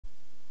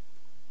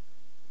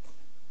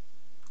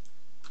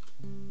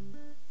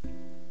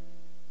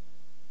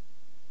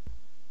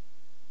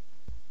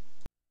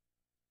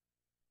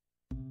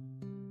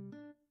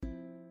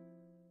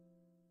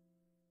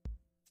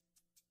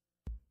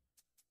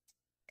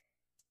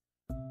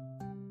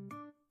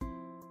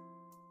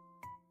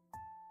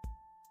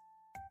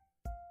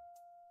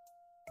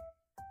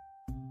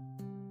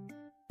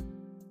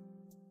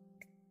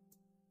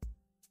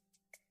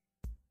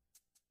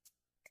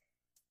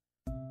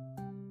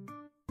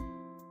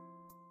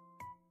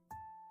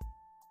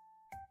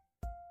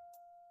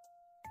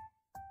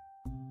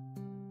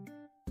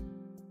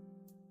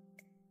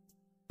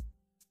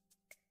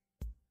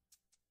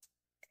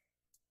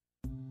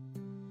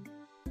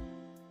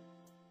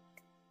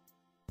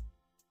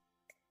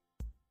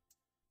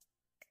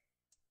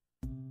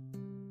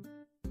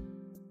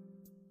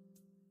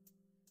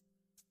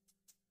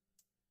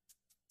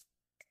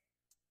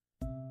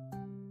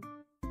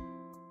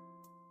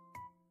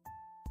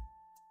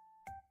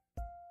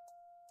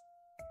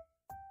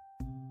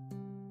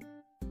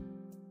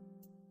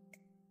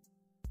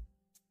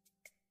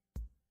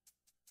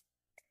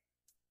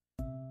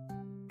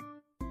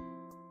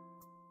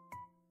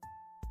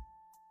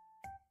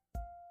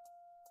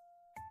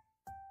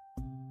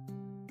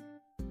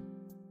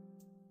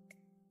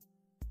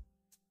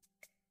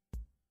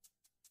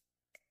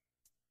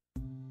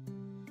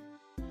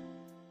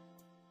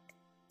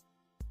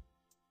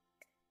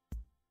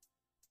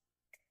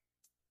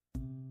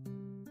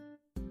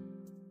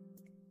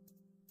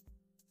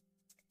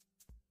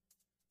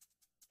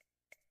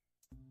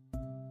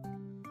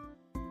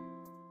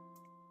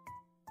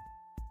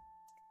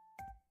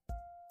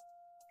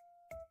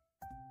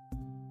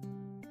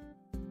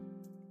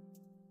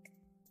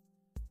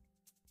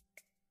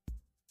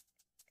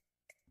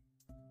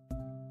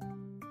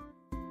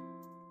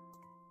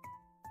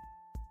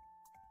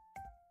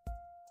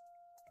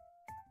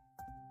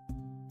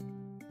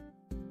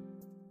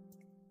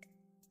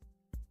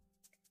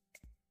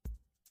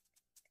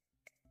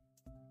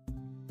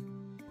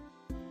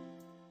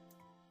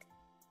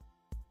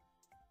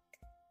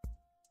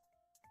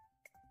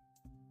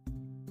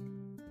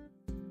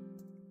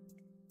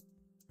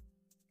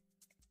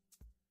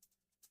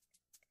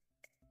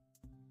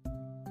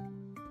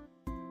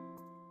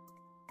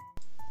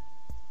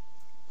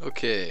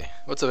Okay,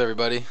 what's up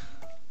everybody?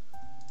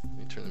 Let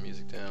me turn the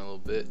music down a little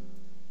bit.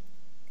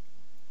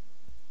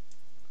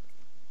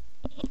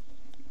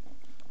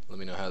 Let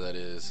me know how that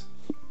is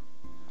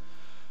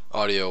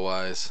audio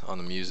wise on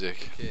the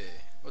music. Okay,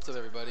 what's up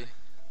everybody?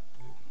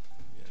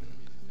 Turn the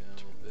music down a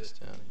little bit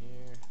down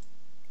here.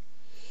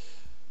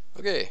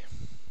 Okay.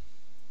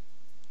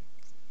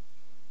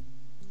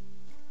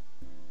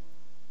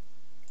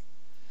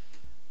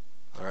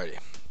 Alrighty.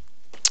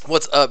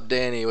 What's up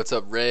Danny? What's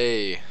up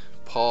Ray?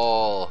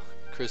 Paul,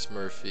 Chris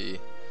Murphy,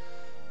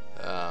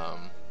 how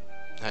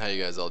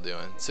you guys all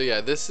doing? So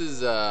yeah, this is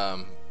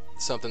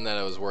something that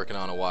I was working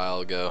on a while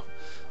ago,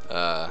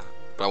 but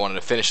I wanted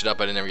to finish it up.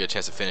 I didn't ever get a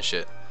chance to finish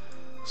it,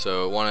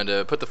 so I wanted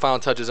to put the final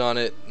touches on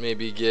it,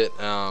 maybe get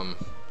out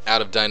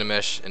of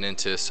Dynamesh and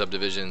into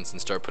subdivisions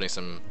and start putting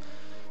some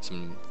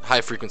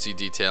high frequency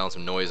detail and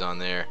some noise on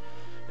there,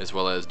 as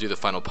well as do the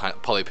final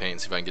poly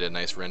paint, see if I can get a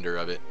nice render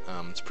of it.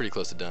 It's pretty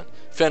close to done.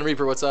 Fen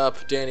Reaper, what's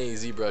up? Danny,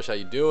 ZBrush, how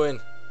you doing?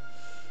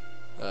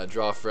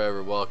 Draw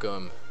Forever,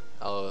 welcome.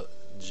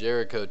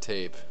 Jericho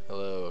Tape,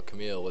 hello.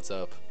 Camille, what's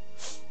up?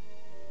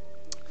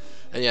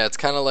 And yeah, it's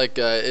kind of like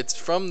it's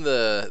from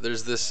the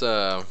there's this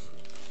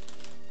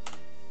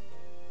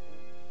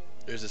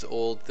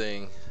old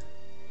thing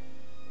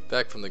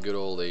back from the good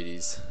old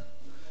 80s.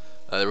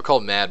 They were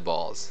called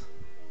Madballs,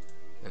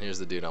 and here's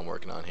the dude I'm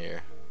working on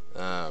here.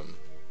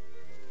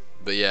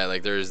 But yeah,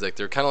 like they're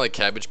kind of like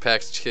Cabbage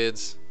Patch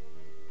Kids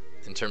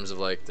in terms of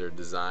like their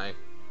design,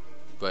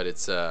 but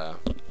it's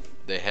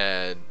they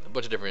had a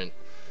bunch of different,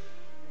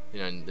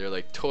 they're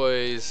like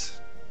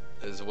toys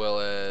as well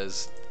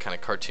as kind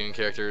of cartoon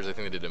characters. I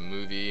think they did a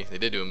movie. They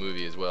did do a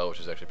movie as well, which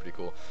is actually pretty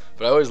cool.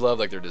 But I always love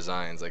like their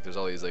designs. Like there's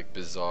all these like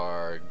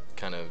bizarre,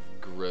 kind of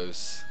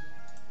gross,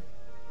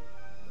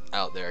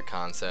 out there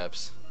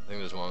concepts. I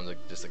think there's one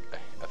like just like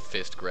a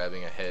fist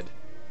grabbing a head.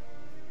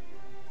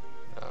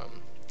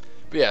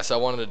 But yeah, so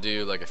I wanted to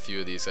do like a few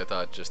of these. I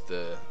thought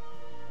there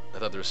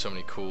were so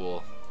many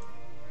cool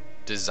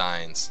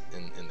designs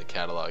in the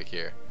catalog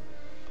here.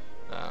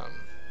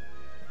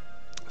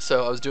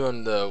 So I was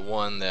doing the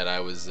one that I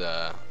was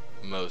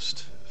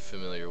most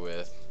familiar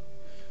with,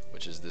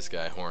 which is this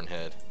guy,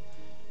 Hornhead.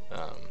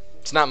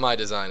 It's not my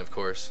design, of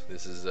course.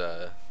 This is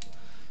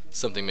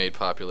something made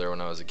popular when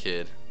I was a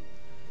kid.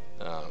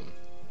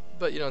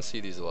 But you don't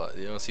see these a lot.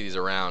 You don't see these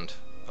around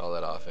all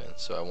that often.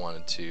 So I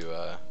wanted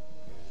to,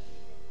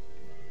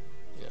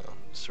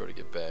 sort of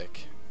get back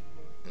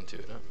into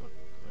it.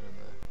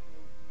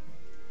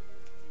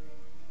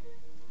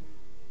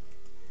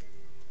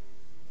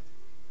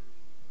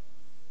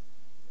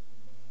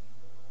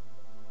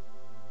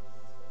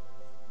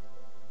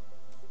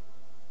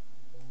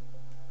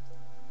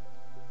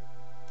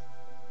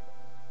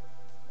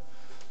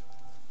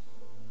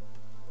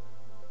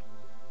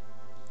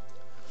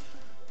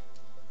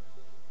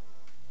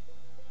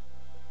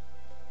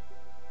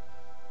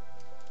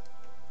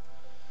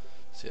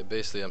 So yeah,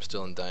 basically I'm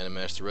still in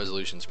Dynamesh. The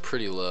resolution's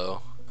pretty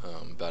low,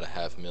 about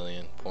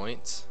 500,000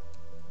 points.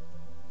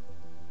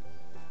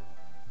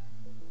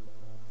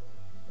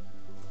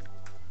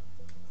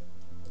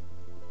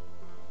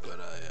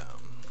 But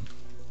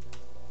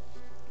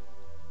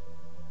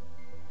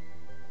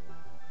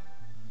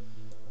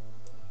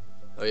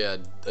oh yeah,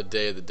 a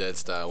Day of the Dead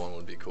style one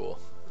would be cool.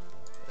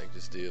 Like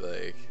just do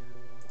like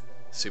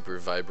super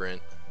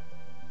vibrant.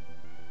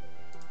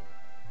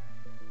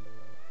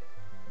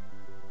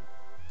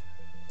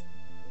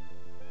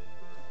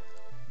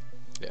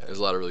 Yeah, there's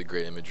a lot of really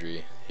great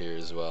imagery here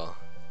as well.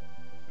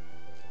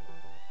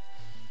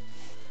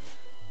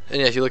 And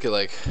yeah, if you look at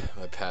like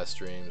my past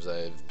streams,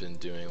 I've been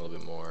doing a little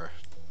bit more.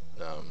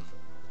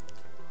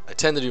 I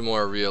tend to do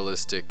more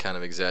realistic, kind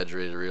of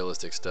exaggerated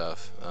realistic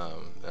stuff.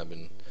 I've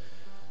been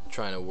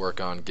trying to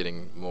work on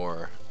getting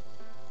more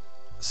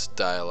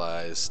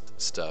stylized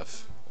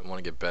stuff. I want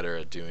to get better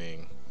at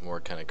doing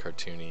more kind of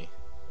cartoony,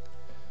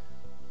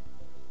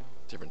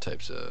 different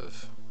types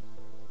of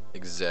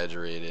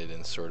exaggerated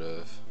and sort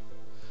of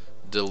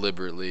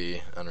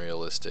deliberately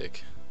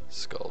unrealistic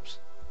sculpts.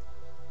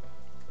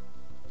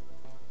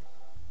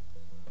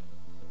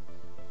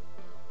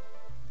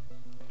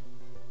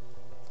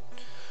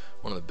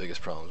 One of the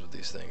biggest problems with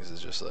these things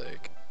is just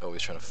like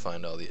always trying to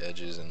find all the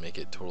edges and make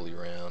it totally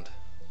round.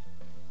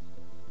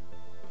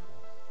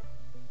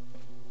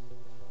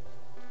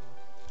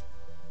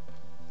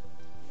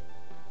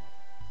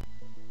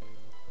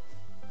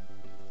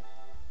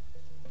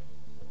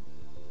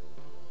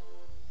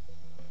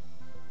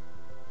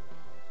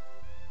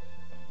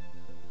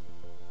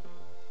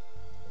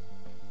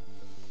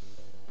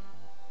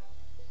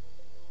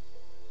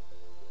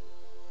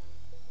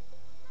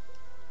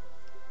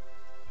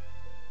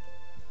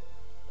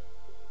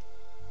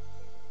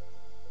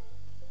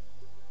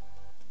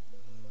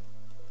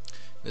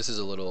 This is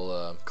a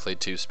little clay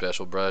tube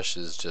special brush.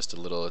 Is just a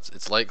little.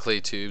 It's like clay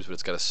tubes, but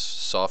it's got a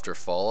softer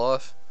fall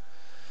off,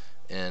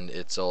 and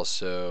it's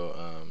also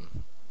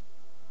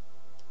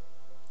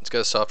it's got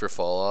a softer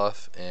fall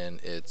off, and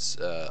it's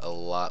a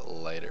lot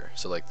lighter.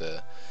 So like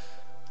the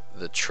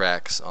the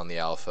tracks on the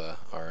alpha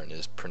aren't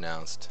as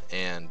pronounced,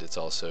 and it's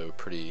also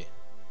pretty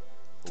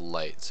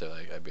light. So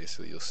like I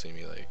basically, you'll see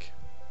me like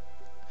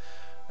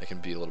I can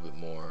be a little bit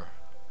more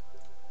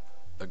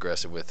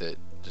aggressive with it,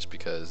 just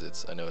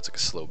because I know it's like a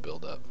slow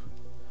build up,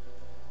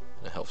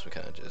 and it helps me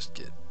kind of just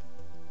get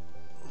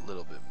a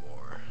little bit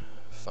more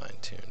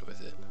fine-tuned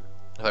with it.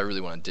 If I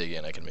really want to dig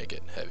in, I can make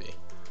it heavy,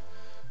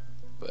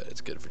 but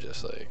it's good for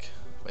just like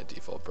my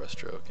default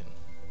brushstroke and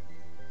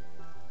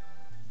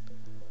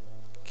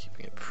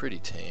keeping it pretty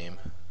tame.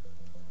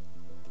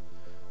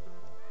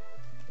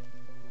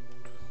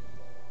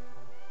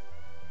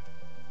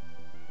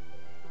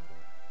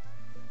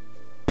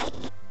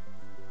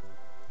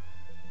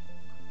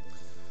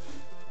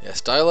 Yeah,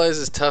 stylize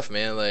is tough,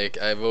 man. Like,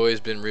 I've always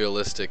been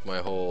realistic my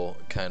whole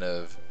kind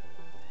of,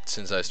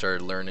 since I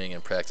started learning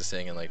and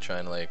practicing and like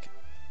trying to like,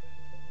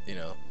 you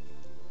know,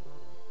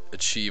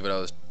 achieve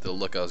the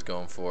look I was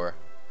going for.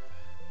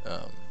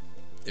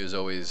 It was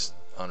always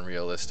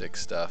unrealistic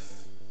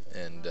stuff,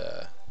 and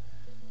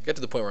got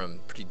to the point where I'm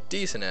pretty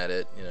decent at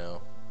it, you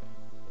know,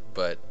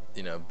 but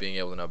you know, being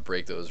able to not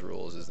break those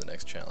rules is the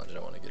next challenge, and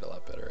I want to get a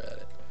lot better at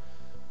it.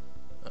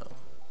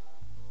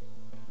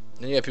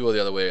 And you have people the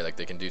other way, like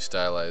they can do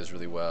stylized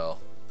really well,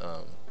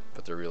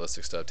 but their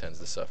realistic stuff tends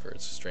to suffer.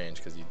 It's strange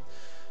because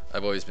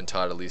I've always been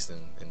taught, at least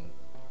in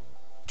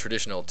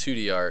traditional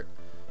 2D art,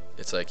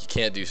 it's like you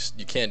can't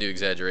do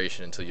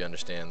exaggeration until you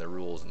understand the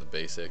rules and the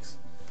basics.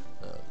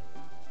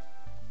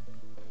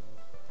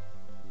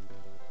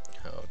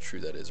 How true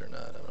that is or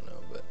not, I don't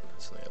know, but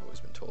it's something I've always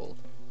been told.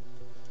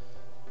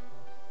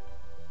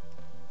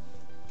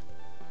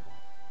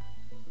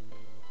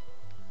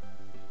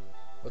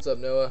 What's up,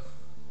 Noah?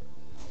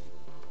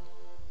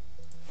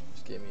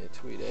 Just gave me a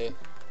tweet, eh?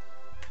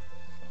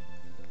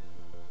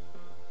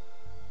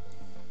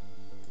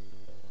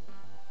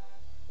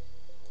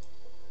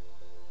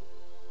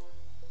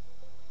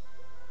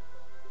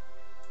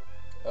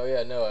 Oh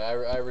yeah, Noah,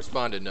 I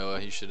responded, Noah.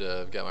 You should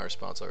have got my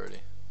response already.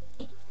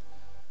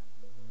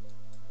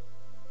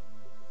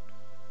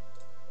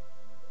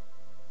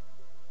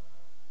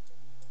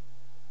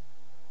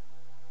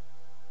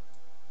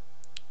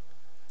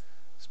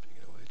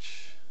 Speaking of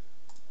which,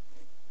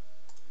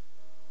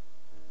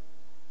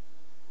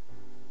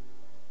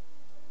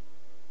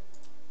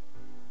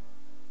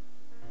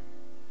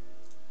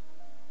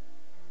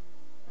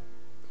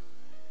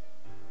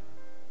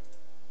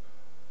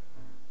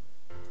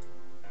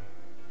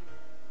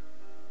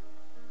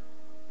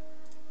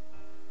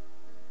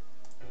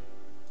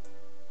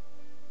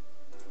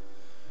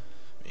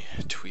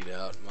 tweet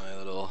out my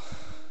little.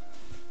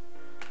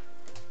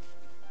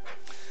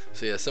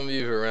 So yeah, some of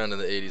you who are around in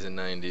the 80s and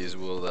 90s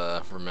will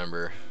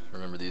remember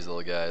these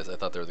little guys. I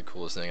thought they were the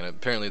coolest thing, and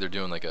apparently they're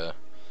doing like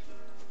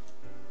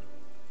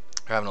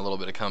having a little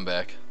bit of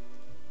comeback.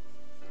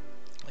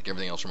 Like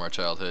everything else from our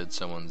childhood,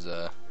 someone's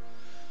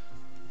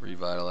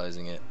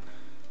revitalizing it.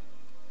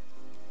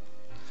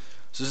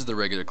 So this is the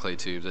regular clay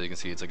tubes. As you can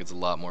see, it's a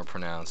lot more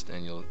pronounced,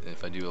 and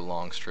if I do a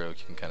long stroke,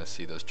 you can kind of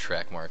see those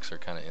track marks are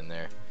kind of in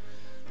there.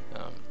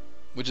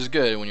 Which is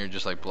good when you're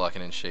just like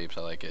blocking in shapes.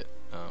 I like it.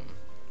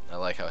 I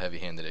like how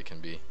heavy-handed it can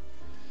be.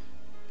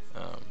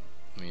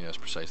 You know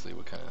precisely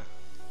what kind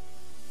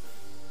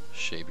of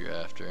shape you're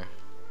after.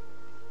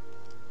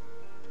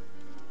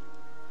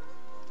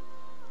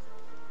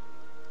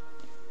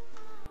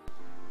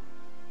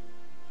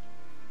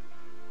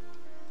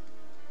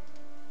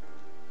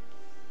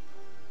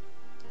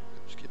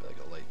 Just give it like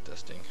a light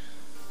dusting.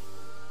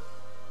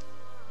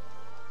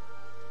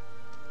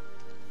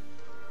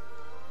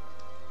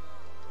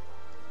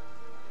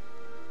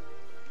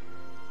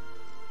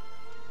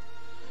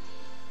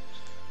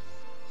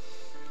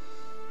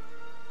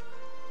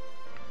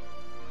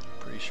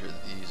 Sure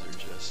these are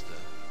just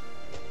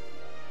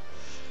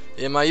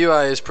yeah, my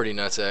UI is pretty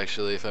nuts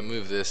actually. If I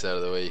move this out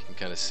of the way, you can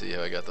kind of see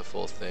how I got the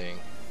full thing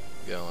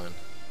going.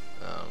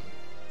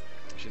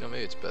 Actually, no,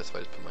 maybe it's best if I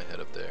just put my head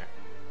up there.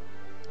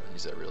 I don't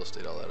use that real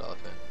estate all that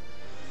often.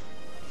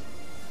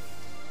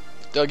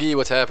 Dougie,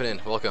 what's happening?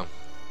 Welcome.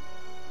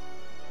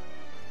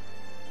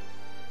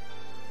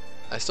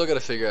 I still got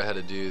to figure out how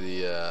to do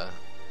the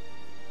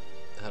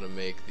how to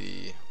make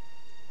the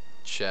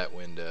chat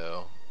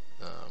window.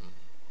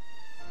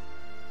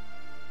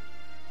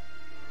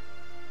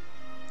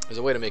 There's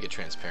a way to make it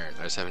transparent.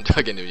 I just haven't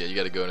dug into it yet. You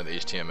got to go into the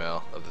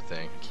HTML of the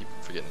thing. I keep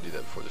forgetting to do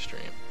that before the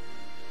stream.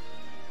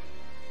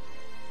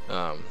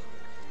 But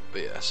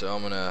yeah, so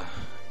I'm gonna.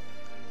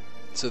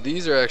 So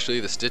these are actually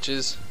the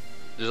stitches.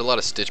 There's a lot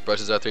of stitch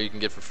brushes out there you can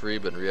get for free,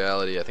 but in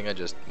reality, I think I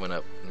just went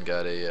up and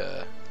got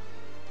an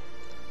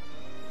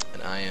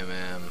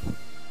IMM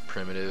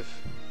primitive.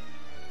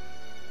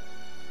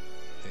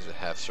 There's a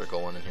half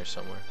circle one in here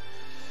somewhere.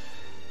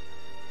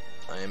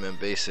 IMM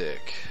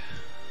basic.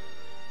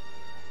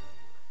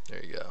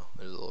 There you go.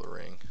 There's a little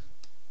ring.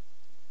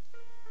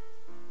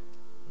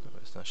 No,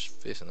 it's not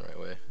facing the right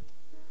way.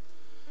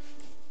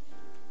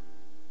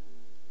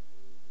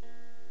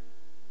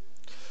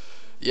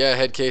 Yeah,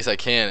 head case I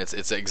can.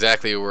 It's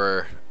exactly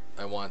where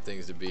I want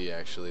things to be.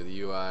 Actually,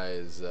 the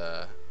UI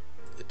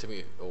it took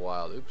me a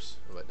while. Oops,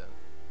 what have I done?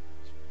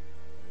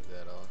 Move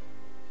that off.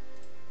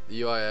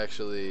 The UI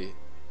actually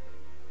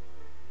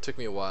took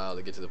me a while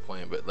to get to the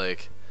point, but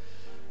like,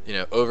 you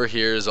know, over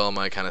here is all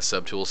my kind of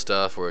subtool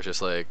stuff where it's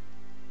just like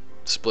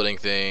splitting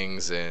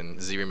things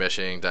and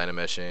Z-remeshing,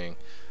 dynameshing,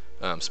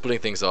 splitting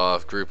things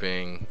off,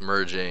 grouping,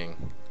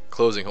 merging,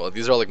 closing hole.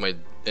 These are all like my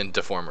and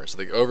deformers.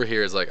 Like over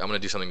here is like I'm gonna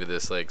do something to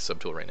this like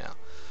subtool right now.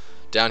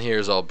 Down here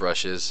is all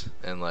brushes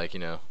and like, you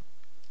know,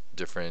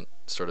 different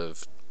sort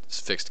of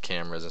fixed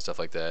cameras and stuff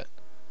like that.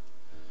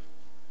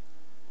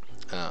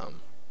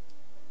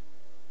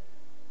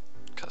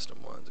 Custom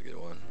one's a good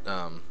one.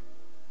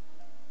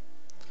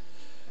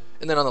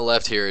 And then on the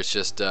left here it's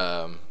just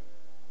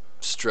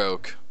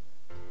stroke,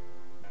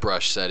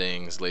 brush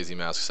settings, lazy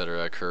mouse,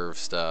 etc., curve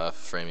stuff,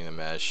 framing the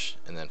mesh,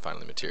 and then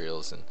finally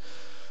materials. And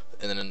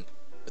then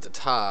at the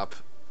top,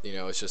 you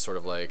know, it's just sort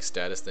of like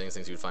status things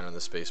you would find on the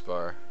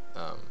spacebar.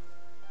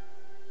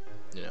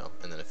 You know,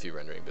 and then a few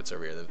rendering bits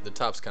over here. The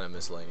top's kind of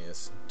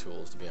miscellaneous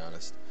tools, to be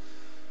honest.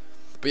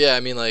 But yeah,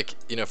 I mean, like,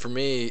 you know, for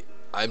me,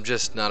 I'm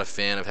just not a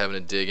fan of having to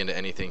dig into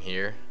anything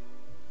here.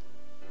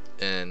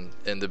 And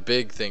the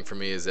big thing for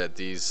me is that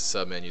these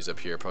sub menus up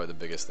here are probably the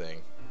biggest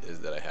thing is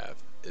that I have.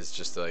 Is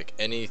just like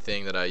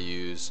anything that I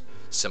use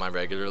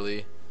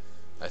semi-regularly,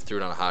 I threw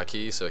it on a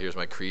hotkey. So here's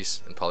my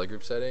crease and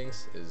polygroup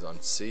settings is on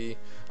C.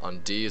 On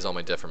D is all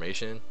my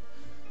deformation.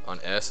 On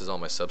S is all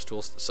my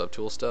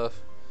subtool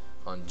stuff.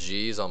 On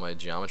G is all my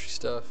geometry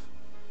stuff.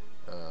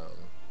 I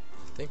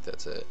think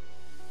that's it.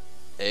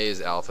 A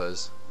is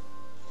alphas.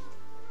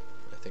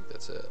 I think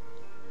that's it.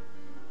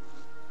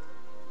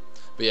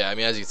 But yeah, I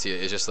mean, as you can see,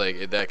 it's just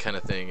like that kind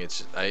of thing.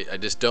 It's I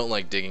just don't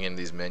like digging into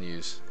these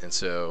menus, and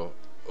so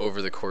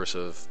over the course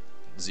of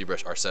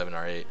ZBrush R7,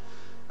 R8,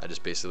 I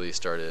just basically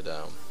started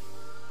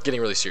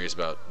getting really serious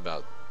about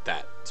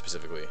that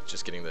specifically.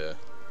 Just getting the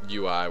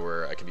UI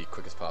where I can be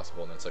quick as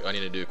possible, and then it's like I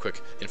need to do a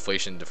quick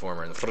inflation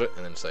deformer, and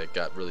then it's like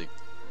got really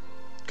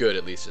good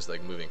at least just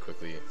like moving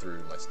quickly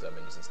through my stub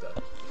menus and stuff.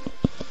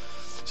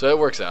 So it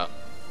works out.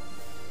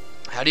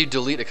 How do you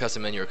delete a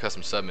custom menu or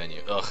custom sub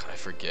menu? Ugh, I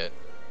forget.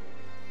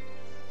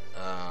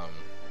 I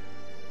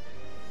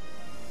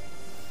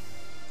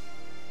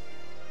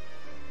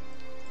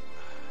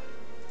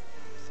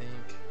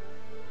think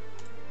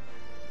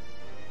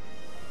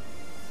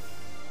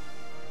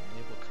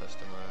enable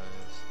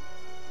customize.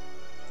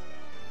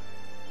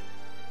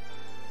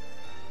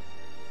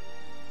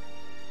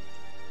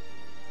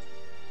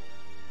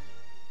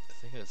 I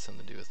think it had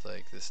something to do with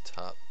like this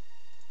top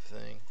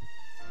thing.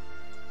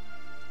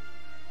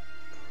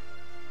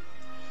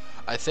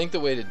 I think the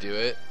way to do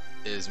it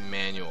is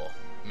manual,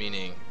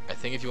 meaning I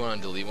think if you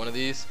want to delete one of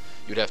these,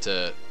 you'd have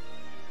to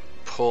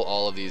pull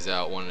all of these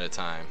out one at a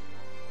time,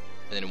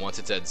 and then once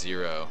it's at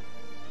 0,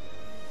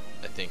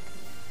 I think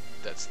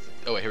that's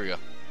oh wait, here we go.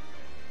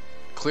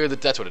 Clear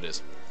that. That's what it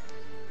is.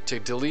 To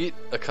delete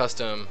a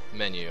custom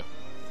menu,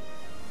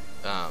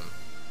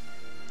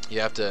 you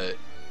have to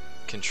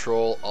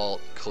Control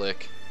Alt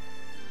click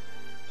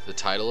the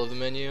title of the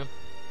menu,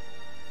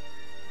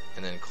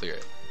 and then clear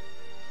it,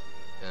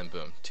 and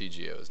boom,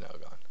 TGO is now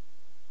gone.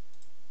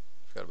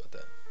 Forgot about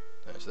that.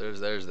 Alright, so there's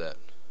that.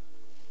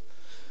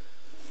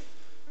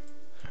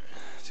 Alright,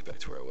 let's get back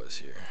to where I was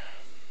here.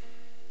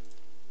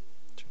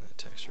 Turn that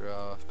texture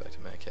off, back to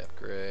Madcap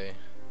Gray.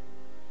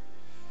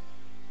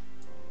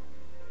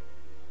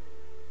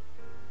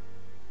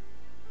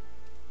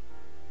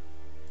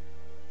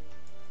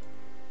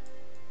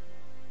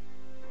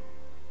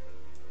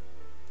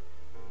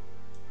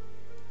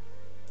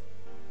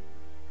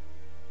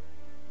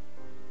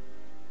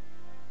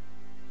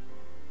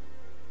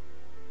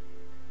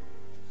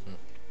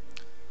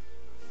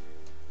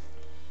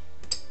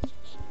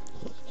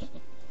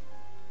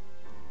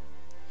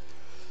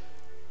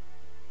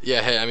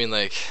 Yeah, hey, I mean,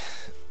 like,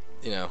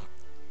 you know,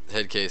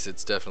 head case,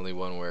 it's definitely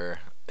one where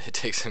it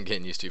takes some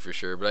getting used to for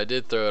sure, but I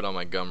did throw it on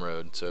my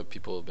Gumroad, so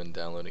people have been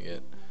downloading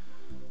it.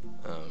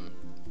 I'm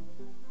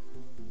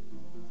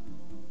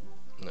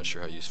not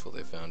sure how useful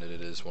they found it.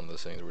 It is one of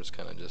those things where it's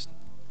kind of just,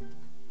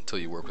 until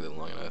you work with it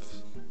long enough,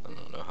 I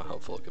don't know how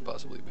helpful it could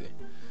possibly be.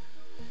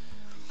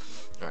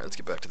 Alright, let's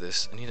get back to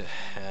this. I need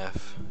a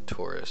half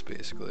torus,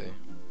 basically.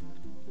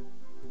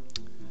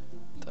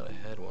 Thought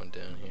I had one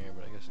down here,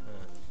 but I guess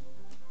not.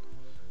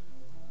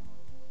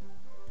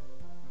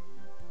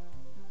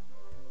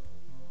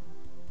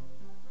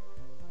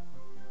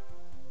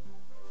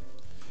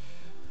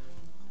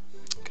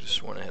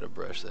 Sworn I had a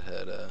brush that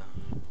had a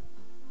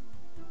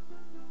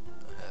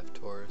half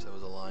torus that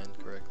was aligned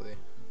correctly.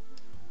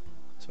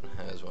 This one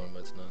has one, but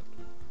it's not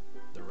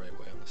the right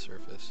way on the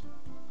surface.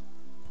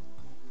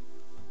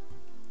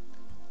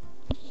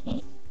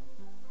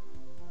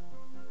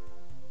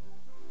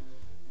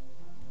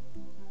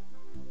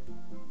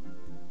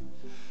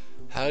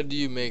 How do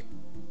you make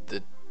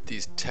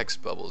these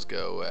text bubbles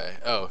go away?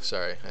 Oh,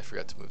 sorry, I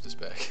forgot to move this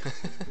back.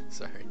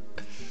 Sorry.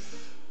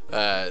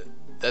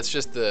 That's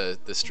just the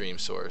stream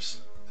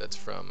source. That's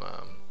from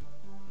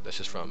that's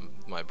just from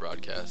my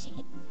broadcast.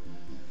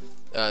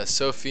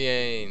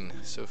 Sophiane,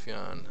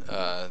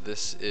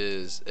 this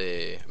is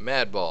a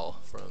Madball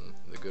from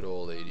the good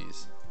old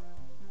 80s.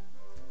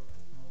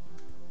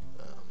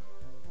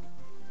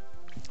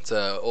 It's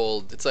a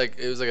old, it's like,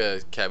 it was like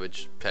a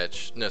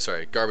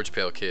Garbage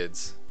Pail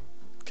Kids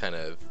kind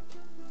of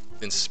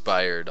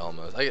inspired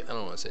almost. I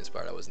don't want to say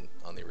inspired, I wasn't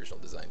on the original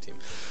design team,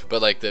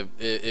 but like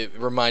it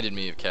reminded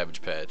me of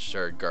Cabbage Patch,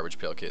 or Garbage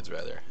Pail Kids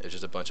rather. It's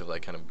just a bunch of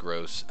like kind of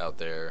gross out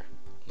there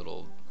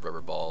little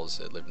rubber balls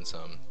that lived in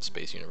some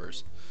space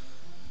universe.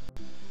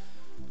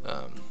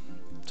 So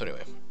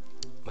anyway,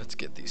 let's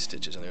get these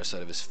stitches on the other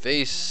side of his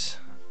face.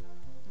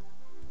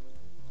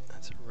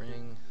 That's a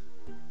ring.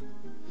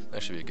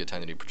 Actually be a good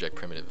time to do Project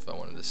Primitive if I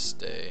wanted to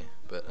stay,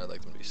 but I'd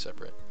like them to be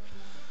separate.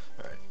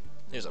 Alright,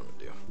 here's what I'm going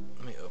to do.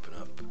 Let me open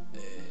up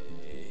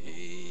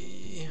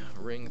a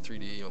Ring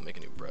 3D. We'll make a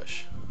new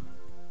brush.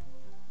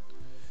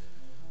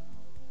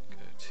 Go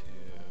to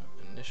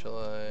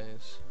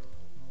Initialize.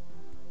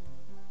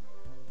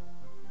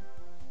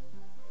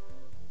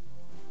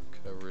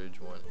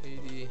 Coverage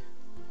 180.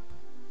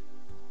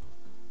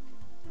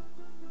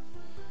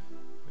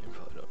 We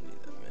probably don't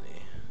need that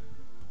many.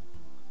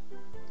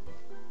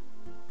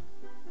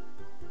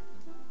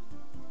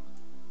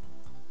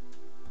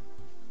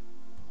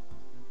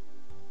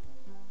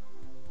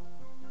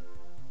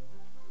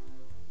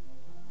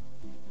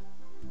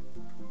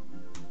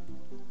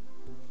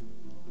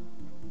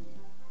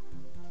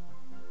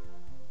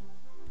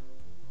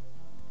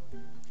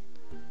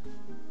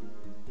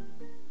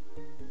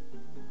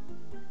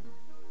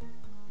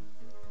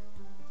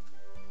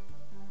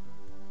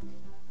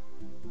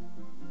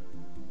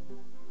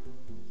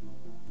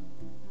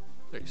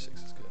 Is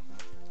good.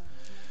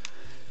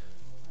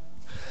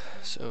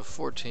 So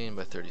 14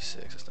 by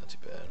 36, that's not too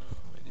bad.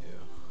 We do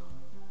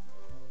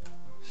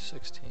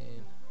 16.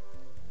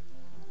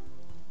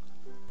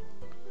 Do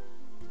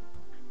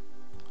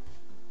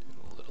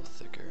it a little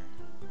thicker.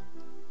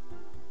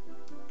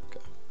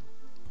 Okay.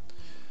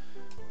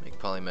 Make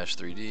Polymesh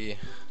 3D.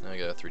 Now I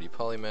got a 3D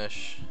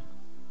Polymesh.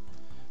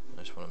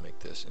 I just want to make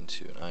this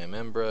into an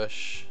IMM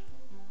brush.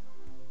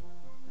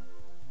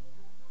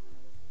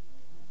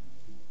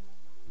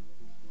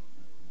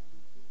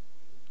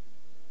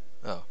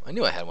 Oh, I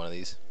knew I had one of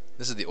these.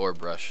 This is the Orb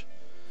brush.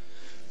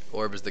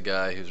 Orb is the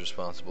guy who's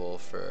responsible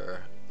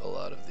for a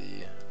lot of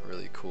the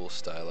really cool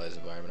stylized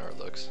environment art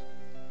looks.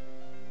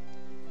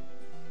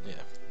 Yeah,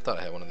 thought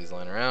I had one of these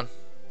lying around.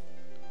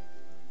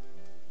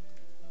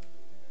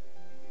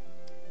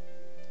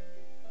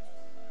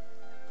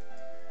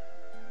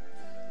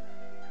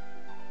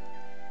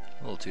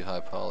 A little too high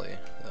poly,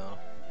 though.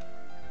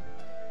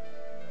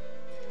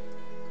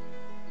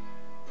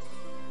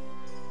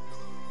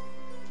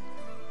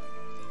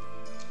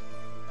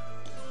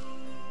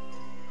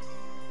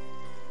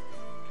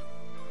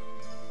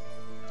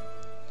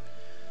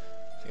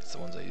 The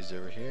ones I used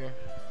over here.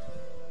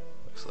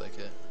 Looks like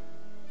it.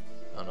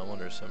 Oh, no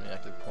wonder there's so many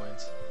active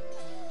points.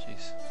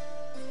 Jeez.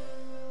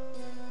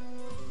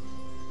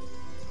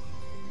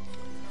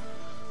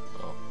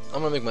 Well,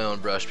 I'm gonna make my own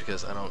brush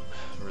because I don't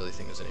really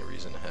think there's any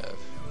reason to have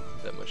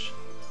that much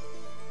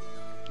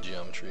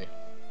geometry.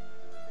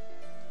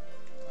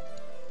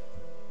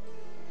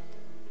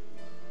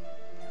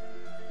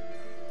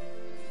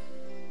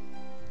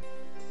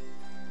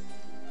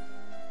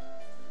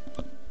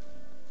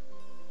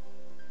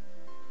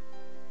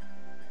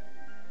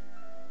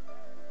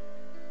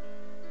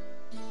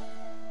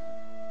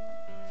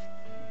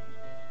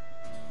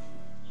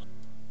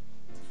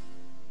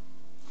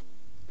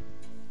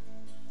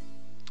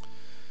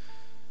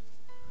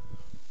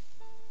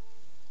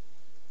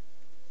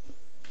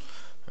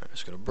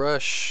 Just go to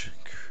brush,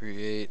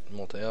 create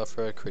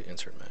multi-alpha, create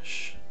insert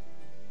mesh.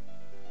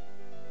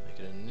 Make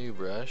it a new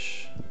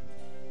brush.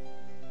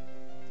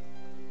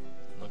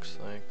 Looks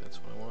like that's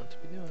what I want it to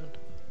be doing.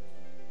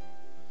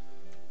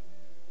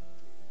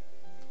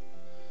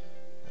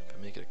 If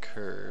I make it a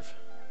curve,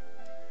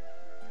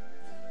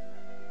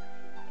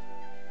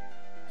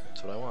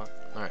 that's what I want.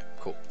 Alright,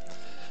 cool.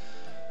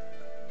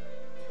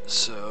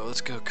 So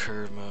let's go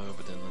curve mode,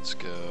 but then let's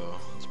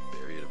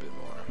bury it a bit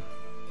more.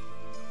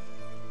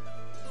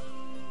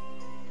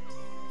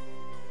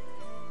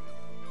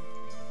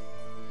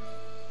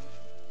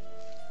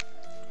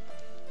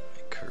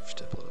 Curve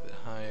step a little bit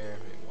higher,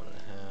 maybe 1.5.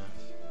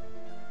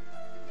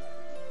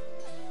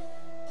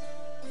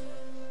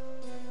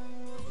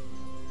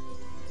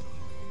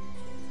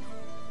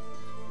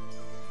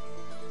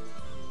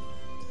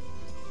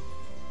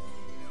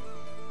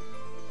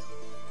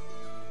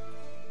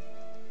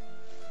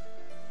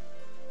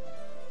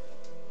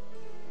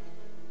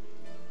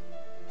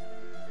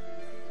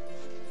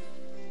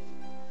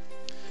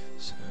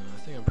 So I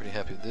think I'm pretty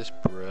happy with this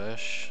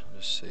brush. I'll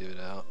just save it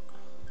out.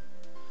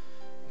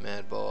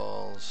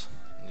 Madballs,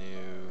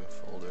 new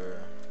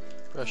folder,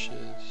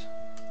 brushes,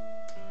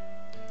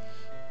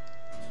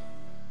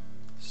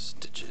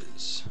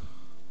 stitches,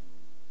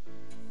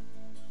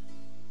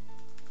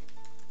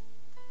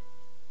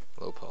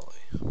 low poly.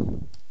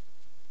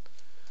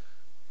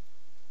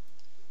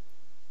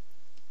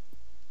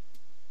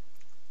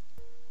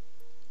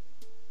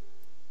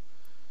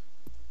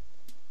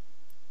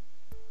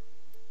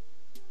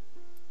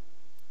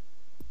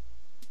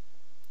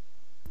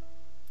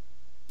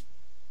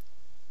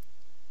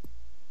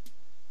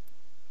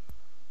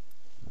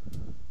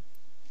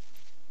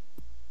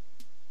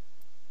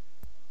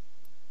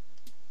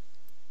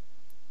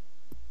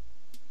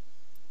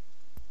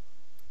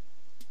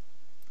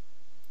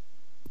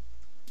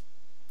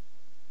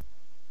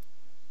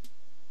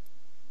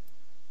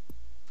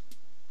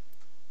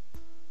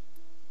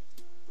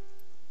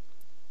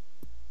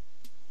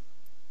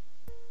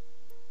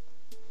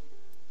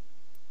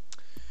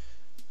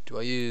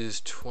 I'll use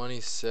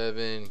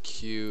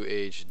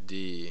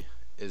 27QHD.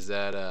 Is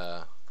that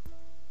the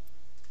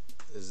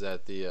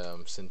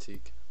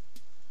Cintiq?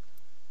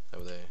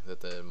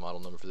 That the model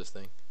number for this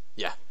thing?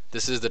 Yeah,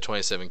 this is the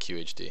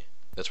 27QHD.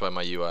 That's why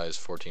my UI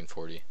is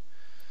 1440.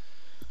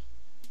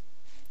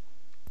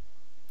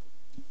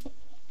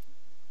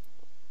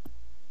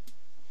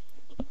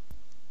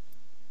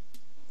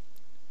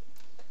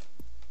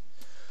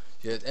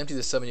 You have to empty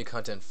the submenu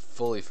content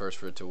fully first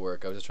for it to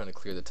work. I was just trying to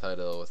clear the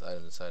title with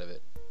items inside of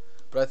it.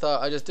 But I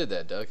thought I just did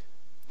that, Doug.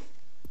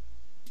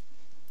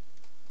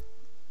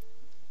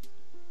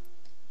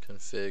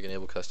 Config,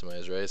 enable,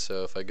 customize, right?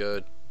 So if I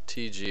go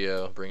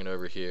TGO, bring it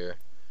over here,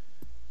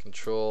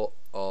 Control,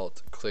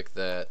 Alt, click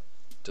that,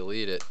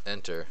 delete it,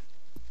 enter.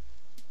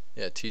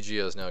 Yeah,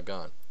 TGO is now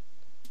gone.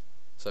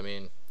 So I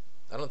mean,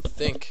 I don't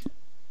think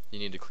you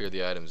need to clear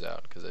the items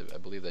out, because I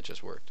believe that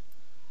just worked.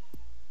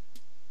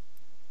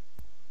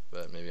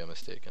 But maybe I'm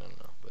mistaken, I don't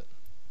know. But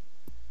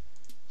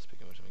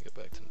speaking of which, let me go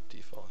back to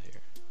default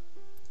here.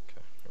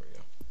 Okay, there we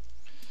go.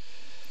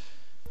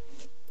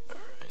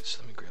 Alright, so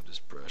let me grab this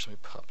brush. Let me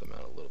pop them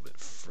out a little bit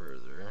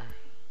further.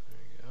 There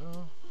we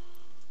go.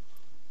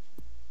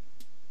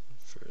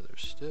 Further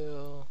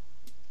still.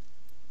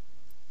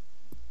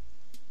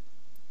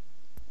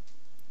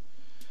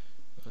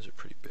 Those are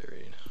pretty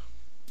buried.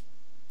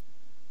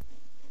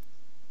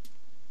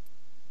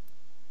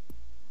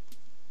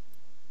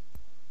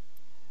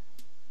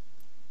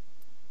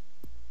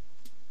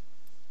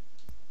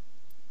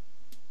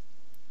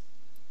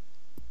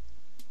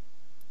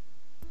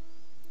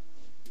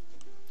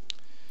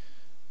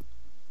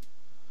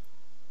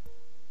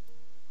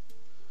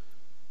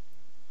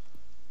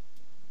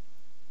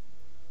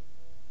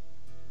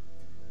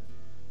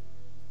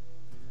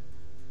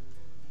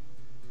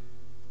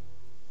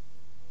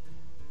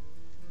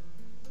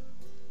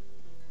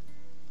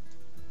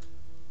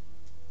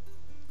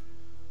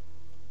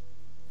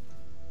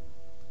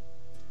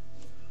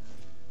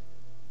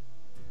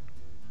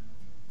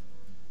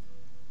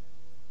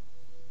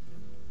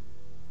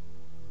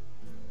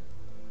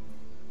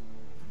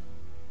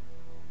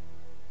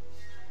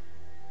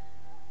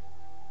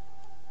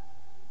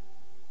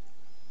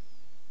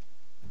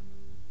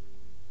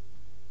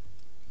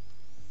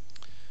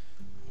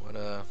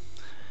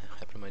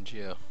 Happened to my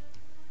geo?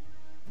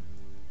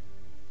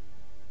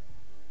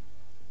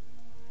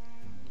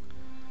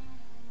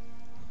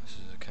 This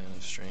is a kind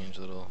of strange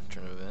little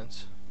turn of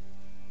events.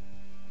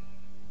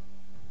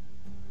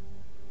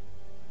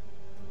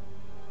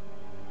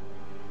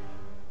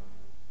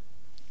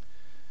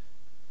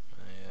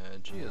 My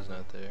geo's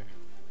not there.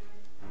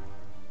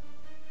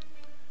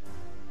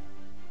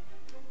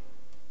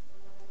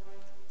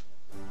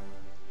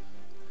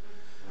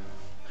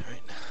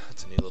 Alright,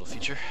 that's a neat little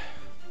feature.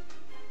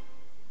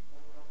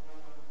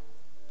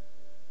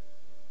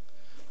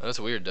 Oh, that's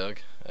weird, Doug.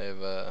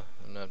 I've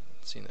not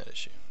seen that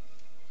issue.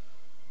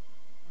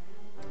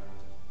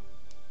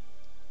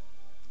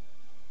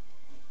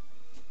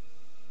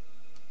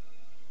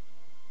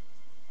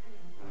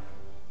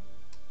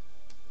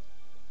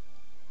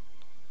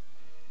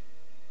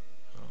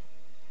 Oh,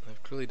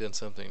 I've clearly done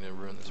something to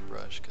ruin this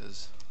brush,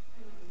 because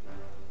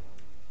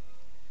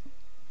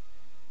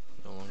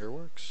it no longer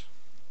works.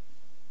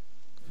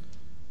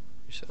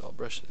 Reset all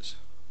brushes.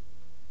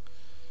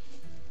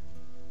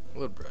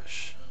 Wood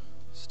brush.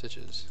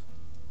 Stitches.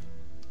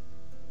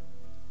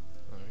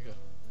 There we go.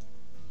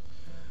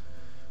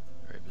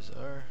 Very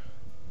bizarre.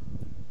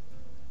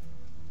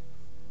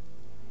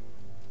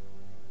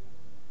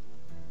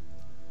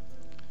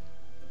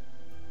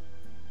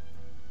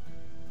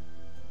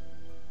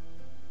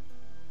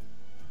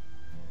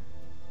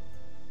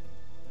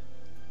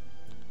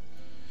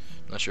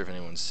 I'm not sure if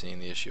anyone's seen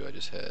the issue I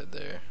just had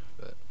there,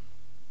 but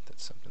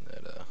that's something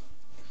that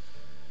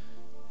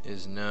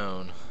is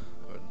known.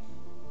 I would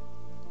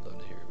love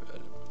to hear about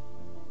it.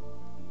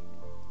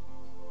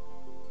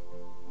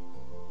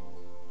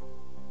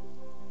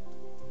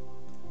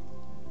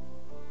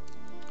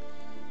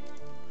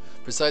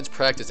 Besides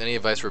practice, any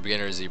advice for a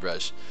beginner of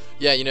ZBrush?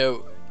 Yeah,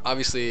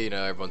 obviously,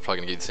 everyone's probably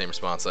gonna get the same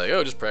response, like,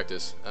 oh, just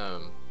practice.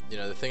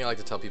 The thing I like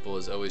to tell people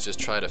is always just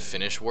try to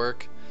finish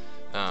work.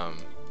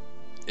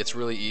 It's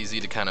really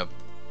easy to kind of,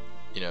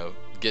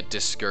 get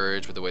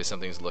discouraged with the way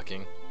something's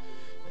looking,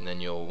 and then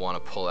you'll want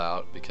to pull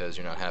out because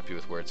you're not happy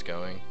with where it's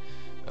going.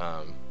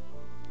 I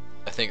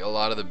think a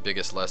lot of the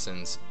biggest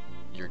lessons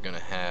you're gonna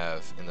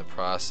have in the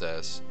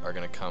process are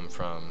gonna come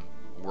from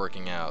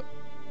working out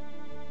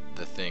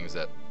the things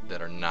that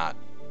are not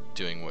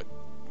doing what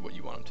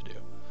you want them to do.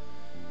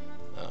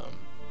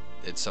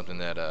 It's something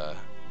that a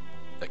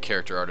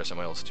character artist at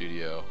my old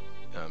studio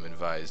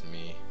advised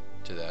me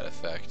to that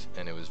effect,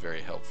 and it was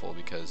very helpful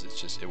because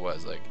it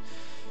was like,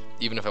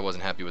 even if I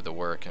wasn't happy with the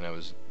work and I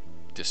was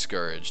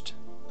discouraged,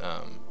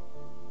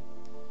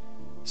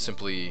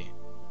 simply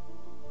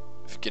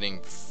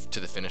getting to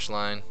the finish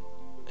line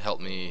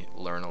helped me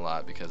learn a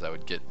lot, because I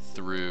would get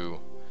through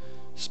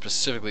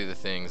specifically the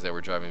things that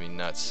were driving me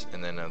nuts,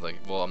 and then I'm like,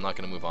 well, I'm not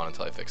going to move on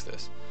until I fix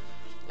this.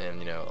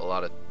 And a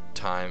lot of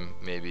time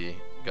maybe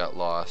got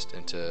lost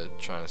into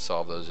trying to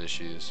solve those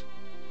issues.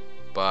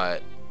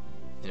 But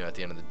you know, at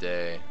the end of the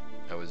day,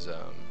 I was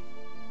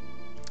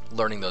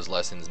learning those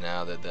lessons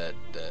now that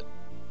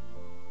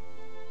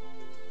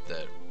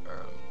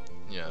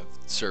you know,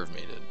 served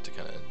me to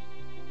kind of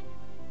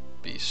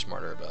be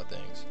smarter about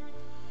things.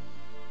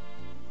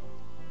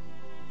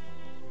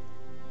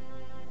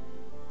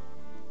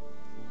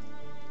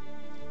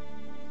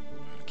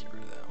 Get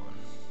rid of that one.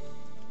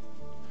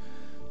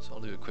 So I'll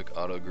do a quick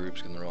auto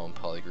groups, because they're all in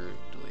polygroup.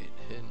 Delete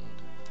hidden.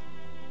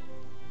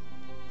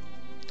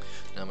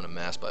 Now I'm going to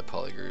mask by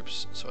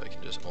polygroups so I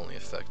can just only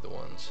affect the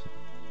ones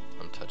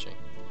I'm touching.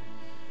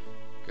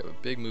 Grab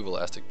a big move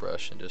elastic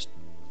brush and just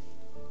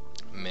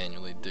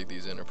manually dig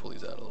these in or pull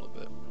these out a little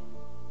bit.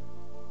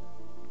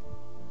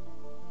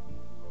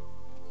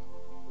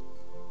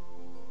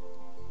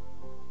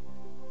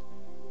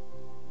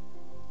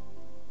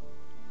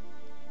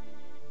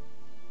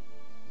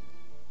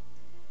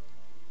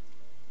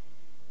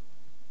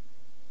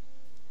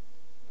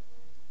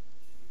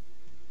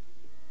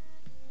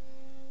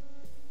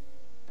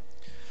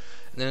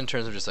 And then in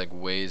terms of just like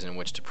ways in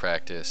which to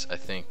practice, I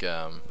think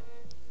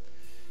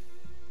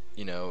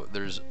you know,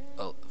 there's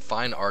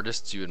fine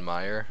artists you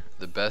admire.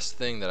 The best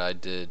thing that I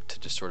did to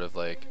just sort of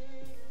like,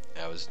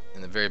 I was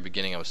in the very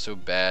beginning, I was so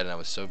bad and I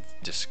was so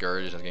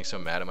discouraged. I was getting so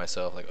mad at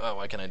myself, like, oh,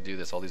 why can't I do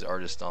this? All these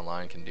artists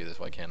online can do this.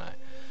 Why can't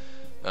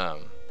I?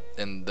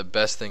 And the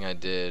best thing I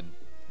did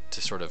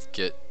to sort of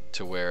get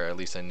to where at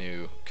least I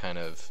knew kind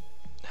of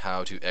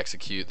how to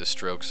execute the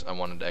strokes I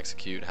wanted to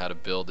execute, how to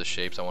build the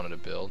shapes I wanted to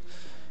build.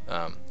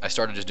 I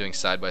started just doing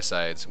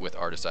side-by-sides with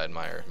artists I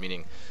admire,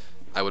 meaning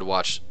I would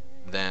watch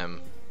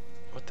them,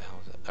 what the hell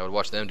is that? I would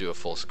watch them do a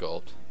full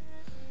sculpt,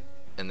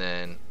 and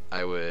then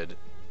I would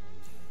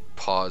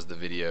pause the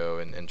video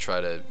and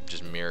try to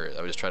just mirror it.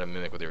 I would just try to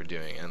mimic what they were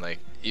doing, and like,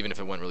 even if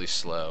it went really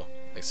slow,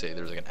 like say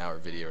there was like an hour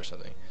video or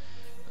something,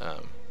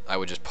 I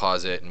would just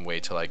pause it and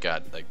wait till I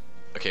got like,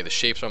 okay, the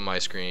shapes on my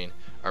screen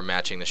are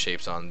matching the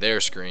shapes on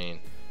their screen.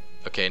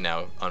 Okay,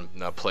 now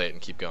play it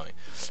and keep going.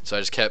 So I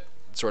just kept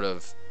sort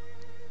of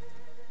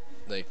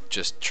like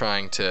just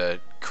trying to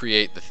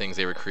create the things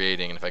they were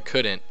creating, and if I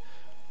couldn't,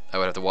 I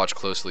would have to watch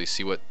closely,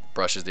 see what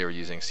brushes they were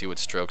using, see what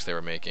strokes they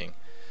were making,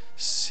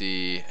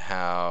 see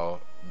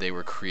how they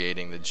were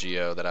creating the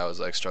geo that I was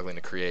like struggling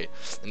to create.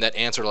 And that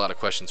answered a lot of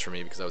questions for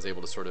me, because I was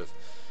able to sort of,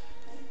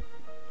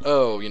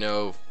 oh, you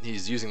know,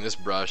 he's using this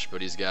brush,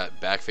 but he's got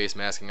back face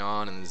masking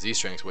on and the Z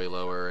strength's way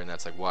lower, and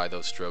that's like why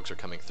those strokes are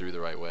coming through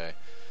the right way.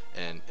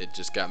 And it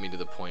just got me to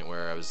the point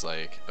where I was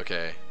like,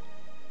 okay,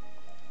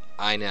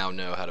 I now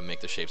know how to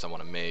make the shapes I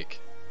want to make.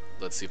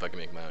 Let's see if I can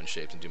make my own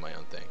shapes and do my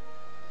own thing.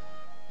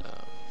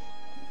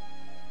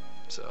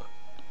 So,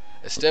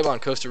 Esteban,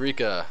 Costa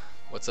Rica,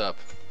 what's up?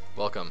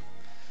 Welcome.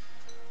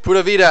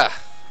 Pura vida!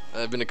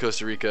 I've been to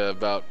Costa Rica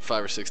about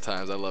 5 or 6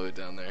 times. I love it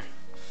down there.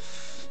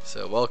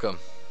 So, welcome.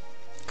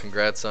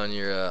 Congrats on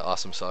your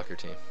awesome soccer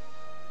team.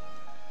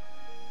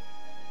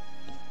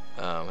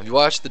 Have you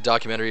watched the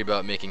documentary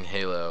about making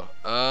Halo?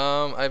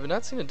 I've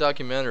not seen a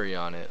documentary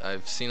on it.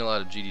 I've seen a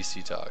lot of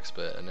GDC talks,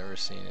 but I've never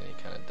seen any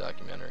kind of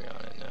documentary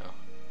on it, no.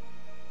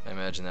 I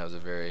imagine that was a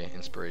very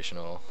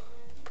inspirational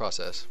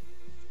process.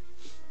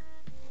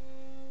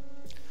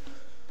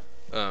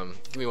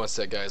 Give me one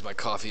sec, guys. My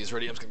coffee is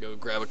ready. I'm just gonna go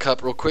grab a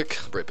cup real quick.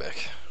 I'll be right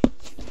back.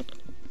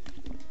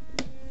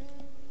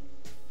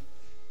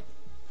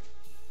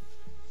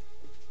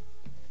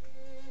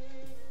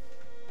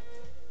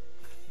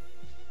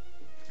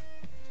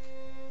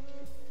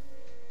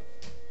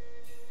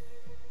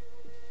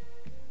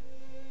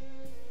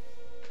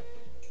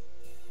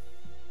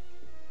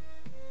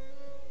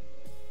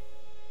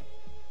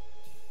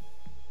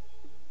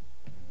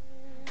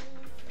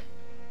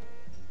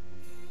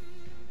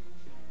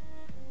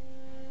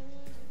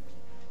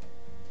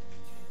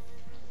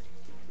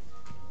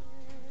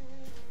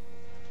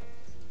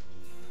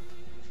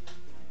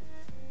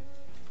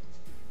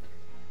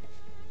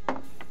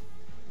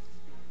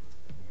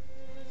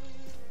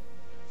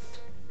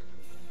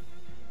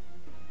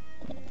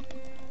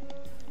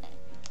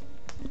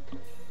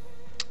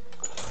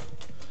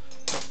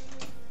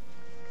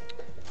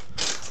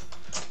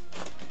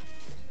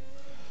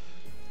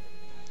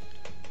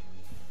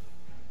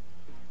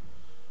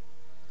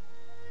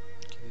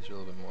 A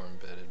little bit more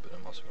embedded, but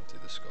I'm also going to do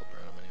the sculpt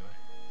around them anyway.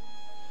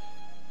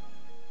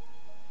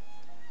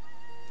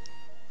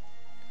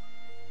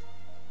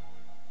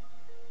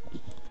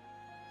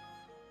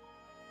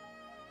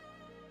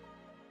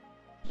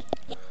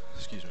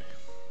 Excuse me.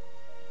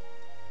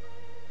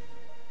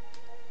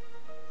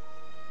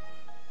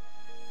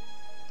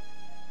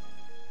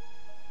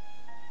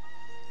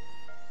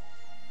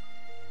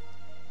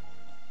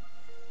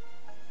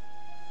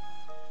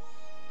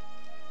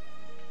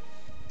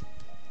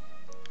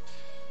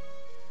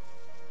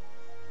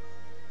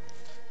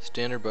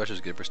 Standard brush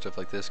is good for stuff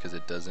like this because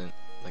it doesn't,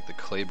 like the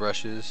clay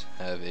brushes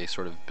have a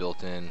sort of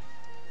built-in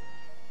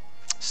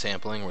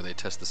sampling where they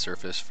test the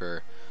surface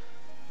for,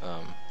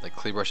 like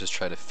clay brushes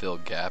try to fill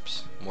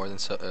gaps more than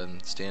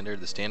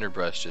standard. The standard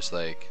brush just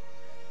like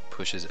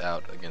pushes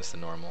out against the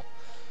normal.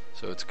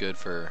 So it's good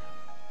for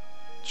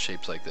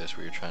shapes like this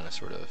where you're trying to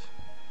sort of,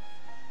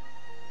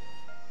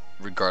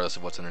 regardless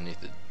of what's underneath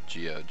the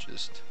geo,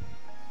 just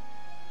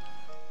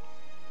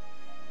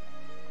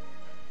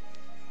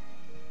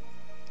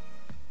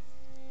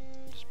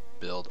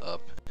build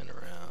up and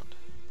around.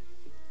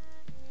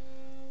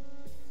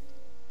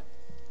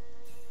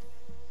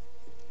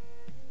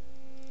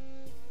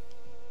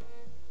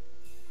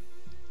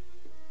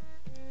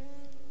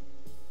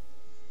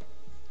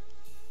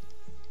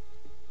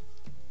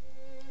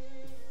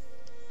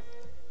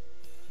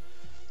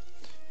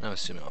 I'm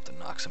assuming I'll have to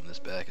knock some of this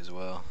back as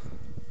well.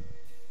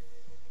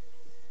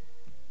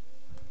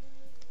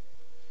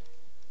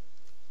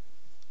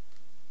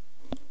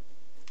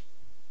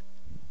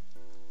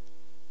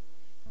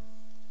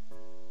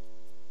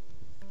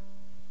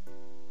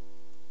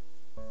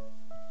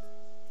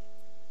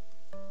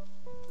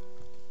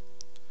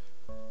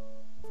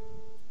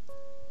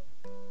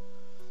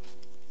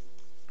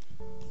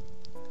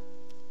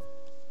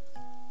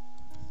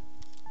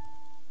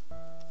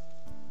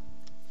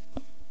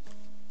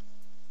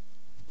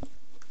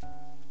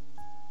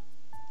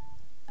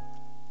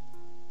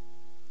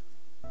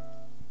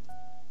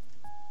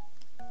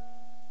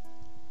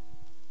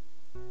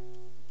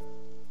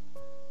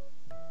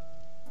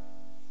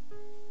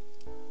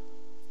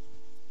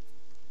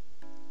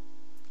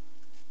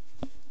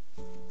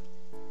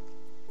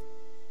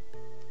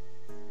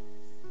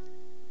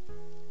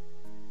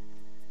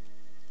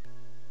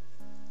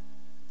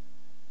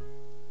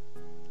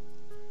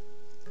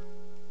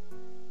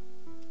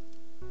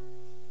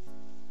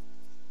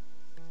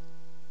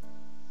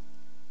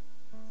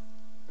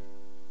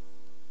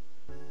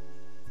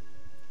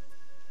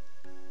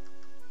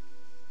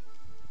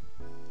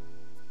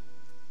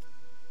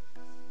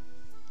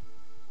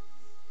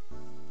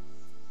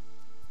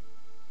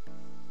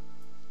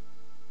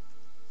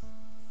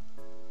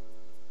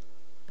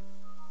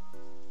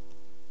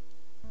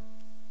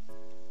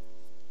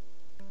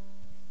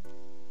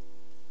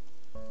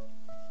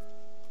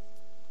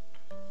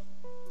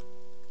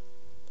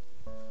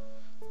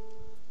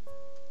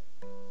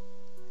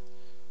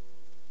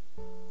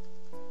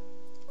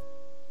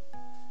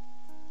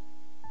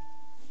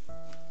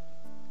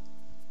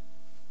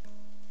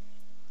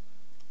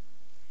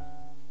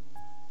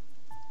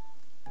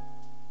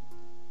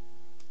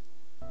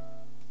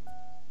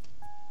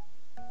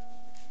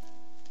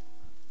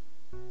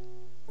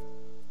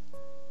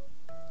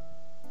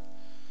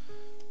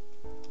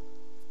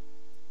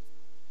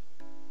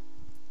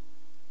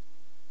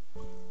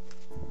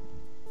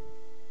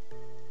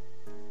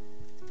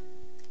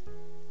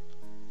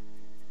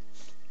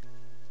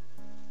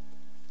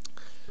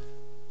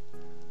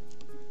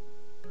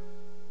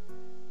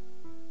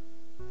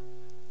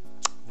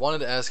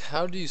 Wanted to ask,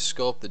 how do you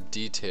sculpt the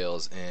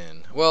details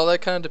in? Well,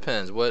 that kind of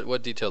depends.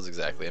 What details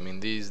exactly? I mean,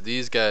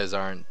 these guys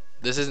aren't.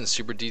 This isn't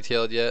super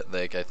detailed yet.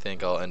 Like, I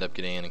think I'll end up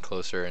getting in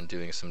closer and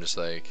doing some just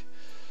like,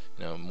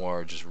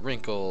 more just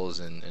wrinkles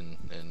and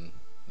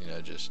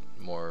just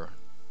more.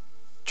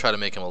 Try to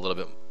make them a little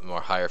bit more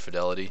higher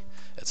fidelity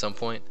at some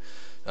point.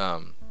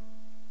 And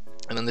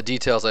then the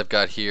details I've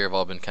got here have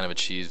all been kind of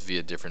achieved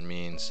via different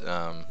means.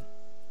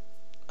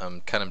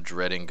 I'm kind of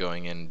dreading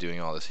going in and doing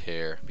all this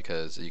hair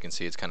because you can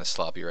see it's kind of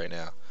sloppy right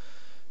now.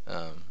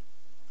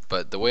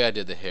 But the way I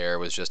did the hair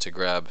was just to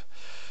grab,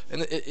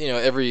 and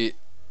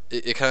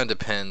it kind of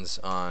depends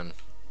on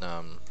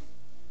the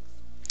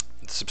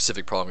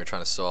specific problem you're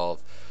trying to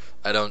solve.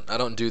 I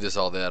don't do this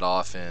all that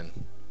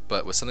often,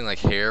 but with something like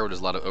hair where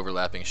there's a lot of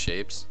overlapping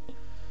shapes,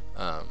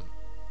 I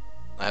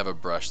have a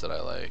brush that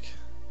I like,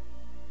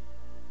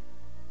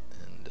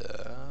 and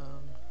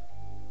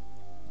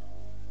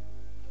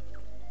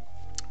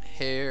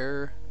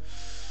hair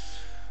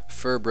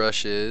fur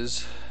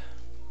brushes,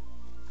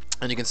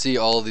 and you can see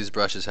all of these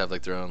brushes have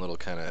like their own little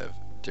kind of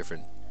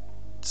different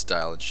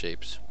style and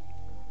shapes.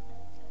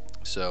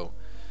 So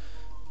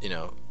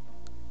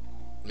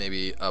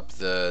maybe up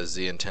the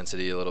Z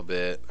intensity a little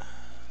bit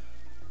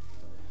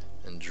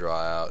and draw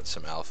out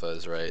some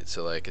alphas, right?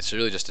 So like it's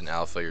really just an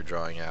alpha you're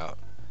drawing out,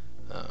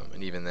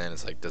 and even then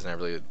it's like doesn't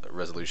have really a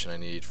resolution I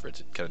need for it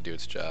to kind of do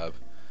its job.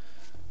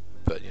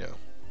 But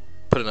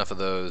put enough of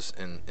those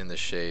in the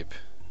shape,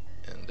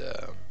 and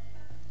it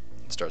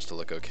starts to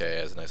look okay.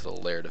 It has a nice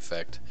little layered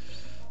effect,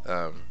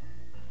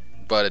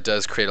 but it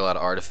does create a lot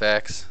of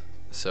artifacts,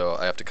 so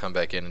I have to come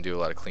back in and do a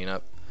lot of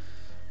cleanup.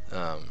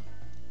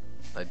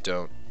 I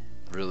don't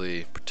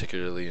really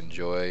particularly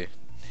enjoy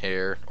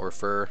hair or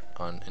fur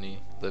on any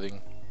living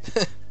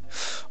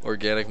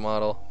organic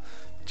model.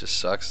 It just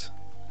sucks.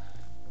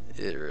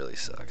 It really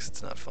sucks.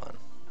 It's not fun.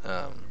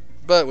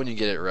 But when you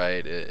get it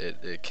right,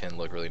 it can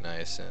look really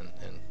nice, and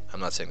I'm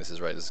not saying this is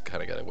right. This has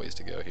kind of got a ways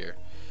to go here.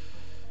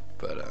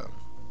 But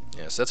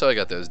yeah, so that's how I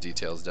got those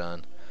details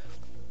done.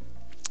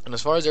 And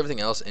as far as everything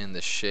else in the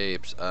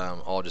shapes,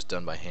 all just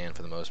done by hand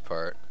for the most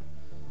part.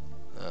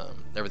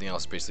 Everything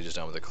else is basically just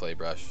done with a clay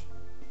brush.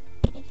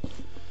 Do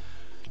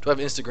I have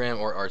Instagram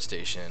or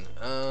ArtStation?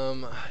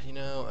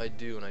 I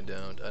do and I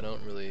don't. I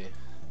don't really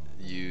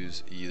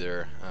use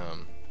either.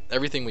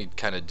 everything we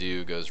kind of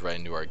do goes right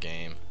into our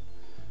game.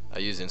 I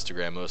use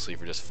Instagram mostly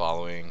for just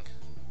following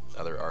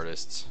other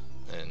artists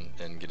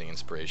and getting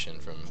inspiration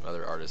from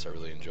other artists I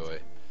really enjoy.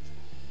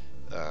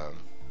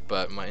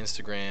 But my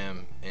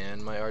Instagram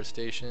and my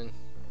ArtStation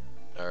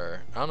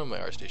are, I don't know if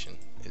my ArtStation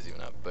is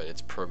even up, but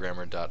it's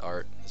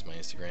programmer.art is my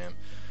Instagram.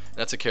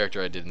 That's a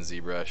character I did in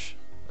ZBrush.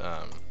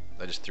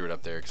 I just threw it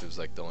up there because it was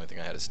like the only thing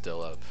I had is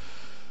still up.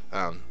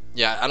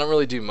 Yeah, I don't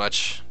really do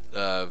much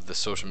of the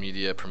social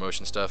media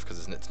promotion stuff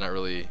because it's not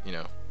really, you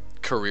know,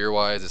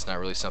 career-wise, it's not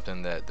really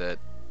something that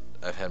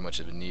I've had much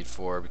of a need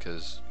for,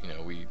 because, you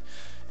know,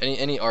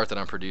 any art that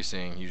I'm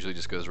producing usually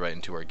just goes right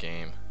into our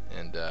game,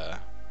 and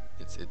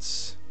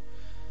it's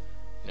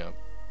you know,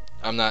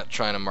 I'm not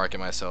trying to market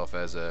myself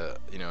as a,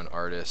 you know, an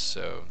artist,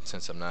 so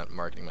since I'm not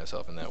marketing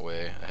myself in that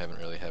way, I haven't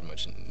really had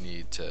much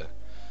need to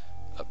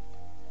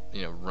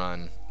you know,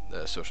 run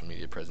a social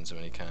media presence of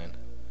any kind.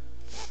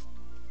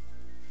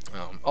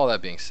 All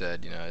that being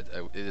said, you know,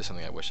 it is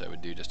something I wish I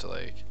would do, just to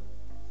like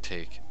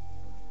take,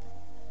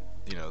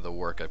 you know, the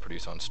work I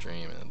produce on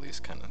stream and at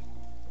least kind of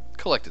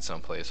collect it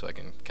someplace so I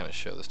can kind of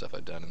show the stuff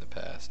I've done in the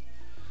past.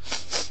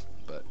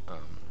 But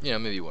you know,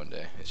 maybe one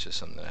day. It's just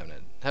something that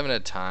I haven't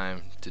had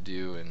time to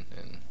do, and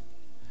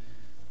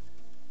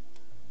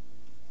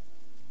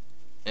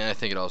I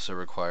think it also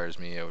requires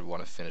me. I would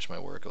want to finish my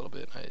work a little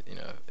bit. You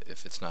know,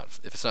 if it's not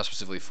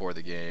specifically for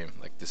the game,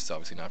 like this is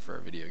obviously not for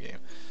a video game.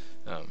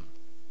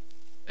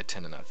 I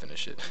tend to not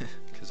finish it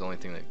because the only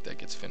thing that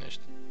gets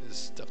finished is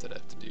stuff that I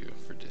have to do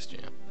for Disc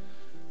Jam.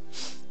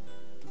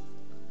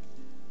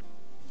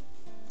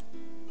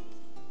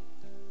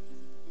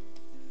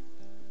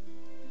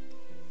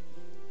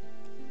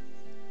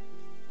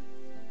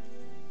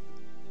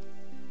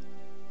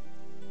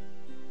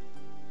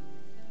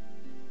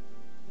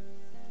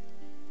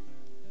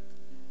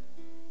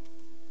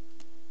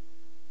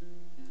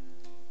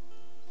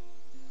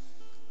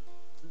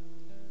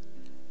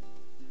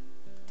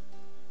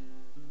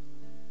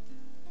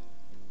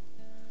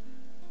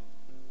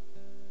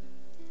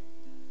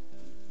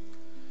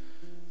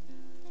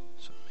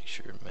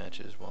 Sure it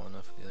matches well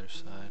enough with the other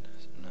side,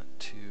 so they're not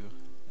too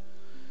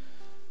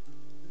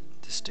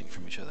distinct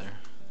from each other.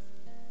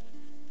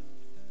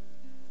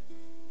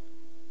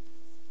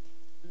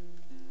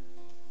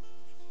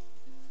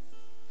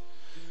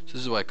 So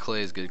this is why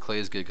clay is good. Clay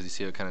is good because you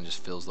see how it kind of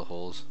just fills the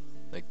holes,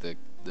 like the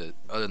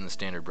other than the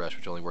standard brush,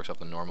 which only works off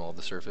the normal of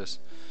the surface.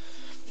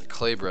 The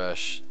clay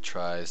brush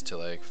tries to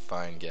like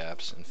find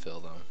gaps and fill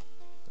them.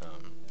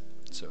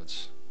 So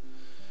it's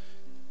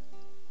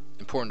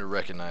important to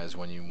recognize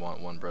when you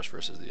want one brush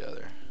versus the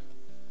other.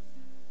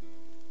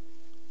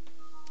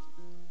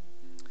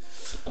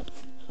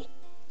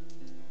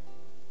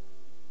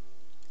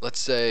 Let's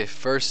say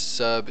first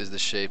sub is the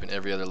shape and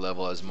every other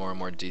level has more and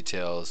more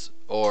details,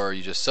 or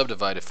you just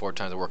subdivide it 4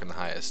 times to work on the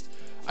highest.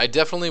 I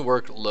definitely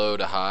work low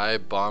to high,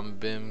 Bomb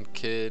Bim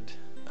Kid.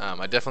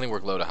 I definitely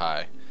work low to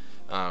high.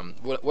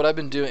 What I've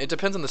been doing, it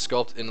depends on the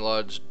sculpt in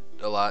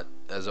a lot,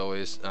 as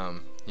always.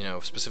 You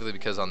know, specifically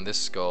because on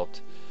this sculpt,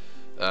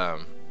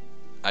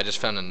 I just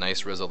found a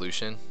nice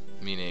resolution,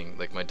 meaning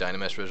like my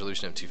Dynamesh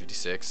resolution of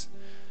 256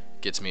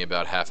 gets me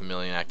about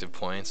 500,000 active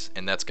points,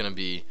 and that's going to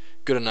be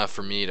good enough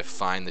for me to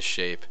find the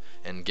shape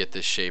and get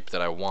the shape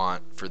that I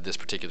want for this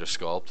particular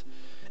sculpt.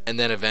 And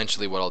then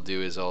eventually what I'll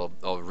do is I'll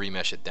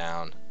remesh it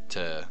down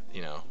to,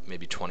 you know,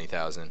 maybe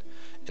 20,000,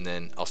 and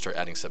then I'll start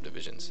adding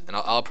subdivisions. And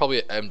I'll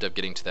probably end up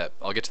getting to that.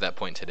 I'll get to that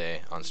point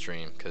today on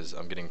stream because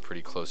I'm getting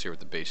pretty close here with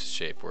the base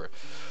shape, where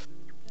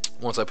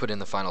once I put in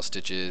the final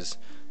stitches,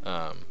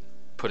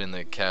 put in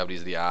the cavities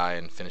of the eye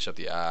and finish up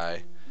the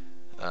eye,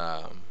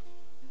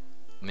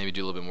 maybe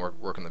do a little bit more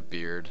work on the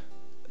beard.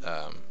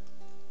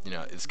 You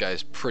know, this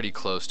guy's pretty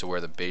close to where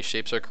the base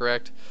shapes are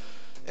correct,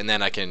 and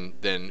then I can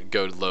then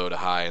go low to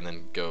high and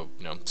then go,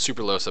 you know,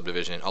 super low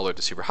subdivision all the way up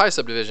to super high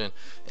subdivision,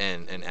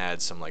 and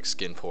add some like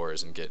skin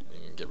pores and get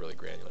really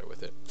granular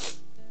with it.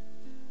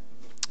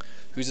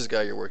 Who's this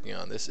guy you're working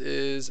on? This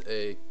is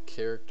a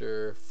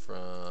character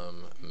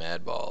from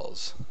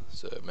Madballs.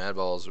 So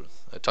Madballs,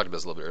 I talked about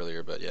this a little bit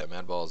earlier, but yeah,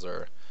 Madballs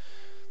are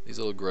these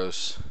little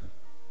gross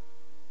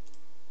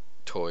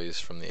toys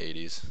from the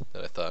 80s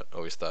that I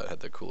always thought had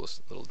the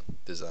coolest little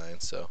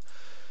design. So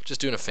just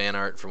doing a fan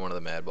art for one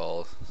of the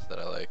Madballs that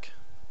I like.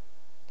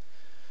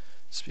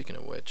 Speaking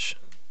of which,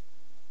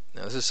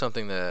 now this is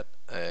something that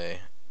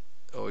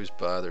always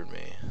bothered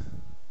me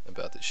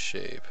about this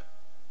shape.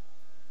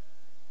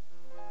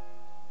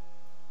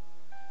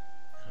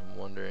 I'm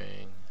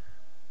wondering,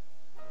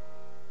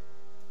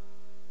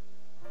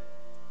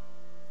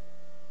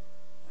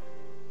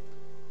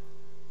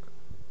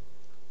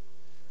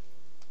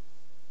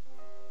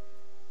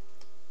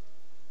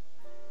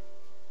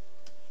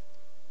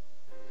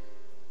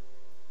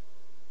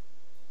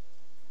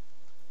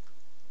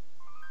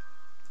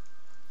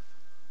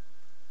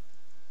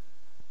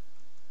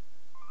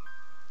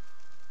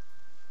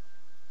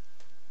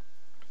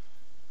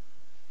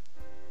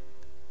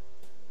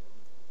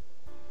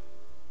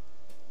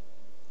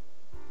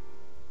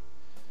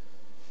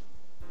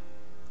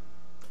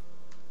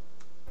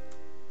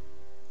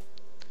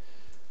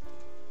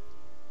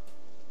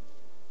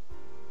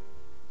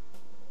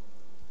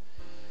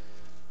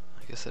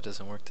 guess that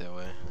doesn't work that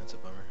way. That's a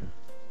bummer.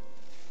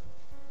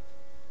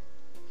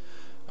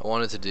 I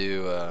wanted to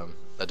do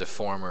a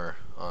deformer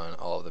on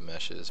all of the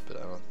meshes, but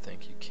I don't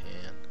think you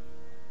can.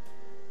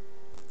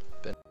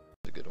 Ben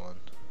is a good one.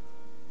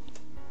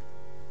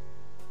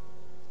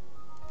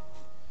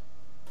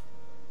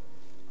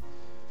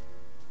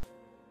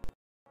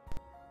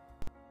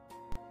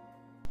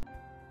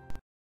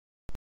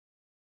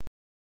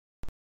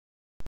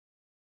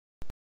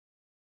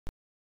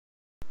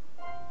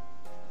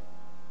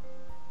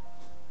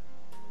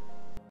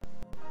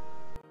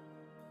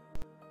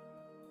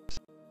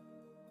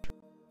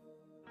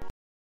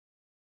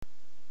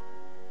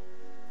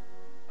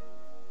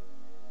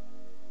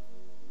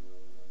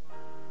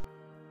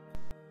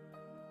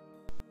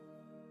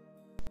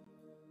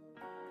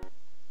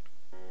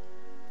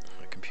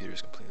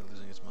 Computer's completely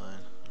losing its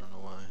mind. I don't know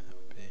why that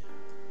would be.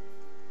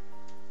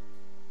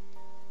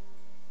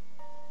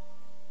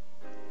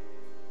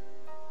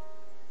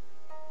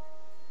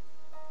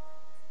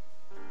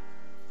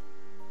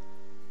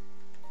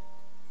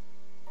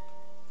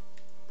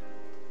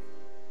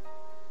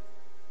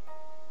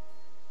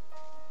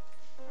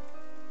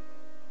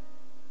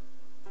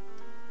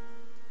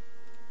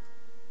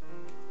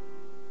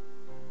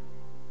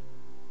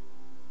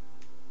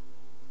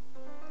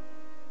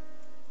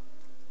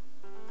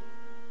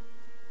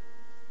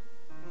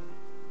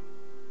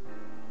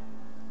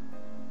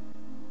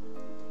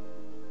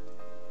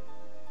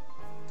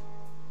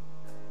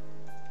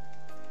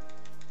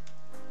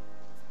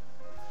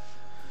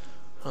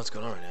 What's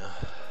going on right now?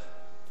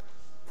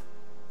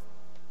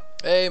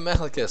 Hey,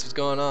 Malicus, what's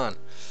going on?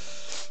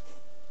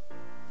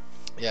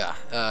 Yeah,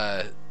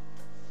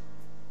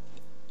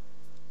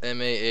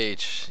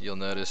 MAH, you'll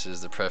notice,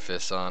 is the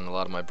preface on a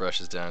lot of my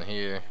brushes down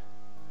here,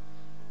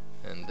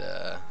 and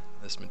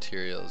this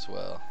material as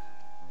well.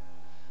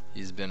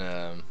 He's been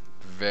a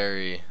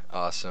very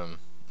awesome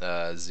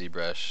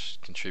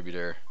ZBrush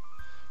contributor,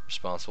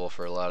 responsible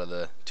for a lot of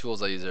the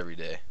tools I use every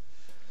day.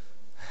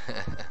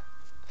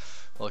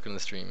 Welcome to the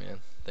stream, man.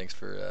 Thanks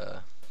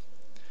for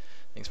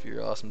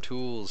your awesome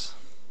tools.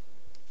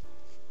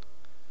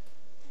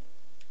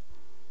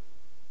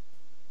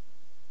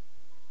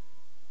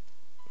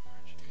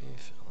 RGB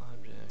fill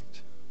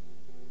object.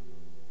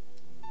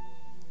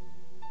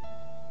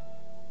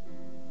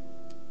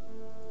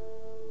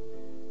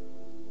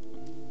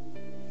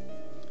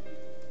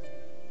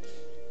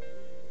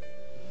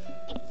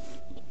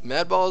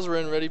 Madballs were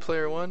in Ready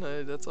Player One.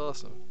 That's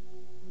awesome.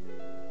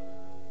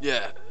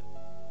 Yeah.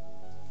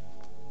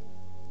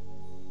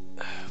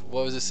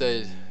 What was it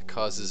say?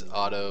 Causes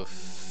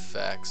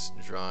autofax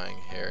drawing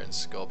hair in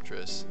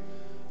Sculptress.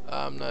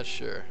 I'm not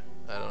sure.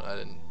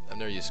 I've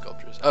never used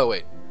Sculptress. Oh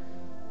wait,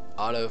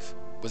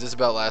 was this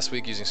about last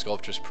week using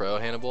Sculptress Pro,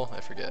 Hannibal?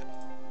 I forget.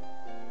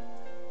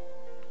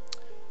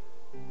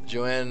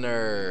 Joanne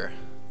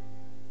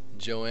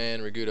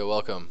Raguda,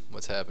 welcome.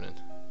 What's happening?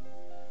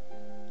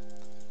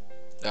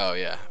 Oh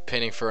yeah,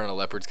 painting fur on a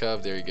leopard's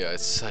cub. There you go.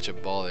 It's such a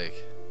ball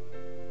ache.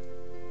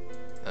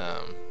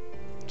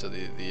 So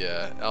the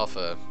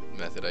alpha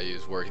method I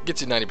use work. It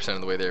gets you 90%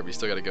 of the way there, but you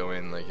still got to go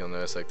in. Like you'll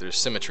notice, like there's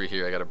symmetry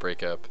here. I got to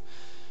break up.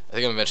 I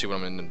think eventually what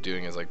I'm gonna end up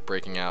doing is like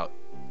breaking out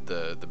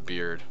the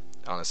beard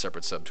on a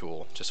separate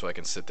subtool, just so I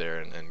can sit there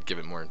and give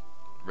it more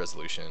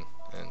resolution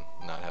and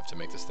not have to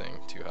make this thing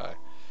too high.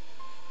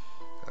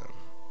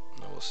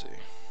 We'll see.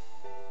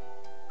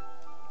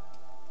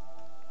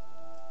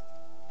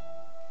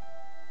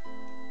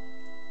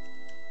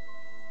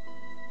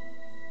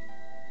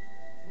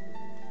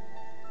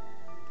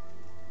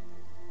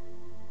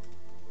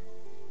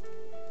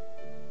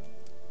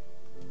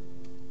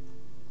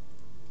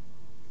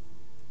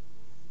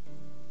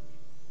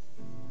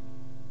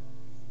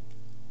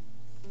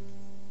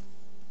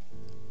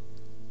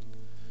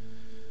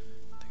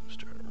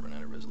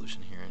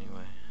 Here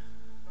anyway.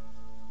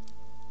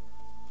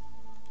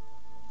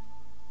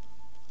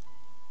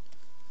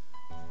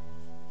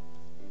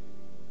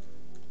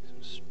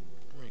 Some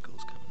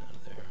sprinkles coming out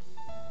of there.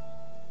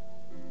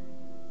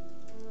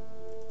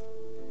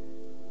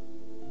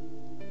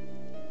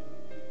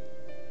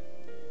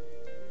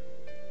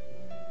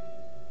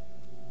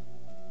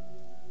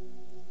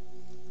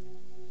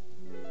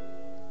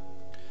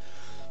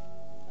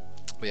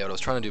 But yeah, what I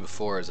was trying to do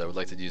before is I would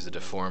like to use the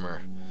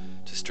deformer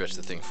to stretch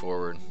the thing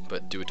forward,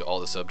 but do it to all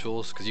the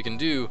subtools, because you can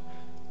do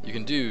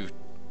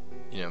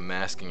you know,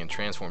 masking and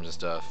transforms and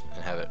stuff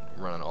and have it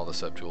run on all the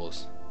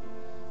subtools,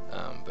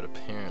 but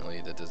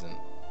apparently that doesn't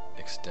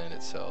extend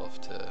itself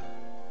to,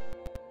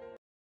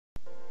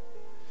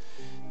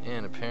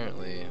 and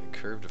apparently the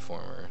curve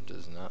deformer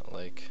does not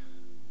like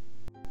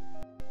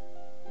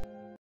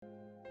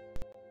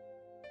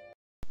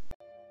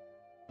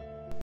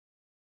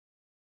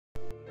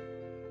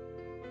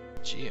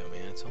Geo,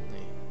 man. It's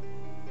only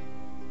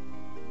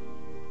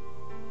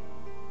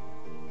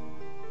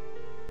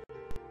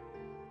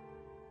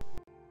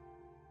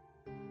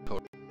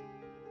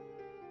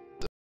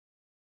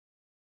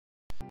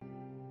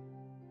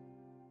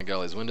I got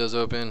all these windows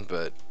open,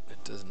 but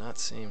it does not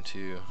seem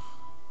to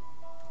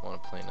want to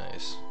not play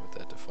nice with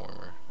that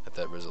deformer at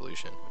that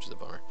resolution, which is a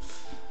bummer.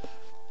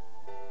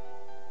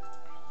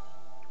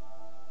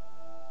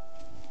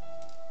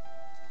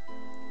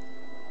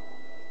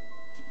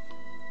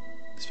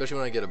 Especially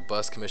when I get a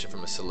bust commission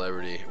from a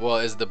celebrity. Well,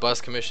 is the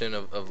bust commission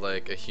of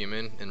like a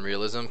human in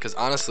realism? Because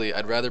honestly,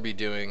 I'd rather be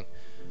doing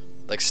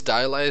like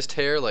stylized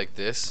hair like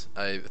this.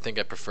 I think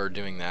I prefer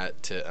doing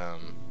that to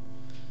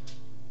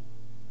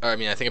or I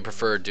mean, I think I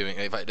prefer doing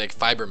like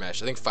fiber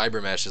mesh. I think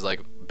fiber mesh is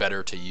like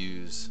better to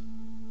use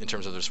in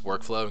terms of just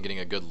workflow and getting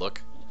a good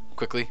look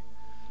quickly.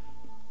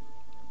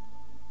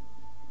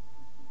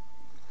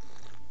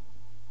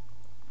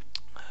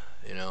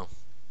 You know,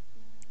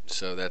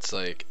 so that's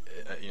like,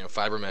 you know,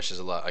 fiber mesh is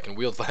a lot. I can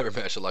wield fiber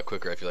mesh a lot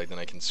quicker, I feel like, than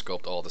I can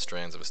sculpt all the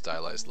strands of a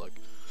stylized look.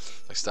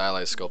 Like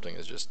stylized sculpting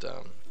is just,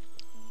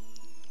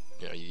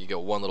 you know, you go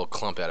one little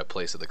clump out of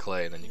place of the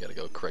clay, and then you got to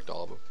go correct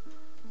all of them.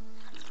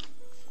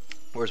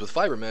 Whereas with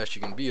fiber mesh,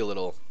 you can be a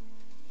little,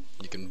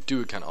 you can do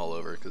it kind of all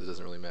over because it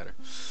doesn't really matter.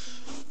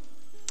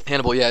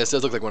 Hannibal, yeah, this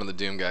does look like one of the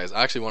Doom guys.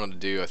 I actually wanted to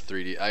do a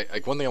 3D.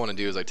 Like one thing I want to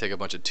do is like take a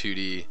bunch of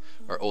 2D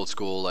or old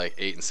school like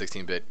 8 and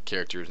 16-bit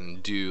characters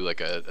and do like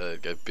a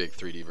big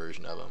 3D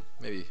version of them.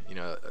 Maybe, you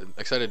know, I'm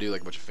excited to do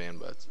like a bunch of fan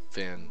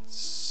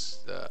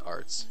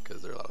arts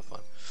because they're a lot of fun.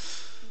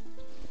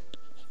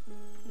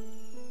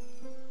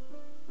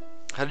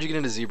 How did you get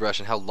into ZBrush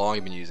and how long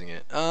have you been using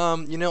it?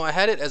 You know, I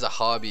had it as a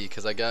hobby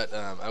because I got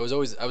I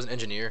was an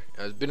engineer.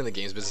 I've been in the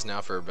games business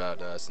now for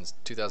about since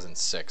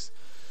 2006.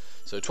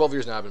 So 12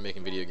 years now I've been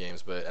making video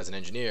games, but as an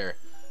engineer,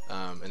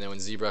 and then when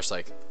ZBrush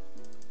like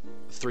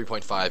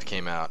 3.5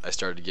 came out, I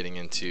started getting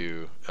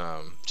into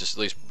just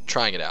at least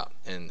trying it out.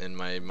 And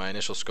my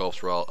initial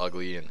sculpts were all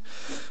ugly and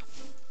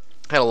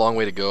had a long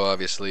way to go,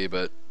 obviously,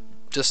 but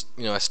just,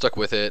 you know, I stuck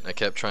with it and I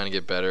kept trying to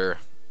get better.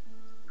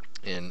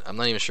 And I'm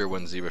not even sure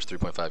when ZBrush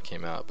 3.5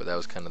 came out, but that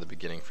was kind of the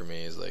beginning for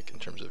me, is like in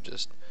terms of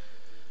just,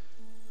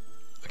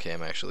 okay,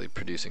 I'm actually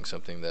producing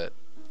something that.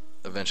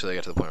 Eventually I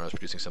got to the point where I was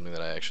producing something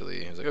that I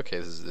was like, okay,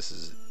 this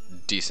is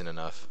decent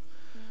enough.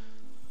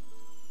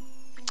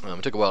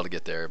 It took a while to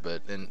get there,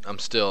 but now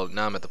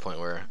I'm at the point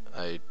where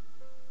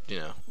you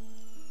know,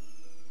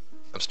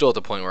 I'm still at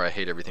the point where I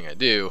hate everything I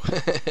do,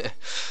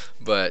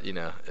 but you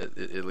know,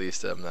 at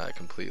least I'm not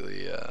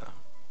completely,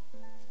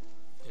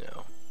 you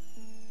know,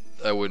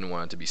 I wouldn't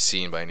want it to be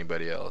seen by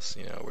anybody else,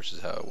 you know, which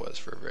is how it was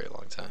for a very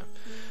long time.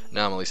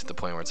 Now I'm at least at the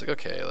point where it's like,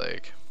 okay,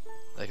 like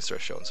I can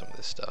start showing some of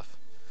this stuff.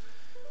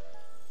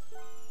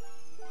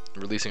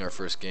 Releasing our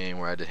first game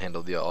where I had to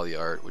handle all the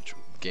art, which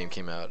game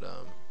came out. Why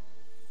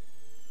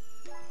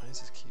does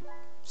this keep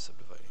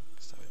subdividing?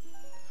 Stop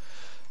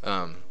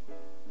it.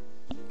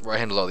 Where I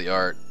handled all the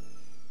art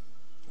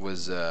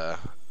was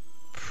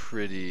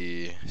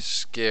pretty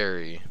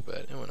scary, but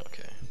it went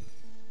okay.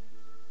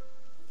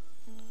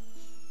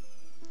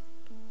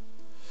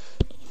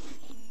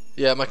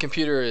 Yeah, my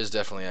computer is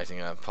definitely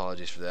acting up.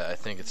 Apologies for that. I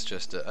think it's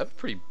just I have a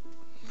pretty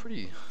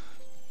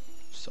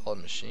solid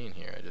machine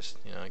here. I just,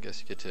 you know, I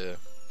guess you get to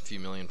few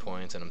million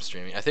points and I'm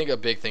streaming. I think a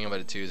big thing about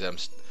it too is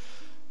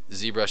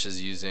ZBrush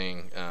is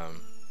using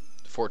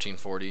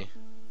 1440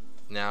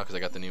 now because I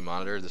got the new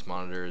monitor. This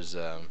monitor is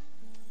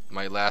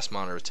my last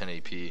monitor was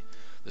 1080p.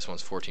 This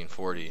one's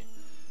 1440,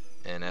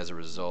 and as a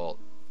result,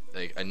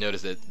 like, I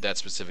noticed that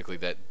specifically,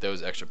 that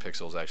those extra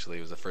pixels actually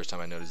was the first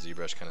time I noticed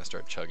ZBrush kind of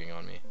start chugging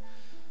on me.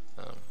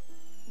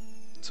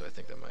 So I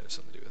think that might have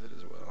something to do with it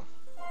as well.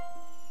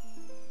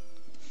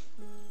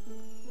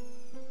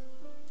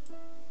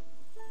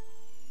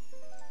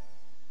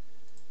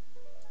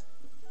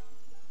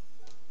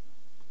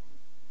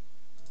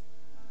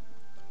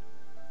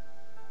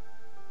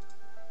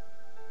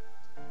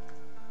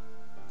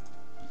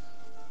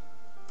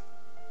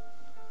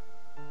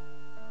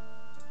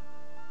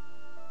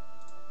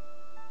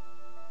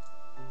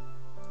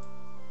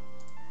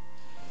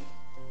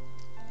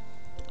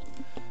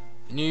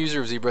 New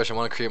user of ZBrush, I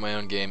want to create my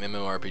own game,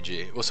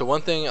 MMORPG. Well, so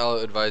one thing I'll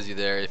advise you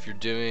there, if you're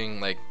doing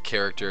like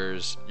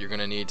characters, you're going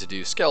to need to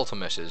do skeletal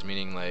meshes,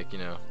 meaning like, you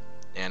know,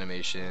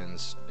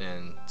 animations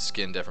and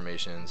skin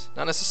deformations.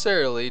 Not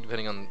necessarily,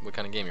 depending on what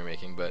kind of game you're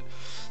making, but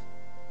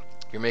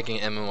if you're making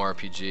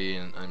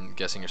MMORPG and I'm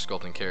guessing you're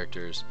sculpting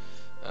characters,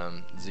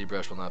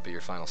 ZBrush will not be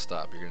your final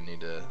stop. You're going to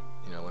need to,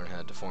 you know, learn how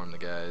to deform the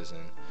guys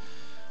and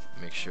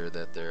make sure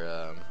that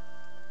they're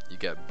you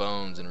got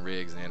bones and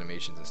rigs and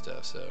animations and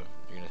stuff, so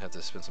you're gonna have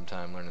to spend some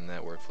time learning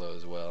that workflow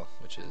as well,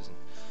 which is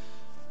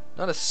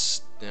not a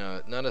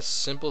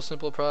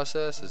simple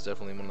process. It's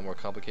definitely one of the more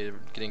complicated.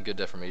 Getting good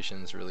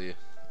deformation is really a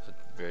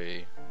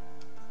very,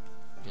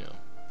 you know,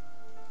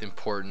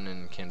 important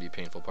and can be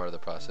painful part of the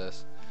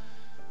process.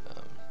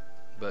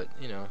 But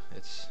you know,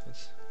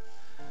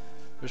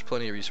 there's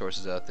plenty of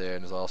resources out there,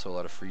 and there's also a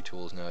lot of free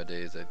tools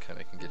nowadays that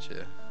kind of can get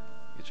you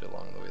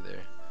along the way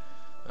there.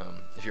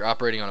 If you're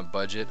operating on a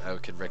budget, I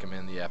could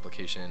recommend the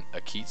application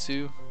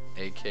Akitsu,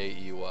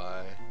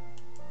 A-K-E-Y.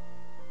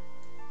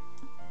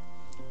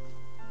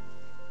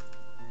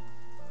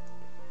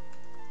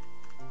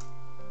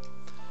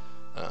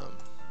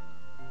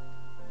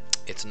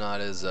 It's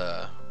not as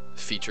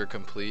feature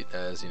complete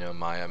as, you know,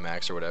 Maya,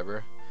 Max, or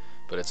whatever,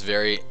 but it's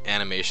very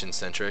animation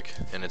centric,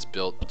 and it's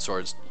built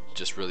towards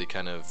just really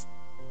kind of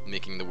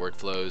making the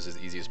workflows as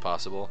easy as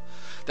possible.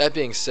 That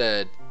being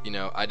said, you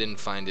know, I didn't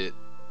find it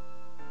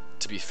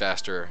to be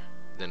faster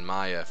than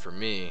Maya for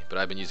me, but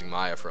I've been using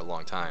Maya for a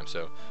long time,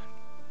 so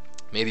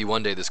maybe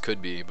one day this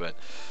could be, but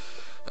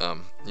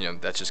you know,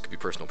 that just could be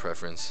personal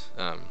preference.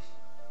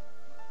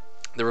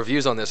 The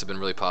reviews on this have been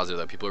really positive,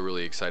 that people are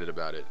really excited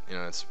about it. You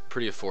know, it's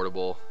pretty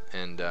affordable,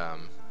 and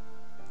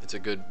it's a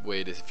good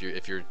way to,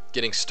 if you're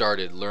getting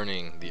started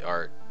learning the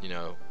art, you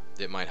know,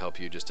 it might help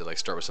you just to like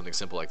start with something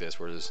simple like this,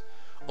 where there's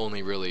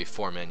only really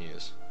 4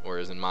 menus,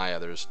 whereas in Maya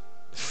there's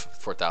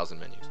 4,000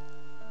 menus.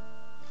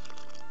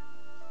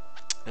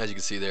 As you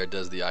can see there, it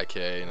does the IK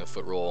and the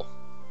foot roll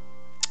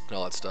and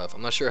all that stuff.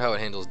 I'm not sure how it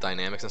handles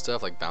dynamics and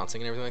stuff like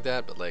bouncing and everything like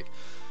that, but like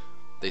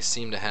they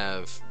seem to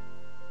have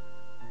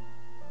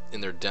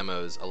in their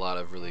demos a lot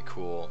of really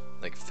cool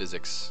like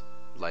physics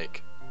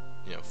like,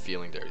 you know,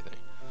 feeling to everything.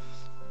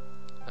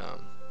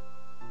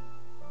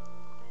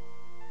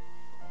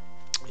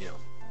 You know,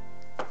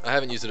 I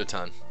haven't used it a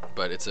ton,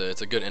 but it's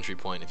a good entry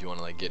point if you want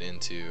to like get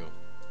into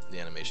the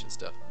animation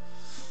stuff.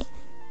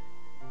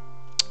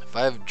 If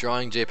I have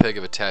drawing JPEG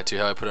of a tattoo,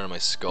 how do I put it on my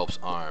sculpt's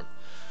arm?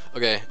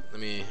 Okay, let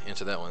me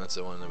answer that one. That's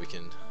the one that we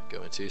can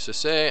go into. So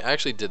say I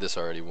actually did this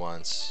already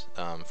once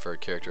for a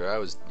character I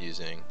was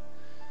using.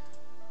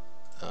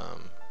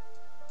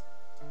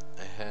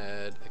 I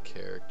had a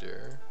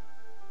character.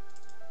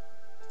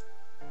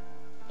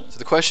 So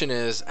the question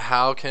is,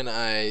 how can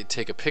I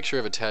take a picture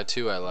of a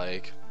tattoo I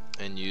like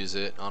and use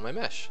it on my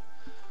mesh?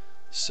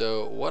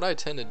 So what I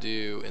tend to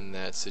do in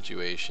that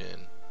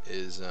situation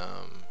is,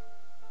 let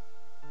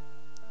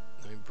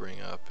me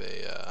bring up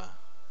a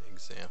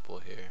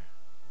example here.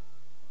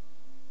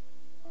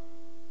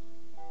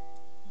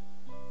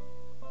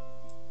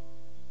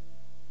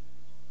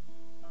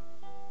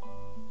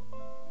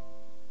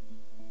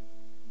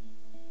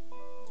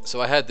 So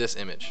I had this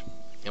image,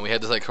 and we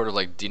had this like sort of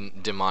like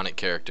demonic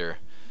character,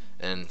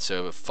 and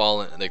so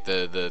fallen, like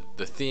the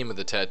theme of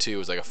the tattoo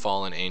was like a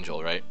fallen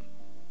angel, right?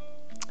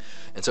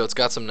 And so it's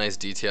got some nice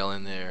detail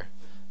in there.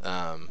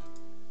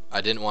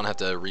 I didn't want to have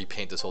to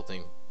repaint this whole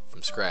thing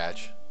from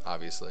scratch,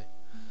 obviously.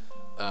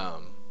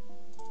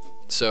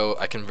 So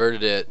I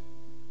converted it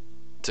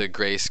to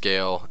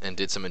grayscale and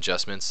did some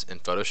adjustments in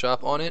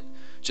Photoshop on it,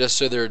 just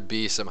so there would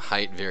be some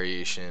height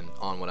variation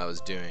on what I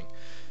was doing.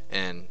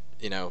 And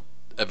you know,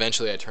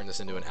 eventually I turned this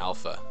into an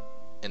alpha,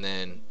 and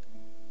then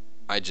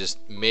I just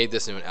made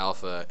this into an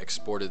alpha,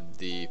 exported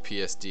the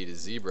PSD to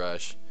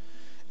ZBrush,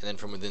 and then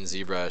from within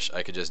ZBrush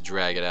I could just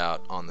drag it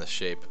out on the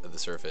shape of the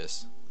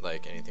surface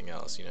like anything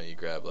else. You know, you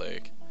grab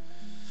like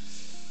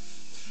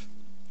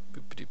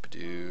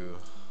boop-a-doop-a-doo.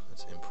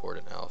 Let's import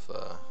an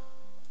alpha.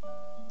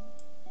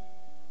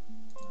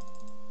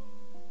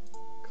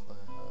 Cloud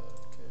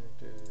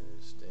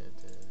characters,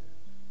 Stanton,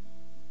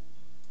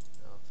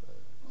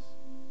 alphas.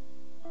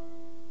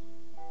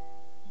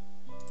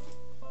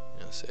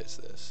 You know, say it's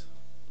this.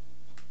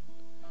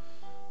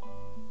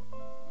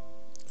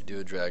 You do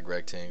a drag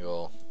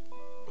rectangle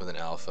with an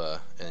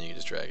alpha, and you can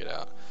just drag it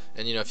out.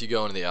 And you know, if you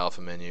go into the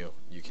alpha menu,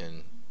 you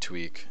can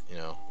tweak, you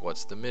know,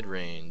 what's the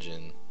mid-range,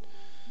 and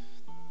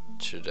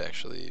it should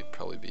actually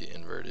probably be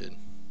inverted.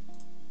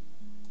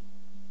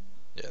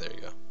 Yeah, there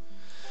you go.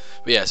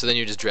 But yeah, so then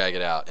you just drag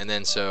it out, and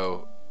then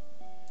so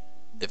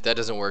if that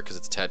doesn't work because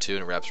it's a tattoo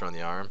and it wraps around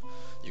the arm,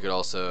 you could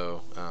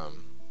also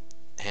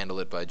handle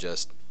it by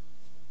just,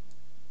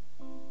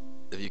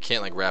 if you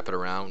can't like wrap it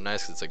around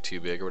nice because it's like too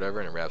big or whatever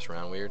and it wraps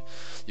around weird,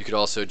 you could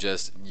also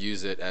just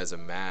use it as a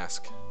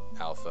mask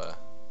alpha,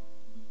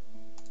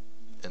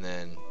 and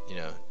then, you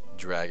know,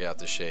 drag out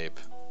the shape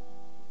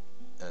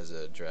as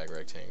a drag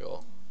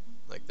rectangle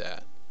like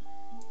that.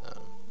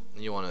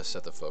 And you want to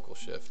set the focal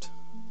shift.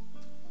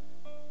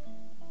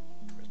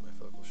 Where's my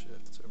focal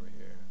shift? It's over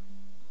here.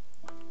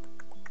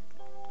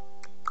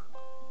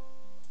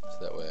 So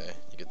that way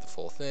you get the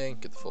full thing,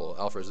 get the full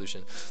alpha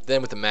resolution.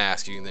 Then with the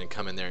mask, you can then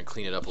come in there and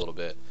clean it up a little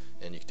bit,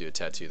 and you can do a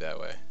tattoo that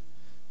way.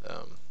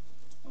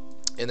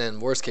 And then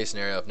worst case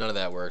scenario, if none of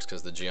that works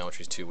because the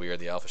geometry is too weird,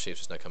 the alpha shape's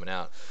just not coming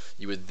out,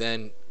 you would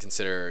then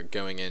consider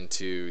going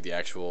into the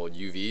actual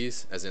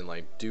UVs, as in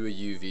like do a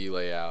UV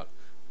layout,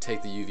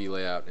 take the UV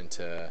layout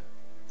into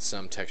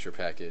some texture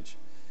package,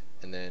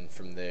 and then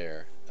from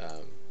there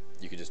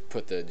you could just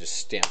put the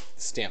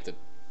stamp the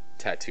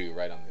tattoo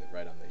right on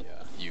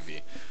the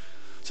UV.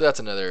 So that's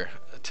another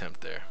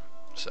attempt there.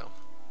 So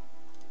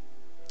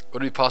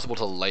would it be possible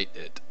to light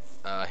it?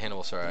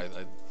 Hannibal, sorry,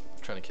 I'm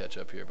trying to catch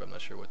up here, but I'm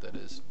not sure what that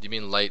is. Do you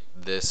mean light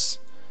this?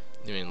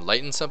 Do you mean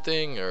lighten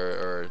something,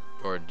 or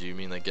do you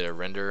mean like get a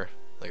render,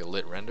 like a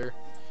lit render?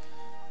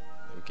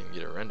 We can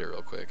get a render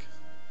real quick.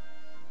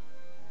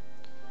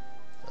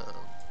 Yeah.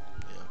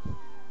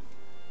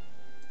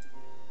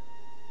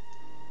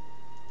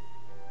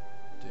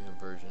 Doing a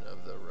version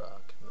of the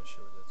rock. I'm not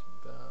sure what that's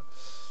about.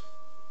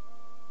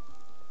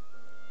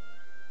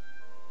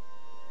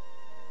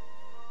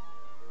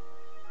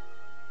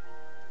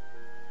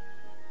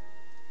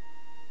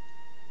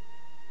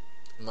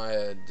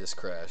 Maya just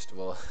crashed.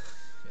 Well,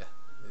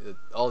 yeah,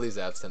 all these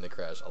apps tend to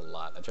crash a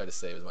lot. I try to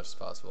save as much as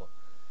possible.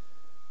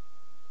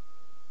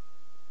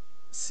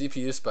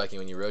 CPU spiking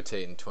when you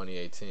rotate in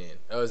 2018.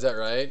 Oh, is that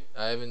right?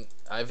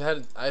 I've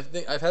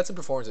had some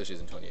performance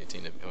issues in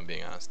 2018, if I'm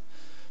being honest.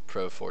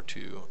 Pro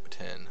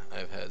 4210.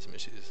 I've had some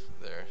issues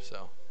there.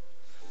 So,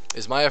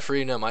 is Maya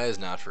free? No, Maya is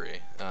not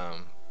free.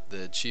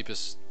 The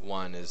cheapest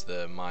one is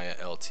the Maya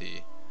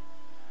LT.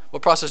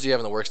 What processor do you have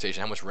on the workstation?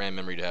 How much RAM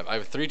memory do you have? I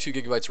have 32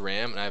 gigabytes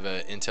RAM, and I have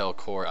an Intel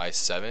Core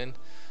i7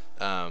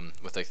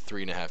 with like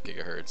 3.5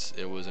 gigahertz.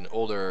 It was an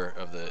older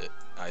of the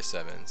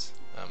i7s.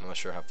 I'm not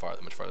sure how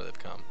much farther they've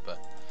come,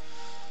 but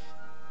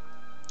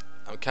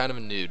I'm kind of a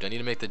noob. Do I need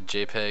to make the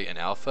JPEG an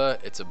alpha?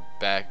 It's a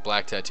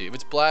black tattoo. If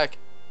it's black,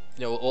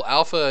 you know, well,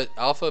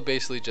 alpha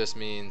basically just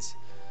means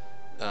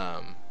you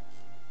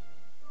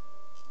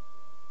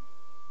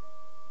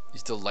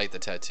still light the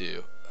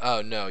tattoo.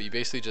 Oh no, you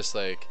basically just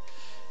like,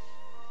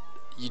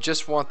 you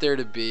just want there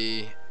to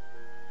be,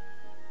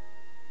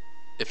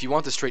 if you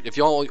want the straight, if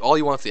you all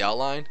you want is the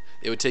outline,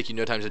 it would take you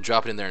no time to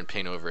drop it in there and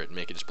paint over it and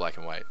make it just black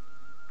and white.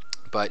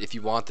 But if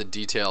you want the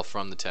detail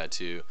from the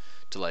tattoo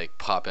to like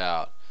pop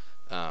out,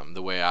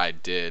 the way I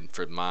did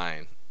for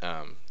mine,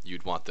 you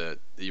want to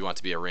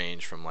be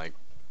arranged from like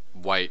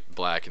white,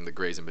 black, and the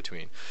grays in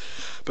between.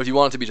 But if you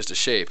want it to be just a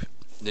shape,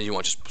 then you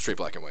want just straight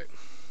black and white.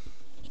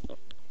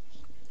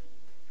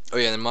 Oh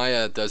yeah, and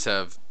Maya does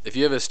have, if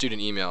you have a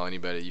student email,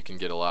 anybody, you can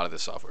get a lot of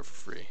this software for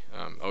free.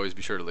 Always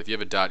be sure to, if you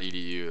have a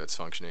 .edu that's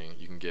functioning,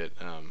 you can get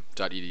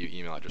 .edu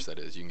email address, that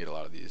is, you can get a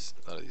lot of these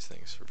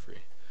things for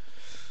free.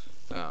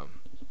 Yeah.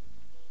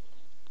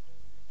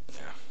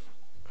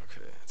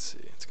 Okay, let's see.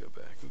 Let's go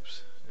back.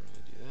 Oops, I'm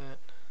gonna do that.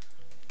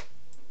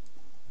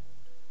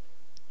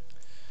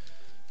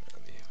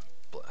 Let me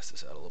blast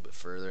this out a little bit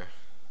further.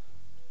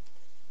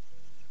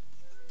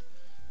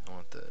 I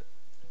want the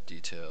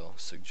detail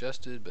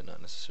suggested, but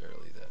not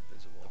necessarily that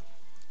visible.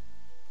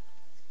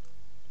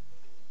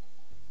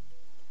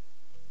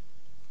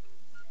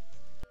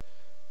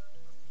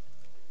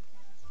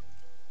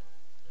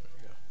 There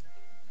we go.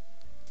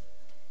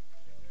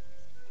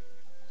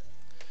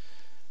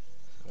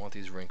 I want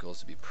these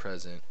wrinkles to be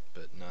present,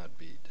 but not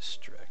be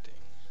distracting.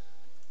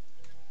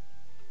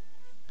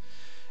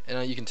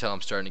 And you can tell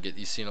I'm starting to get,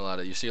 you see a lot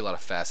of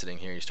faceting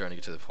here. You're starting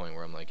to get to the point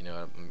where I'm like, you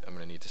know, I'm going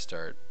to need to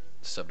start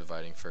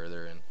subdividing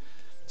further and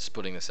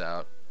splitting this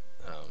out.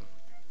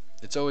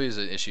 It's always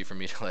an issue for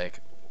me to like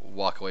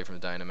walk away from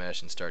the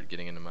Dynamesh and start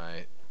getting into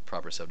my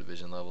proper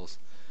subdivision levels.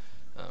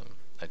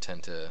 I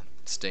tend to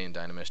stay in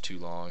Dynamesh too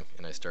long,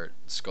 and I start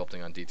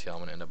sculpting on detail, I'm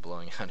going to end up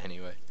blowing out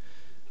anyway.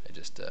 I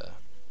just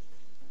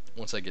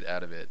once I get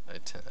out of it,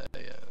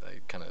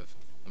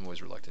 I'm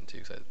always reluctant to,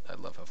 because I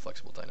love how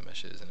flexible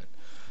Dynamesh is, and it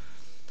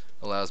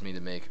allows me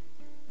to make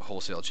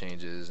wholesale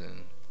changes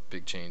and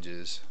big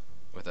changes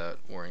without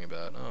worrying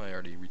about, oh, I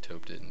already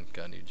retoped it and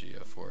got a new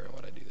geo for it.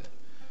 Why'd I do that?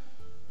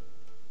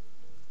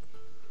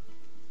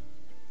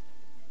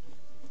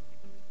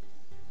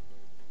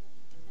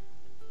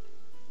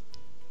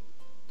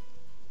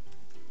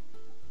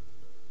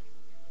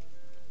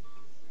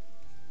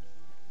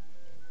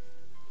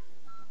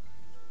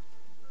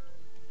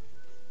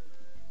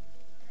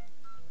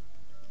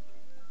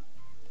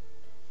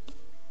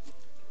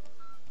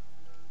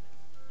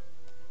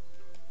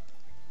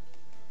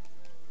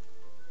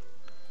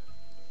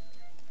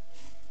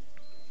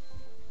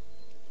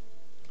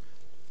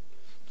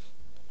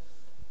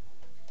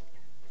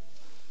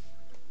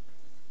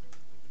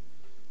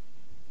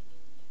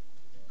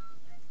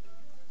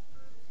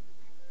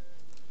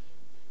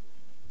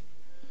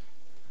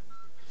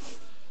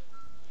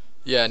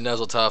 Yeah,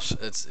 nuzzle tops,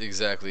 it's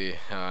exactly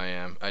how I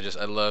am. I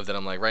love that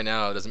I'm like, right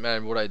now, it doesn't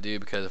matter what I do,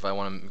 because if I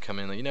want to come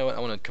in, like, you know what, I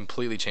want to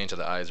completely change how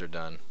the eyes are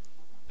done.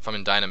 If I'm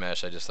in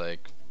Dynamesh, I just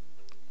like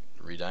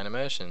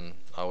re-Dynamesh and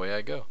away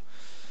I go.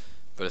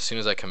 But as soon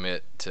as I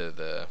commit to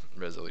the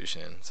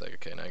resolution, it's like,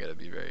 okay, now I gotta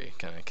be very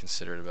kind of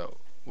considerate about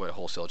what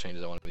wholesale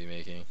changes I want to be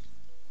making.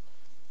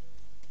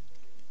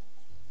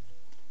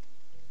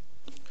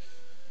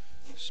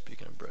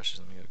 Speaking of brushes,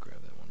 let me go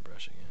grab that one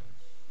brush again.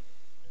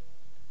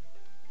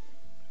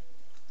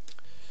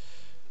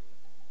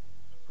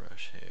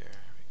 Brush hair, here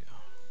we go.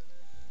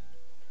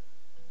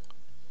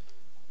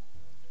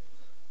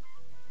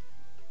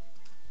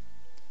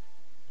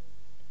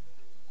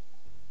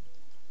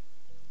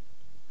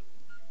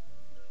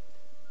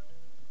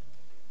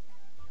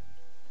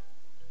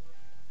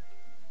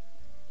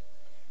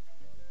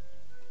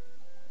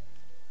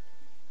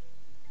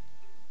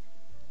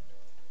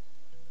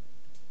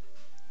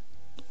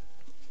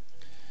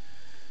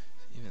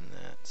 Even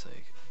that's like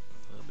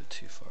a little bit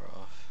too far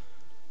off.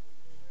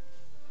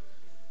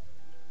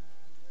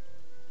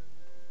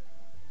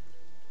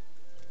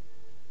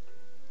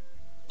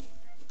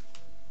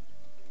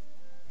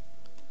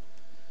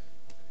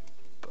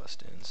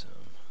 Bust in some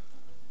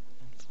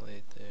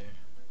inflate there.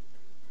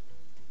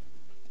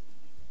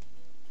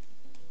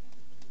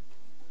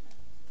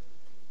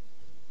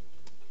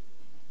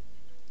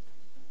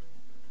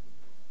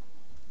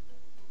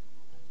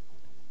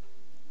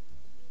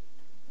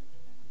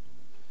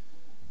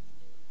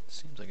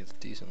 Seems like it's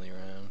decently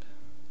round.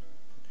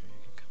 Maybe you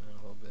can come out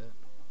a little bit.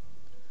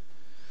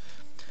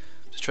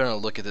 Just trying to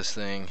look at this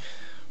thing,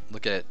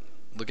 look at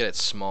it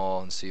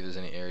small and see if there's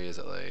any areas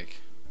that like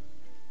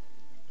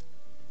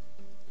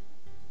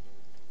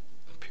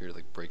appear to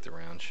like break the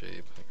round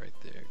shape, like right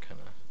there, kind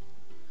of.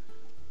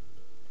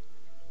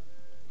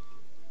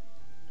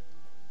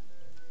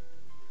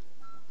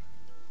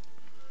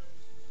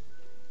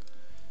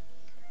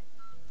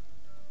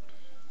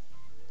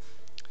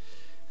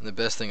 And the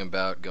best thing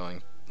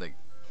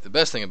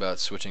about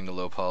switching to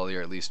low poly,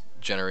 or at least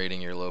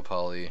generating your low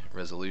poly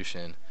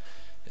resolution,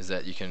 is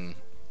that you can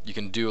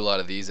do a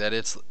lot of these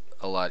edits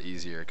a lot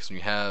easier, because when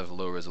you have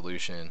low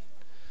resolution,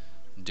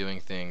 doing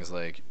things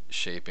like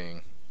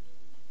shaping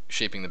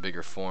the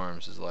bigger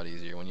forms is a lot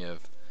easier. When you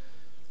have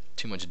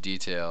too much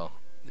detail,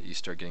 you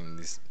start getting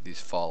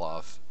these fall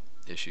off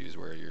issues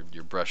where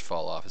your brush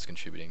fall off is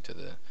contributing to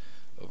the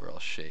overall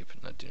shape,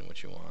 not doing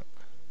what you want.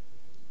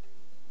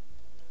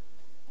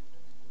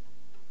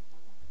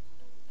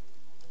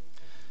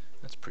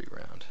 That's pretty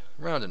round.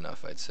 Round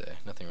enough, I'd say.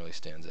 Nothing really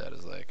stands out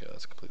as like, oh,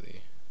 it's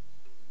completely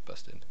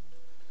busted.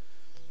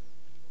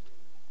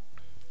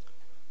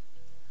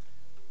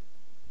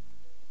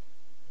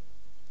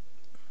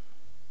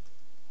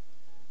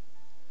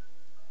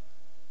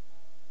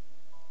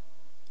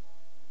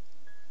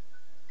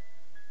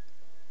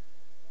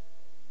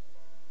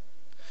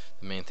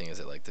 The main thing is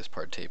that like this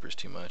part tapers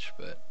too much,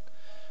 but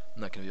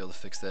I'm not going to be able to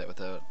fix that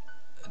without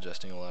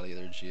adjusting a lot of the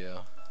other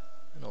geo.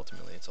 And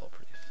ultimately it's all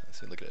pretty,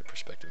 so look at it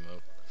perspective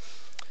mode.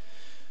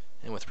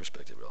 And with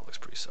perspective it all looks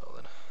pretty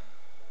solid.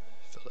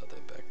 Filled out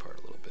that back part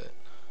a little bit.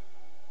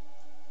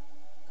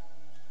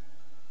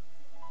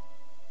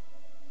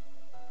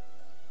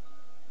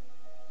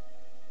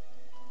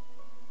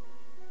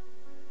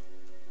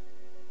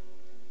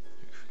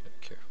 Oof, gotta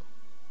be careful.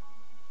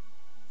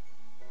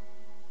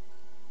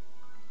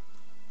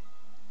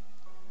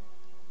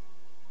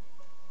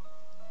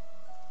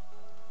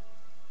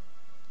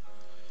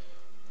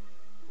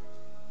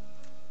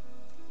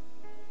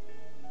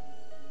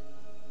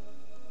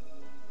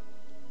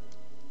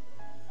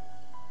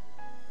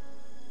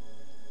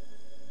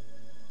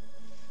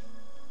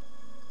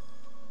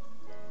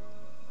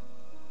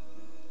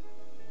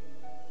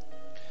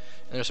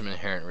 And there's some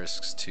inherent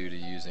risks too to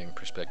using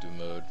perspective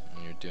mode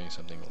when you're doing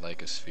something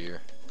like a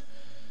sphere.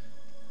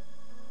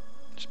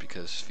 Just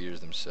because spheres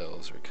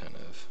themselves are kind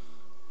of,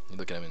 you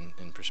look at them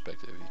in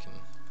perspective, you can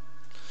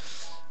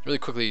really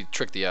quickly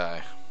trick the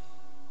eye.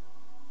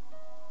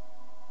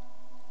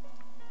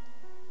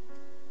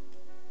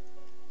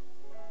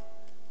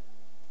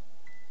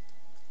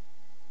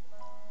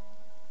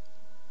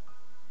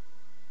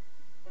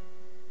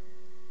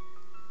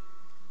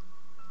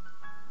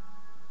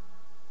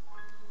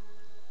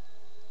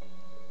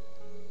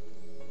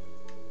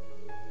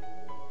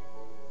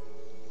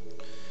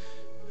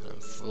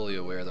 Fully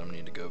aware that I'm going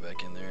to need to go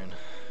back in there and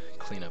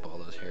clean up all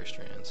those hair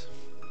strands.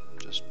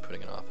 Just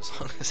putting it off as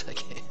long as I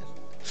can.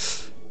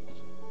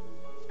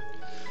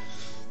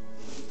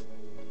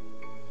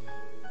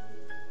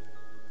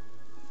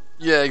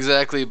 Yeah,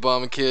 exactly,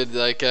 Bomb Kid.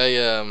 Like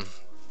I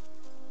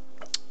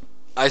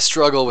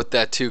struggle with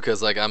that too,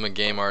 cause like I'm a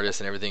game artist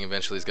and everything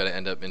eventually has got to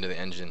end up into the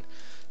engine.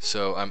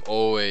 So I'm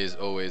always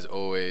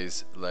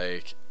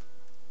like,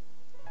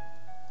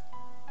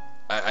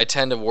 I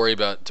tend to worry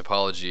about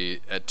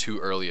topology at too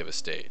early of a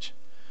stage,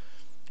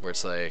 where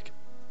it's like,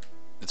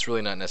 it's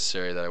really not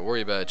necessary that I worry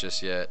about it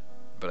just yet,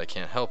 but I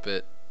can't help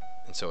it,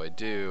 and so I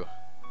do.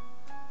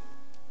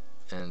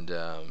 And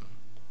yeah,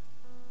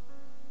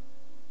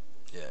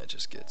 it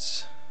just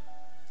gets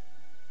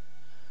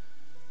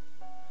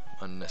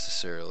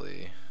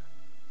unnecessarily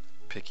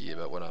picky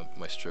about what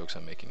my strokes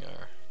I'm making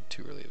are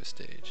too early of a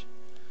stage.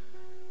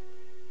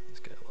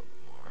 Let's get a little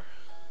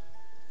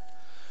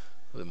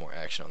bit more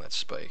action on that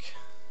spike.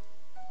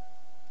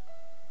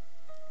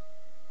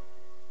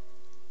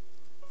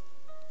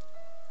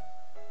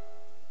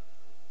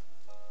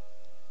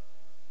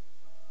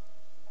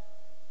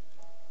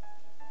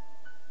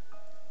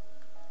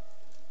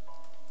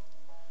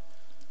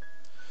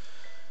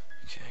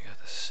 Okay, I got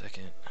the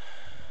second.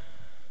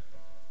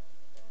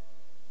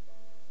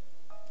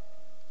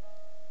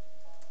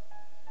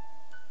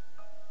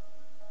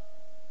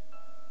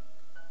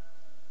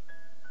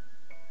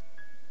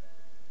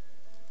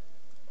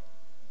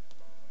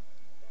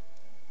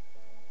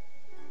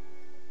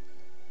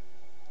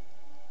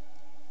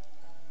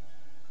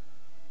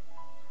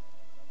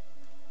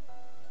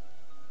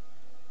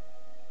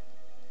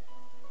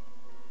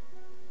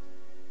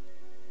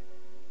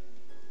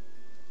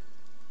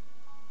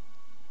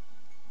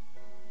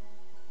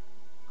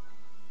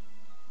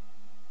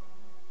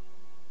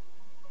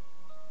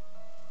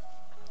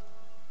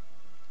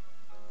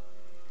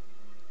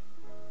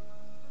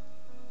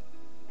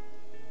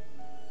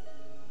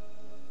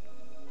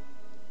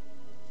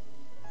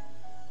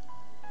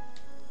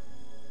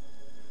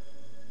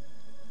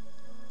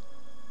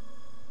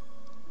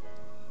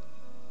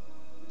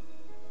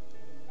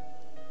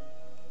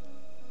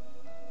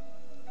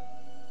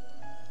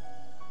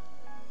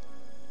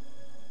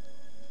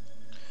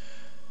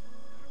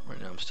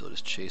 still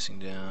just chasing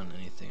down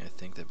anything I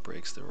think that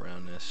breaks the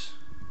roundness.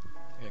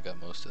 I think I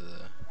got most of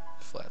the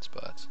flat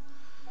spots.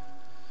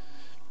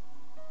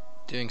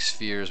 Doing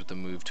spheres with the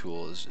move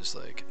tool is just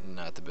like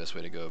not the best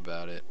way to go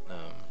about it.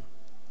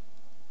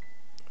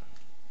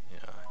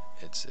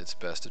 It's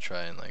best to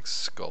try and like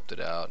sculpt it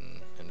out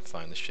and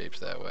find the shapes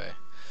that way.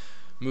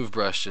 Move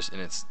brush just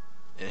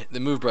the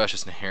move brush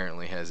just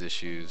inherently has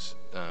issues.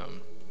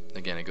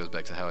 Again, it goes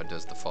back to how it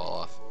does the fall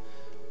off.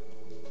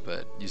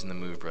 But using the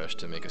move brush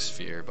to make a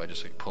sphere by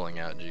just like pulling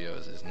out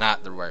geos is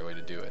not the right way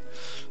to do it.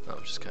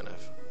 Just kind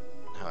of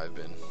how I've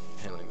been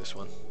handling this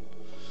one.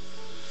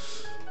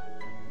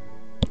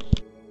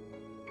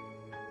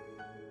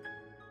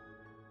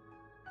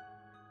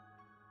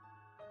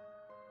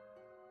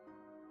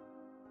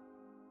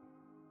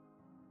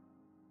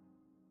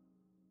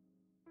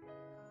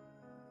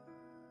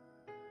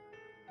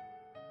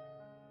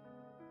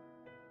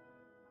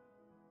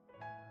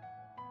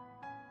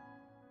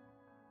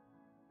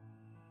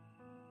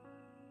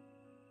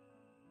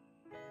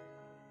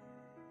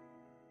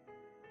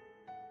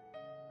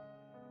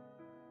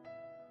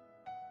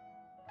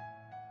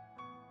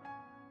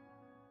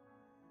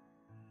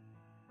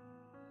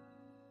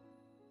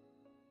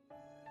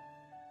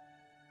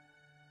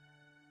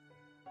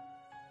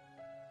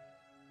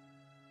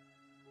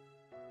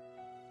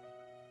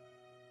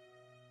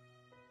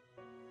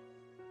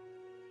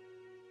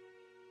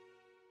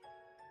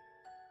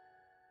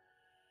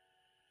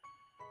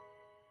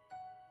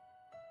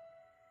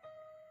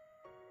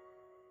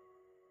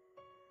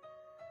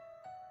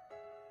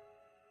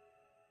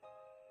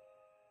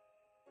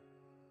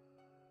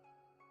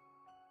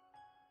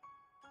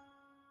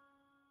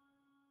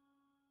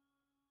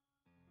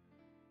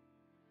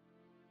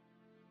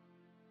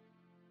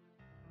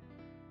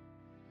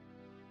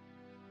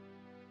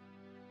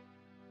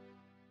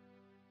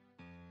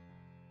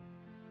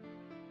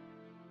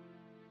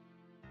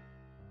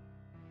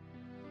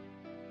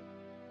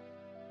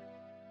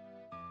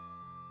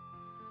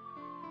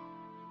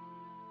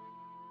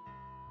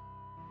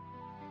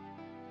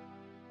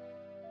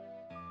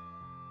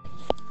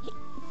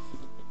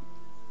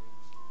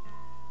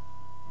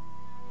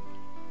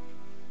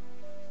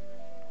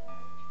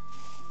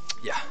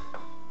 Yeah.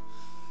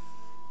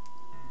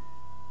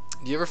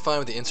 Do you ever find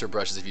with the insert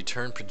brushes, if you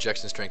turn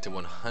projection strength to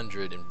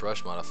 100 in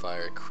brush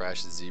modifier, it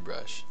crashes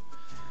ZBrush?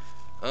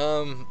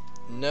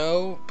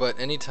 No, but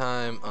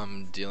anytime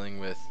I'm dealing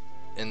with,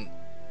 and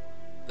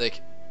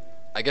like,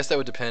 I guess that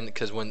would depend,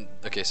 because when,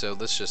 okay, so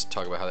let's just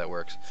talk about how that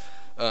works.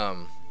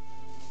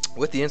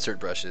 With the insert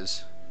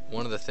brushes,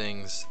 one of the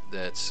things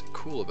that's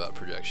cool about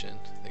projection,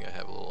 I think I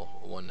have a little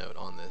OneNote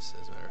on this,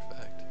 as a matter of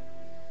fact.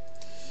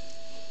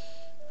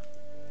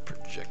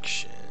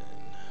 Projection,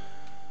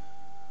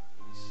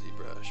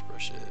 ZBrush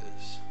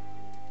brushes.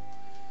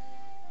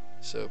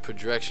 So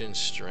projection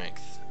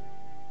strength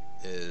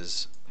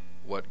is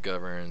what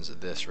governs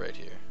this right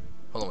here.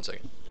 Hold on one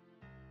second.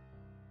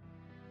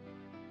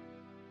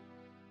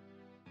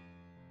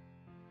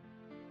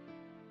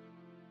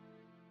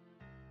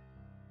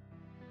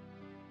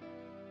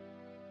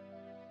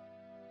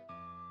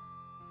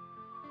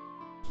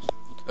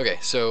 Okay,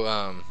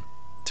 so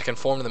to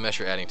conform to the mesh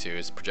you're adding to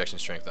is projection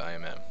strength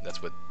IMM.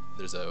 That's what,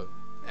 there's a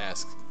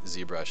ask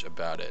ZBrush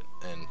about it,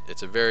 and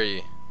it's a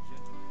very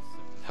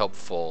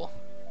helpful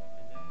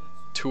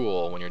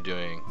tool when you're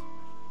doing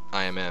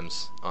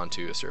IMMs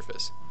onto a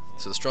surface.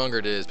 So the stronger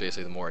it is,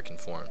 basically the more it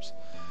conforms.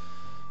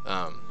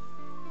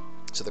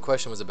 So the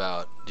question was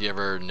about, do you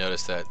ever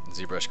notice that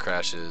ZBrush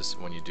crashes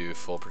when you do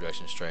full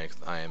projection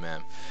strength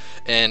IMM?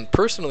 And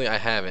personally I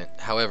haven't.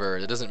 However,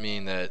 it doesn't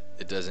mean that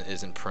it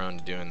isn't prone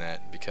to doing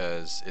that,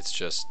 because it's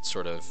just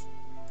sort of,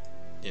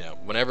 you know,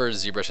 whenever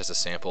ZBrush has to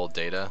sample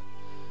data,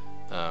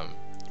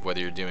 whether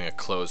you're doing a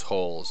close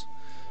holes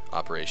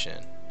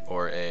operation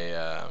or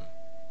a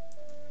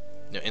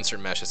insert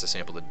mesh has to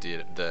sample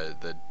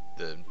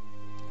the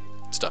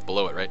stuff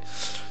below it, right?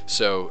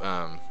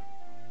 So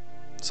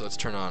so let's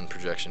turn on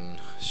projection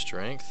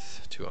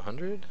strength to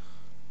 100,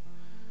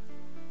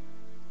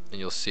 and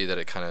you'll see that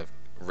it kind of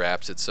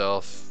wraps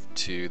itself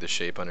to the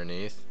shape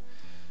underneath.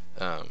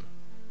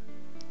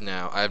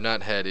 Now, I've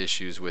not had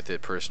issues with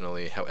it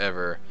personally.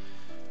 However,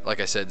 like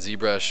I said,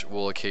 ZBrush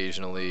will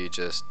occasionally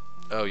just,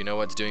 oh, you know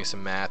what, it's doing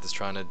some math, it's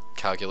trying to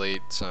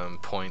calculate some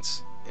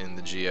points in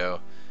the geo,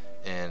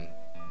 and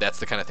that's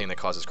the kind of thing that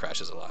causes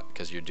crashes a lot,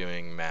 because you're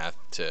doing math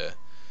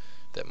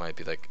that might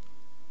be like,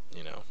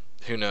 you know,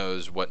 who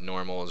knows what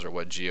normals or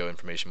what geo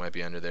information might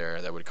be under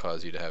there that would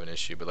cause you to have an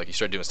issue. But like, you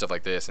start doing stuff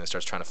like this and it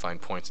starts trying to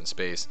find points in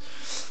space,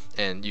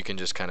 and you can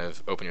just kind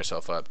of open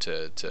yourself up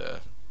to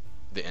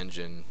the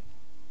engine,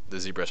 the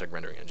ZBrush like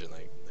rendering engine,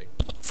 like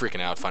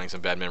freaking out, finding some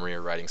bad memory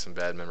or writing some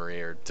bad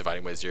memory or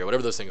dividing by 0,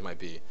 whatever those things might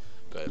be.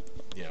 But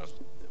you know,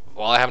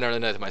 while I haven't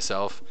done that to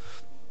myself,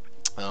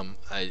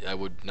 I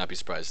would not be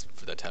surprised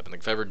for that to happen.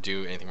 Like if I ever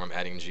do anything where I'm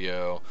adding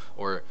geo,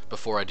 or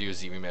before I do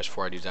ZBrush,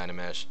 before I do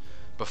Dynamesh,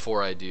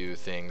 before I do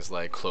things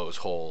like close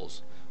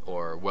holes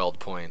or weld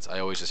points, I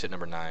always just hit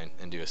number 9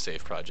 and do a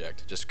save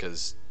project, just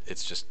because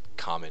it's just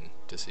common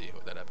to see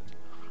what that happens.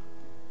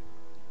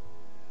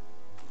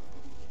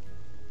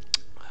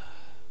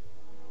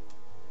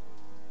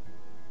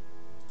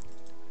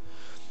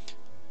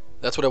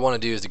 That's what I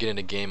want to do, is to get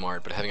into game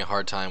art, but having a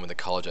hard time with the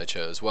college I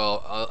chose.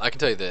 Well, I can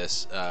tell you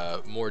this,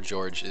 more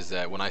George, is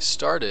that when I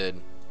started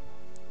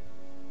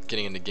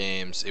getting into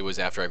games, it was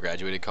after I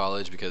graduated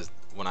college, because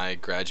when I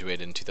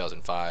graduated in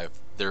 2005,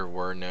 there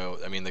were no,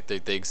 I mean, like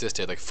they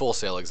existed, like Full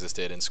Sail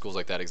existed, and schools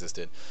like that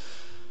existed.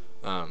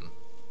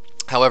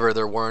 However,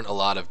 there weren't a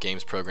lot of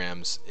games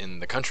programs in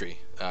the country.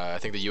 I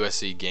think the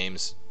USC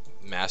Games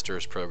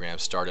Masters program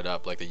started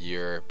up like the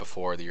year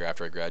before, the year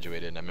after I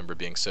graduated, and I remember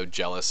being so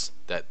jealous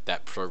that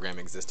that program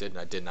existed, and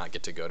I did not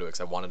get to go to it,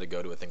 because I wanted to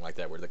go to a thing like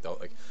that where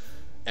like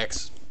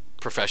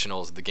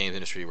ex-professionals of the games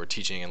industry were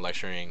teaching and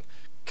lecturing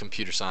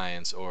computer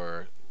science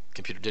or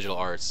computer digital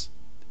arts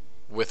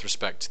with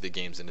respect to the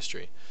games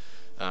industry.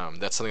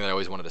 That's something that I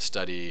always wanted to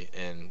study,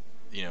 and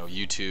you know,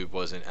 YouTube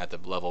wasn't at the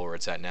level where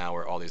it's at now,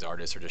 where all these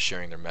artists are just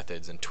sharing their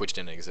methods, and Twitch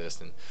didn't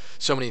exist, and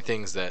so many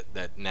things that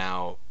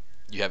now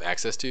you have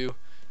access to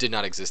did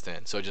not exist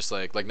then. So just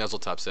like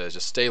Nuzzletop says,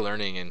 just stay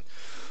learning and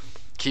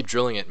keep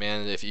drilling it,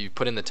 man. If you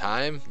put in the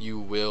time, you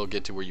will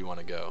get to where you want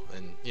to go.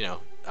 And you know,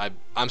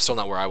 I'm still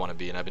not where I want to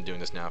be, and I've been doing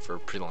this now for a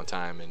pretty long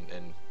time,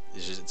 and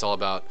it's all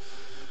about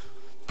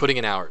putting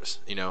in hours,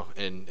 you know.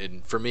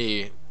 And for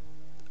me,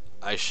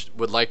 I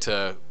would like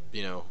to,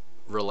 you know,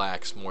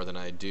 relax more than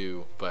I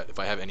do, but if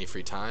I have any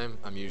free time,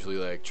 I'm usually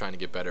like trying to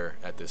get better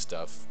at this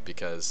stuff,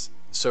 because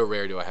so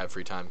rare do I have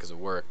free time because of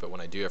work. But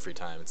when I do have free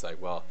time, it's like,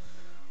 well,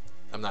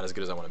 I'm not as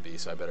good as I want to be,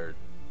 so I better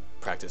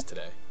practice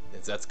today.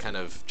 That's kind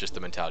of just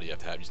the mentality you have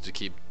to have, just to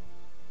keep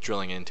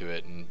drilling into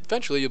it, and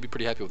eventually you'll be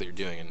pretty happy with what you're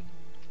doing. And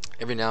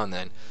every now and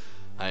then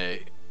I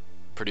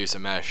produce a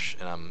mesh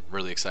and I'm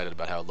really excited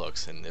about how it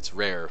looks, and it's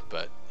rare,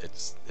 but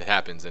it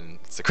happens, and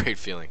it's a great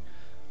feeling.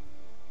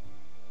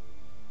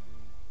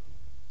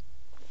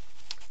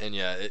 And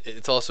yeah,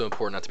 it's also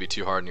important not to be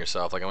too hard on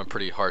yourself. Like, I'm a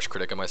pretty harsh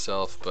critic of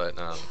myself, but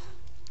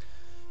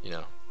you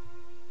know,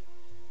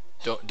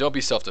 don't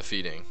be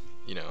self-defeating.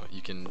 You know,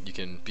 you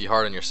can be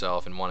hard on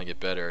yourself and want to get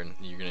better, and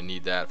you're gonna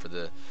need that for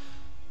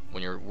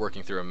when you're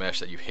working through a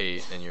mesh that you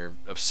hate, and you're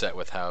upset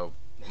with how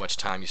much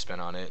time you spent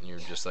on it, and you're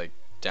just like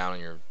down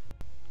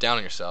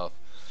on yourself.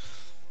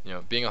 You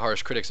know, being a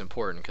harsh critic is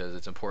important, because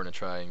it's important to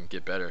try and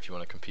get better if you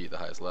want to compete at the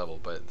highest level.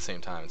 But at the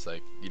same time, it's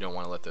like you don't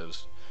want to let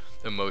those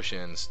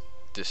emotions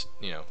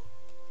you know,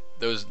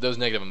 those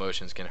negative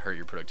emotions can hurt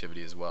your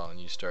productivity as well, and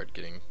you start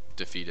getting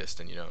defeatist,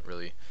 and you don't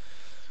really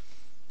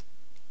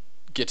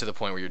get to the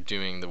point where you're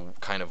doing the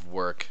kind of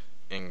work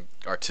and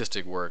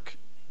artistic work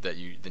that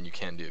you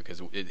can do,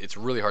 because it's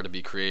really hard to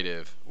be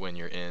creative when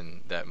you're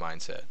in that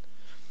mindset.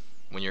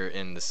 When you're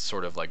in this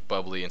sort of like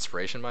bubbly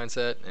inspiration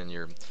mindset, and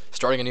you're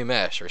starting a new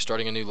mesh or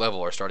starting a new level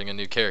or starting a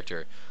new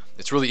character,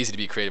 it's really easy to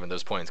be creative at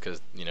those points,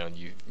 because you know,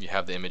 you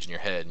have the image in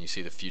your head, and you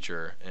see the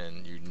future,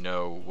 and you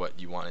know what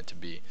you want it to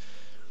be.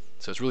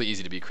 So it's really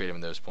easy to be creative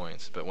in those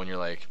points. But when you're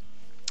like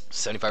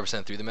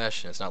 75% through the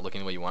mesh and it's not looking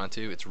the way you want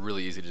it to, it's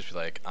really easy to just be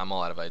like, I'm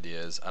all out of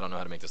ideas, I don't know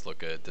how to make this look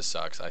good, this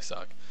sucks, I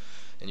suck.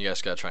 And you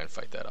guys gotta try and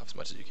fight that off as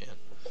much as you can.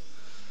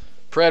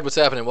 Fred, what's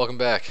happening? Welcome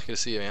back. Good to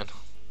see you, man.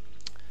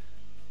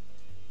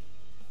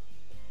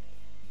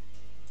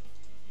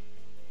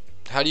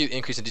 How do you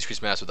increase and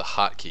decrease mask with a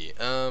hotkey?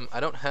 I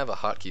don't have a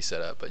hotkey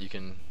set up, but you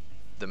can.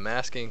 The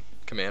masking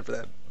command for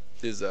that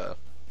is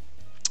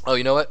oh,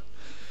 you know what?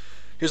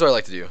 Here's what I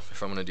like to do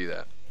if I'm gonna do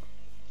that.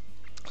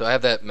 So I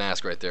have that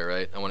mask right there,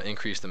 right? I want to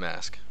increase the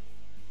mask.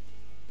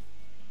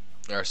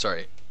 Or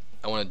sorry,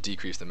 I want to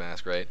decrease the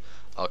mask, right?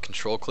 I'll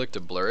control click to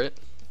blur it,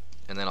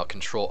 and then I'll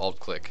control alt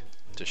click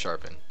to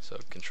sharpen. So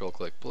control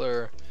click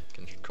blur,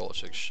 control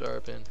click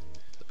sharpen.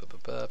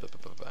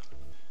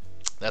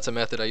 That's a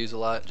method I use a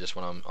lot, just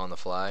when I'm on the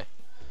fly,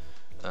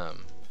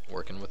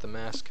 working with the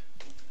mask.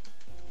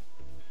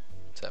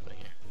 What's happening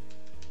here?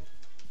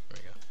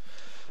 There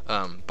we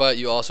go. But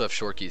you also have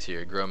short keys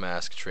here: grow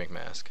mask, shrink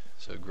mask.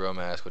 So grow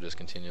mask will just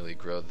continually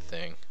grow the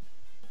thing.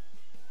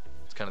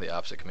 It's kind of the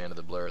opposite command of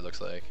the blur, it looks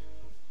like.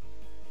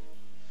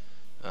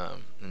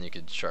 And you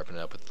could sharpen it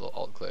up with the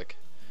alt click.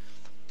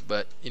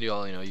 But you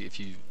know, if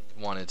you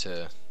wanted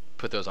to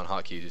put those on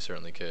hotkeys, you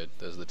certainly could.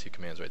 Those are the two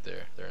commands right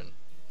there. They're in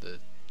the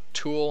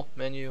tool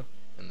menu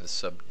and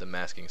the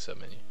masking sub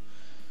menu.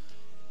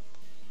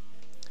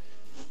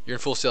 You're in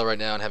Full Sail right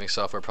now and having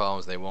software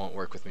problems. They won't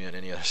work with me on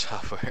any other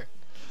software.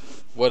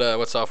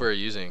 What software are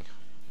you using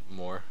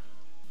more?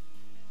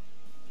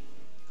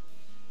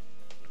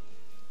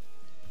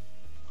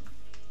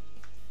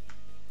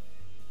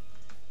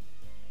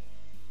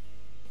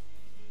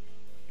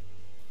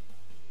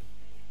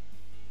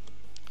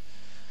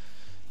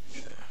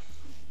 Okay.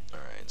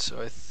 Alright,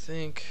 so I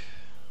think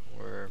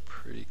we're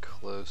pretty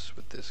close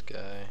with this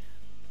guy.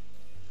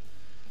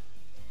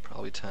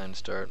 Probably time to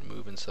start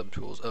moving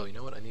subtools. Oh, you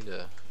know what? I need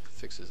to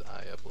fix his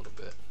eye up a little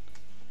bit.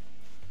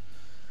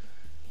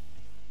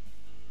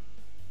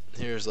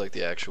 Here's like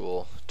the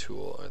actual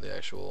tool, or the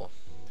actual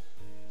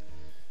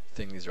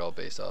thing these are all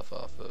based off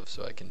of,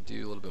 so I can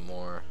do a little bit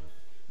more.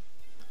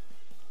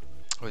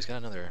 Oh, he's got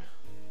another.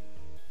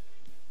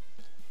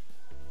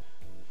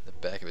 The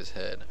back of his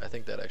head. I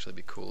think that'd actually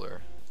be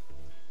cooler.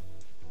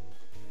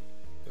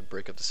 It would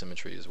break up the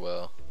symmetry as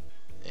well.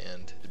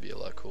 and it'd be a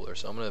lot cooler.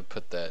 So I'm gonna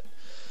put that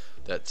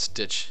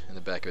stitch in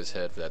the back of his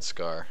head for that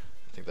scar.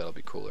 I think that'll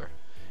be cooler,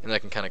 and then I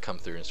can kind of come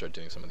through and start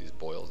doing some of these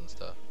boils and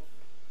stuff.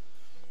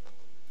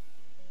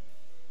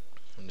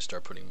 And just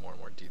start putting more and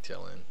more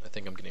detail in. I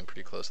think I'm getting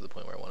pretty close to the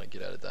point where I want to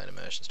get out of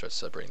Dynamesh and start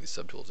separating these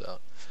subtools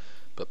out.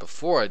 But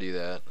before I do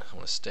that, I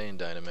want to stay in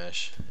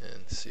Dynamesh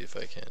and see if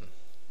I can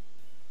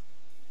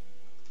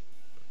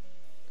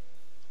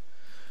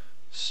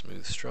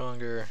smooth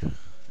stronger. Yeah.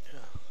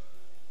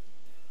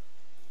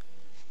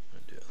 I'm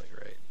gonna do it like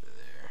right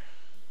there.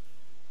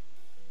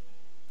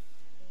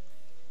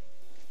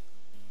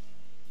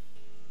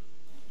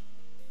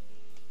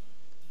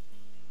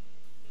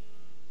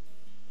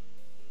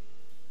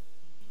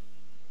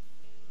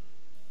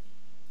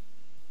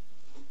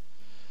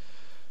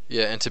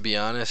 Yeah, and to be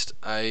honest,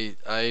 I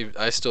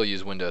still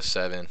use Windows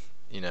 7,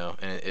 you know,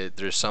 and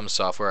there's some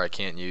software I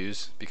can't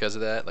use because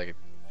of that. Like,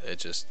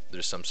 there's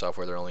some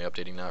software they're only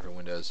updating now for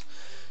Windows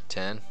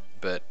 10,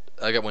 but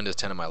I got Windows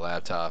 10 on my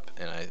laptop,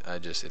 and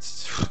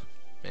it's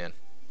man,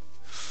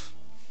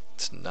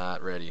 it's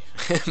not ready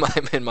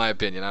in my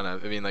opinion. I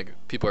don't know. I mean, like,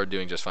 people are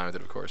doing just fine with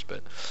it, of course,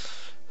 but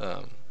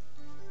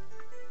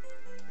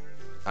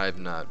I've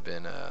not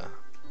been it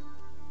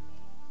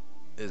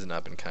has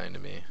not been kind to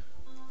me.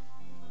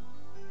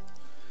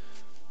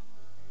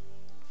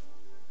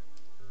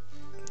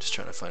 Just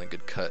trying to find a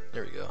good cut.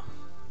 There we go.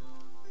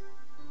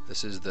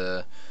 This is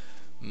the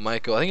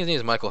Michael. I think his name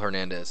is Michael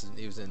Hernandez.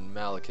 He was in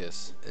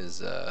Malachus,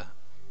 is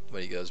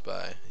what he goes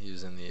by. He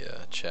was in the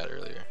chat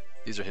earlier.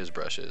 These are his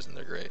brushes, and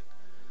they're great.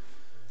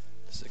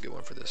 This is a good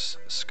one for this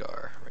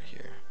scar right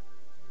here.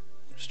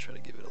 Just try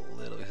to give it a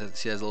little.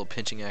 See, it has a little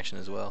pinching action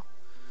as well.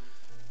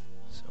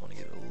 So I want to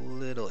give it a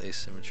little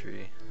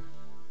asymmetry.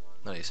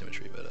 Not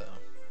asymmetry, but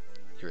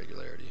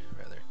irregularity,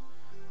 rather.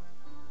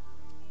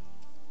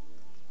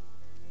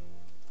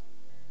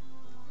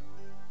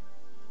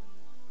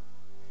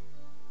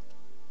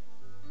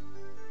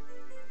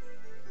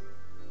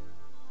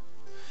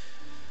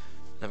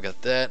 I've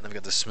got that, and I've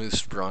got the smooth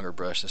stronger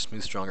brush. The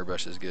smooth stronger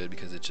brush is good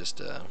because it just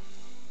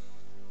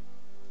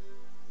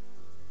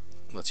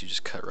lets you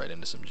just cut right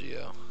into some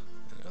geo,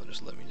 and it'll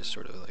just let me just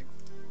sort of like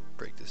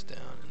break this down,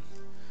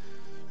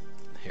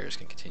 and the hairs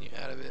can continue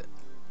out of it.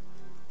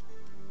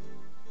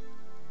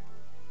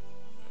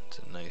 It's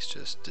a nice,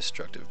 just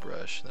destructive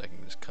brush that I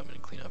can just come in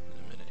and clean up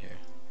in a minute here.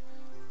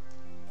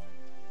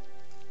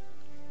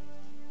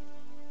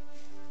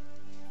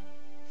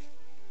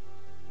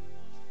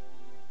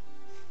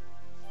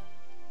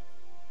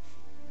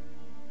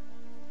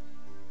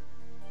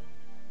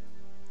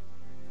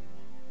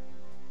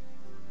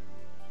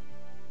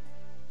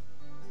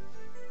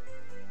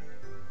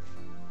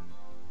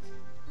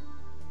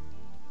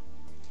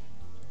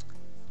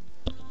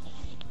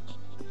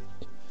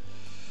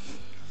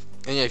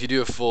 And yeah, if you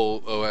do a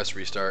full OS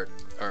restart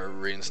or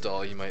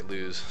reinstall, you might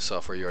lose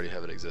software you already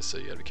have that exists, so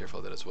you gotta be careful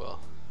of that as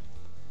well.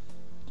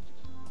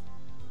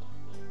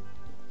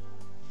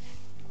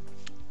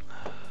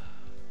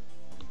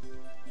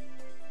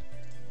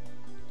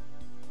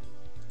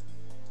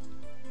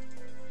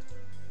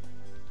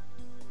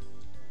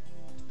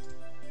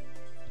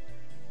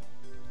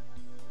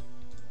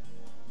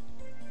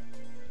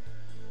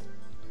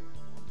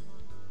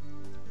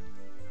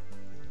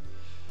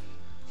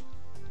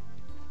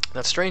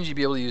 That's strange you'd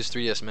be able to use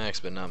 3ds Max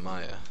but not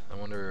Maya. I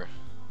wonder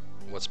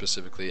what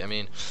specifically. I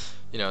mean,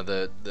 you know,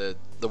 the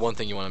one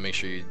thing you want to make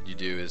sure you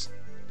do is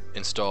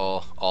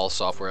install all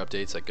software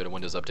updates, like go to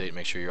Windows Update,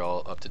 make sure you're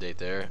all up to date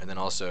there, and then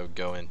also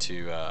go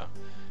into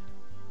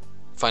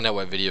find out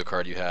what video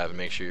card you have and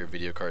make sure your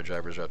video card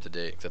drivers are up to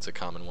date. That's a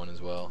common one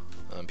as well.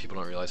 People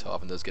don't realize how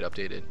often those get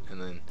updated,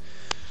 and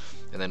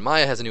then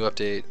Maya has a new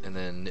update, and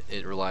then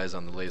it relies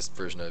on the latest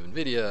version of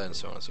NVIDIA and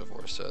so on and so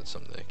forth. So that's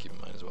something to keep in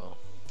mind as well.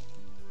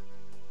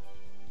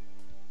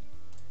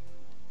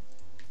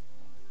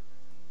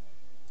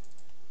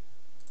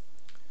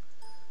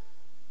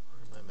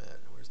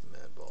 Where's the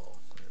Madball?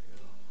 There we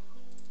go.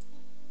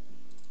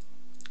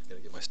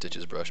 Gotta get my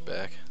stitches brush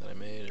back that I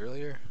made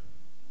earlier.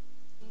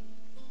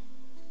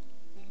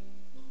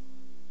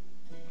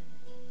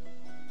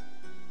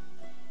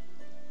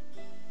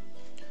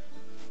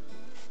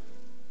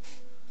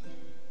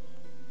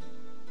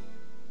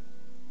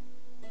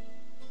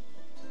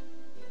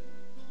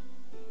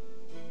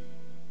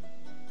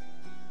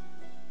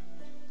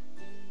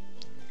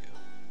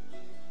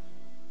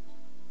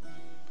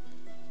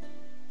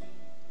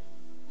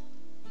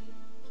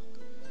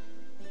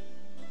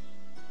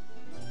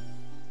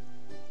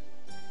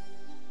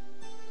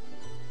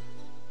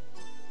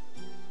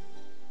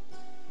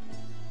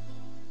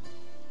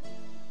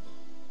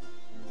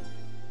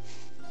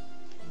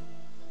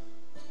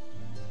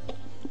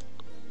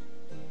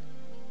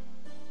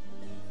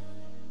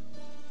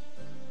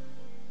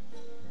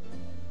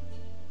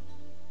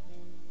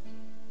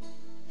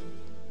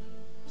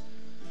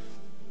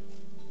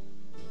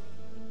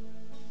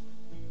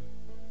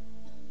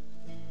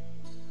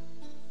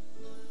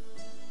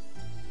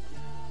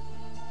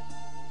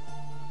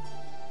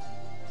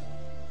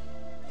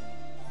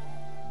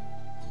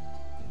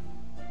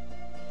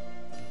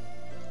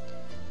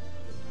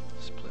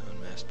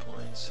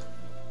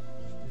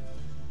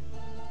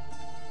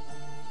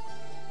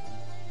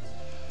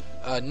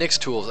 Nix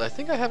tools. I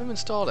think I have them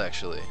installed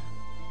actually.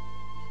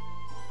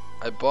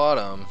 I bought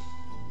them.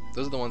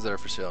 Those are the ones that are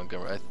for sale.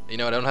 You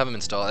know what? I don't have them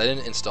installed. I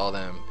didn't install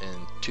them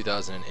in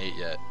 2008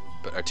 yet,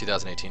 or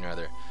 2018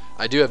 rather.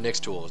 I do have Nix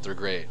tools. They're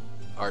great.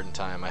 Art and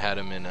Time. I had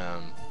them in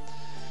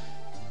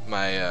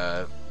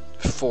my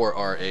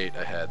 4R8.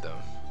 I had them.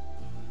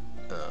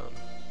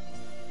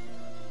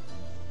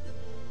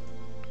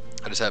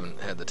 I just haven't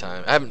had the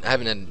time. I haven't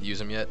had to use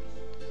them yet.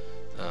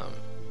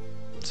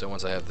 So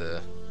once I have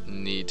the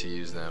need to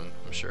use them,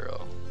 I'm sure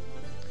I'll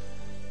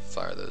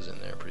fire those in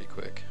there pretty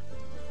quick.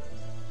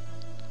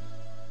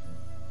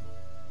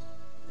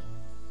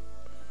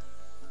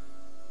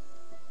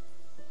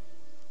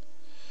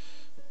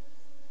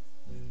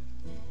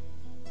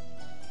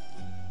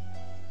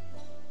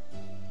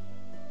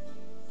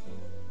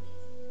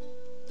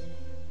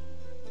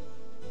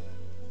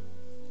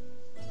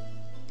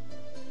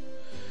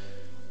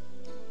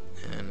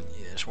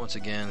 Once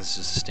again, this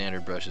is a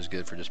standard brush, is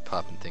good for just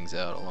popping things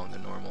out along the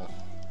normal.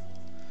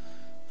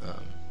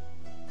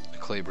 A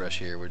clay brush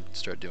here would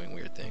start doing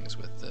weird things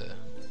with the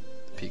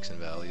peaks and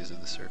valleys of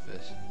the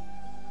surface,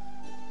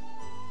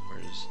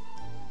 whereas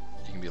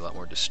you can be a lot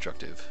more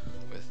destructive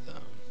with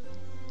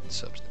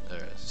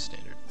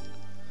standard.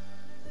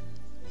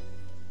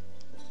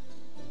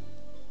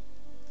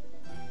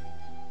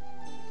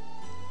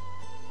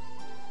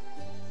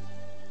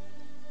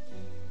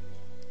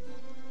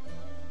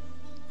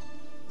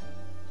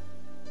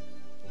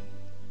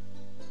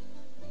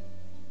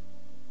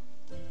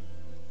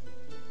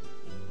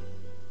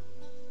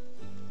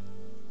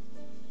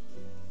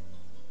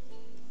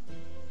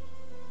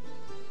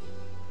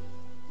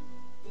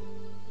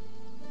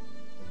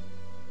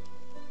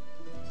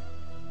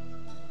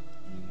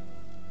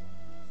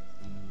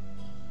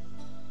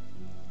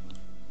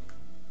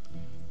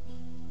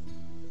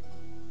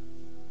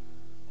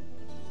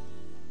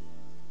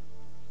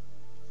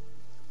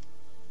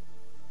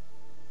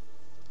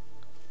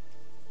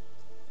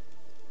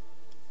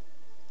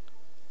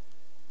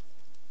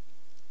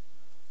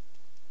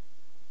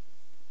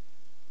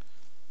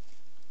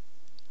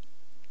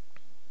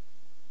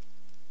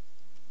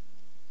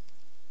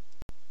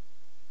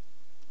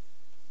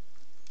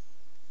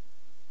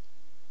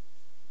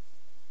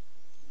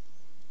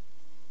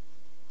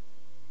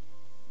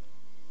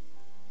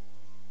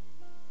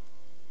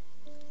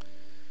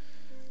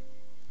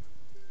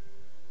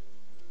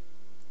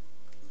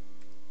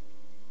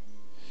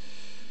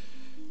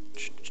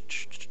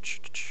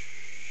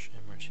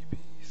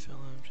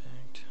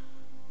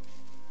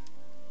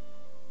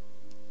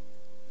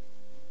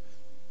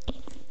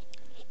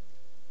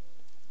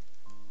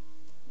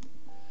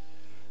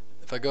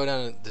 If I go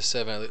down to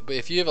 7, but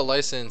if you have a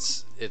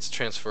license, it's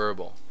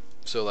transferable.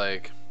 So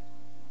like,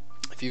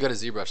 if you got a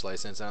ZBrush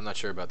license, and I'm not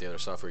sure about the other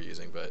software you're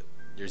using, but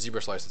your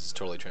ZBrush license is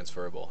totally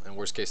transferable. And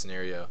worst case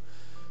scenario,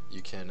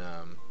 you can,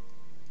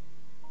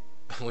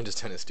 Windows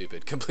 10 is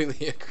stupid.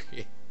 Completely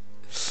agree.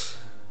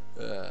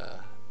 Yeah,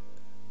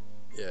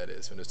 it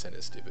is. Windows 10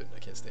 is stupid. I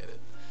can't stand it.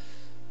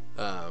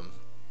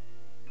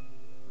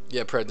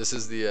 Yeah, Pred, this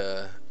is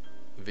the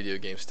video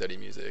game study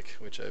music,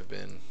 which I've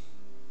been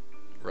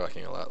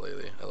rocking a lot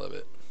lately. I love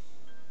it.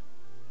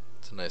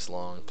 It's a nice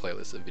long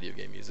playlist of video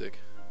game music.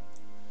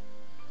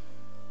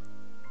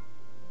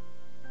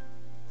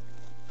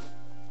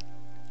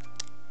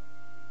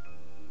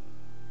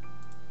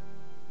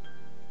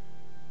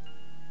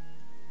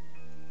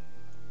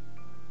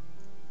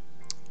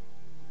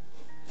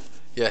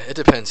 Yeah, it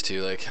depends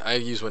too. Like, I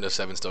use Windows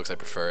 7 still because I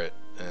prefer it,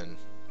 and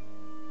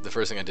the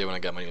first thing I did when I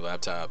got my new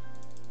laptop,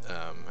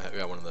 I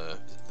got one of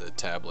the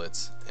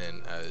tablets,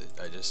 and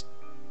I just,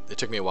 it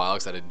took me a while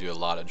because I had to do a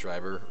lot of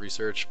driver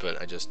research, but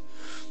I just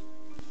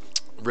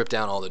ripped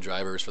down all the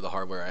drivers for the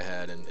hardware I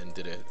had and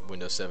did a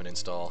Windows 7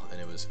 install, and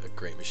it was a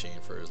great machine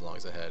for as long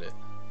as I had it.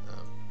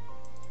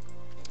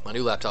 My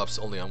new laptop's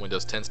only on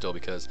Windows 10 still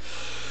because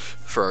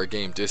for our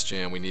game Disc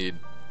Jam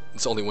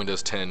it's only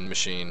Windows 10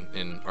 machine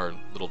in our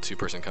little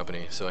 2-person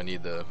company, so I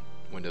need the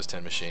Windows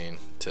 10 machine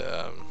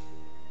to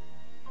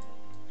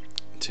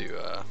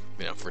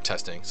you know, for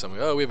testing. So I'm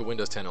like, oh, we have a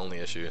Windows 10 only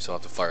issue, so I'll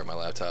have to fire up my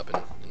laptop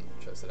and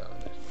test it out.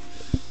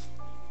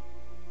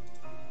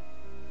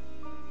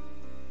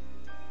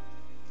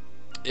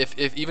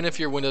 If even if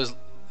your Windows,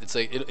 it's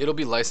like it'll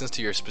be licensed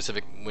to your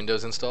specific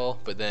Windows install,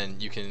 but then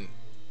you can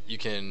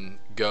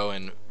go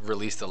and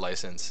release the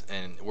license,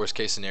 and worst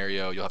case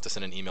scenario, you'll have to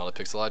send an email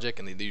to Pixelogic,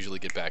 and they usually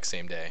get back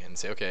same day and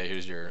say, okay,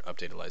 here's your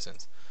updated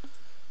license.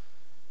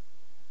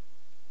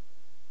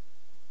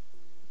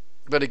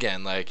 But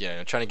again, like,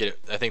 yeah, trying to get it,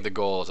 I think the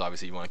goal is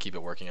obviously you want to keep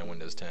it working on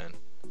Windows 10.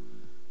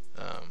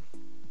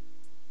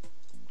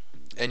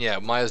 And yeah,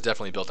 Maya's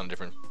definitely built on a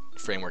different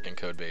framework and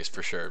code base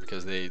for sure,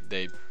 because they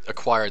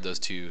acquired those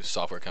two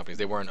software companies.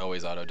 They weren't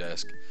always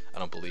Autodesk, I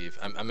don't believe.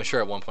 I'm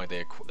sure at one point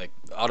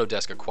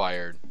Autodesk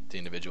acquired the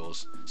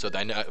individuals, so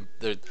I know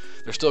they're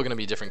still going to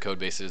be different code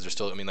bases. They're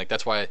still, I mean, like,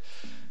 that's why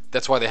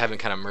they haven't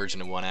kind of merged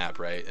into one app,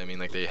 right? I mean,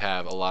 like, they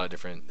have a lot of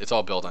different, it's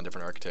all built on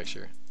different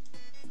architecture.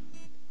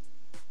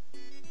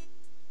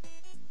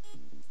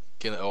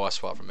 Getting the OS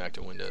swap from Mac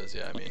to Windows,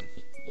 yeah, I mean,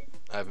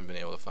 I haven't been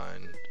able to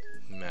find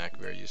Mac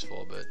very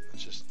useful, but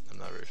it's just, I'm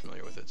not very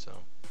familiar with it, so.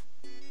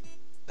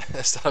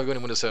 Stop going to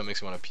Windows 7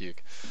 makes me want to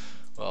puke.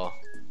 Well,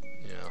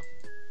 you know,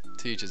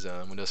 to each his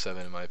own. Windows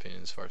 7, in my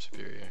opinion, is far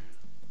superior.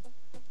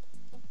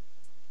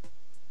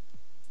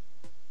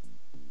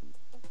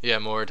 Yeah,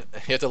 Mord.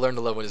 You have to learn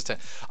to love Windows 10.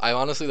 I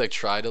honestly like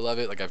tried to love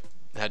it. Like I've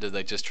had to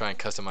like just try and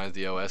customize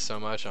the OS so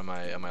much on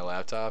my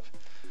laptop,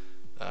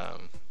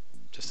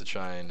 just to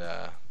try and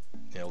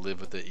you know, live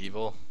with the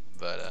evil.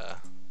 But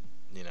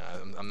you know,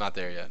 I'm not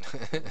there yet.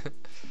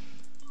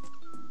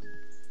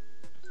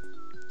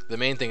 The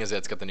main thing is that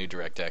it's got the new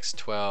DirectX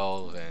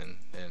 12 and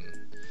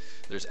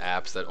there's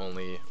apps that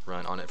only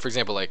run on it. For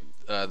example, like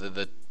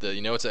the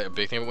you know what's a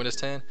big thing about Windows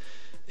 10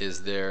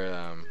 is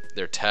their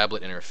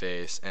tablet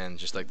interface and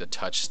just like the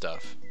touch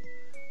stuff.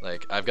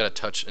 Like I've got a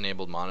touch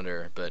enabled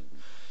monitor, but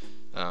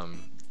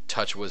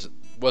touch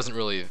wasn't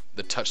really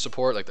the touch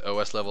support, like the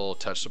OS level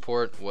touch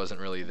support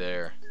wasn't really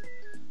there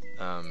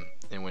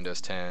in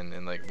Windows 10,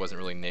 and like wasn't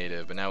really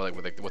native. But now like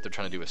with like what they're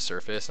trying to do with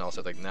Surface, and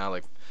also like now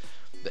like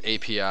the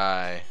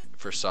API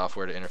for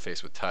software to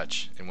interface with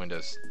touch in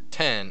Windows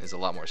 10 is a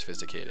lot more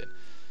sophisticated.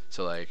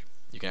 So like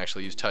you can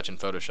actually use touch in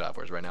Photoshop,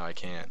 whereas right now I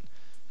can't.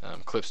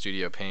 Clip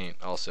Studio Paint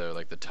also,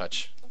 like the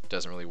touch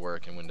doesn't really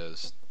work in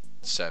Windows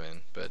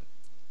 7, but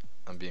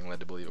I'm being led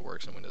to believe it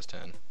works in Windows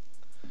 10.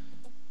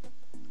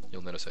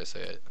 You'll notice I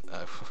say it.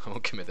 I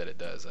won't commit that it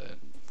does. I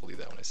believe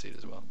that when I see it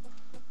as well.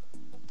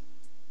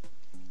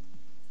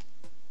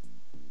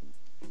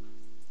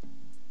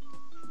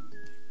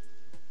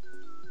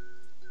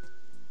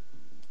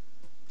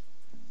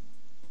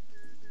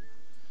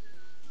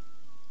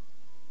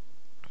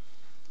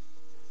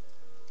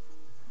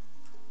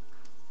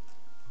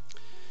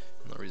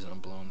 The reason I'm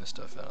blowing this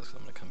stuff out is because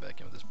I'm going to come back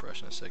in with this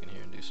brush in a second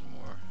here and do some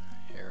more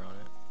hair on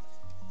it.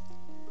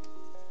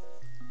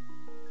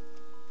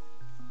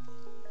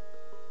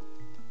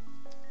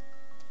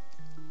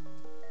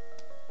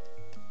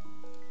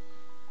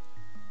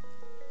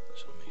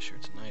 So make sure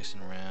it's nice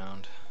and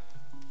round.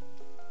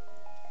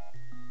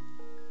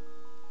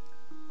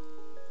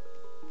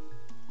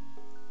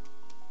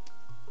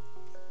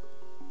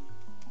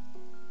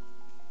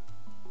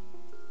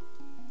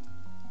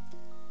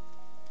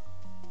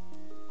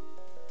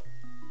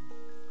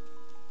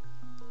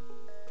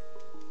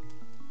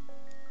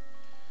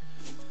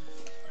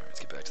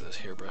 Back to those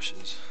hair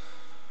brushes.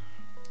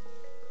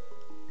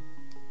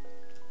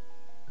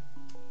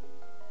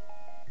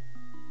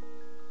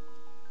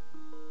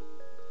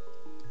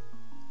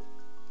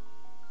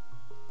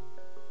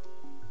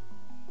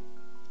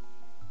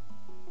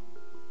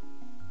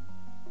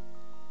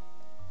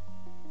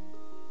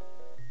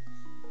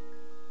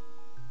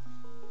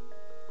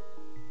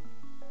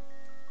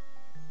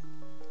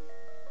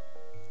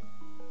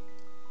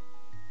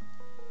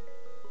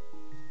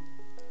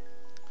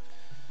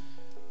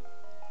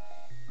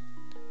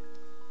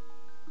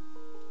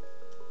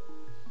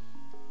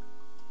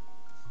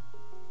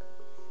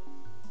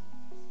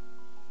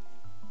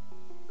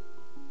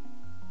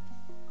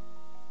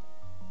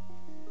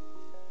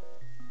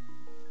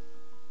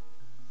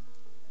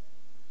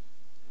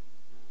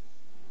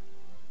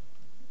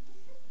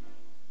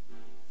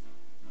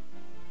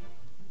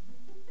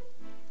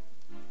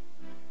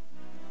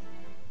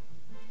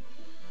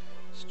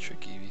 It's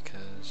tricky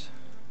because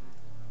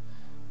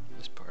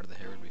this part of the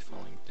hair would be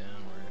falling downward.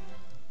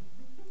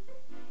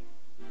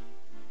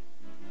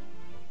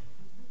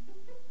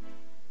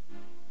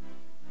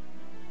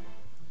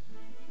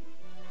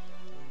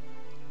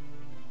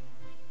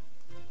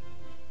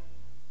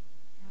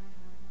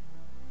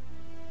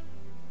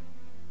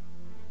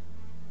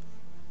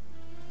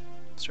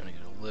 It's starting to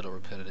get a little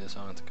repetitive, so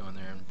I have to go in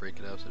there and break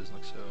it up so it doesn't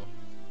look so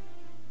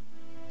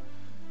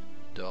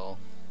dull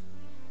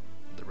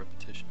with the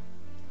repetition.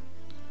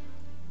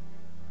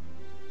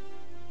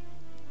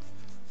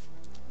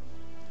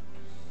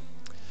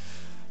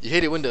 You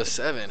hated Windows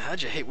 7.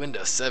 How'd you hate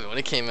Windows 7? When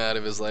it came out,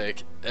 it was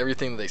like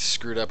everything they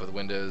screwed up with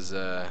Windows,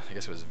 I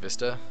guess it was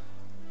Vista.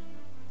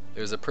 It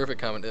was a perfect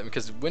combination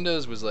because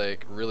Windows was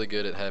like really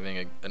good at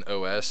having an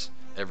OS.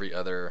 Every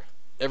other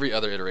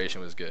iteration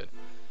was good.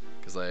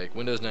 Because like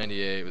Windows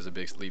 98 was a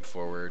big leap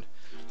forward.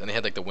 Then they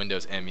had like the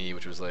Windows ME,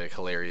 which was like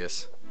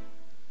hilarious.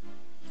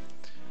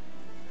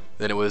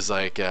 Then it was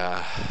like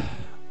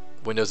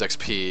Windows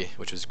XP,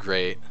 which was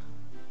great.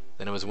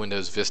 Then it was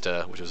Windows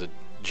Vista, which was a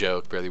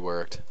joke, barely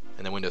worked.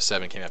 And then Windows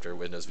 7 came after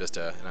Windows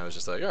Vista, and I was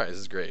just like, alright, this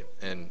is great.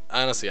 And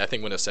honestly, I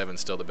think Windows 7 is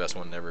still the best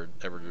one ever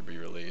to be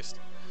released.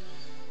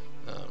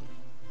 Okay,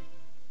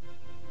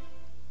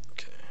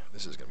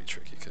 this is going to be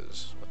tricky,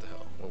 because what the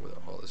hell? What would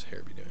all this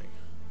hair be doing?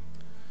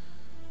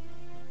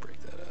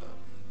 Break that up,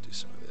 do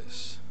some of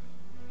this.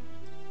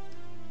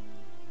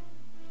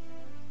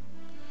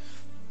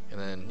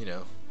 And then, you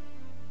know,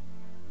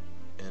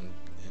 and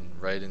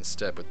right in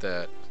step with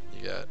that,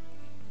 you got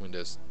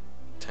Windows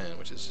 10,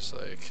 which is just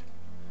like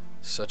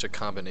such a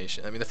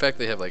combination. I mean, the fact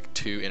they have like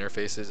two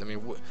interfaces. I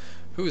mean,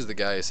 who is the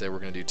guy who said we're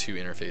going to do two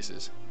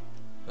interfaces?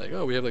 Like,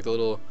 oh, we have like the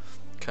little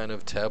kind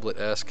of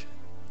tablet-esque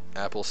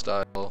Apple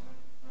style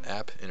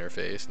app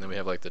interface, and then we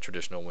have like the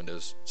traditional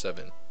Windows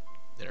 7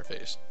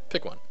 interface.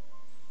 Pick one.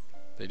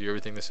 They do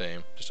everything the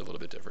same, just a little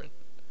bit different.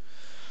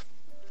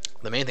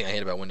 The main thing I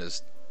hate about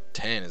Windows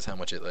 10 is how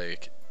much it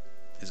like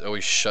is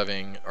always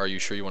shoving, are you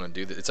sure you want to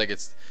do this? It's like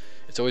it's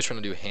always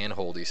trying to do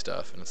hand-holdy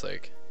stuff, and it's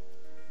like,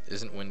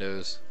 isn't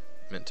Windows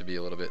meant to be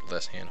a little bit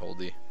less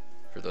hand-holdy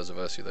for those of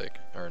us who like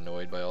are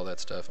annoyed by all that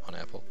stuff on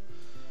Apple?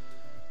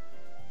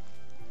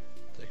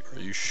 It's like, are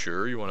you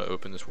sure you want to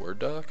open this Word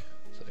doc?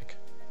 It's like,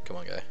 come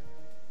on, guy.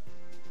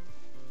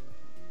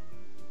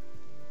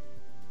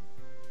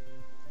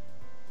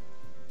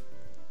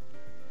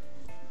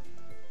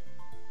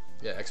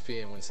 Yeah,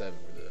 XP and Win 7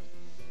 were the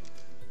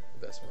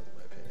best ones in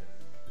my opinion.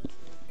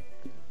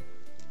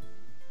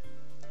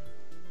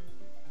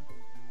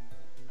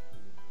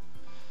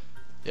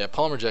 Yeah,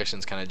 palm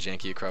rejection's kind of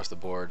janky across the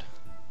board.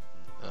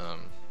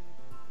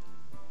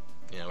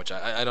 You know, which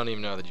I don't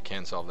even know that you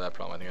can solve that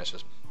problem. I think that's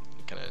just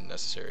kind of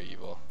necessary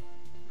evil.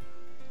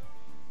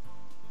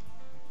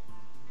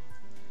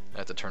 I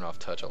have to turn off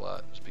touch a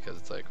lot just because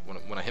it's like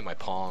when I hit my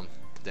palm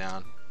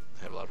down,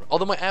 I have a lot of.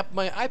 Although my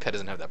iPad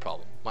doesn't have that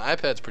problem. My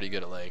iPad's pretty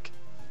good at like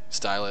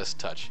stylus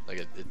touch. Like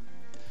a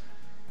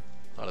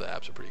lot of the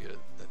apps are pretty good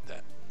at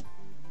that.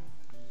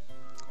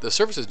 The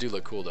Surfaces do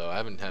look cool though. I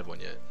haven't had one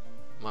yet.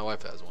 My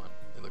wife has one.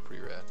 They look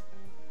pretty rad.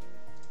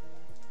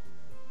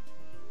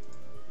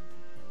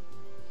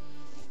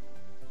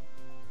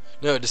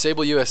 No,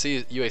 disable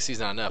UAC is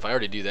not enough. I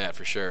already do that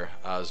for sure.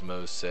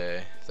 Osmose,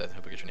 I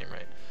hope I get your name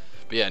right.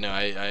 But yeah, no,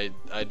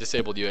 I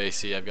disabled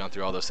UAC. I've gone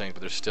through all those things, but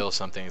there's still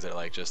some things that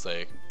like just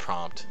like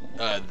prompt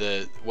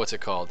the what's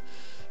it called?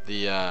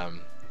 The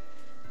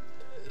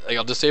like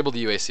I'll disable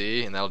the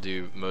UAC and that'll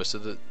do most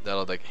of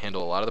that'll like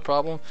handle a lot of the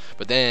problem.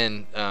 But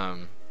then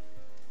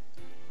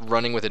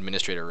running with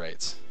administrator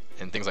rights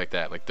and things like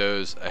that, like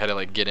those I had to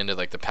like get into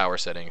like the power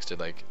settings to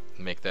like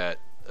make that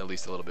at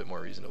least a little bit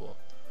more reasonable.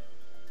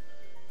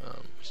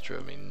 Which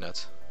drove me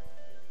nuts.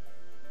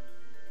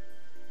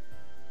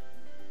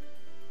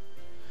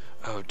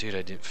 Oh, dude,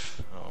 I did.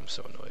 Oh, I'm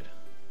so annoyed.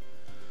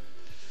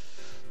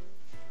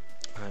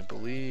 I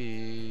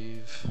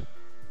believe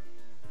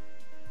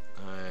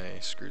I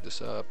screwed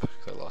this up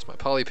because I lost my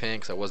poly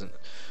paint. Because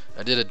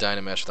I did a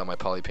Dynamesh without my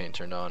poly paint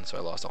turned on, so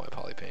I lost all my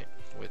poly paint,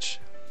 which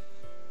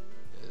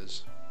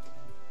is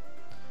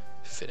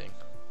fitting.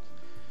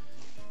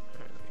 All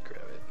right, let me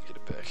grab it, get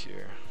it back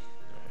here.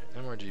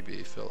 All right,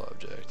 MRGB fill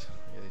object.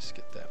 At least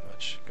get that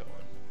much going.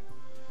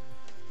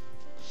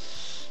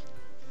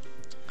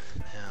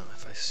 Now,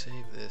 if I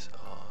save this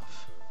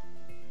off,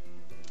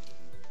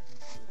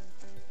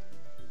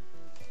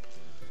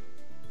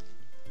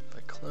 if I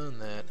clone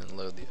that and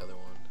load the other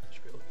one, I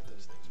should be able to get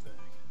those things back.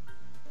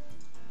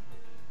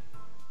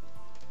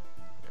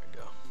 There we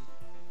go.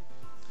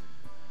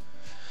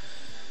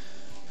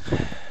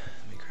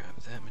 Let me grab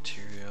that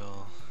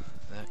material,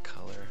 that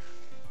color.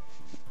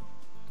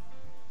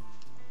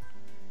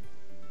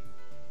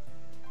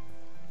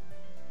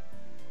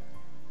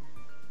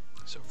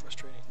 So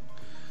frustrating.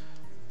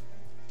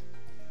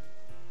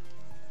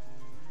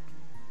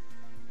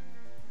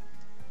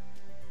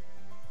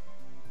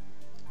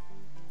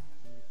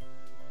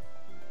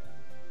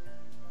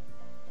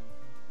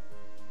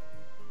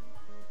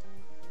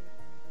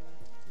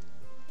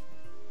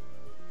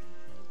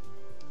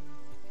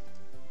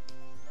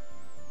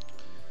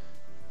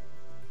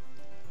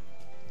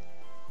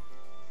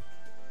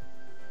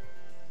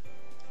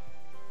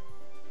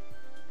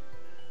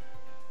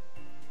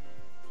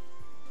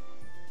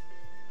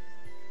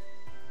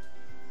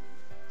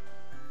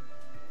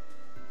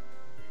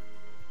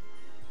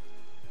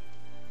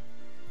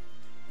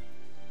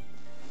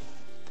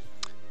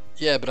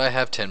 Yeah, but I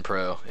have 10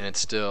 Pro, and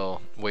it's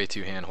still way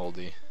too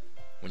hand-holdy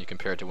when you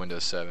compare it to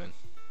Windows 7.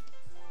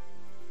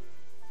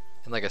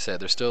 And like I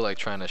said, they're still like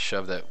trying to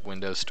shove that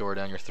Windows Store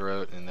down your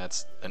throat, and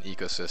that's an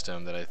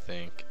ecosystem that I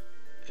think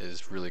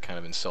is really kind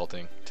of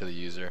insulting to the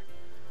user.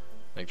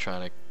 Like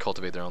trying to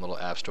cultivate their own little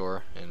app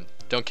store, and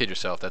don't kid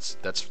yourself, that's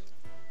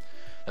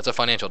a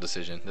financial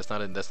decision. That's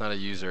not a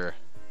user.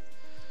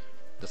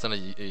 That's not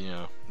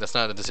that's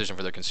not a decision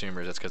for their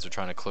consumers. That's because they're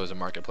trying to close a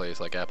marketplace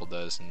like Apple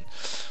does, and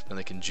then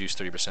they can juice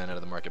 30% out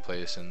of the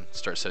marketplace and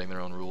start setting their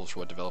own rules for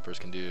what developers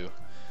can do,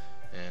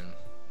 and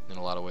in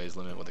a lot of ways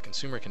limit what the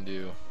consumer can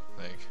do.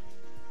 Like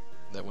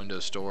that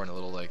Windows Store and a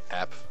little like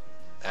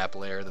app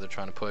layer that they're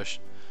trying to push.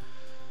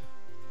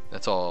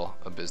 That's all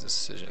a business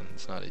decision.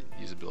 It's not a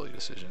usability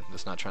decision.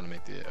 That's not trying to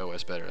make the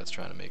OS better. That's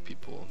trying to make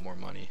people more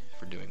money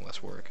for doing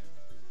less work.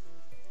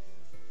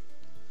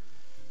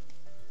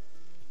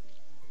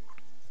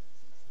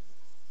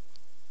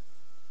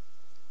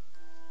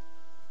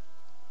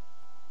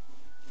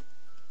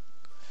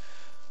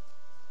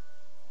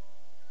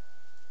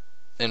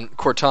 And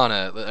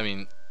Cortana, I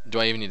mean, do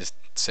I even need to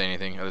say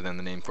anything other than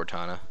the name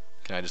Cortana?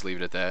 Can I just leave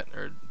it at that,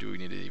 or do we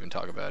need to even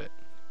talk about it?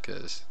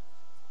 Because,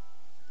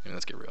 I mean,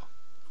 let's get real.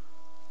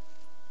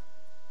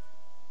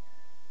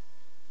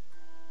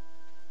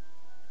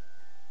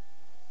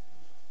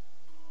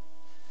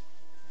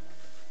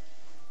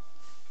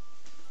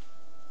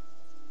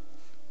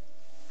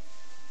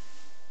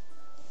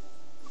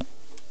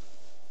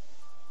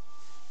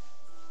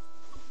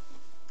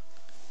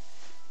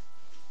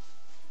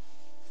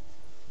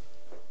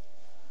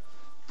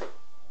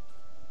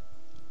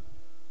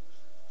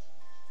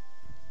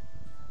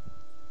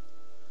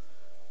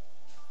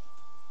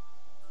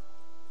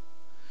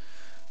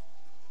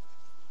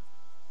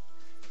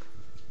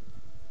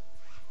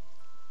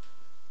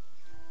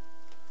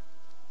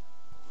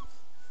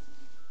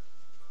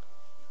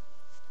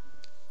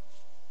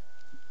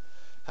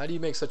 How do you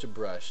make such a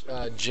brush?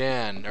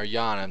 Jan, or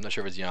Jan, I'm not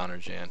sure if it's Jan or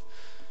Jan.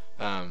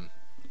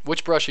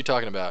 Which brush are you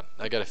talking about?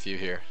 I got a few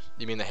here.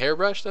 You mean the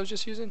hairbrush that I was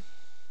just using?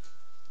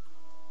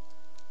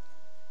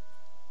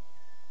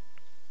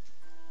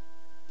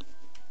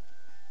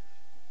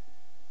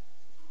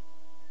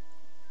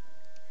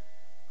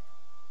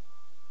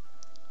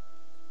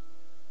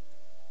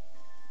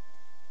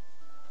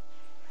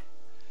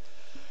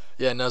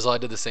 Yeah, Nuzzle, I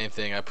did the same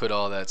thing. I put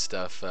all that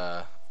stuff,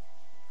 I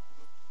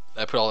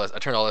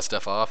turned all that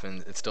stuff off,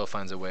 and it still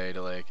finds a way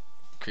to like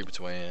creep its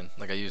way in.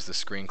 Like I use the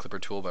screen clipper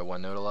tool by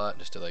OneNote a lot,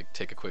 just to like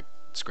take a quick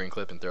screen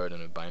clip and throw it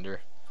in a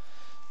binder,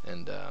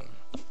 and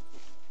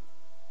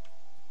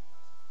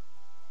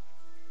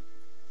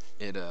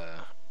it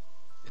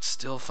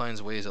still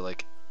finds ways to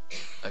like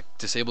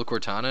disable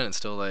Cortana, and it's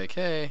still like,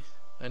 hey,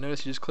 I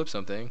noticed you just clipped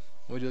something.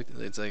 What would you like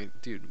to? It's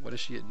like, dude, what is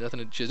she?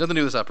 Nothing. She has nothing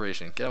to do with this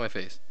operation. Get out of my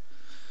face.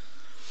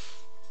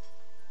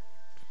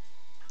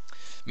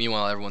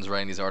 Meanwhile, everyone's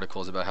writing these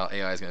articles about how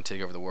AI is going to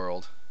take over the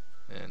world,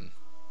 and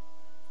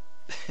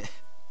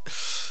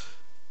if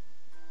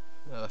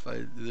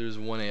there's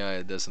one AI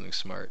that does something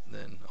smart,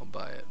 then I'll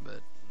buy it.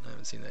 But I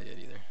haven't seen that yet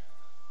either.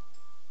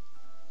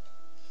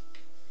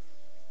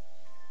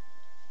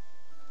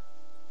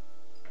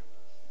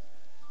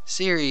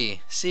 Siri,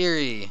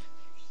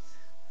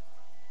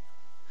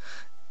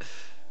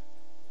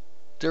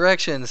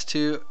 directions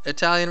to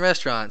Italian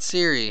restaurant.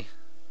 Siri,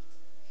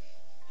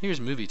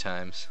 here's movie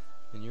times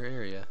in your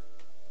area.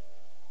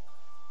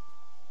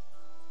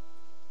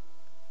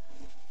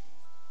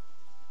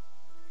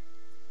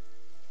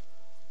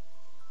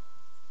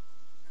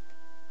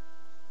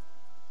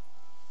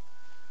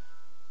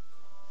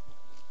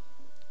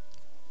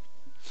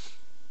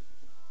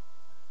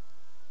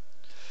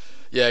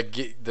 Yeah,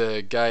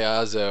 the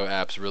Gaiazo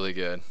app's really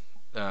good.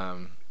 I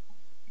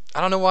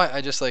don't know why.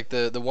 I just like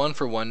the one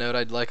for OneNote.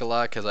 I'd like a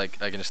lot because I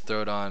can just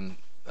throw it on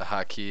a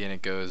hotkey and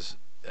it goes.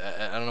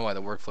 I don't know why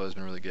the workflow has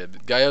been really good.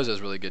 But Gaiazo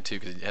is really good too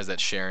because it has that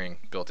sharing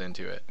built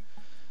into it.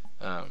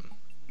 Yeah,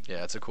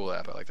 it's a cool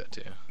app. I like that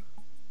too.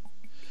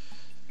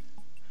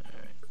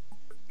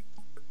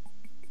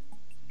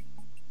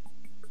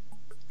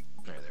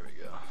 Alright, there we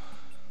go.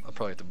 I'll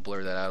probably have to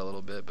blur that out a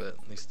little bit, but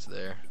at least it's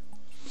there.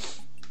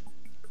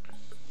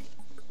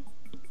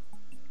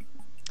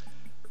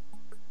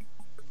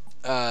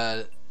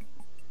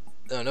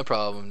 No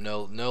problem.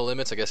 No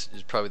limits. I guess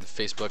it's probably the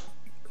Facebook,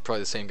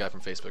 probably the same guy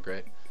from Facebook,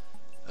 right?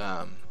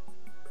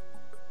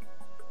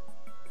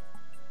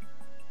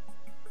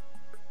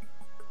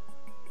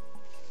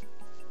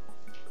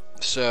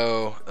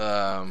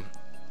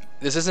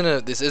 This isn't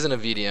a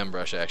VDM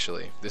brush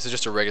actually. This is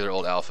just a regular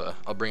old alpha.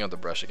 I'll bring up the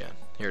brush again.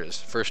 Here it is.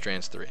 First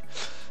Strands 3.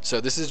 So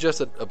this is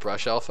just a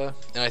brush alpha,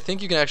 and I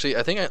think you can actually.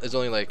 I think it's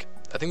only like.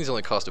 I think these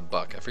only cost $1.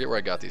 I forget where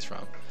I got these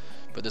from,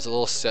 but there's a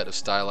little set of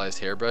stylized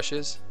hair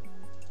brushes.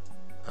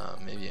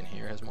 Maybe in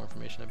here has more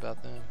information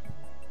about them.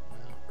 No.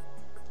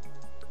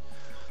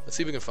 Let's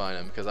see if we can find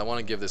them because I want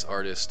to give this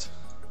artist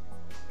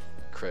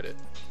credit.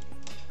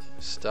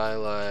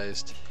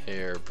 Stylized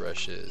hair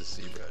brushes,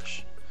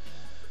 ZBrush.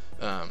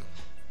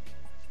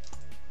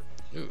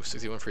 Ooh,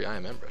 61 free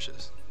IMM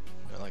brushes.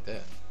 I like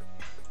that.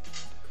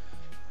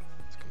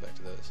 Let's come back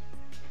to those.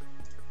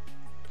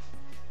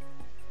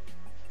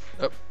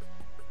 Oh.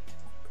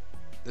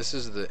 This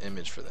is the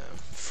image for them.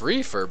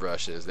 Free fur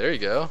brushes. There you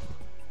go.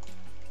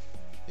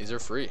 These are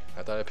free.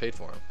 I thought I paid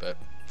for them, but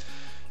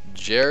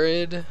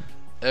Jared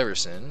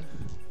Everson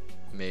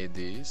made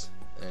these,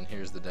 and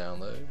here's the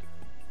download.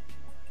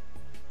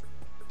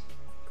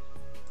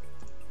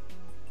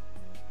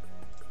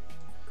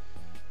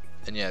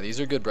 And yeah, these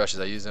are good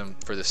brushes. I use them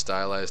for the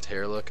stylized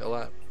hair look a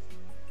lot.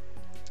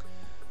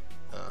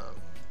 Where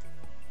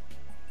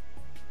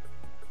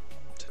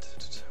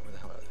the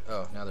hell are they?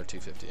 Oh, now they're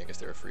 $250. I guess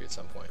they were free at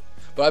some point.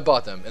 But I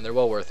bought them, and they're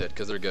well worth it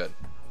because they're good.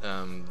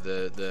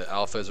 The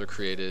alphas are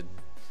created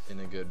in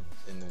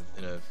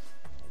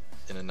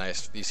a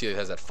nice. You see, it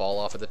has that fall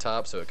off at the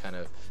top, so it kind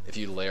of, if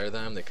you layer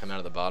them, they come out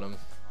of the bottom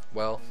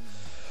well.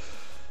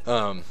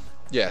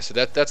 Yeah, so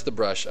that's the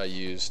brush I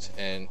used,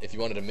 and if you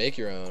wanted to make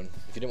your own,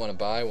 if you didn't want to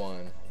buy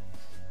one,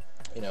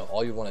 you know,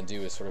 all you want to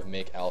do is sort of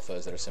make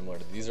alphas that are similar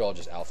to these. Are all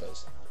just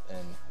alphas,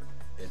 and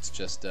it's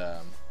just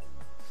let me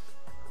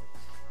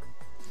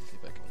see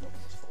if I can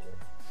open this folder.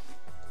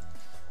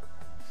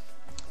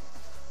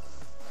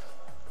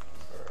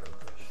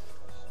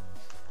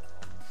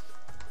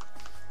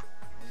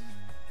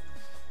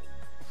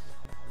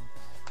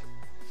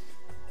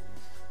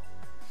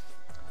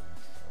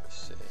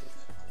 Save.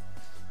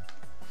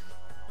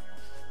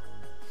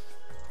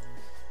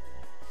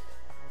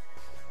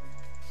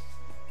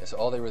 Yeah, so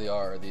all they really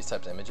are these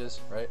types of images,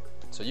 right?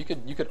 So you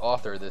could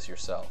author this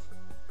yourself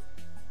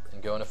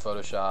and go into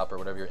Photoshop or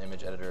whatever your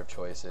image editor of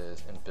choice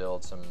is and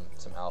build some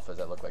alphas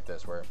that look like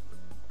this, where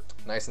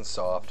nice and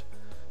soft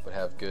but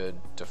have good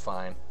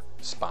defined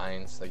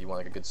spines. Like you want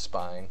like a good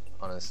spine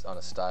on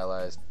a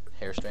stylized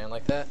hair strand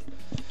like that.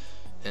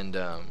 And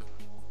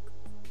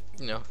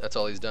you know, that's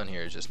all he's done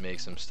here is just make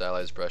some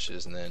stylized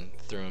brushes and then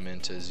threw them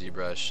into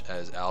ZBrush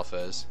as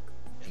alphas,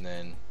 and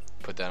then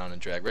put that on a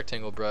drag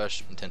rectangle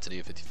brush, intensity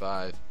of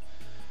 55,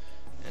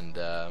 and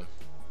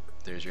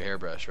there's your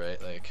hairbrush,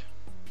 right? Like,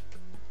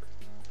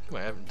 ooh,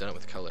 I haven't done it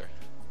with color.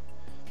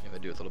 Maybe if I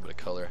do it with a little bit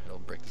of color, it'll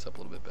break this up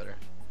a little bit better.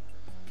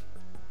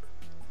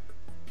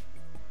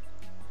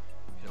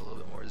 Get a little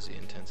bit more Z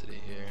intensity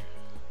here.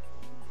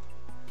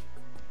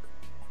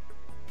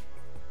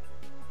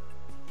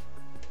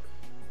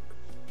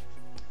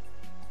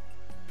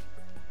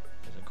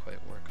 Doesn't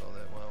quite work all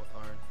that well with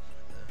Arn.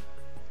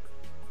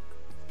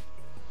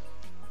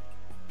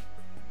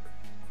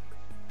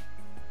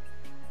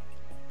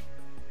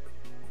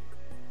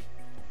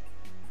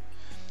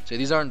 So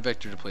these aren't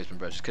vector displacement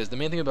brushes, because the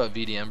main thing about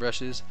VDM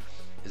brushes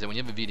is that when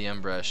you have a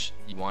VDM brush,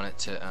 you want it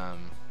to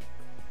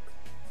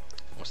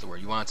what's the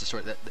word? You want it to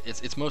sort that.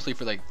 It's mostly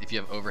for like if you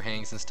have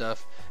overhangs and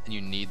stuff, and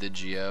you need the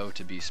geo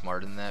to be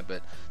smarter than that.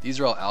 But these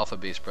are all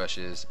alpha-based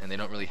brushes, and they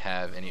don't really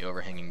have any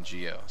overhanging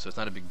geo, so it's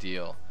not a big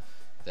deal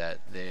that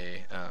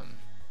they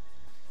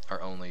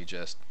are only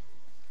just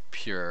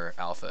pure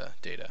alpha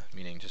data,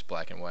 meaning just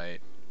black and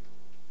white.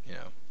 You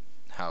know,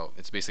 how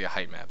it's basically a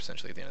height map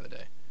essentially at the end of the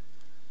day.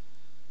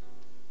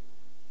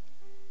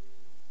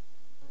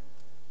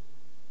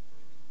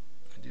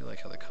 I do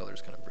like how the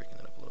color's kind of breaking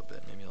that up a little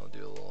bit. Maybe I'll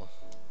do a little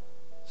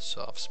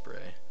soft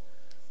spray.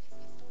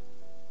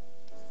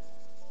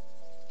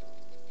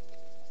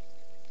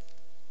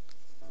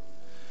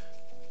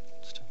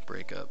 Just to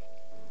break up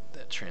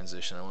that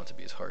transition. I want it to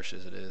be as harsh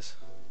as it is.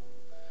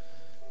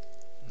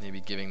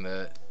 Maybe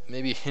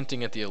maybe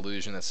hinting at the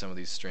illusion that some of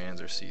these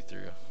strands are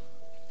see-through.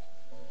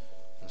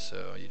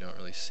 So you don't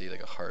really see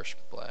like a harsh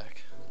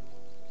black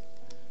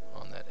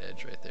on that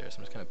edge right there. So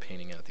I'm just kind of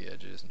painting out the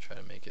edges and try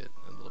to make it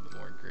a little bit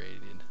more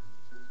graded.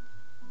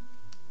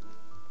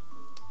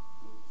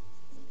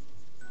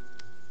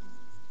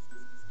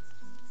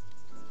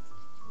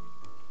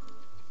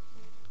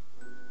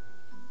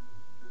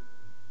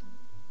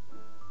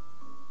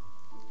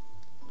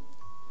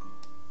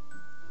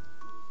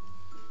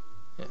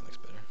 Yeah, it looks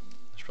better.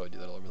 I should probably do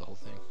that all over the whole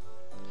thing.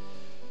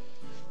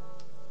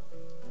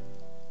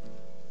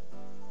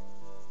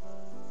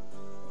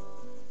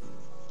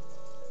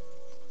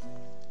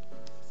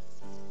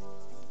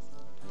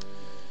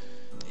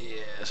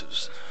 This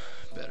was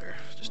better,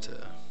 just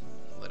to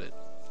let it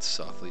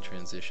softly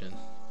transition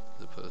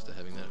as opposed to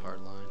having that hard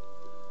line.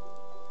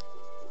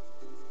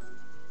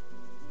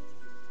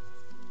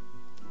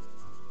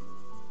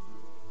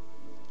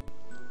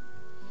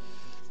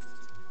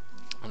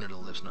 Under the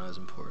lip's not as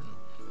important,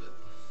 but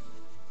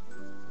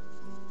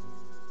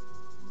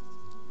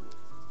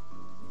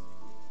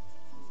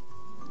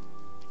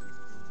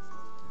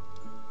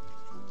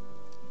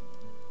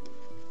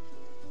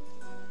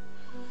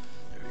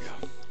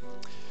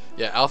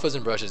yeah, alphas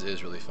and brushes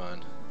is really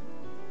fun.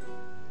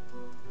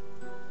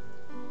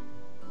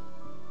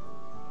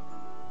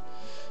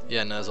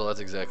 Yeah, Nuzzle,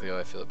 that's exactly how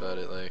I feel about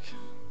it. Like,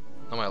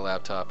 on my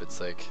laptop, it's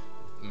like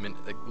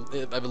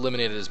I've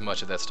eliminated as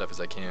much of that stuff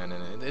as I can,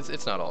 and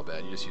it's not all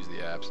bad. You just use the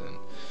apps,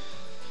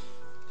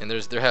 and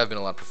there have been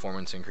a lot of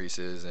performance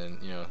increases,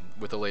 and you know,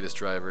 with the latest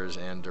drivers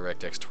and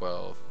DirectX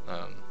 12,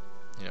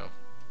 you know,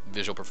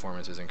 visual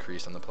performance has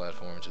increased on the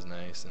platform, which is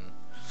nice, and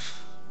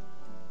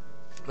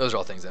those are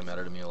all things that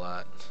matter to me a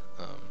lot.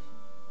 But,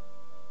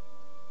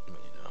 you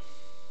know,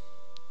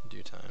 in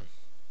due time.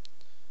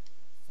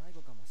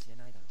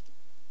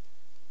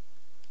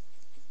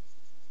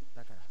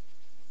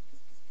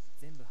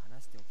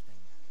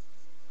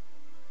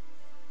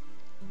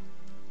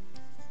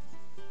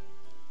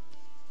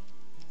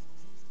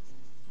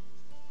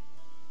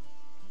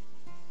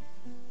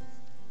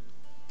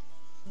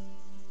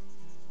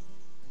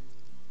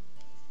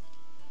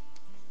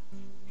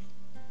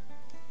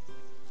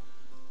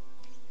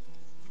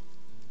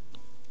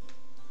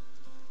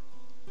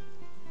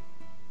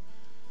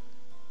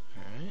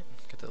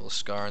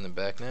 Scar in the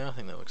back now. I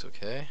think that looks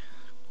okay.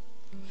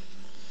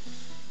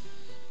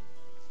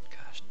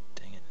 Gosh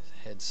dang it, his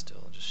head's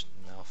still just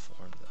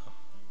malformed though.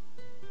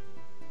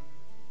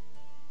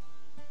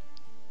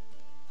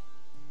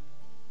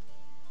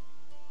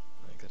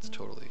 Like, that's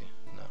totally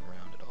not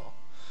round at all.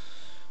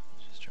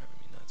 It's just driving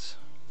me nuts.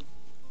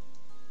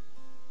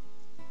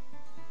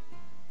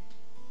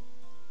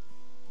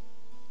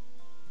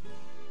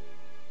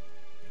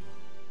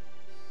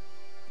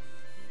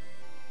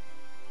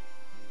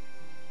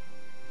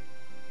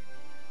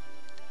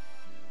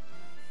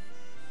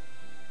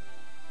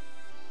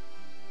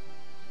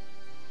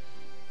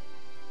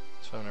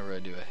 So whenever I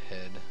do a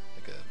head,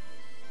 like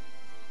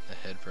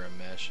a head for a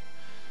mesh,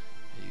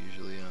 I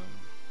usually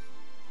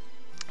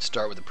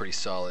start with a pretty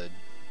solid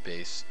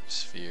base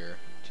sphere,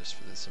 just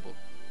for the simple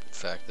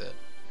fact that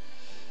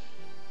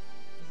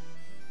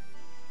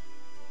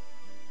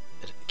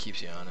it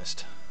keeps you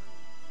honest.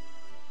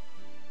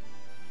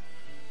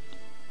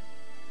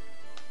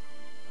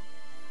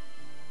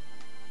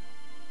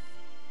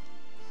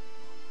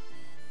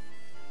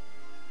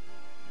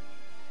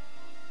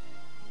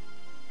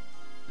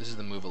 This is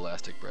the Move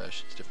Elastic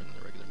brush. It's different than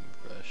the regular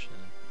Move brush,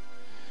 and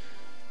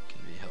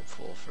can be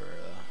helpful for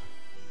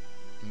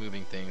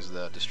moving things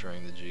without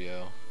destroying the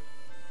geo.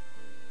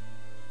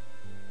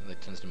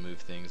 tends to move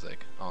things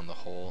like on the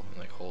whole and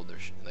like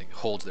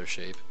holds their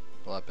shape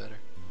a lot better.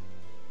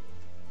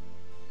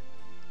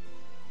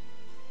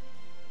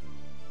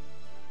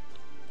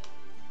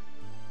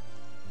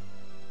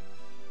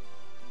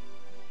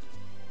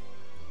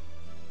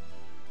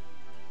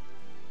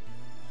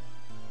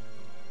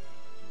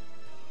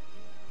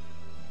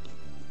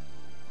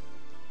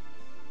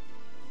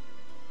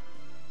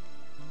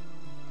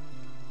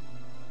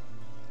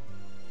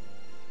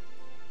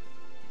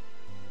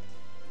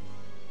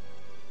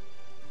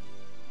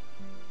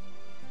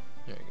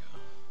 There you go.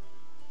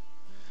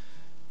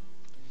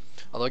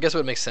 Although I guess it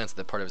would make sense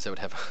that part of his head would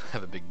have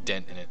a big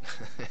dent in it,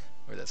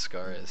 where that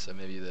scar is. So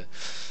maybe the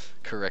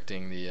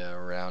correcting the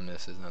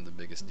roundness is not the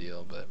biggest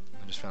deal. But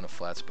I just found a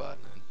flat spot.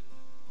 And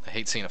I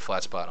hate seeing a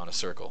flat spot on a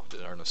circle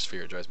or on a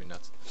sphere. It drives me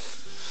nuts.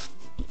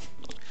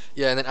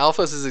 Yeah, and then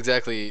alphas is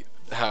exactly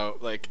how,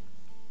 like,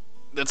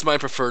 that's my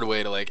preferred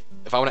way to, like,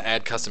 if I want to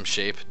add custom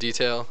shape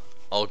detail,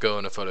 I'll go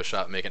into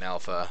Photoshop, make an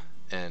alpha,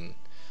 and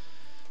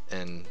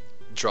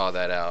draw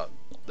that out,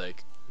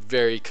 like,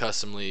 very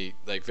customly,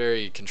 like,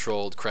 very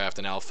controlled, craft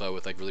an alpha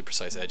with, like, really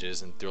precise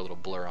edges and throw a little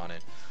blur on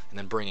it, and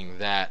then bringing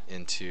that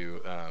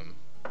into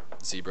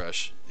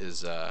ZBrush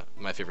is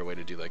my favorite way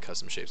to do, like,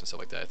 custom shapes and stuff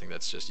like that. I think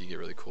that's just, you get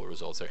really cool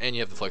results there, and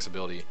you have the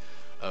flexibility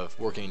of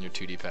working in your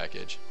 2D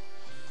package.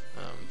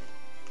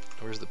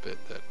 Where's the bit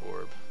that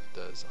orb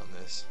does on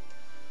this?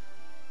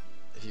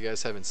 If you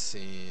guys haven't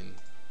seen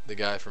the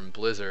guy from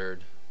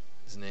Blizzard,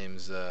 his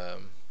name's It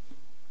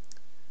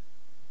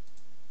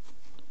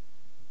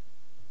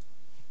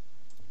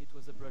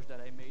was a brush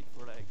that I made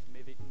for like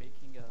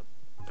making a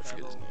I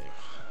forget his name.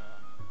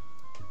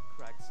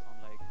 Cracks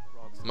on like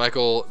rocks.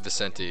 Michael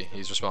Vicente.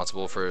 He's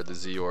responsible for the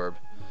Z orb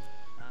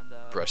And,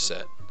 brush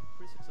set.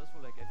 pretty successful.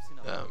 Like I've seen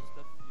a lot of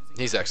stuff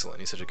using He's excellent.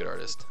 He's such a good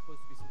artist. It's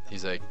supposed to be some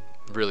He's kind like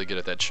really good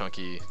at that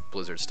chunky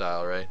Blizzard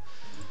style, right? of-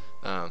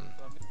 so I'm gonna,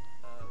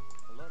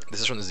 a lot of This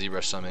is from the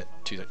ZBrush Summit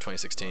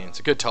 2016. It's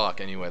a good talk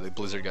anyway. The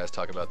Blizzard guys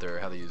talk about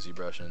how they use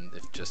ZBrush, and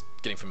if just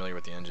getting familiar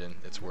with the engine,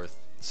 it's worth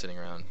sitting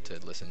around to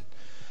listen.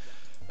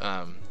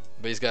 But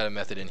he's got a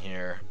method in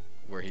here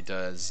where he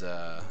does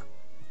I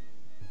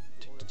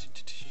got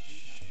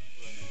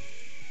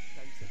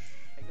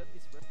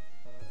this brush.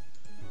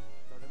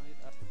 Started on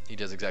it he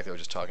does exactly what I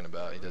was just talking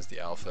about. He does the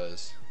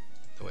alphas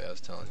the way I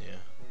was telling you.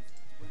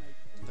 when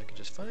If I could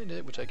just find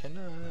it, which I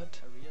cannot. areas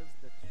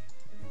that which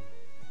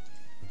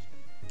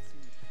can see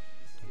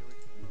this theory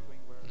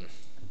going where and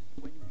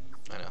when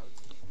we I know.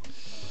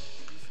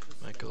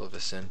 Michael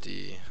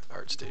Vicente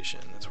Art Station,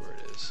 that's where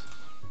it is.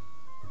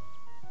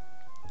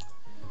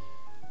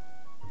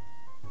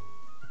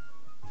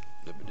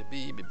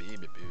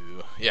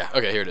 Yeah,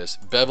 okay, here it is.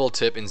 Bevel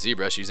tip in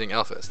ZBrush using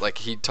alphas. Like,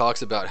 he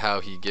talks about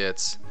how he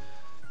gets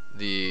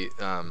the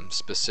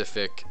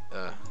specific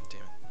damn it.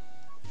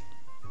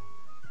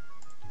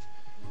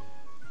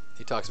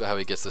 He talks about how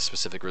he gets the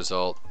specific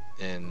result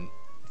in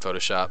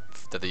Photoshop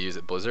that they use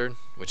at Blizzard,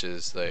 which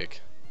is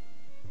like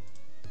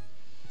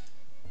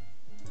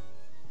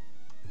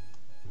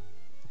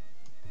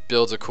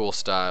builds a cool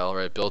style,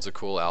 right? Builds a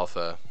cool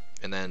alpha,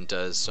 and then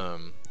does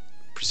some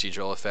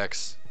procedural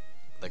effects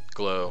like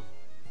glow,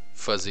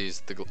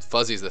 fuzzies.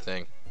 Fuzzies the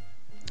thing,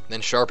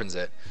 then sharpens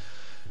it,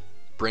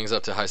 brings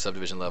up to high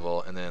subdivision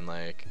level, and then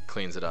like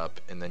cleans it up,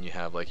 and then you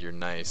have like your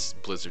nice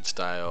Blizzard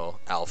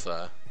style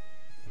alpha.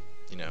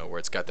 You know, where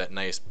it's got that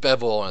nice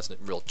bevel and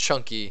it's real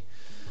chunky.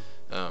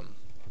 And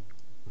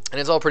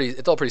it's all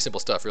pretty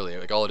simple stuff, really.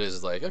 Like, all it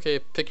is like, okay,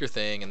 pick your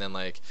thing, and then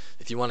like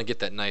if you want to get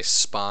that nice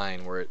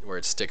spine where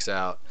it sticks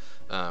out,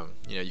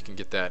 you know, you can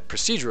get that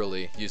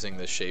procedurally using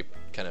the shape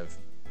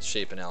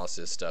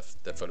analysis stuff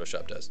that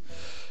Photoshop does.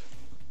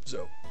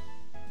 So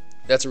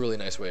that's a really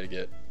nice way to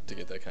get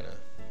that kind of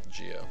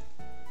geo.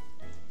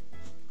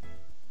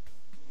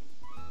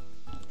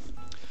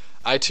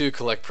 I too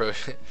collect pro.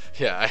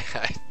 Yeah,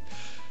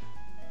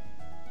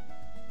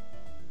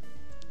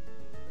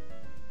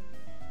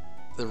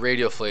 the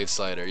radial fade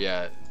slider,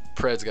 yeah,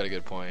 Pred's got a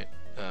good point.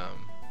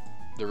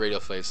 The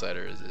radial fade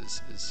slider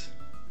is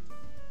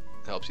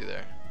helps you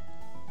there.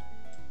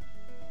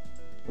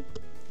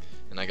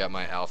 And I got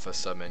my alpha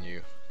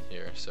submenu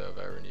here, so if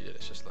I ever need it,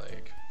 it's just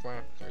like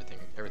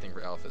everything for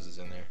alphas is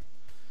in there.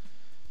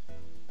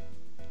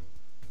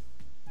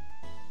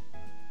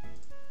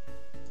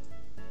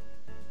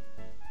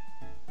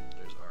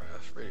 There's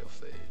RF radial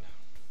fade.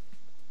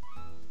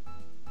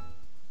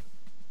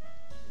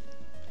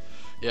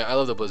 Yeah, I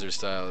love the Blizzard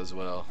style as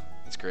well.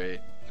 It's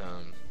great.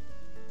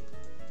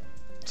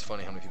 It's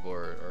funny how many people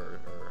are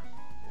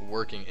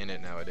working in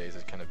it nowadays.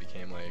 It kind of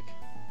became like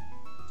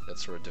that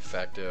sort of de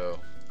facto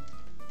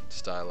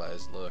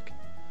stylized look.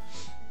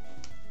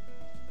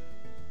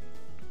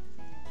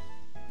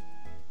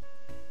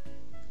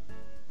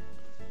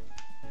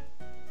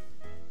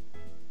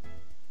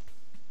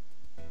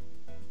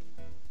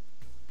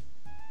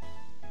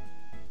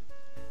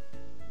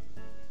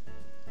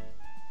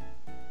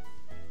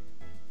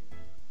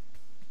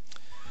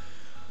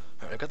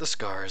 Alright, I've got the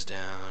scars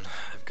down.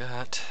 I've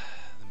got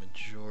the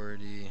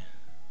majority.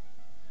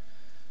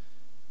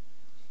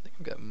 I think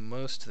I've got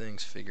most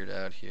things figured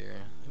out here.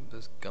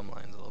 This gum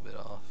line's a little bit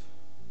off.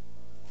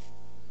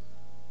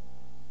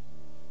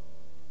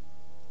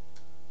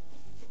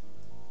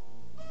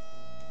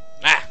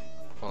 Ah!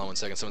 Hold on 1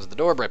 second, someone's at the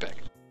door, right back.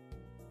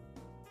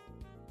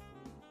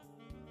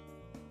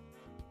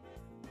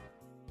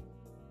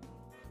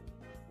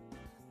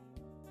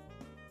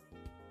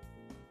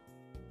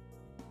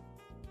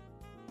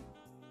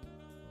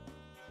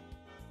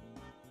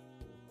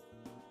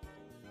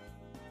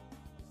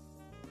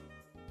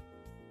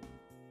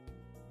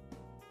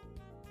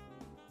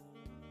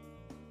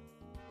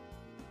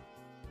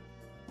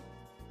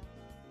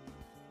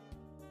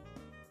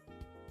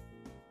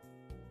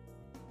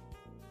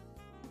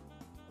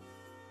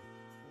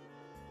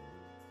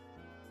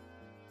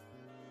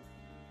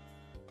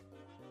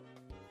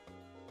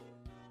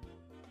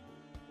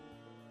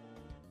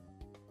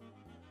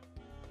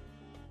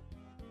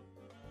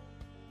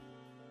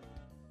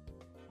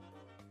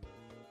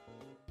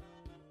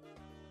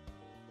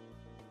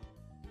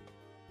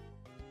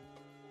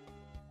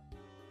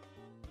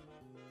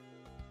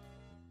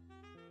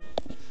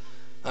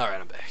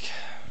 Alright, I'm back.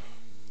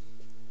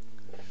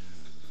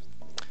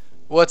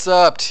 What's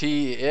up,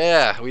 T?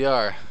 Yeah, we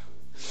are.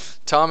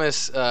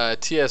 Thomas,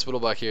 TS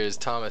Whittlebach here is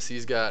Thomas.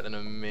 He's got an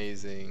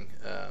amazing,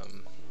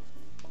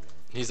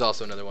 he's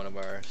also another one of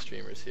our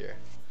streamers here.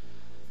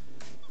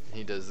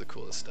 He does the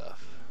coolest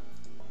stuff.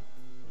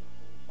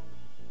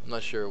 I'm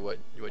not sure what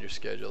your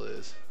schedule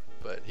is,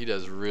 but he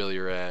does really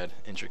rad,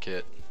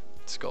 intricate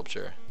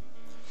sculpture.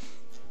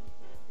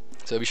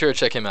 So be sure to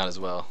check him out as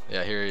well.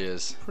 Yeah, here he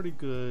is. Pretty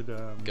good.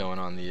 Going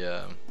on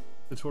the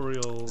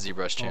tutorial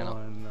ZBrush channel.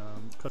 On,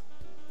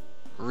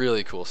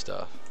 really cool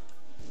stuff.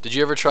 Did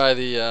you ever try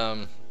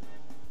the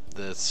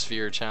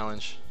sphere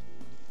challenge?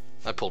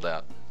 I pulled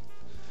out.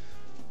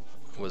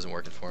 It wasn't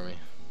working for me.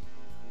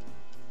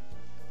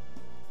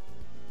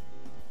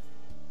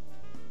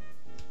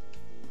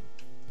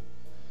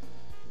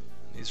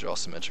 These are all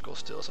symmetrical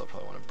still, so I'll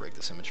probably want to break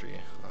the symmetry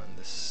on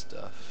this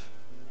stuff.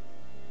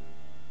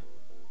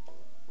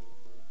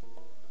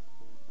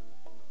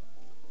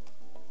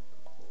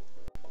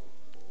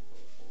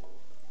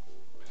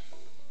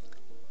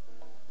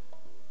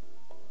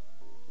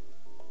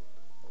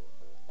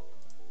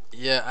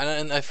 Yeah,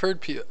 and I've heard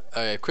people.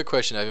 Quick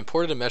question: I've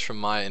imported a mesh from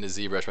Maya into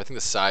ZBrush, but I think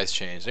the size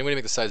changed. Anybody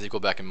make the size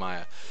equal back in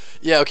Maya?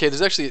 Yeah, okay.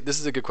 This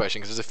is a good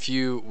question because there's a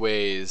few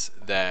ways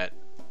that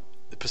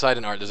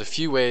Poseidon art. There's a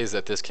few ways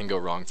that this can go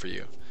wrong for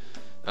you.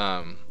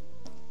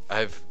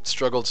 I've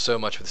struggled so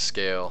much with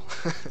scale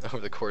over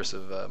the course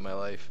of my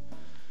life,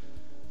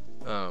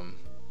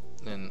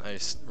 and I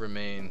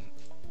remain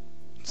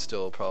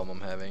still a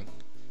problem I'm having.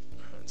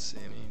 Let's see.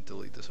 Let me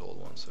delete this old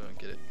one so I don't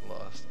get it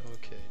lost.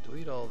 Okay,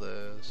 delete all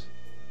those.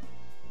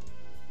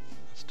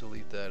 Let's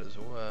delete that as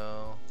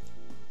well.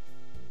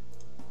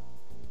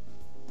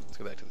 Let's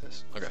go back to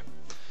this. Okay.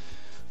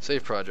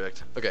 Save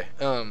project. Okay.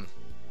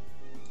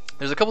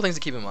 There's a couple things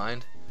to keep in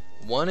mind.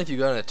 One, if you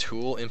go on a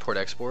tool, import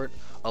export,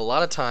 a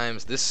lot of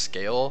times this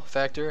scale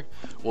factor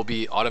will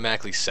be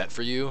automatically set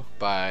for you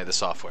by the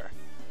software.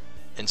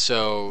 And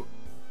so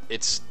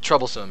it's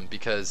troublesome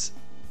because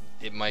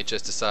it might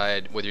just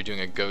decide whether you're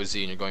doing a GoZ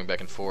and you're going back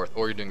and forth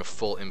or you're doing a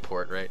full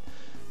import, right?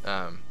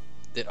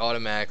 It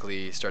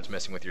automatically starts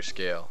messing with your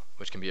scale,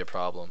 which can be a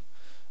problem.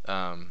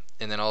 And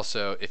then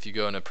also, if you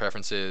go into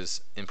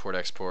preferences, import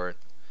export,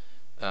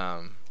 I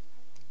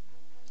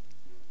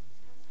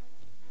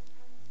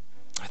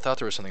thought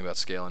there was something about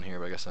scale in here,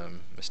 but I guess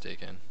I'm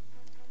mistaken.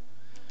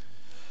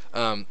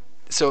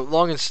 So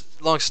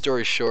long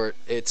story short,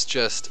 it's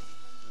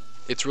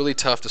really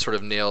tough to sort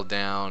of nail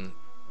down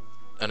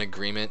an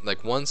agreement.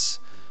 Like once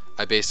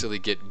I basically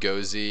get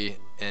GoZ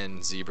and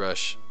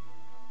ZBrush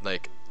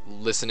like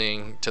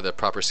listening to the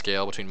proper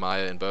scale between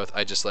Maya and both,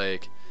 I just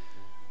like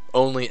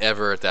only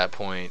ever at that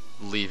point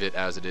leave it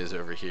as it is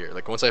over here.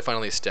 Like once I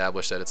finally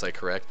establish that it's like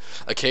correct,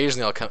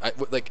 occasionally I'll come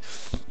like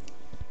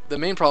the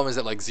main problem is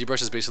that like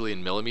ZBrush is basically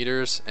in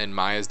millimeters and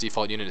Maya's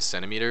default unit is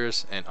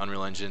centimeters, and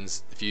Unreal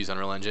Engine's, if you use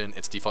Unreal Engine,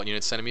 its default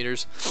unit is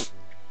centimeters.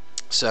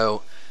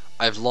 So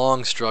I've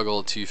long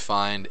struggled to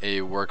find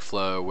a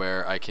workflow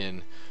where I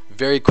can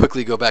very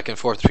quickly go back and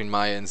forth between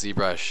Maya and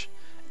ZBrush,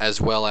 as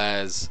well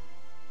as,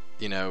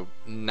 you know,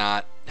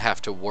 not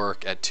have to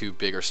work at too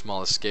big or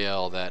small a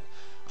scale that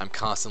I'm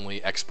constantly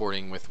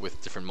exporting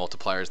with different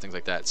multipliers, things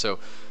like that. So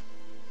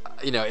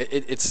you know,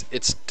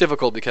 it's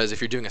difficult because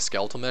if you're doing a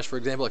skeletal mesh, for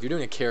example, if you're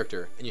doing a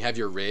character and you have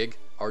your rig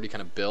already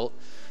kind of built,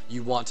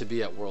 you want to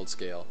be at world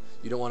scale.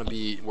 You don't want to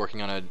be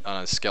working on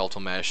a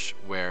skeletal mesh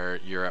where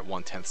you're at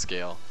 1/10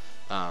 scale.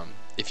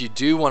 If you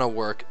do want to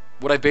work,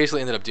 what I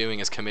basically ended up doing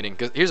is committing.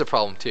 Because here's a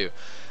problem too.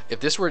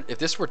 If this were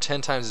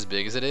 10 times as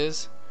big as it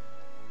is,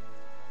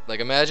 like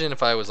imagine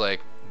if I was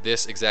like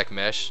this exact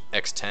mesh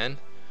x10.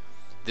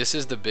 This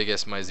is the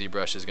biggest my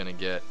ZBrush is going to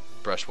get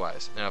brush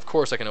wise. And of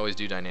course I can always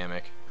do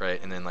dynamic,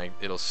 right? And then like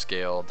it'll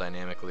scale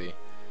dynamically,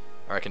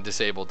 or I can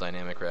disable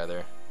dynamic rather.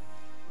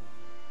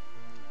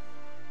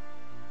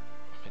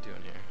 What am I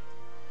doing here?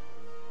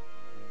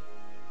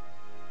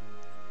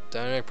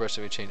 Dynamic brush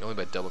that we change only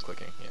by double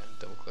clicking. Yeah,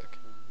 double click.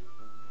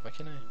 Why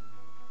can't I?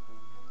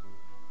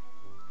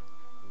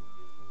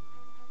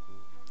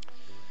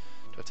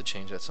 Do I have to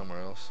change that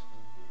somewhere else?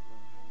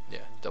 Yeah,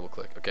 double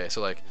click. Okay,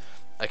 so like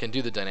I can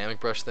do the dynamic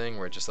brush thing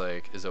where it just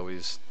like is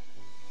always,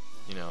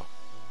 you know,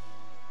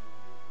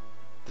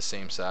 the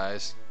same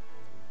size,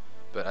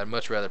 but I'd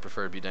much rather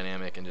prefer to be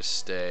dynamic and just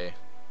stay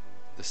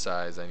the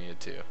size I need it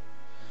to.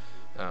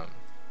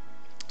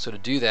 So to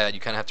do that,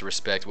 you kind of have to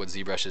respect what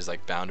ZBrush's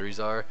like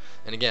boundaries are.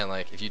 And again,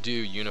 like if you do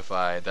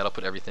unify, that'll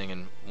put everything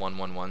in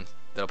 111.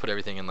 That'll put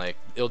everything in like,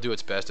 it'll do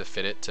its best to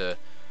fit it to.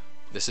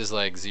 This is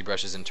like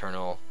ZBrush's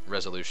internal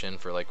resolution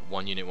for like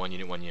 1 unit, 1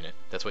 unit, 1 unit.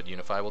 That's what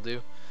unify will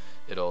do.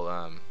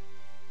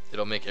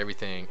 It'll make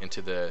everything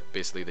into the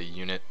basically the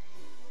unit.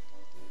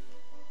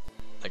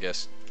 I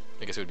guess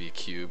it would be a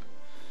cube.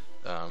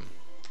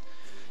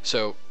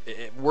 So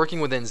working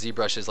within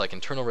ZBrush's like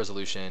internal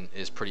resolution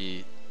is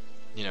pretty,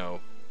 you know,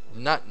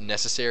 not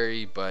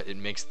necessary, but it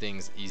makes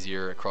things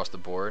easier across the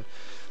board.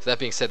 So that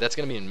being said, that's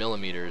going to be in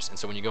millimeters, and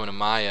so when you go into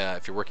Maya,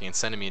 if you're working in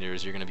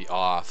centimeters, you're going to be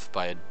off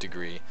by a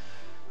degree.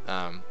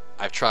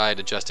 I've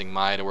tried adjusting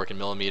Maya to work in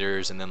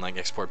millimeters and then like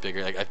export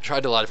bigger. Like, I've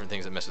tried a lot of different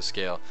things that mess with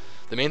scale.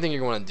 The main thing you're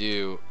going to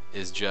do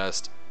is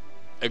just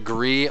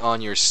agree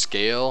on your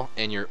scale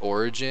and your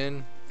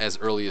origin as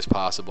early as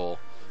possible,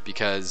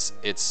 because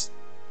it's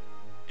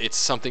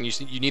something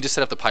you need to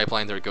set up the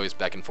pipeline that it goes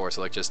back and forth.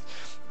 So like, just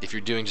if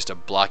you're doing just a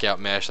block out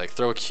mesh, like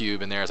throw a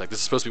cube in there. It's like, this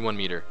is supposed to be 1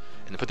 meter,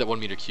 and then put that 1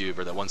 meter cube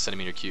or that 1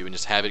 centimeter cube and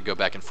just have it go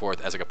back and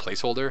forth as like a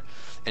placeholder.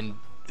 And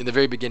in the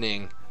very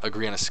beginning,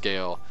 agree on a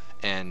scale,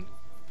 and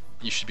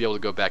you should be able to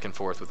go back and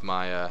forth with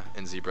Maya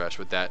and ZBrush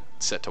with that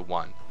set to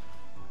 1.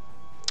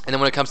 And then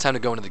when it comes time to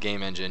go into the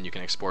game engine, you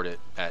can export it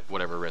at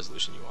whatever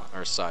resolution you want,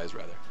 or size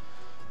rather.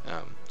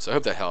 So I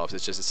hope that helps.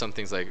 It's just some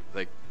things like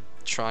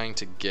trying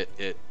to get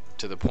it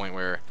to the point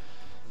where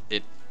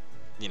it,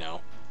 you know,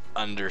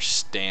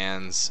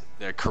 understands,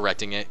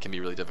 correcting it can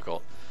be really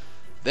difficult.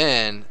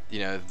 Then, you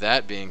know,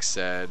 that being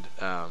said,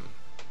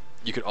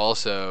 you could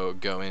also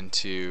go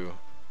into,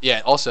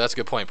 yeah, also that's a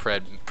good point.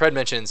 Pred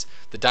mentions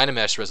the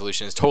Dynamesh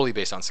resolution is totally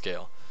based on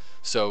scale.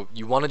 So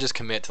you want to just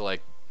commit to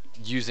like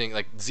using,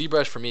 like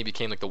ZBrush for me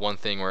became like the one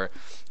thing where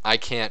I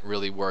can't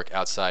really work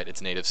outside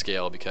its native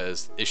scale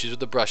because issues with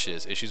the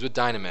brushes, issues with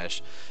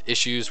Dynamesh,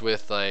 issues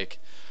with like,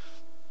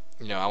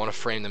 you know, I want to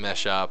frame the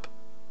mesh up,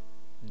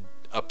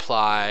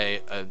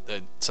 apply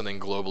something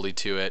globally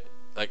to it.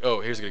 Like,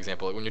 oh, here's a good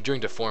example. When you're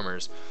doing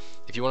deformers,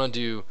 if you want to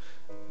do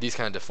these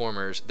kind of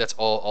deformers, that's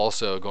all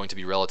also going to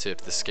be relative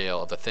to the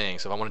scale of the thing.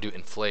 So if I want to do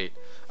inflate,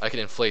 I can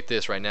inflate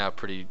this right now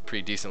pretty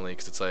decently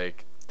because it's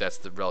like, that's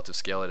the relative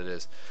scale that it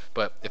is.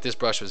 But if this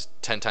brush was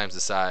 10 times the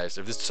size,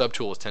 if this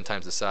subtool was 10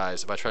 times the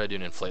size, if I try to do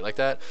an inflate like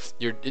that,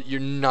 you're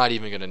not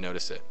even going to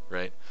notice it,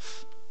 right?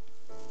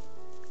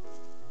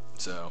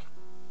 So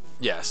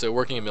yeah, so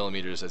working in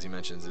millimeters, as he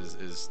mentions,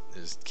 is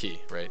key,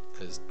 right?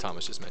 As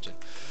Thomas just mentioned.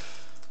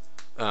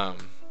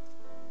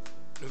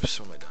 Oops,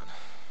 what am I done?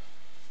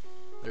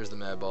 There's the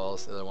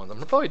Madballs, the other ones. I'm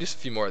gonna probably do a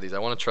few more of these. I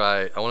want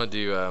to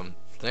do the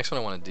next one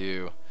I want to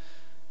do.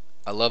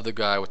 I love the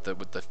guy with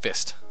the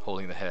fist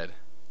holding the head.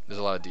 There's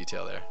a lot of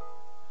detail there.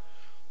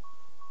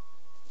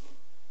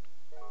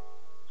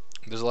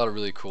 There's a lot of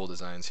really cool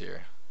designs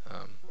here.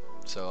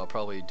 So I'll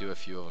probably do a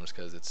few of them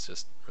because it's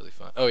just really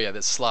fun. Oh yeah,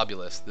 that's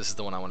Slobulus. This is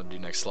the one I want to do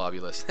next,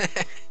 Slobulus.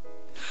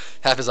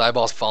 Half his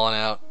eyeballs falling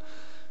out.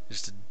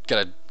 Just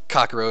got a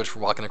cockroach for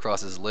walking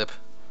across his lip.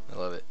 I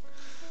love it.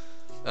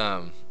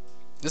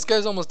 This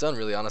guy's almost done,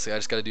 really, honestly. I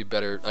just got to do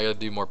better. I got to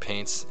do more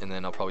paints, and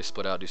then I'll probably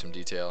split out, do some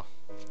detail.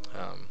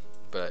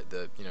 But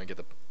you know, get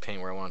the paint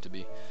where I want it to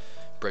be.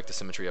 Break the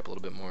symmetry up a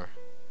little bit more,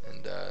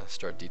 and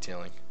start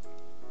detailing.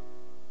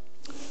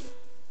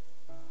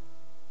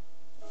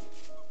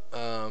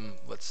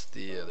 What's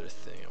the other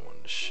thing I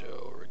wanted to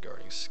show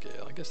regarding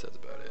scale? I guess that's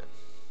about it.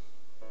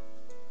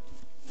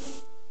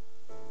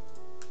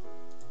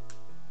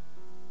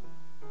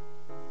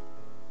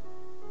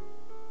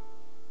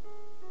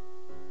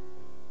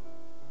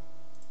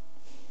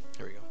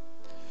 Here we go.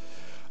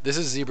 This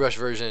is ZBrush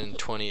version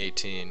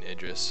 2018,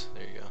 Idris.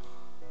 There you go.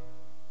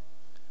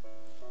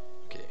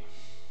 Okay.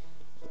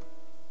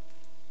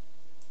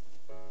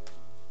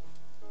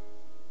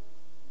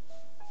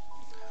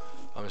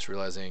 I'm just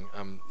realizing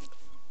I'm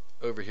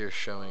over here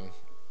showing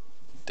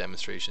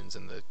demonstrations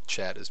and the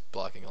chat is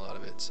blocking a lot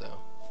of it, so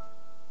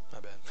my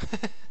bad.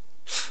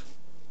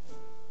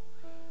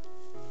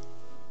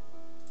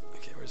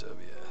 Okay, where's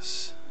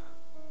OBS?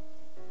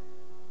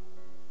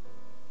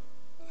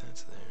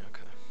 That's there,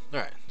 okay.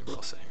 Alright, we're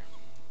all set here.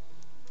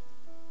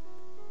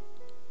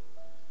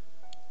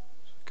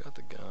 Got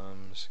the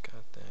gums,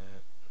 got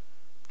that.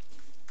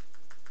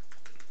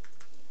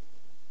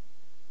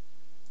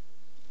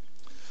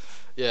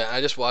 Yeah,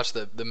 I just watched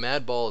the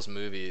Madballs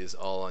movie is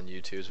all on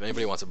YouTube. So if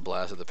anybody wants a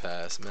blast of the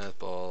past,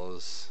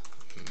 Madballs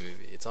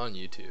movie, it's on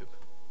YouTube.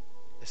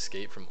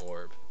 Escape from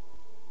Orb,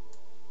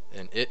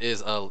 and it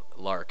is a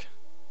lark.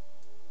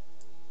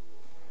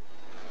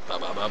 Ba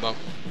ba ba ba.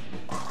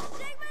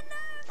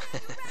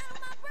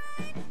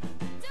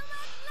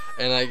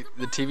 And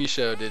the TV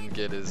show didn't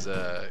get as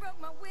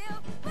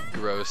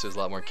gross. It was a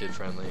lot more kid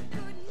friendly.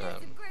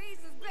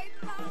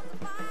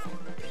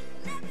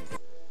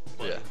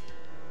 Yeah,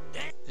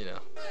 you know.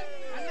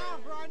 And now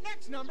for our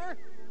next number.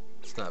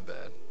 It's not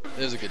bad.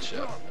 It was a good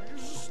show.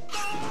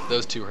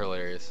 Those two are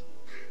hilarious.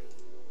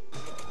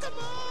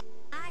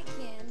 I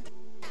can.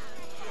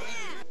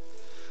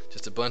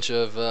 Just a bunch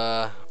of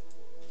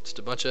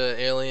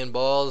alien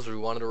balls who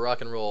wanted to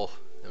rock and roll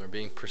and were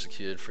being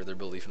persecuted for their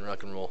belief in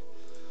rock and roll.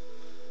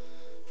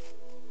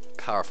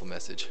 Powerful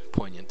message,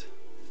 poignant.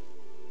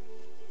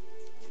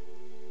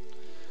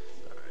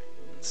 All right,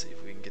 let's see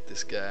if we can get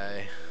this guy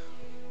a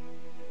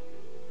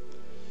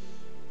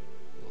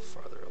little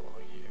farther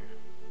along here.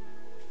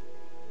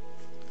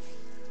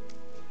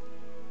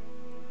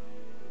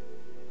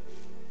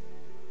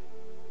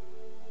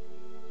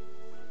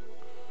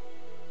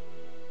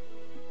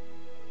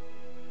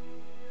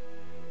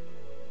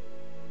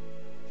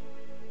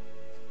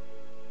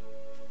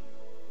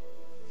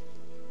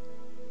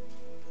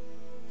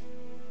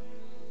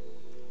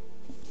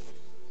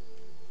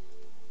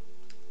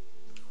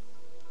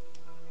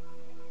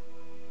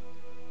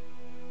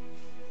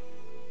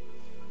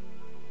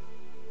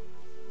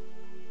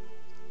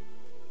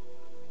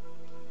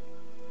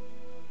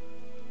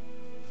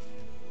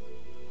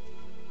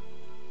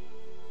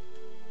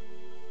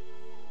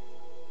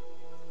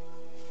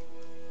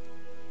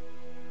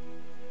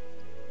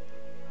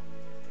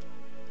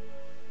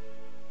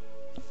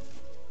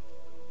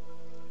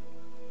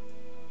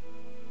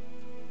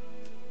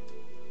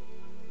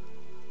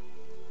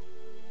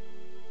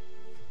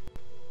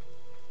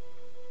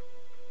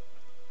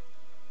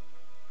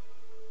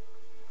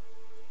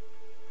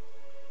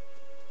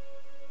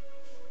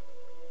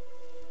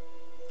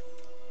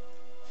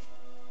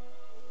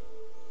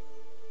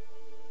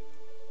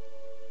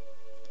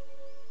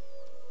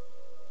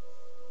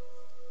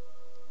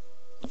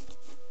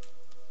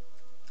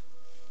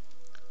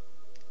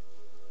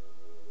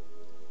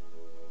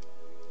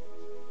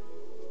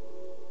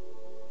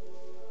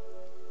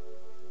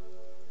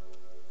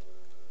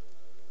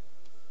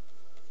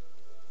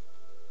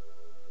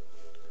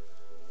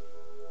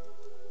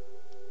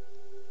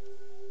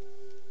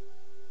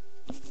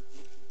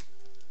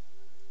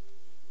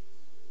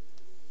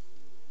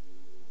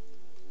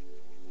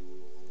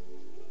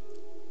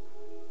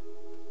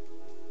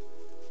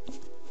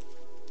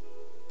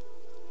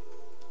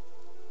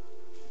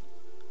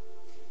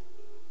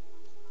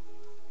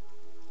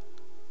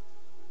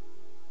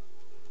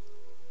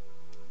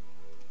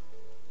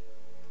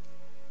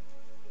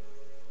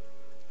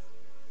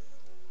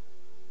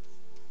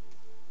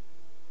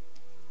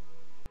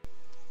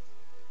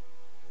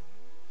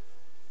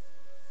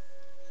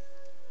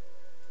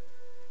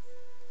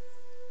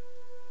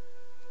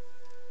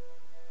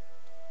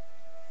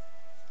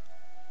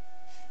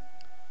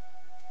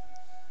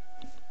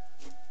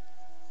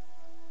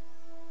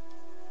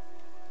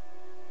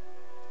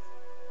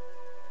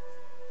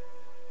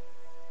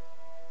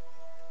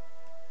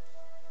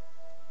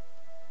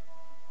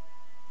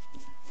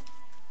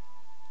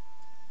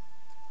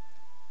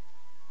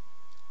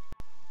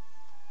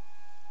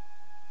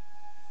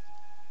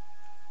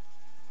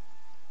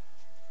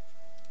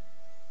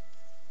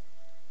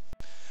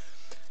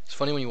 It's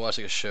funny when you watch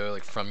like a show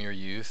like from your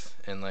youth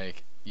and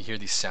like you hear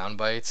these sound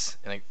bites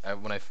and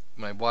when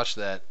I watched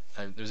that,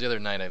 there was the other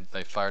night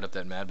I fired up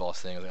that Madballs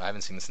thing. I was like, I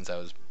haven't seen this since I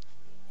was,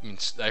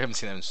 I haven't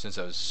seen that since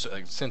I was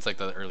since like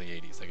the early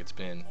 '80s. Like it's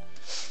been,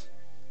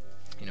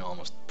 you know,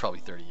 almost probably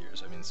 30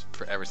 years. I mean, it's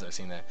forever since I've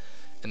seen that.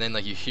 And then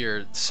like you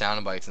hear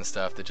sound bites and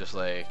stuff that just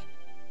like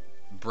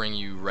bring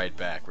you right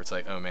back, where it's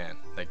like, oh man,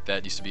 like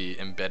that used to be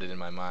embedded in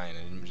my mind,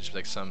 and just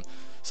like some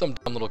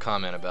dumb little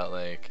comment about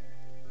like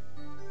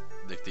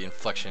the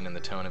inflection and the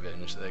tone of it,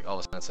 and just like all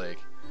of a sudden it's like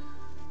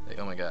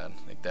oh my god,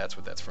 like that's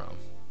what that's from.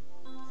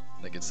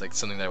 Like it's like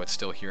something that I would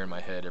still hear in my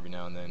head every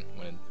now and then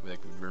when it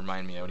like would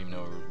remind me. I wouldn't even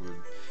know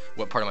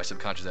what part of my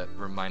subconscious that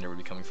reminder would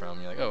be coming from.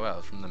 You're like, oh wow,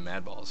 it's from the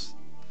Madballs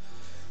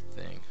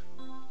thing.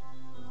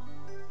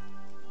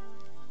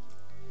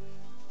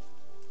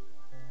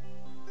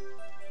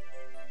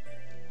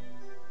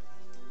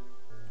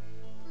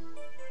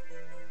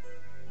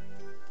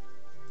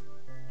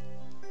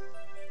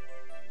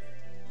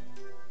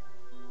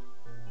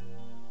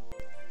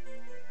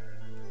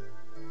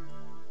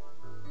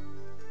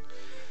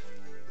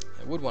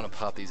 I would want to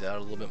pop these out a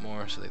little bit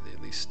more so that they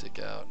at least stick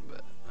out,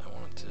 but I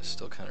want it to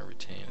still kind of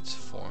retain its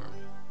form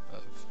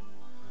of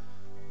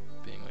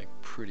being like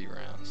pretty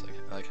rounds. Like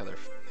I like how they're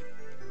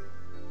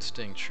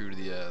staying true to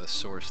the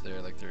source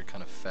there, like they're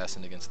kind of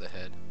fastened against the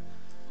head,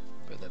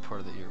 but that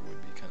part of the ear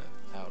would be kind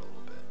of out a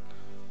little bit.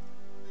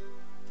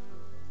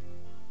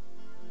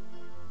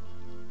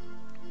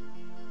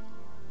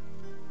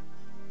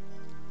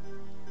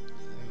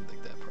 I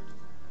think that part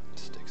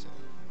sticks in.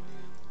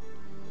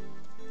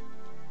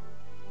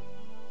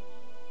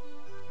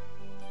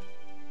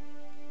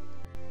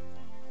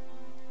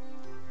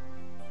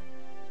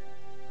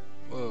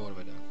 Whoa, what have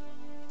I done?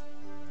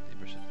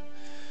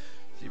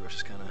 ZBrush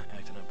is kind of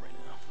acting up right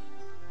now.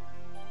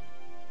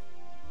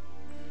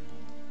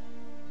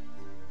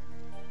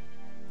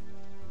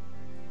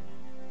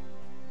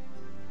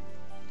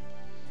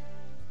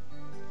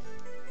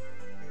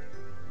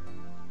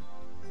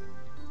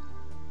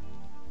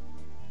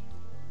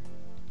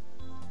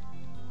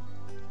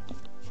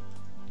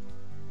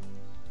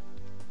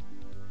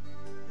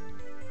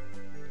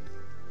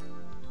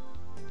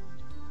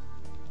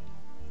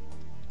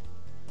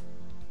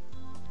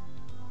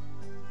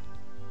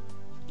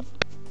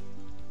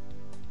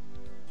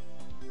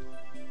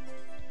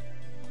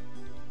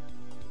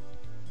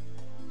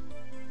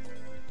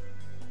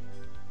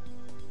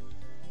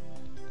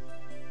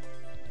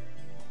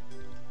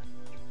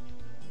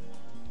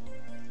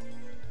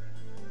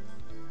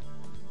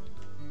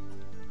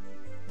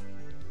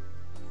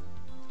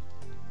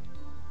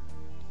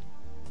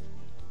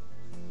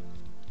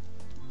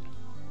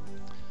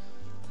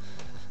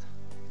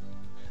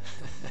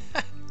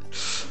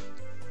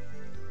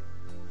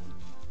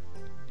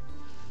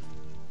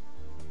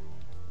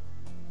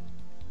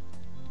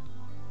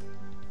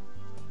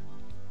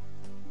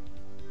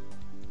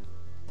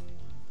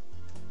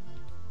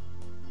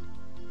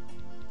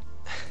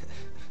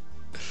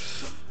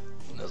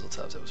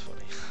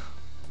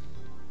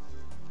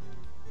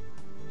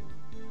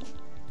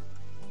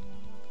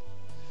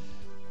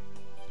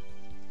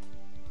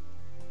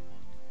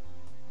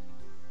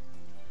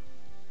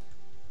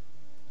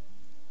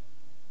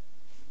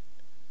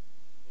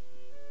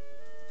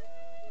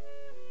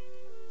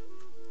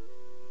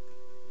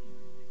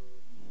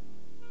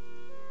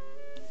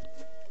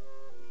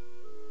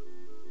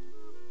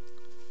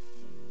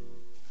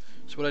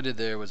 So what I did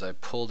there was I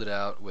pulled it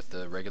out with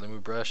the regular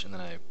move brush, and then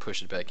I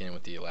pushed it back in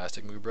with the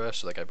elastic move brush.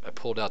 So like I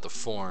pulled out the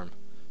form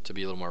to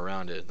be a little more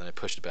rounded, then I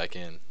pushed it back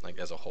in like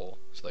as a whole.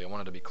 So like I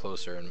wanted to be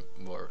closer and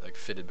more like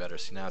fitted better.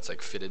 See, now it's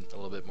like fitted a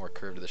little bit more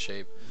curved to the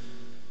shape.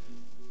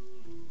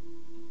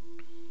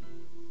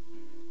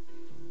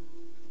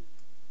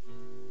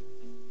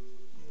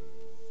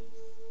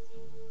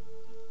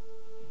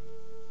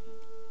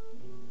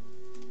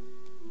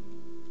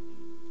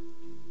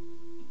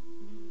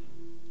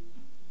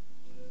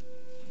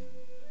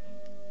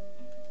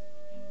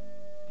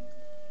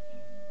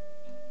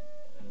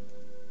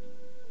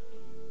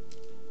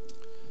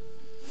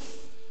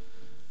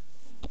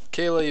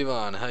 Kayla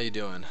Yvonne, how you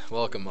doing?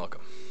 Welcome, welcome.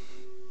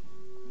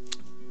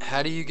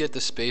 How do you get the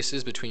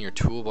spaces between your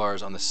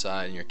toolbars on the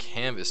side and your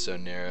canvas so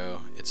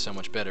narrow? It's so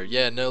much better.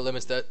 Yeah, no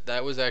limits.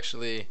 That was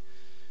actually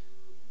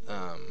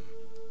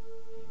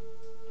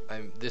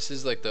this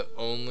is like the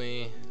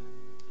only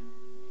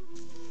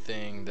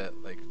thing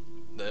that like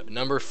the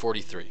number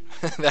 43.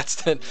 that's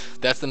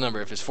the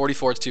number. If it's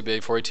 44, it's too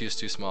big. 42 is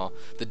too small.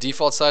 The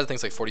default size I think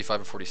is like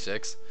 45 or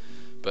 46.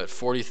 But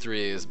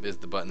 43 is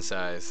the button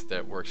size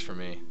that works for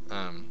me.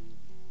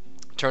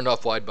 Turned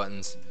off wide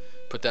buttons,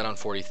 put that on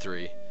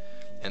 43,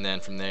 and then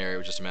from there it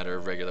was just a matter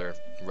of regular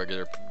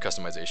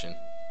customization.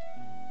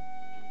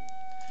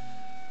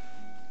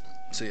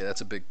 So yeah,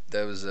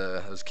 that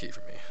was key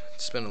for me.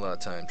 Spent a lot of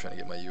time trying to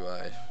get my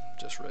UI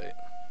just right. All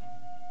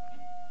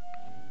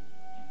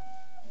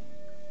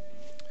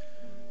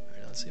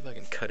right, let's see if I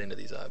can cut into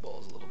these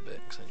eyeballs a little bit,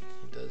 because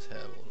he does have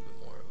a little bit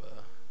more of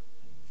a.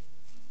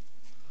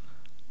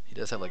 He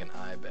does have like an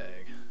eye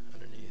bag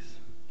underneath.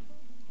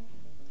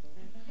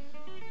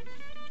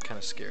 Kind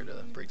of scared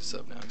to break this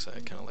up now because I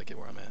kind of like it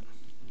where I'm at.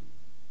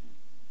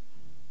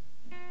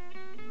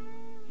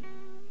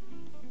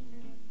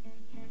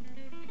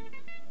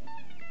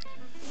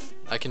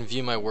 I can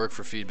view my work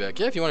for feedback.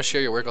 Yeah, if you want to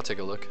share your work, I'll take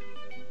a look.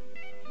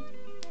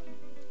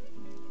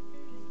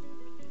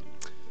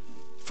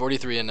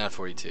 43 and not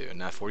 42, and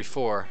not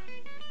 44.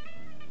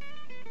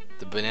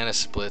 The banana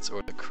splits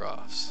or the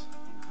crofts.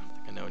 I don't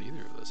think I know what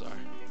either of those are.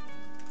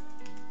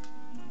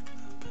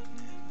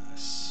 Banana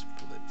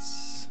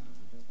splits.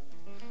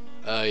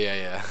 Oh,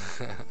 yeah.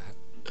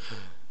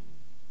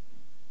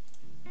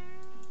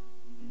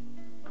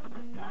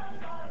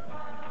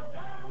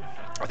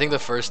 I think the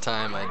first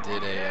time I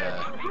did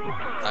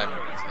I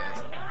remember these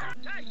guys.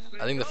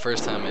 I think the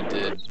first time I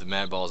did the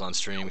Madballs on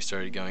stream, we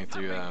started going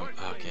through, oh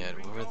god,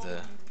 what were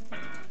the...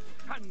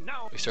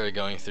 We started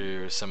going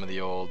through some of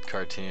the old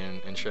cartoon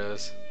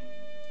intros.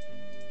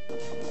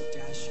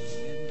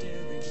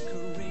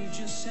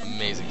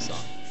 Amazing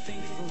song.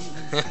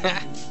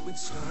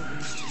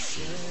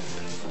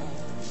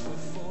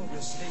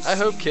 I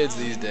hope kids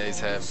these days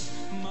have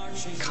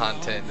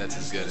content that's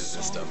as good as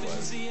this stuff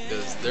was,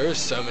 because there were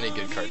so many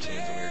good cartoons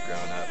when we were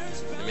growing up,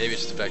 and maybe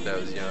it's just the fact that I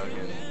was young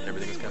and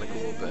everything was kind of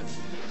cool, but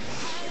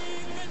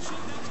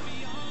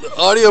the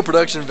audio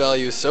production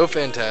value is so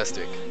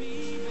fantastic.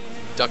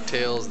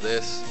 DuckTales,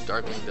 this,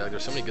 Darkwing Duck,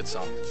 there's so many good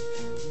songs.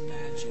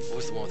 What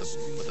was the one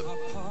with the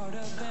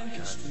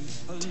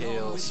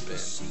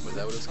Tailspin? Was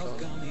that what it's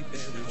called?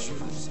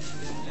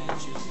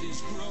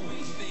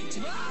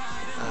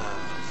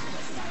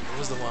 What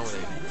was the one where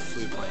they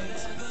flew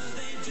planes?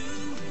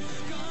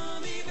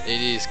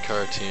 80s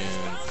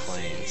cartoon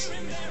planes.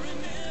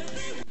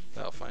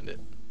 I'll find it.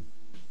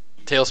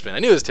 Tailspin. I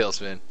knew it was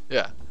Tailspin.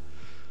 Yeah.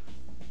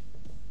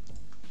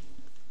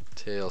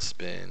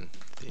 Tailspin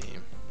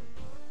theme.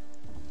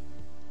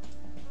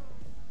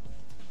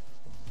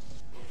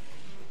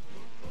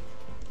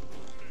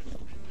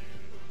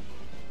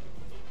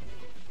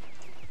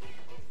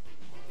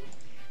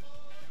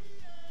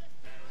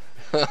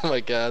 Oh my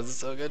god, this is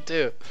so good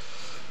too.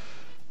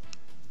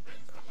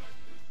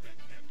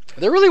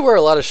 There really were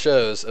a lot of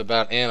shows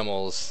about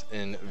animals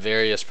in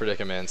various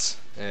predicaments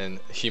and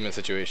human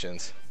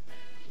situations.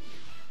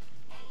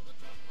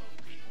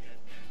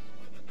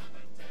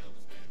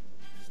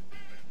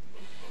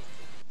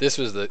 This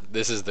is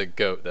the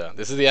GOAT though.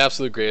 This is the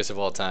absolute greatest of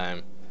all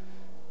time.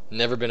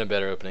 Never been a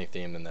better opening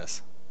theme than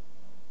this.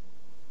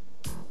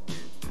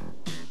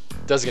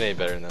 Doesn't get any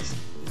better than this.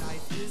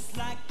 Life is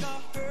like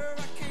a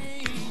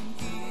hurricane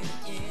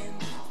in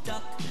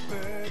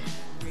Duckburg.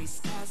 Race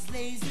cars,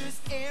 lasers,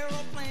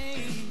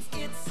 aeroplanes.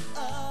 It's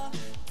a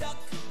duck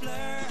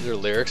blur. Is there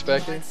lyrics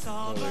back here?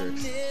 No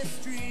lyrics.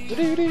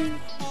 Doo-doo-doo.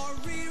 Or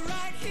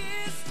rewrite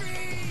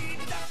history.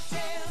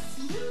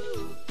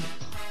 DuckTales.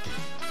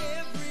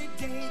 Every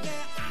day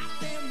there I've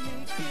been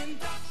making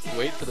DuckTales.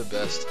 Wait for the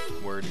best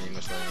word in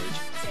English language.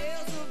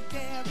 Tales of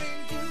daring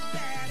do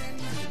bad and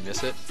Did you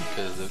miss it?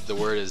 Because the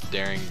word is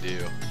daring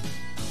do.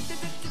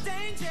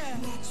 danger.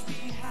 Watch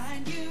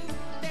behind you.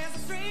 There's a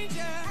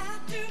stranger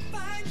out to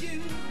find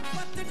you.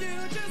 What to do?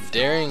 Just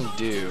Daring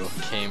do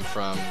came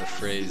from the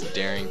phrase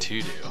daring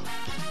to do,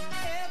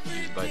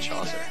 used by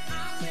Chaucer.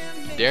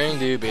 Daring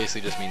do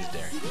basically just means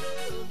daring,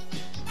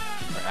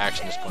 or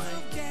action is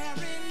playing.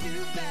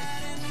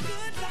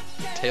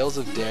 Tales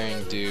of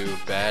Daring do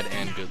bad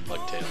and good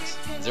luck tales.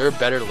 Is there a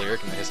better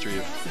lyric in the history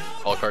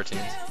of all cartoons?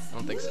 I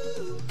don't think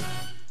so.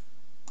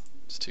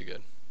 It's too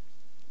good.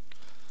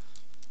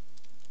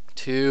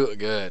 Too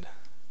good.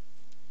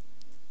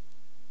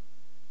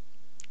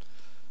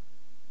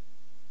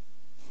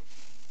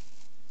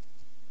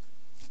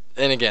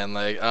 And again,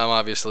 like, I'm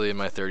obviously in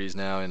my 30s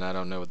now, and I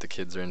don't know what the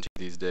kids are into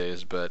these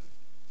days, but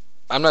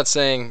I'm not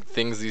saying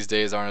things these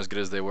days aren't as good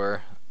as they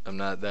were. I'm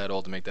not that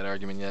old to make that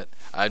argument yet.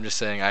 I'm just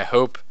saying I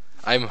hope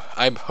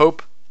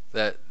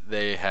that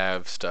they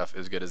have stuff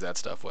as good as that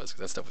stuff was, 'cause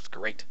that stuff was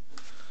great.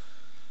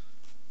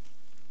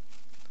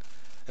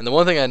 And the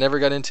one thing I never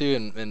got into,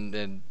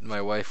 and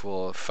my wife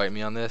will fight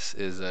me on this,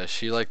 is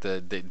she liked the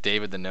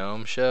David the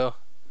Gnome show,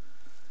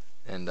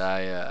 and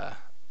that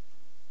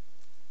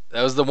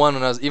was the one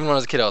when I was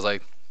a kid. I was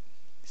like,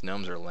 these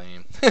gnomes are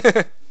lame.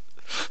 That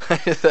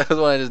was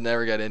one I just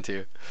never got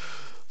into.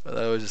 But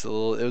that was just it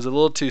was a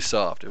little too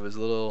soft. It was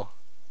not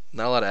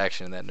a lot of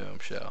action in that gnome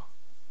show.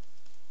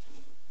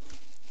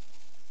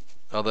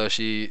 Although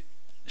she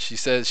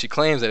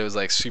claims that it was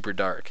like super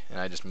dark, and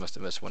I just must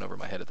have went over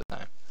my head at the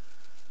time.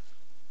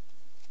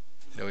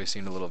 It always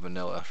seemed a little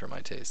vanilla for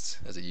my tastes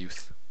as a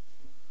youth.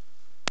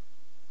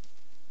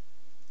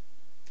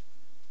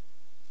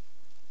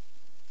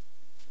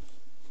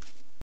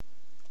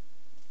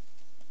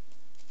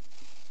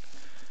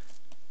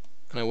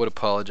 And I would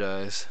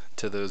apologize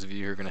to those of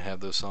you who are going to have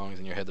those songs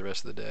in your head the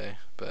rest of the day,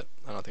 but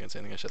I don't think it's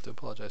anything I should have to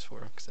apologize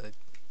for, because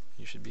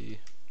you should be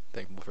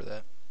thankful for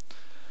that.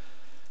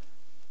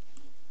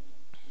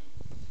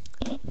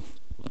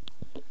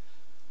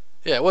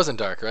 Yeah, it wasn't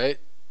dark, right?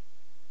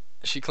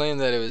 She claimed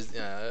that it was.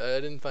 Yeah,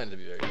 I didn't find it to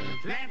be very dark.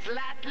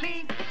 Lancelot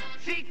Link,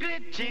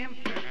 secret chimp.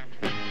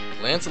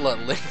 Lancelot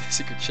Link, the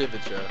Secret Chimp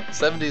show.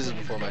 70s is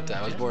before my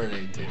time. I was born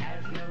in 82.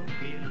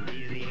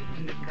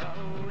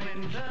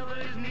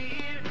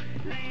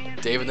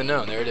 David the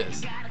Gnome, there it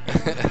is.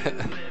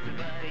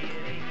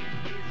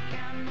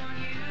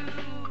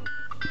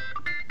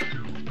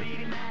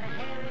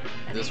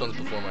 This one's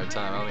before my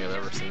time. I don't think I've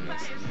ever seen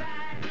this.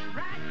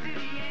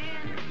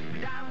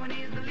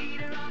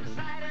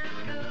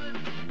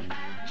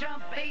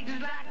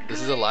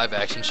 This is a live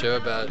action show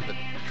about the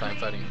crime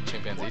fighting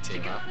chimpanzee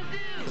team, huh?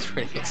 That's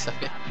pretty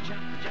exciting.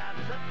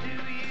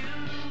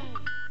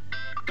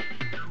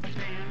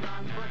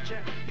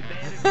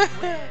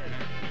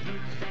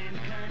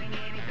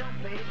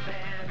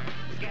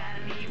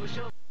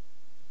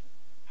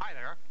 Hi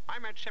there,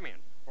 I'm Ed Simeon.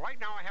 Right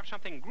now I have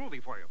something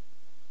groovy for you.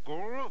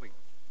 Groovy.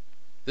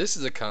 This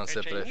is a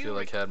concept that I feel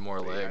like had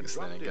more legs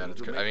than it got.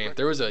 I mean, if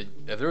there was like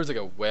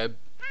a web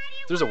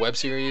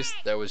series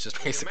that was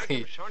just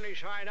basically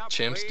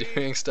chimps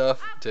doing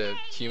stuff to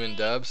human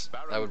dubs,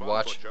 I would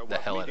watch the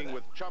hell out of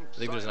that. I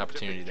think there's an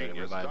opportunity there to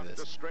revive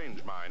this.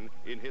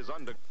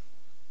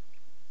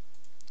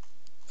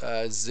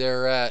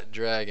 Zerat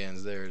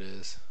Dragons, there it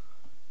is.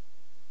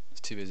 It's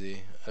too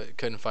busy. I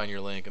couldn't find your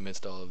link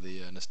amidst all of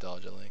the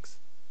nostalgia links.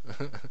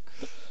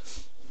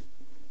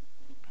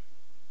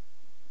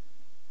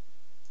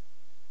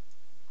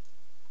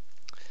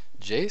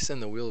 Jace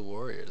and the Wheel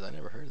Warriors, I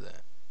never heard of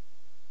that.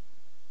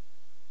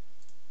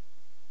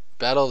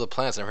 Battle of the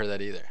Planets, I never heard of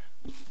that either.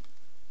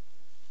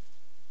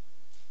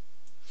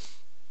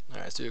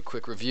 Alright, let's do a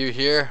quick review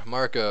here.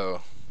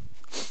 Marco.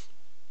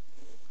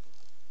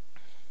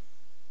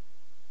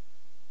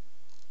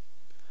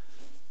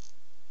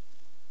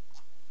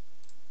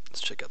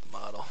 Let's check out the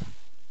model.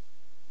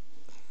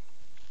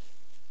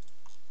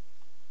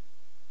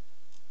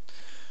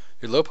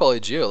 Your low poly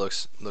geo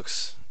looks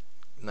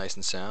nice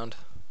and sound.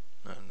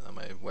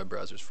 My web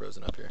browser's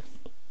frozen up here.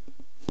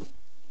 There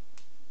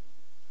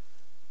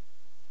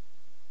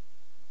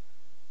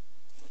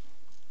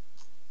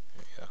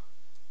you go.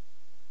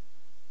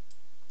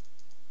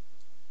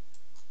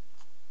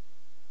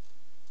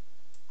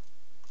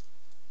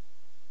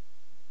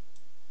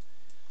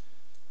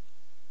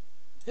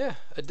 Yeah,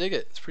 I dig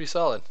it. It's pretty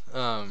solid.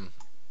 I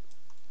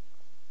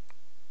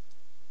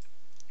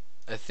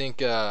think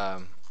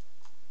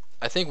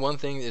one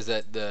thing is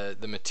that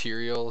the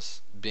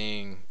materials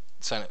being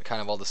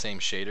kind of all the same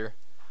shader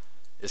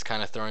is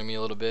kind of throwing me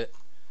a little bit.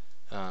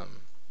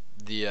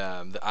 The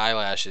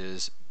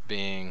eyelashes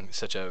being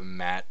such a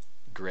matte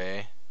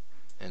gray,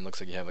 and looks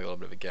like you have like a little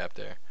bit of a gap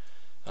there,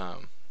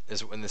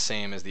 is the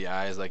same as the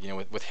eyes. Like, you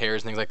know, with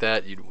hairs and things like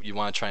that, you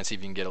want to try and see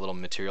if you can get a little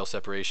material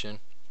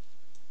separation.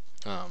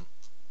 But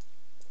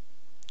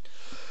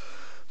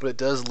it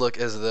does look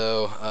as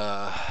though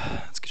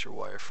let's get your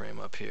wireframe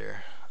up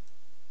here.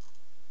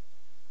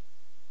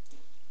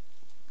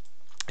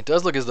 It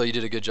does look as though you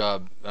did a good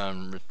job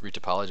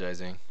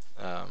retopologizing.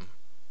 I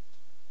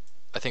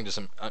think there's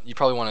some. You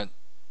probably want to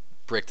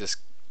break this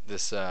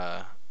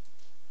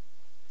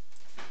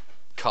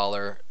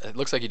collar. It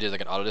looks like you did like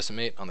an auto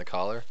decimate on the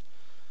collar.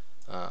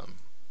 And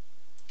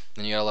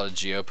you got a lot of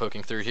geo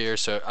poking through here.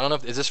 So I don't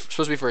know, is this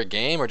supposed to be for a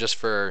game or just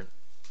for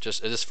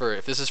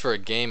if this is for a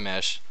game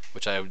mesh,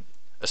 which I would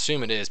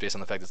assume it is based on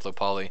the fact it's low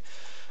poly.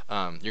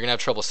 You're gonna have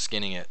trouble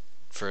skinning it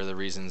for the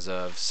reasons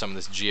of some of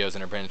this geos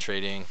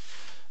interpenetrating.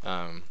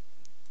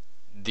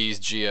 These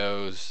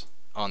geos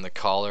on the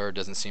collar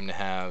doesn't seem to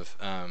have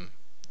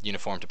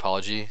uniform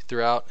topology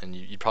throughout, and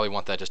you'd probably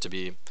want that just to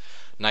be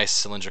nice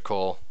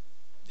cylindrical,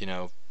 you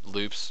know,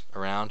 loops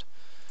around.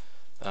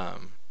 Like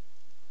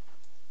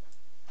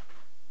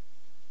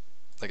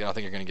I don't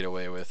think you're going to get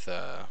away with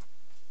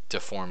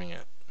deforming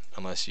it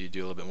unless you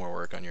do a little bit more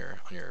work on your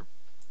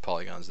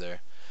polygons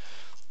there.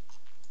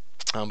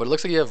 But it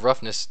looks like you have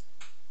roughness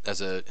as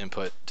an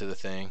input to the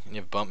thing, and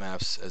you have bump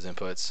maps as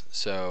inputs.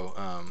 So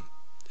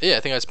yeah, I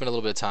think I spent a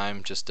little bit of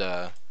time just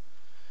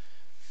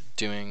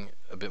doing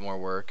a bit more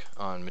work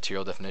on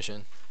material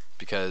definition,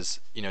 because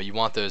you know you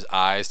want those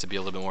eyes to be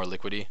a little bit more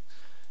liquidy,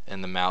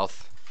 and the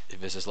mouth,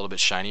 if it's just a little bit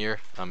shinier,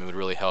 it would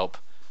really help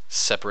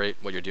separate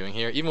what you're doing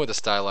here. Even with a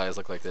stylized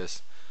look like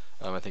this,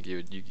 I think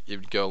it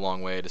would go a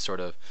long way to sort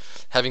of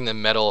having the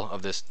metal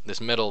of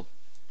this metal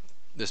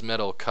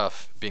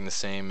cuff being the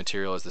same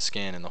material as the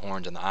skin and the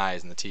horns and the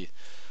eyes and the teeth.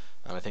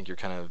 I think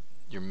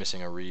you're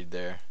missing a reed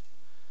there.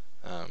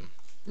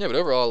 Yeah, but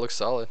overall it looks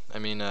solid. I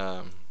mean,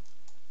 the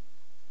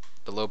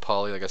low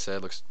poly, like I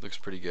said, looks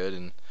pretty good,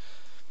 and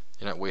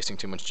you're not wasting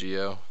too much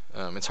geo.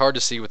 It's hard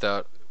to see when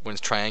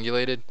it's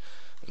triangulated.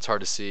 It's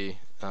hard to see.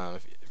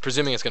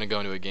 Presuming it's going to go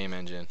into a game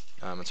engine,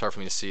 it's hard for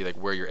me to see like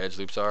where your edge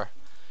loops are.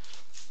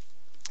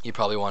 You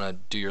probably want to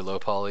do your low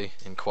poly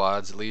in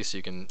quads at least, so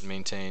you can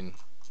maintain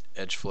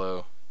edge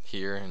flow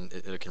here, and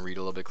it can read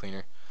a little bit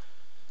cleaner.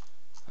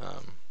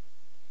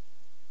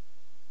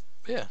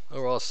 Yeah,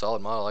 overall a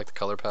solid model. I like the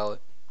color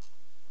palette.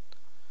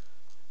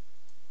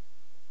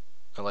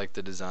 I like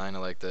the design. I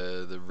like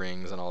the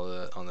rings and all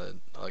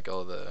I like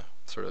all the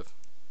sort of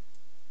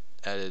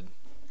added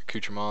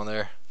accoutrement on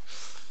there.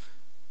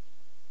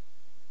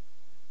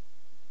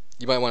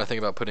 You might want to think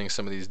about putting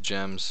some of these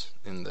gems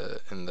in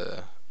the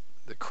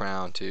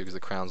crown too, because the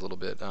crown's a little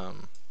bit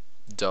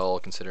dull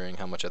considering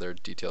how much other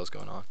detail is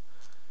going on.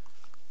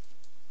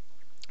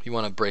 You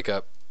want to break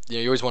up. You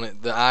know, you always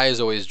want the eye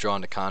is always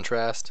drawn to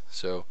contrast.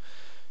 So,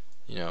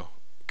 you know,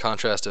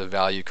 contrast of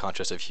value,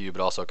 contrast of hue, but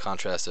also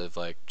contrast of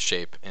like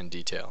shape and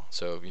detail.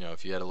 So, you know,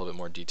 if you had a little bit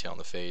more detail in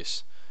the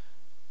face,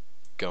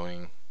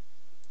 going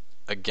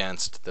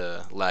against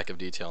the lack of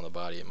detail in the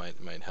body, it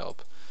might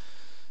help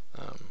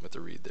with the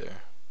read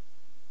there.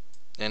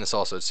 And it's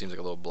also, it seems like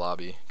a little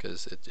blobby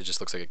because it just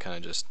looks like it kind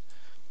of just,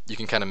 you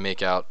can kind of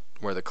make out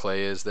where the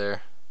clay is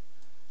there.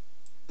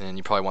 And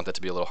you probably want that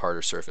to be a little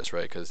harder surface,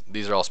 right? Because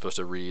these are all supposed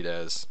to read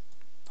as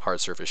hard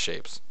surface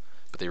shapes,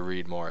 but they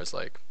read more as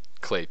like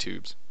clay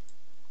tubes.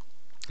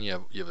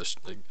 You have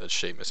a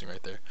shape missing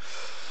right there.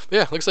 But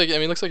yeah, looks like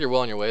you're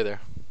well on your way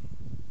there.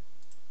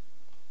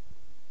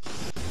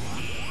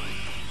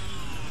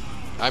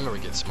 I remember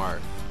Get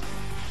Smart.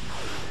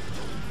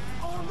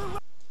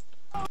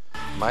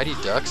 Mighty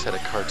Ducks had a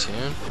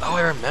cartoon. Oh,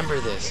 I remember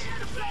this.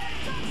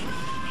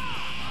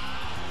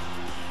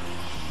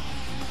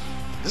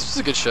 This was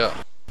a good show.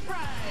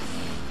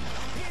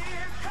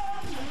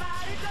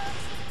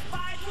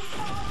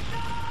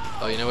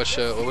 Oh, you know what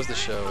show? What was the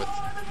show with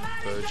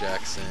Bo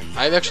Jackson?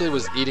 I actually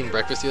was eating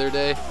breakfast the other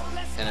day,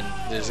 and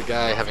there's a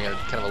guy having a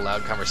kind of a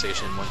loud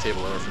conversation one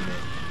table over from me,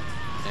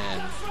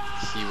 and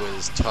he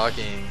was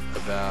talking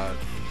about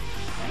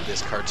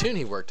this cartoon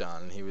he worked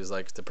on, and he was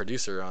like the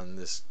producer on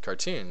this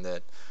cartoon,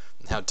 that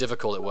how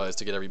difficult it was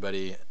to get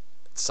everybody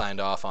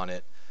signed off on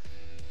it.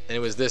 And it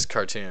was this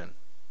cartoon.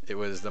 It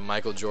was the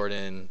Michael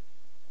Jordan,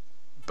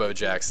 Bo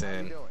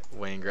Jackson,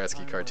 Wayne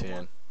Gretzky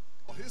cartoon.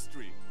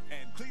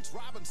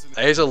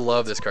 I used to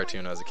love this cartoon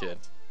when I was a kid.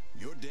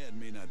 Your dad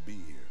may not be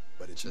here,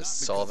 but it's just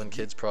solving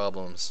kids'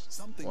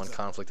 problems, one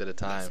conflict at a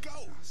time.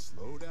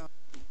 Slow down.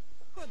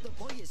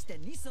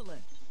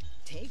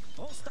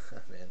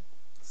 Man,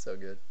 so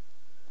good.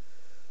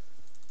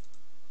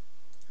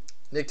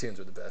 Nicktoons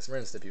were the best. Ren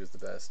and Stimpy was the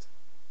best.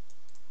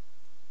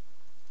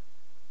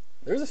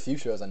 There was a few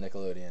shows on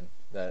Nickelodeon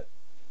that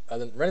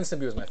Ren and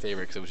Stimpy was my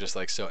favorite because it was just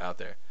like so out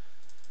there.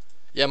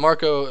 Yeah,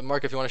 Mark,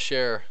 if you want to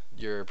share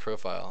your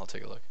profile, I'll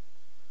take a look.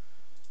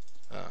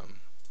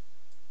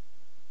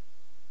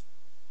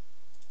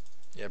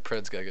 Yeah,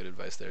 Pred's got good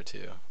advice there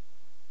too.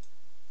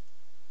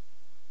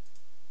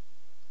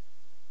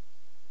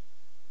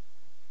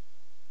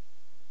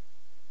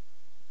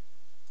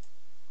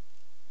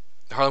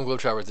 The Harlem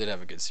Globetrotters did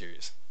have a good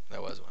series.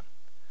 That was one.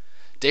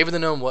 David the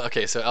Gnome.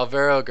 Okay, so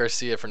Alvaro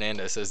Garcia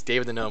Fernandez says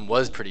David the Gnome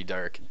was pretty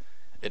dark.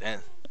 Yeah,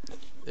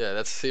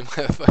 that's, see,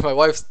 my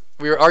wife's.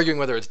 We were arguing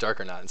whether it's dark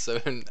or not, and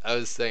so I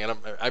was saying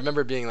I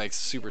remember being like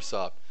super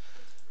soft.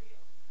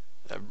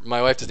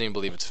 My wife doesn't even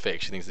believe it's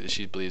fake.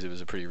 She believes it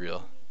was pretty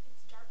real.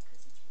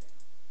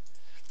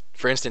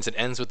 For instance, it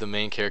ends with the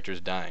main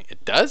characters dying.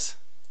 It does?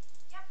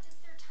 Yeah, but it's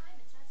their time.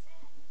 It's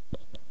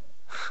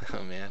not sad.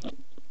 Oh man.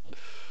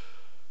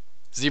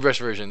 ZBrush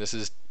version. This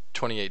is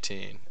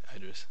 2018.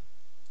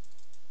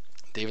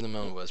 David the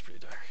Gnome was pretty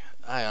dark.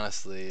 I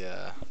honestly,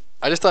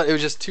 I just thought it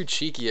was just too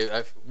cheeky.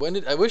 I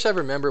wish I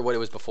remember what it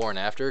was before and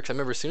after, because I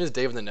remember as soon as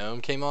David the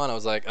Gnome came on, I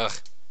was like, ugh,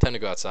 time to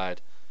go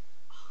outside.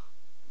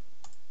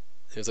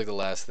 It was like the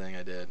last thing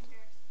I did.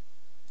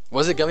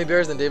 Was it Gummy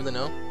Bears then David the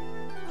Gnome?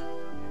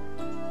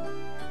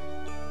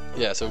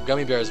 Yeah, so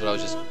gummy bears, what I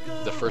was just,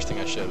 the first thing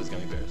I showed was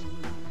gummy bears.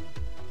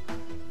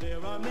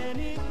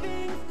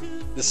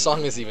 This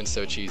song is even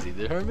so cheesy.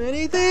 There are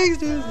many things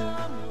to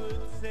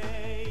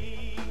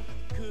say.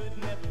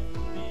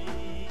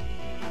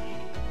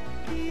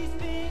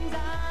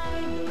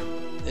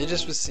 It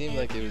just would seem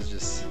like it was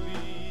just.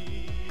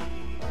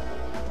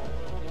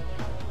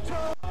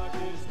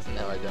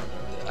 Now I don't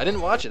remember that. I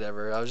didn't watch it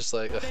ever. I was just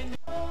like, ugh.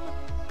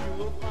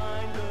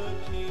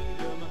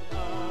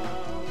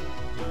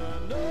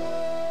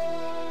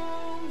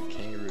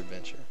 Kangaroo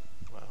Adventure.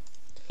 Wow.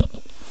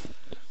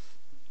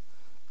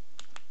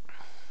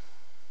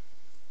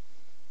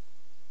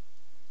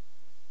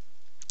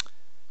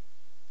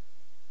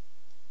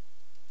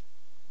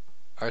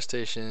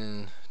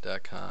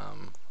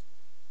 Rstation.com.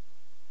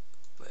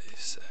 Wait a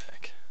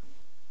sec.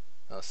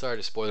 Oh, sorry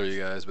to spoiler you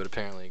guys, but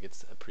apparently it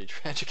gets pretty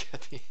tragic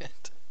at the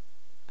end.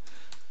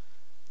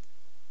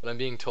 But I'm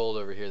being told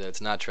over here that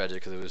it's not tragic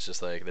because it was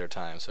just like their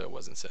time, so it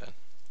wasn't sad.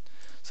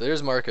 So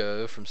there's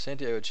Marco from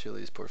Santiago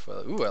Chile's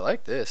portfolio. Ooh, I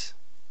like this.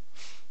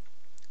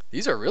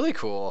 These are really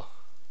cool.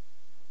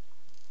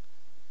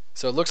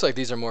 So it looks like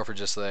these are more for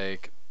just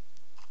like,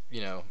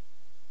 you know,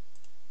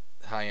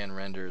 high-end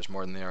renders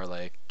more than they are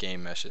like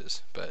game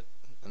meshes. But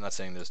I'm not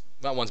saying there's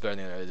not one's better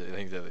than the other. I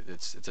think that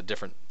it's a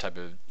different type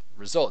of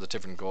result, a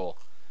different goal.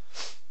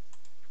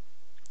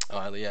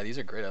 Oh yeah, these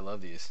are great. I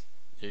love these.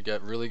 You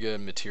got really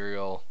good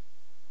material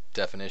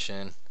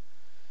definition.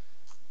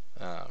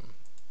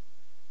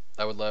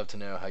 I would love to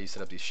know how you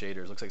set up these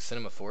shaders. Looks like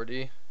Cinema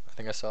 4D. I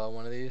think I saw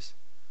one of these.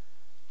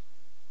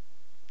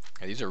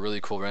 Yeah, these are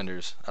really cool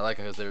renders. I like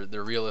them because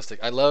they're realistic.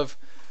 I love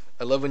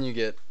when you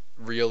get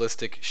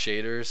realistic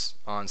shaders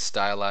on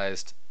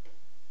stylized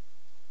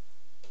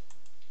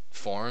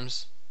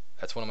forms.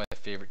 That's one of my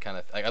favorite kind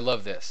of. I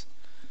love this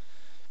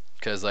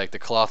because like the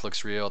cloth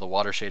looks real, the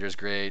water shader's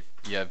great.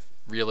 You have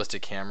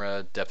realistic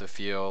camera depth of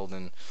field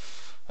and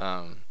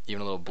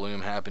even a little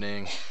bloom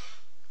happening.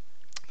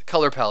 The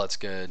color palette's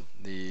good.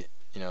 The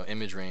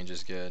image range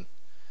is good.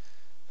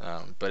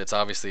 But it's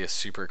obviously a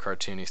super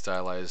cartoony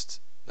stylized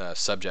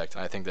subject,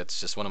 and I think that's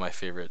just one of my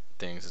favorite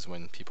things is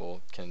when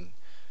people can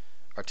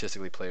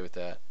artistically play with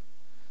that.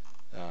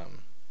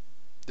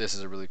 This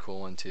is a really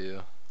cool one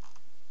too.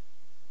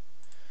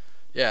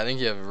 Yeah, I think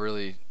you have a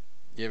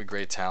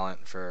great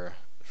talent for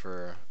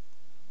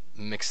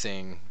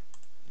mixing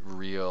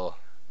real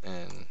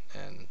and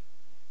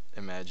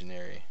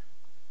imaginary.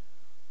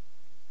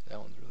 That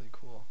one's really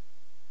cool.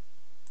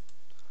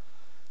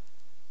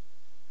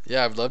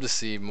 Yeah, I'd love to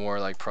see more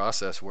like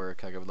process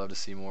work. Like I would love to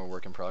see more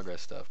work in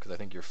progress stuff because I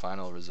think your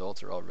final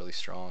results are all really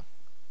strong.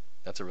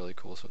 That's a really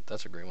cool.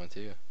 That's a great one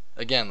too.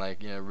 Again,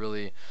 like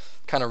really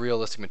kind of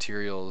realistic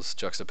materials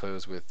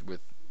juxtaposed with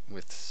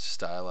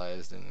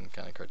stylized and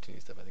kind of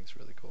cartoony stuff. I think it's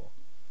really cool.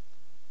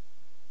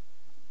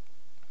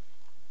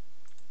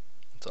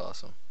 It's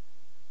awesome.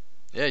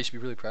 Yeah, you should be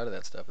really proud of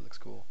that stuff. It looks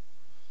cool.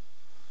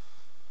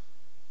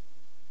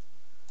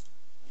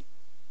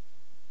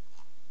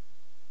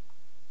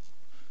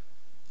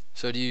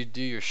 So do you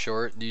do your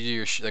short? Do you do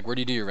your like where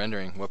do you do your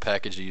rendering? What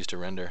package do you use to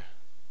render?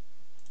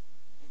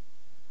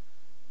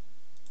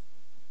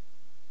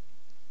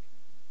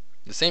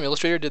 The same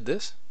illustrator did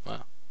this?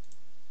 Wow.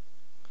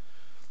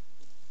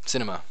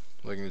 Cinema.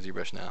 Looking at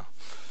ZBrush now.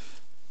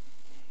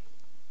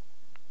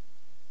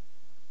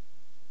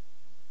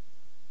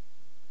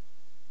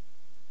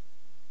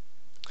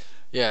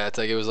 Yeah, it's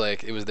like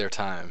it was their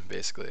time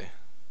basically.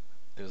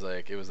 It was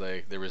like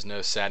there was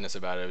no sadness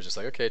about it. It was just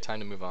like okay, time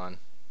to move on.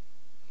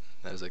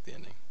 That was like the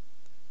ending.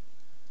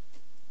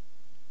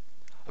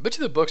 I bet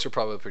you the books are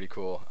probably pretty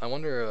cool. I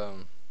wonder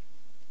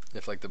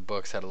if like the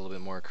books had a little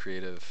bit more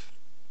creative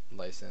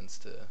license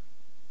to,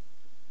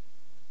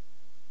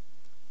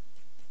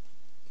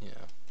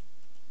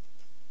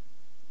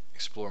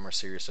 explore more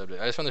serious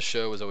subjects. I just found the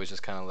show was always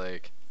just kind of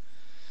like,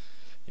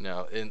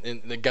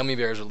 in the gummy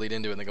bears would lead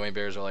into it, and the gummy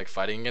bears are like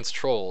fighting against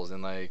trolls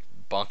and like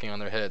bonking on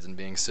their heads and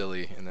being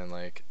silly, and then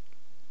like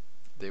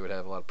they would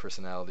have a lot of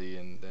personality,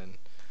 and then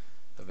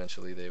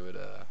eventually they would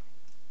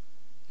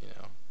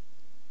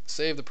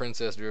save the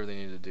princess, do whatever they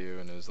needed to do,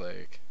 and it was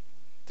like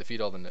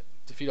defeat all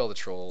the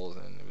trolls,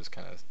 and it was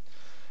kind of,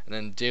 and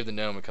then Dave the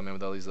Gnome would come in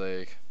with all these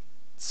like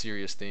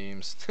serious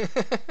themes. It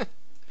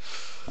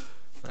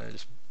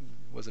just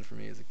wasn't for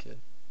me as a kid.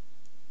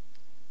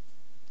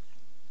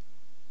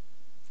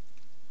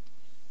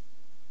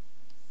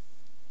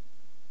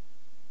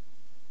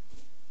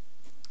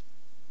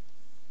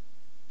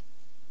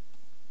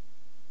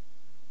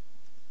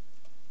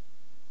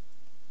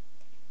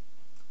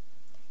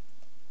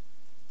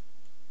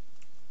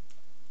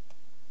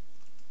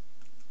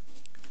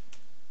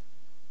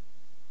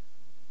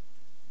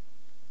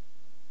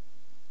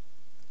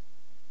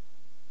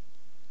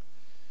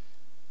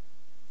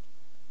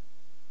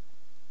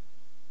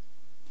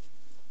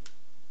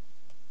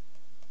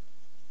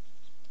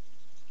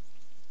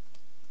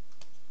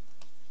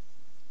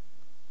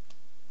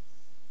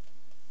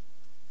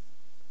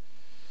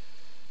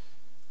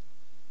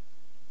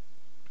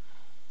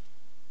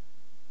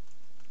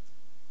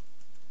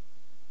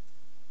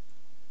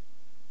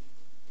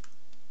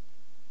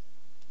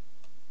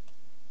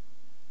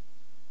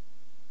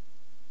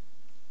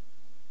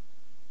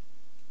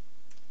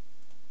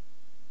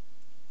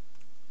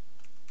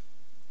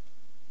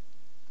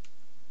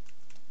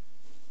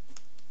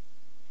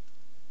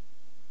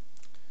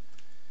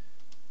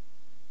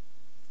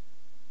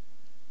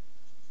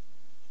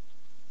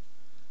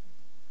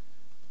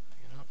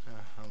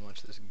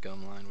 this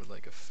gum line would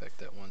like affect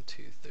that one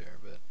tooth there,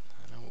 but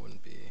I know it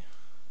wouldn't be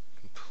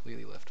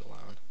completely left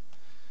alone.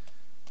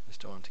 I just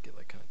don't want it to get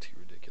like kind of too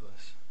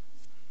ridiculous.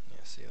 Yeah,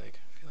 see, like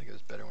I feel like it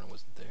was better when it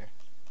wasn't there.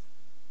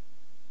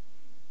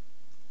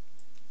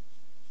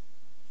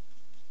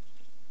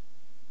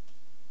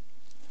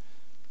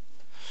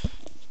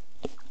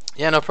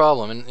 Yeah, no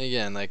problem. And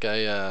again, like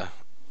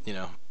you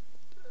know,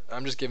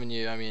 I'm just giving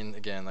you. I mean,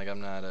 again, like I'm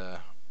not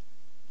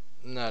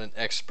an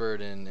expert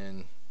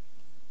in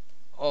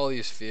all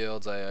these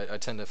fields. I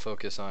tend to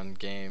focus on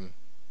game.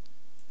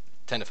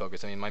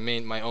 I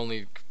mean, my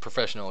only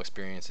professional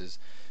experience is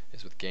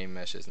with game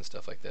meshes and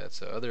stuff like that.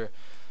 So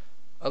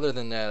other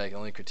than that, like the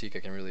only critique I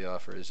can really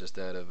offer is just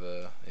that of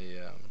a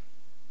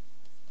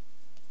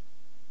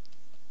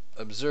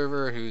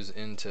observer who's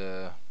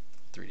into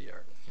 3D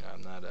art. You know,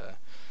 I'm not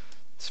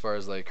as far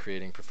as like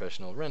creating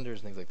professional renders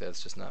and things like that.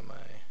 It's just not my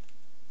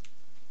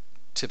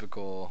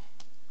typical,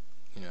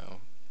 you know,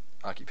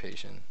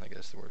 occupation, I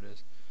guess the word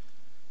is.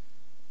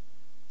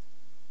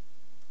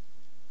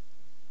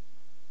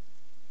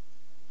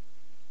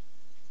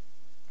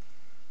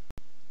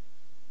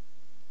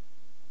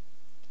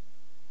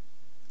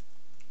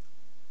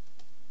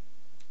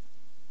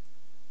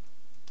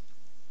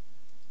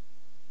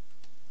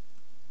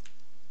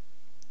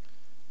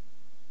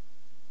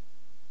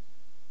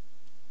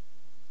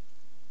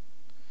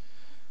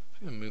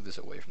 I'm going to move this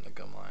away from the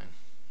gum line.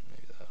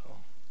 Maybe that'll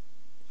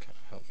kind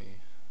of help me.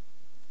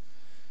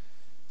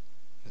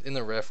 In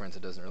the reference,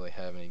 it doesn't really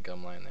have any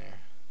gum line there,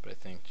 but I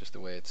think just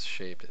the way it's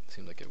shaped, it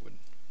seemed like it would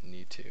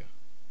need to.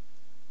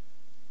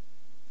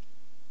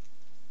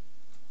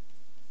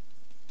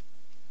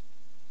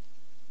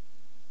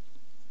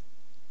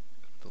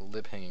 The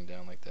lip hanging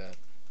down like that.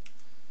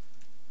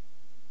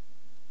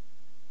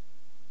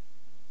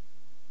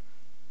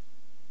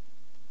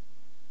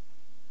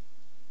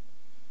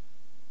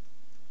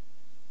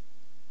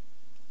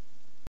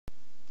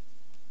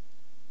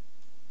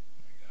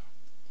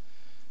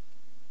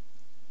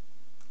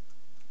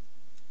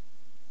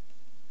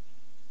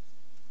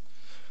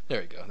 There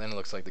we go. Then it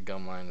looks like the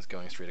gum line is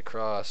going straight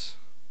across.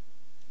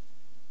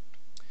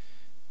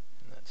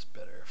 And that's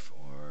better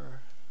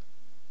for...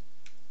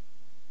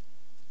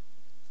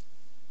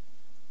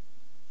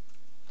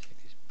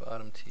 Take these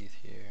bottom teeth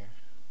here.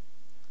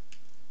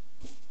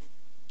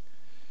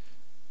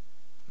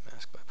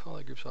 Mask by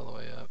polygroups all the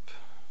way up.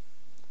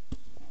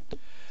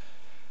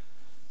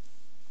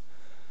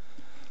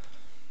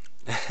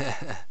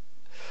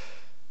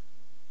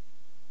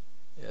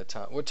 Yeah,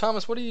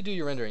 Thomas, what do you do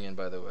your rendering in,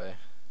 by the way?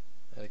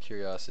 Out of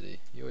curiosity,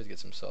 you always get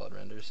some solid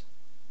renders.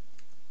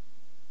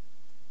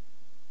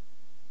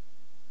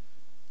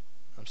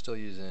 I'm still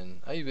using,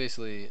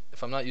 basically,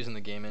 if I'm not using the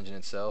game engine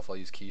itself, I'll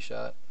use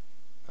Keyshot.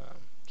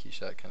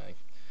 Keyshot kind of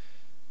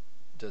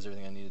does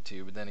everything I need it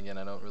to, but then again,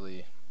 I don't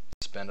really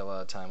spend a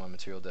lot of time on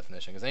material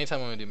definition, because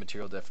anytime I'm going to do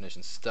material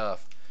definition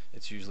stuff,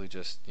 it's usually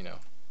just, you know,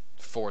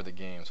 for the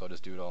game, so I'll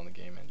just do it all in the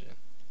game engine.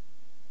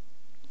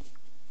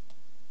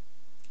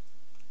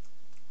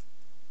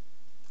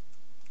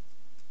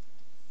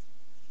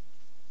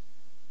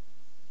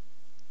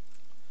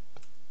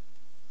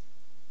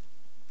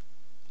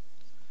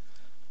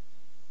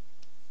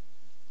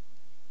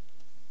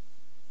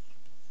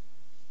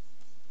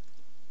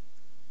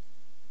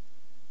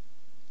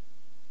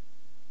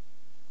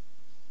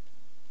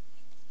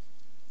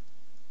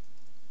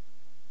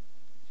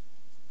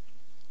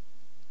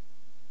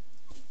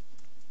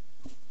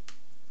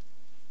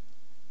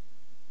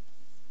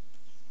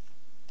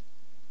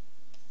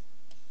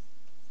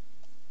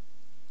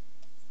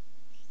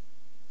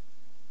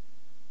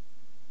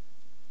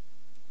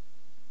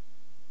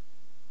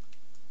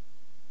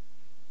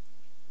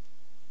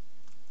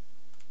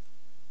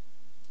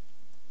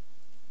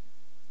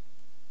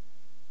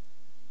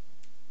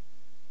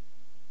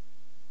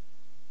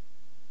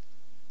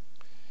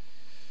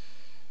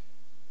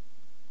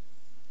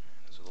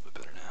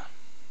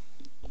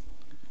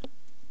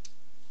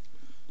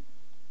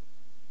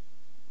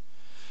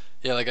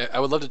 Yeah, like I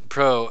would love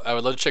to I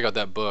would love to check out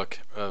that book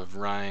of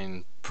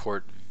Ryan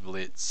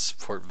Portvelitz.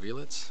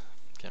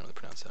 Can't really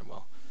pronounce that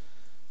well.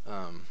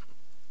 How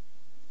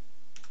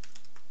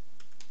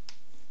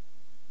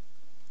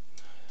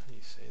do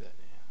you say that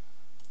name?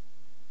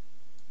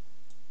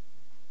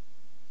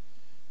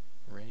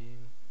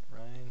 Ryan,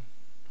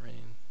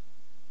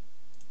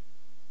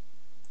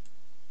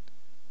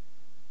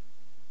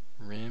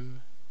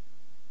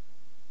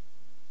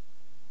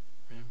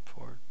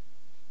 Port.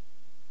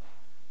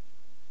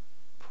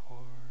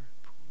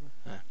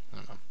 I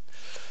don't know.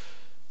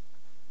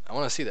 I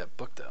want to see that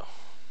book though.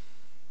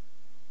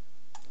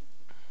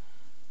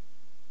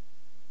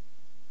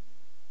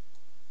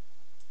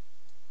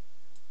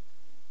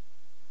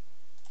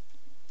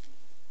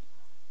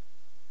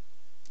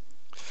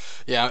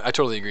 Yeah, I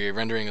totally agree.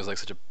 Rendering is like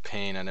such a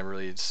pain. I never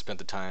really spent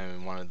the time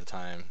and wanted the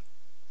time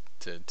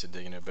to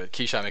dig into it. But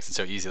Keyshot makes it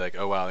so easy. Like,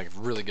 oh wow, like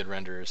really good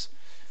renders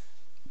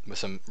with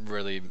some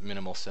really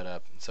minimal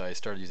setup. So I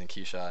started using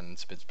Keyshot, and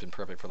it's been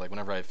perfect for like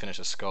whenever I finish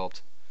a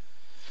sculpt.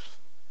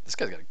 This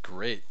guy's got a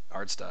great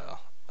art style.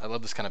 I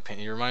love this kind of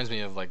paint. It reminds me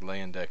of like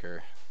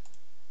Leyendecker.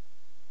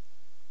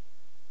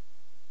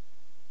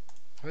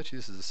 I bet you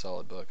this is a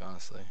solid book,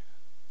 honestly.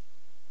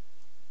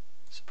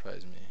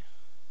 Surprised me.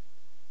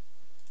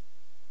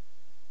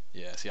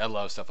 Yeah, see, I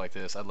love stuff like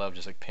this. I love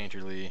just like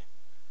painterly.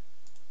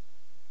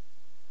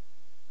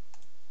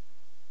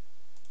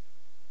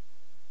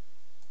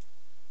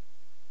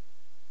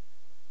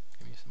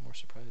 Give me some more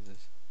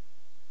surprises.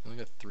 I only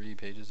got 3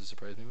 pages to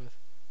surprise me with.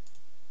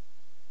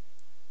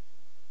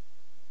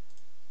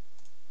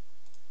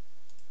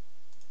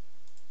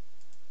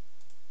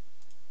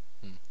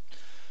 I'm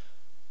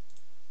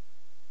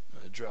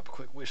gonna drop a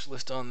quick wish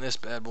list on this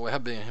bad boy. How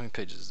many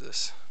pages is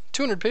this?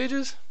 200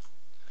 pages?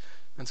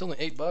 And it's only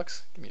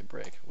 $8. Give me a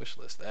break. Wish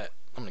list that.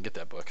 I'm gonna get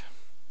that book.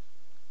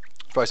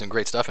 There's probably some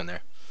great stuff in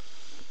there.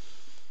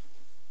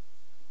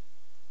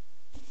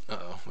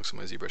 Uh-oh, looks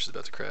like my ZBrush is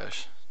about to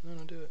crash. No,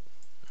 don't do it.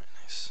 Alright,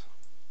 nice.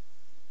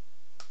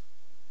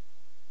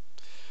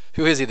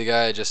 Who is he, the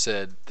guy I just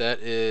said? That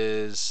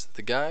is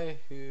the guy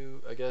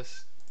who, I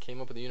guess,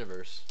 came up with the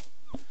universe.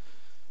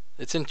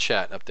 It's in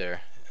chat up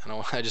there.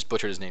 I just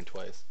butchered his name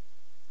twice.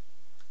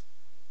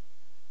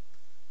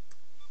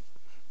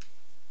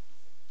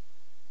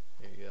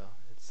 There you go.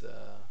 It's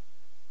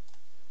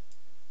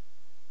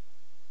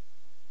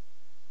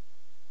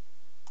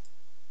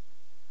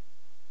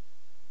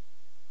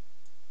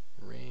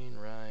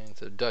Rijn.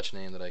 It's a Dutch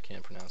name that I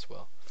can't pronounce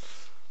well.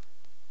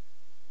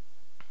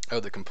 Oh,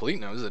 the complete?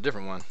 No, this is a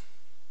different one.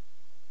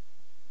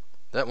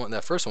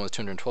 That first one was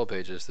 212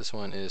 pages. This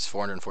one is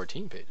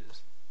 414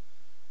 pages.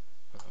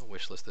 I'll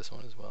wishlist this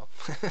one as well.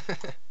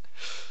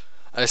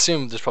 I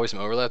assume there's probably some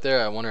overlap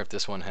there. I wonder if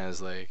this one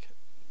has like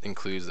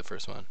includes the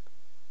first one.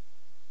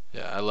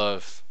 Yeah, I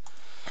love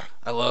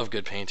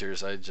good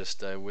painters. I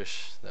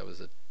wish that was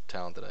a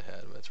talent that I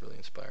had. But it's really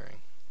inspiring.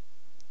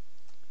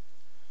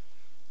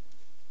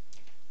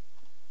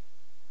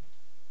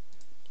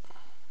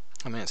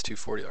 Oh man, it's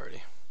 2:40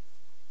 already.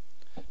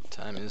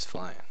 Time is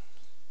flying.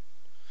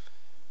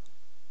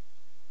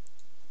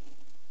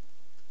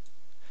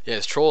 Yeah,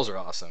 his trolls are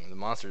awesome. The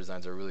monster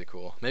designs are really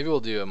cool. Maybe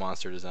we'll do a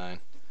monster design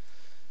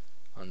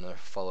on the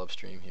follow-up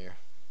stream here.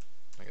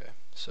 Okay,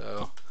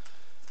 so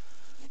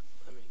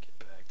let me get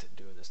back to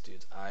doing this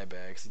dude's eye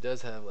bag. 'Cause he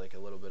does have like a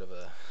little bit of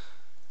a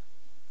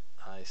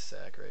eye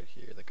sac right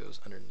here that goes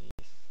underneath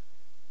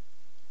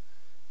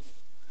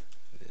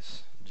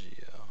this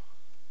geo.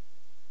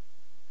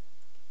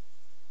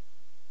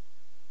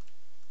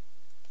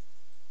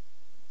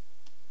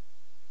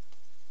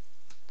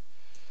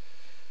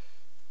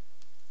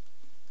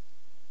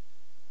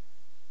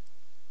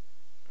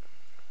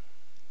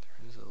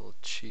 There's a little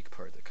cheek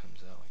part that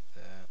comes out like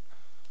that.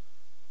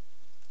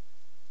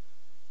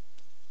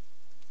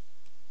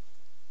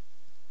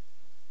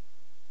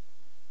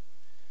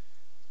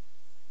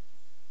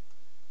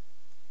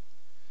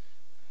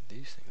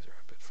 These things are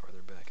a bit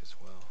farther back as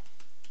well.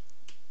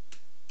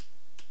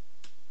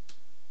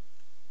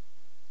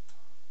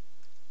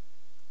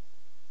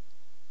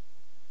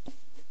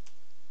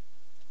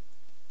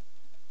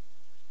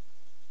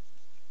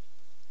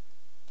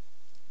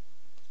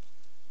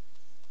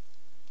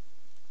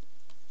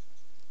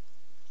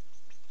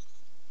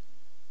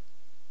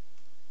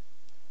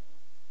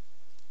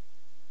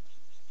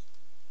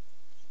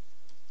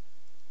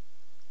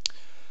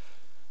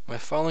 Am I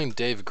following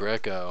Dave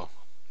Greco?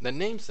 That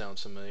name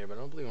sounds familiar, but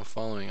I don't believe I'm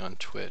following on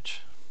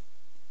Twitch.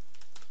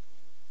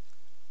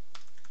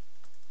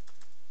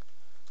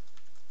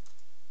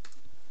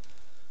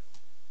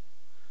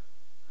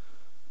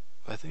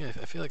 But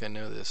I feel like I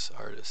know this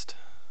artist.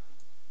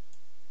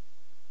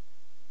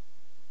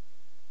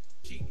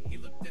 He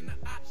looked in the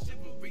eye,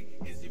 chivalry.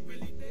 Is he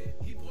really dead?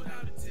 He pulled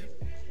out a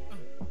tip.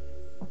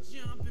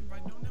 Jumping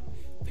right on him.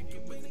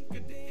 Thinking really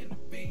good to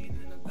intervene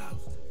and allow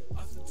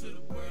us to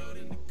the world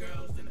and the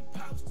girls and the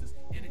posters.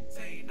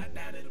 Entertain, I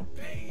doubted the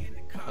pay and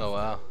the cost. Oh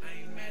wow.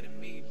 I ain't mad at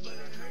me, but it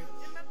hurt.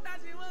 And I thought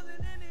she wasn't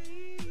in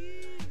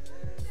it.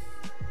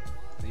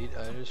 Lead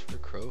artist for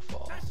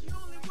Crowfall.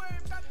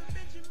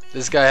 Does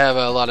this guy have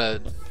a lot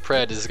of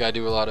pred? Does this guy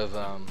do a lot of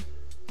oh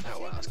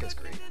wow, this guy's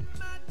great.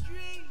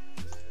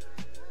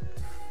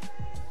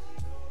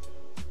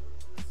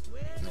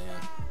 Man.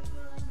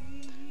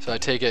 So I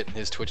take it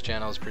his Twitch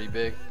channel is pretty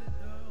big.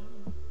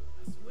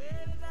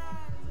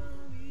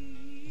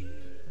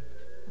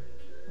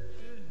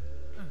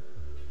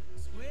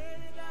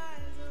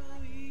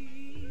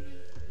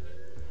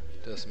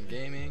 Does some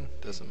gaming,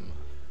 does some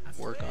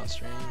work on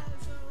stream.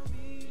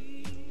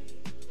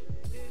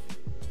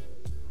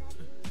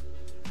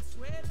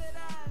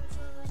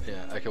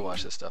 Yeah, I could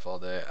watch this stuff all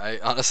day. I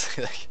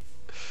honestly like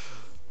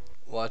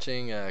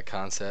watching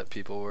concept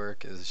people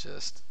work is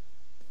just,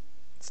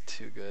 it's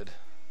too good.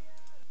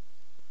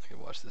 I could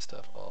watch this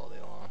stuff all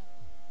day long.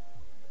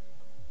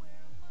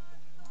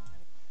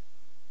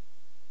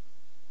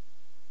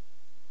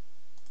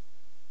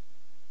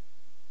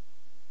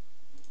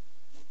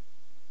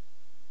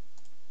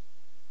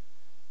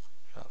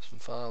 Drop some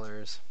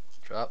followers.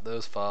 Drop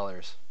those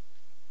followers.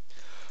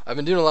 I've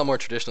been doing a lot more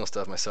traditional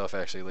stuff myself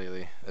actually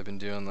lately. I've been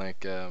doing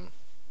like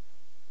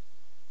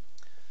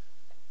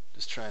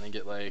Just trying to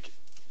get like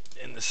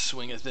in the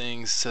swing of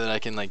things so that I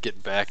can like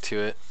get back to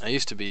it. I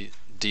used to be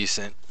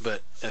decent,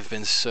 but I've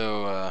been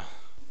so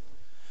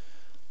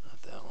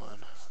not that one.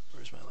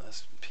 Where's my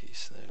last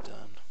piece that I've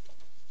done?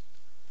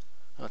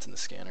 Oh, it's in the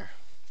scanner.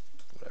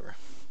 Whatever.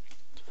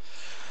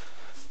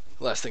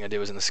 Last thing I did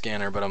was in the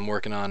scanner, but I'm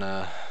working on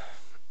a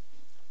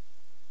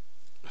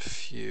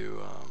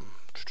few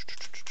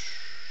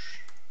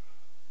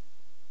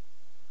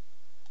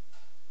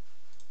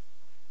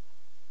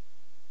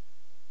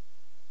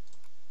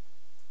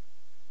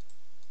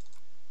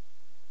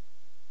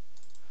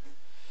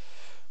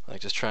like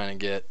just trying to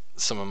get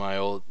some of my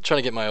old,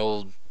 my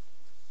old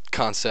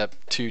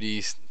concept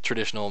 2D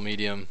traditional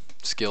medium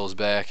skills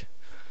back.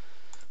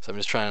 So I'm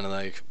just trying to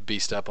like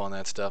beast up on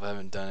that stuff. I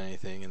haven't done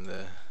anything in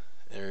the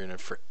area in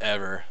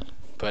forever,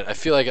 but I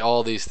feel like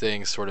all these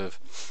things sort of,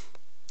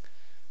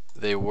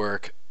 they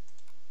work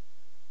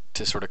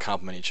to sort of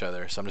complement each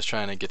other. So I'm just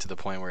trying to get to the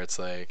point where it's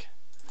like,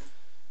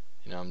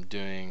 you know, I'm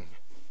doing,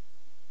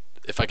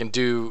 if I can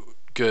do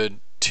good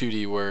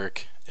 2D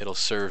work, it'll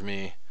serve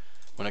me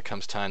when it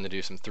comes time to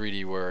do some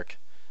 3D work,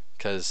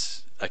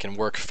 because I can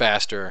work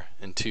faster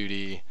in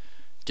 2D,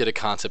 get a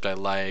concept I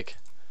like,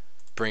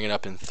 bring it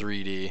up in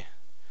 3D,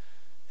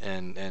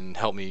 and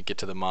help me get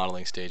to the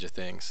modeling stage of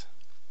things.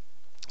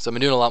 So I've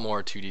been doing a lot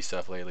more 2D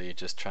stuff lately,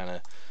 just trying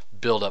to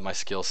build up my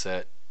skill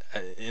set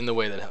in the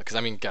way that, because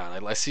I mean,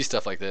 God, I see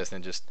stuff like this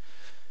and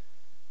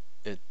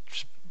it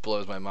just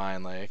blows my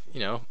mind. Like, you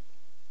know,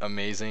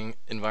 amazing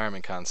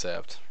environment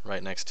concept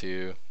right next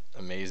to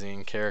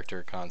amazing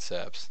character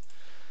concepts.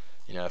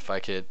 You know, if I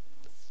could,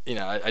 you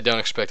know, I don't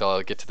expect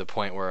I'll get to the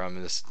point where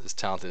I'm as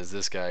talented as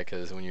this guy,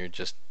 because when you're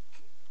just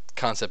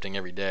concepting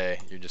every day,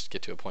 you just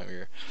get to a point where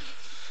you're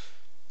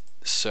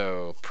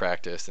so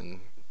practiced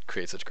and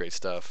create such great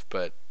stuff.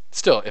 But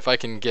still, if I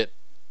can get,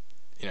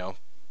 you know,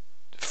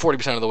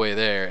 40% of the way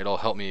there, it'll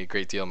help me a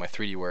great deal in my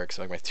 3D work.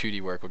 So like my 2D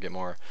work will get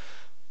more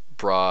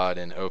broad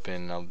and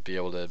open. I'll be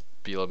able to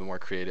be a little bit more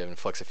creative and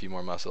flex a few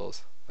more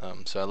muscles.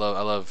 So I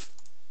love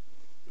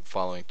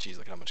following. Geez,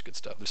 look at how much good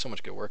stuff. There's so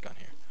much good work on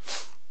here.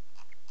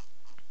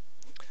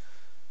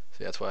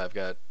 So that's why I've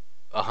got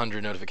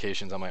 100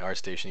 notifications on my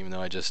ArtStation, even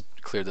though I just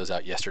cleared those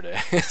out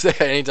yesterday. It's like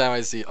anytime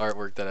I see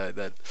artwork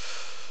that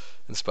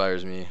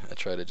inspires me, I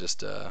try to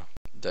just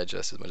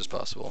digest as much as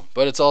possible.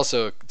 But it's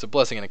also, it's a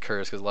blessing and a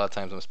curse, because a lot of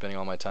times I'm spending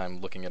all my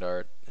time looking at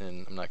art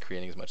and I'm not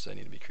creating as much as I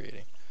need to be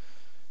creating.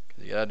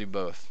 Because you gotta do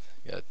both.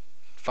 You gotta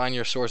find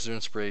your sources of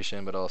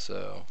inspiration, but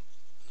also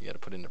you gotta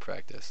put it into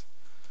practice.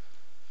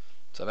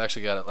 So I've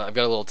got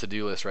a little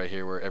to-do list right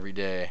here where every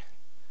day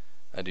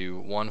I do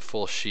one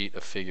full sheet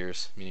of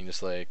figures, meaning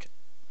just like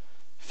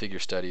figure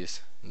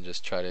studies, and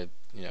just try to,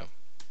 you know,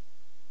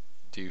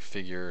 do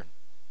figure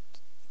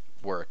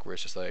work where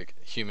it's just like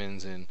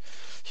humans and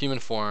human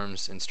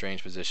forms in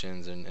strange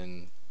positions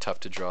and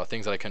tough to draw,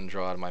 things that I couldn't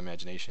draw out of my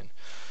imagination.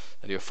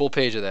 I do a full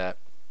page of that,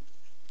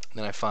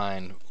 then I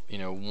find, you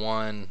know,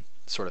 one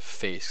sort of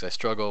face, 'cause I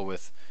struggle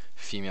with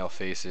female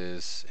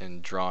faces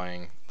and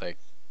drawing like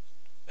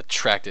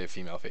attractive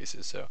female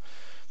faces. So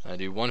I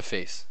do one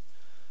face,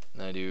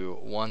 and I do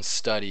one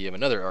study of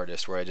another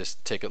artist where I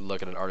just take a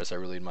look at an artist I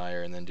really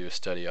admire and then do a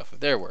study off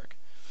of their work.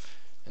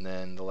 And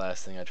then the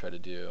last thing I try to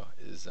do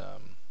is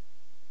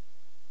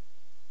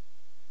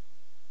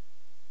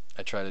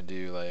I try to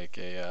do like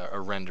a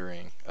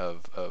rendering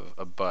of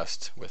a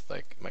bust with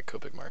like my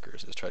Copic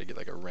markers. Just try to get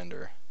like a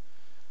render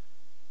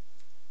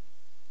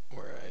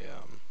where I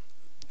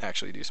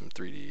actually do some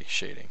 3D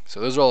shading. So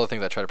those are all the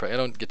things I try to I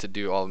don't get to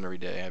do all of them every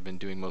day. I've been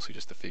doing mostly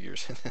just the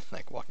figures and then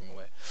like walking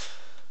away.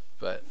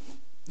 But,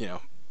 you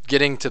know,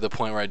 getting to the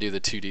point where I do the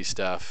 2D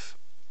stuff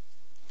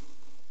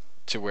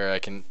to where I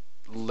can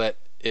let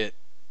it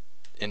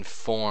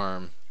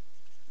inform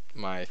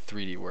my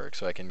 3D work,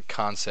 so I can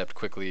concept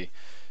quickly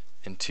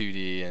in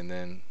 2D and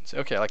then say,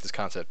 okay, I like this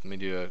concept. Let me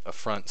do a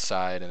front,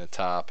 side, and a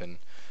top, and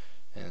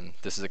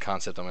this is a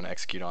concept I'm going to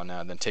execute on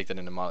now, and then take that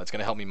into model. It's going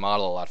to help me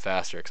model a lot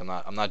faster, because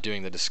I'm not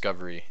doing the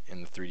discovery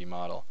in the 3D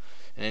model.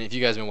 And if you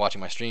guys have been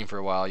watching my stream for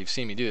a while, you've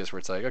seen me do this, where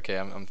it's like, okay,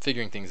 I'm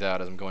figuring things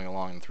out as I'm going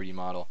along in the 3D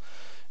model,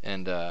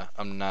 and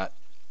I'm not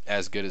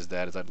as good as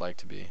that as I'd like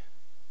to be.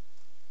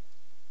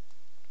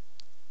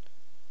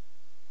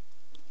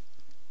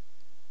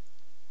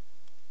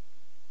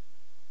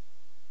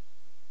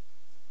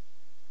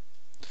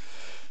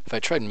 If I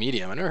tried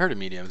Medium, I never heard of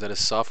Medium. Is that a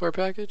software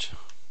package?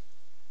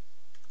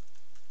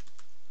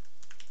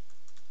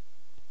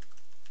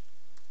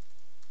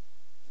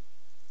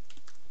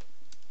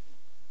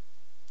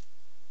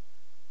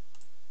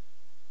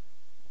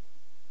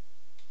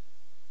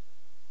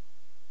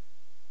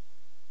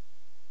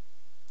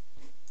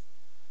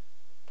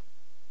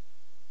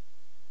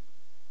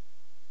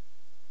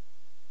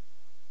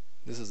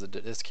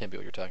 This can't be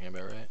what you're talking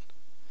about, right?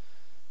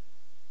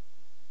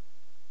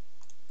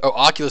 Oh,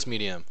 Oculus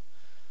Medium.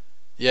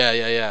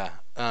 Yeah.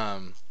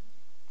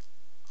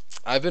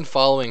 I've been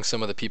following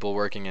some of the people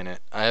working in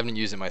it. I haven't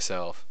used it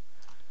myself.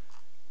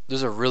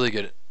 There's a really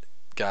good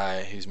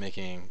guy who's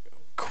making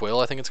Quill,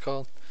 I think it's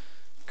called.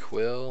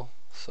 Quill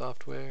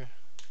software.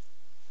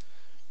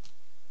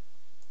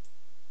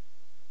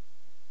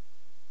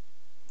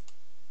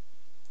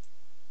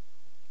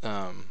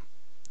 Um,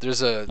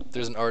 there's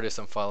an artist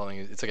I'm following.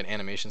 It's like an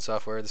animation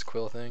software. This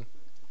Quill thing.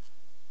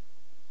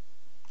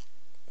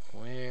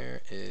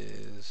 Where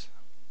is?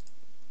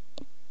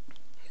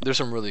 There's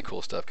some really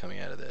cool stuff coming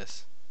out of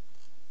this.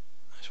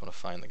 I just want to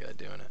find the guy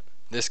doing it.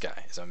 This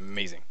guy is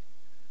amazing.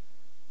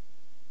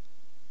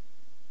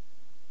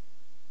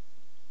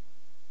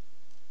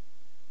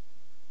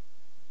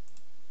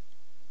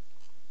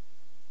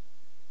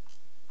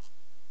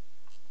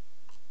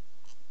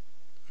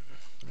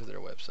 Where's their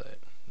website?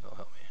 That'll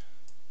help me.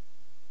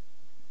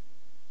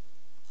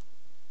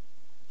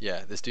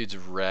 Yeah, this dude's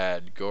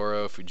rad.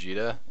 Goro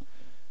Fujita.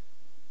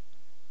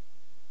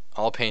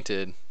 All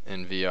painted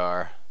in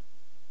VR.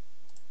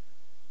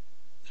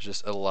 There's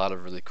just a lot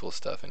of really cool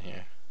stuff in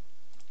here.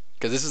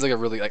 Because this is like a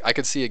really, like, I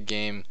could see a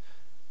game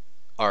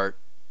art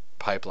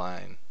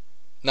pipeline.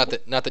 Not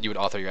that you would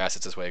author your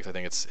assets this way, because I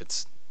think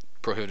it's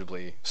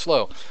prohibitively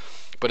slow.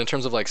 But in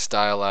terms of like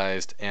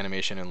stylized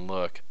animation and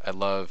look, I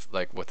love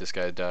like what this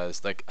guy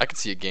does. Like I could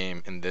see a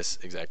game in this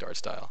exact art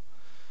style,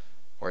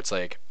 where it's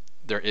like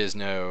there is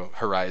no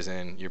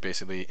horizon. You're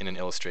basically in an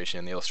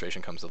illustration. The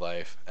illustration comes to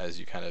life as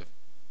you kind of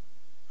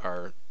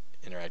are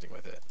interacting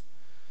with it.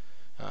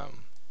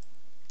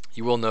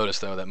 You will notice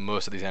though that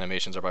most of these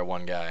animations are by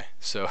one guy.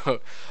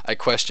 So I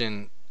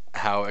question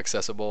how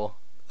accessible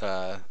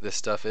this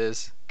stuff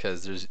is,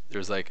 because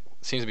there's like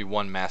seems to be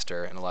one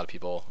master and a lot of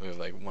people who have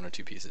like one or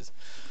two pieces.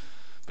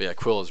 But yeah,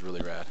 Quill is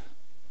really rad.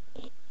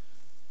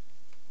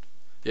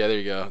 Yeah, there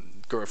you go.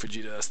 Goro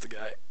Fujita, that's the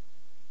guy.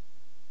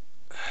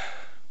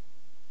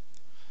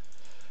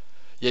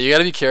 Yeah, you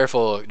gotta be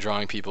careful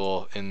drawing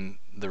people in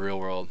the real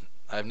world.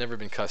 I've never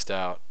been cussed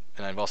out,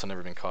 and I've also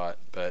never been caught,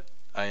 but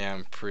I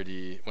am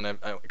pretty,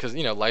 because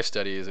you know, life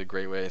study is a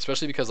great way,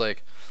 especially because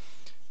like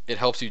it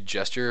helps you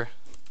gesture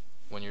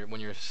when you're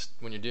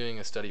doing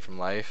a study from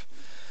life.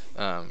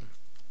 You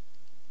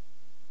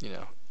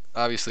know,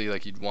 obviously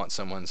like you'd want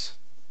someone's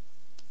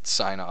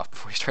sign off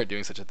before you start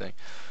doing such a thing,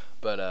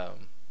 but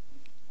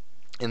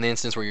in the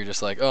instance where you're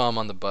just like, oh, I'm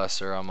on the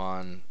bus, or I'm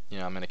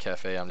in a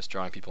cafe, I'm just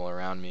drawing people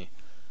around me,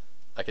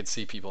 I could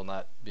see people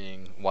not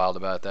being wild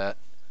about that,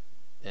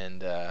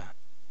 and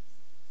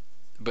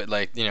but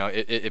like, you know,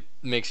 it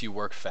makes you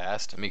work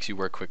fast, it makes you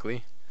work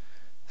quickly,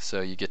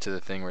 so you get to the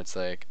thing where it's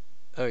like,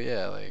 oh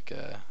yeah, like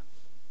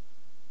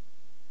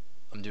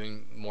I'm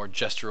doing more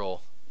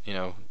gestural, you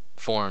know,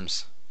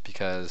 forms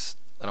because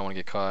I don't want to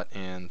get caught,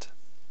 and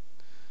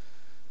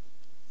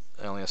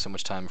I only have so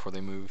much time before they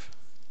move.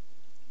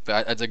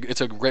 But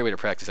it's a great way to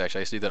practice, actually.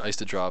 I used to do that. I used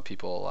to draw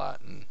people a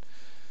lot, and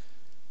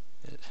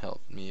it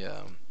helped me.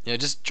 You know,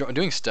 just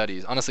doing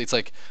studies. Honestly, it's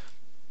like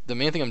the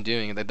main thing I'm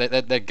doing.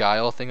 That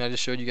guile thing I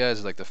just showed you guys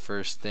is like the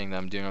first thing that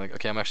I'm doing. I'm like,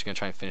 okay, I'm actually gonna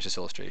try and finish this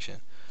illustration.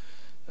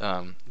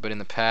 But in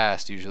the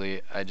past,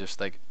 usually I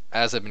just like,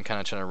 as I've been kind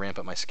of trying to ramp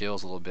up my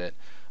skills a little bit,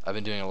 I've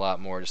been doing a lot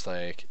more just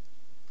like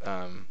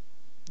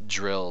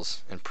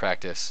drills and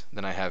practice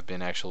than I have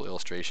been actual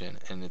illustration,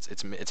 and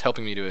it's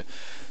helping me to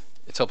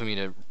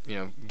you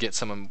know, get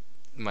some of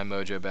my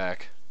mojo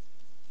back.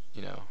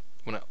 You know,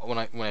 when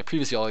I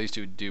previously, all I used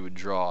to do would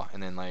draw,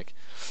 and then like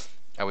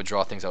I would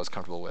draw things I was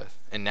comfortable with,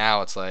 and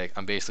now it's like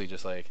I'm basically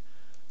just like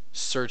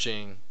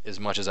searching as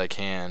much as I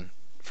can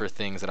for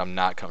things that I'm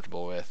not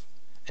comfortable with,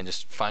 and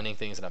just finding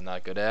things that I'm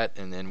not good at,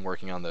 and then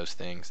working on those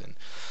things, and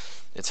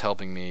it's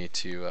helping me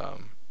to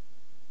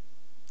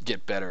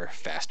get better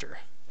faster.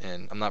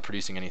 And I'm not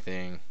producing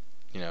anything,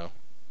 you know,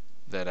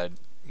 that I'd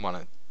want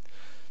to,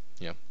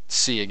 you know,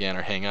 see again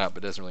or hang up.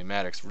 It doesn't really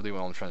matter, because really what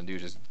I'm trying to do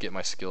is just get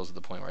my skills to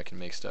the point where I can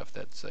make stuff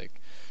that's like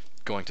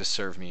going to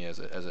serve me as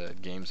a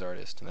games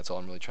artist, and that's all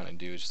I'm really trying to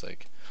do, is just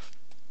like,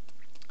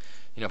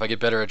 you know, if I get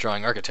better at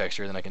drawing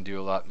architecture, then I can do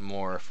a lot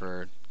more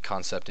for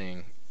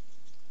concepting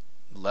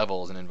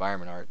levels and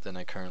environment art than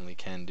I currently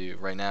can do.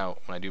 Right now,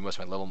 when I do most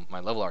of my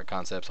level art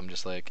concepts, I'm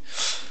just like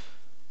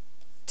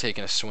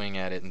taking a swing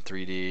at it in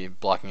 3D,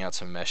 blocking out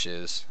some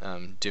meshes,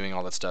 doing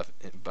all that stuff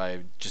by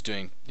just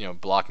doing, you know,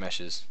 block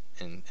meshes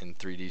in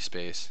 3D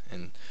space,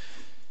 and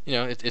you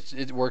know,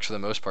 it works for the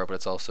most part, but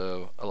it's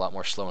also a lot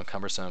more slow and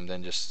cumbersome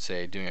than just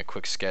say doing a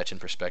quick sketch in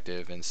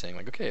perspective and saying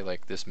like, okay,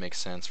 like this makes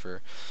sense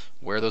for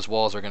where those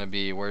walls are going to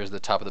be, where's the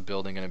top of the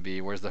building going to be,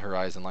 where's the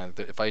horizon line.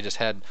 If I just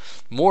had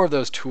more of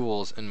those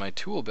tools in my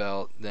tool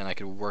belt, then I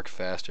could work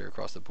faster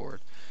across the board.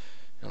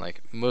 And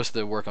like most of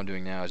the work I'm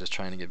doing now is just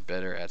trying to get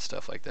better at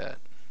stuff like that.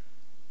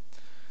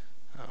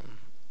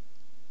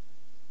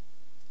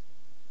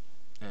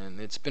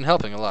 And it's been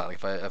helping a lot.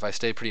 Like if I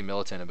stay pretty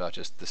militant about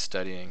just the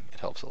studying, it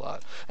helps a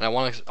lot. And I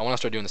want to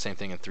start doing the same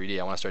thing in 3D.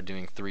 I want to start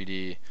doing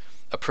 3D,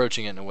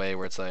 approaching it in a way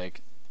where it's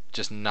like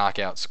just knock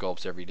out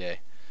sculpts every day.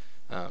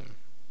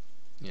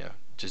 You know,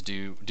 just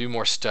do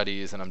more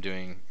studies than I'm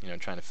doing, you know,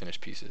 trying to finish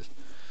pieces.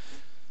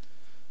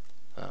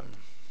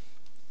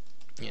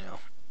 You know,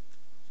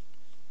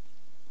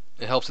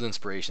 it helps with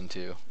inspiration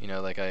too. You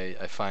know, like I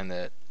find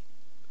that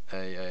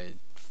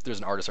there's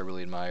an artist I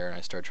really admire, and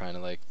I start trying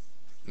to like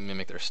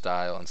mimic their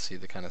style and see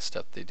the kind of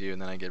stuff they do,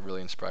 and then I get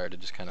really inspired to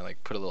just kind of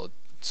like put a little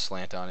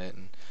slant on it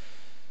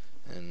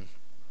and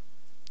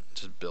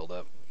just build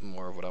up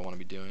more of what I want to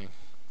be doing.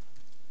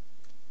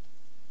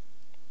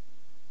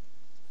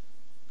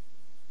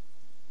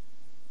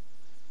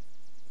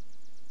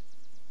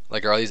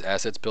 Like, are all these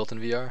assets built in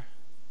VR?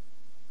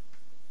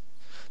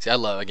 See, I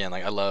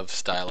love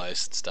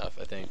stylized stuff.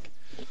 I think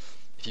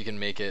if you can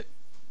make it,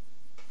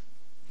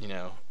 you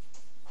know,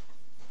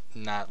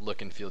 not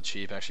look and feel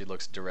cheap, actually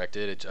looks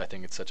directed, I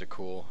think it's such a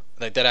cool,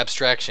 like, that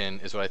abstraction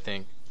is what I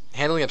think,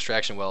 handling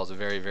abstraction well is a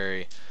very,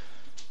 very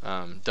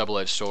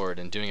double-edged sword,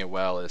 and doing it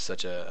well is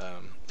such a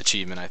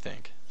achievement, I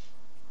think.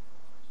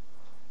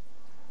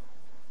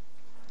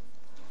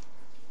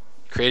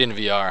 Create in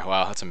VR,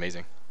 wow, that's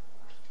amazing.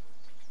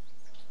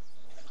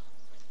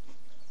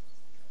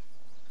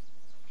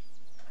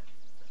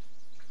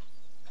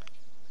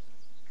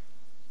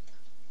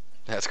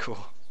 That's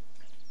cool.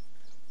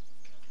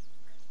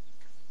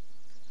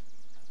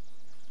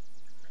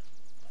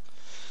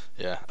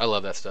 Yeah, I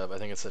love that stuff. I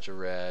think it's such a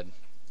rad.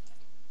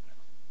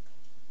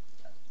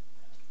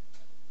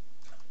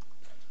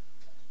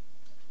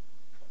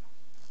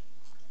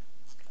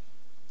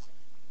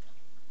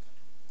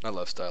 I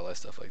love stylized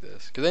stuff like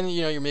this, because then,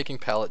 you know, you're making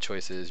palette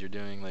choices. You're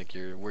doing like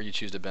where you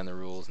choose to bend the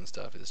rules and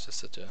stuff. It's just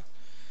such a.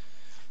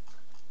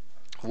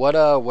 What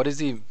is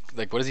he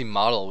like? What does he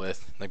model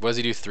with? Like, what does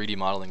he do 3D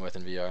modeling with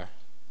in VR?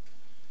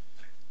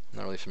 I'm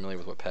not really familiar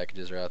with what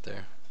packages are out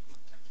there.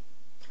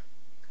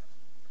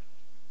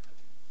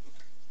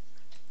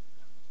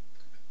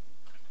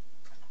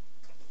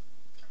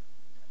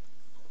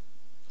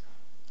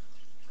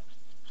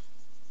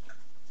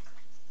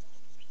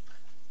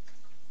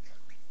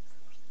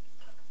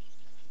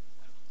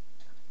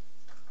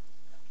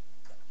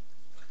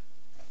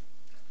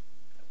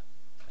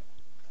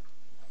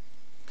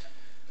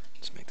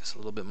 Let's make this a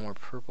little bit more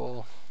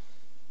purple.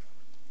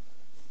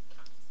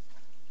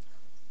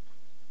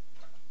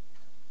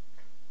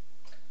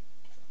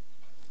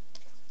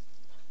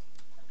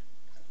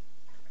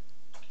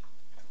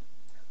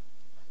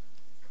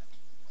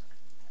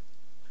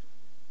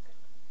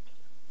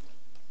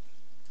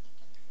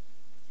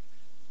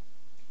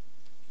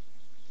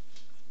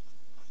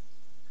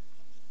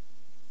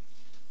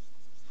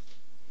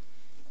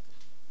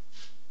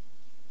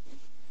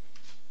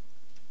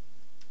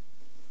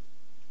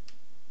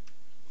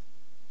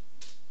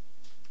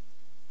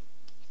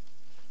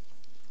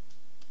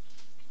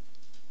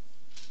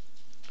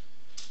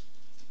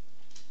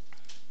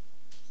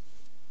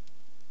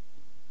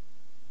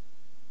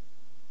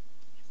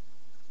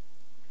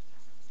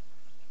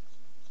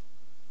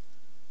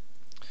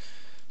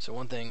 So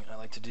one thing I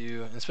like to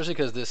do, and especially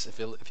because this, if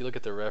you look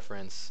at the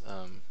reference,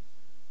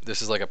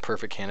 this is like a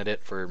perfect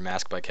candidate for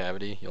mask by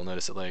cavity. You'll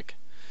notice that, like,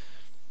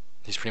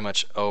 he's pretty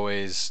much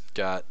always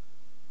got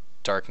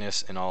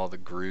darkness in all the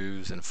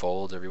grooves and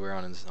folds everywhere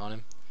on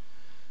him.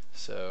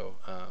 So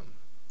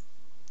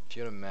if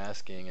you go to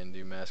masking and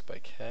do mask by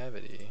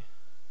cavity,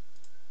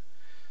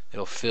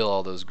 it'll fill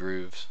all those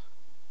grooves.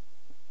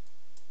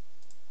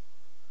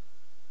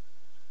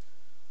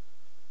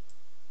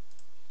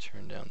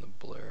 Turn down the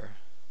blur.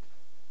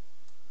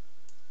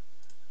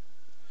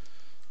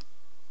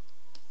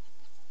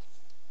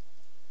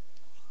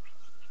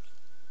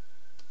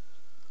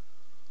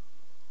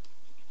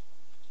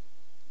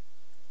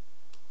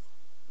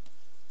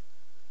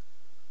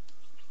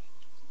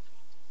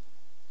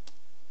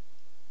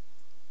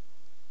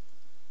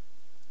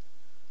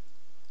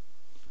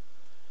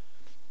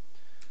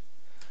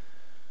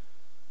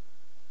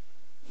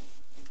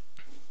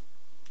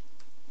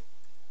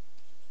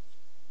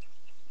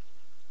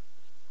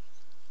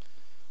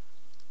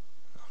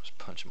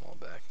 Punch them all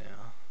back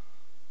now.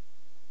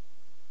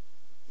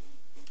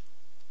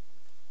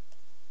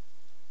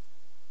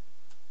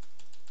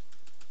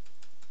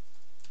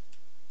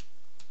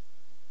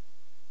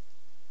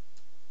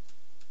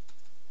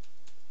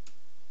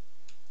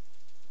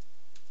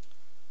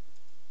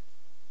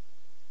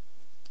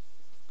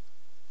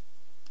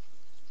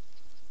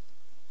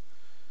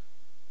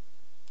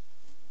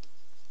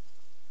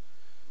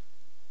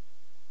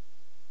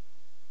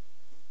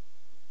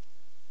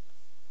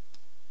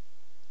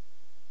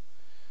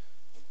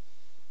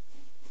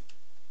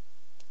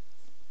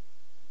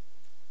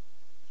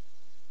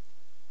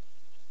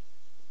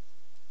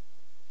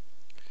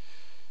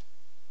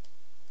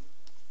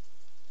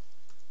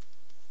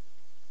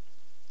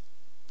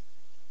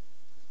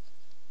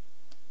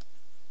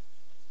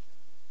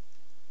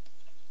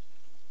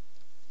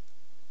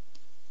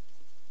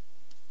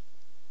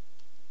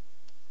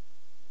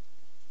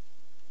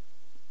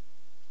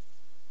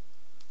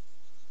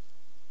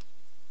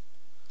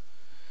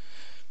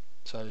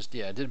 So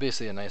I did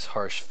basically a nice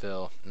harsh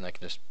fill, and I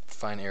can just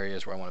find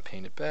areas where I want to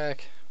paint it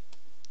back.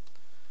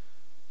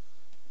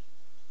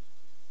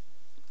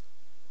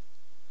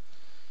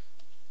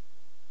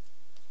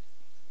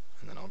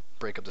 And then I'll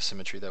break up the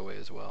symmetry that way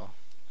as well.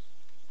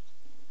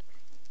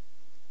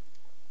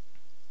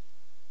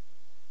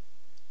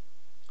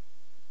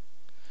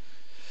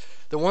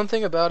 The one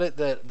thing about it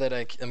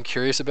that I'm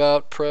curious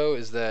about, Pro,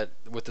 is that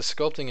with the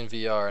sculpting in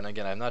VR, and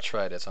again, I've not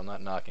tried it, so I'm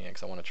not knocking it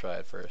because I want to try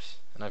it first.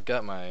 And I've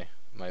got my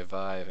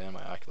Vive and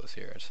my Oculus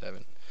here. I just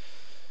haven't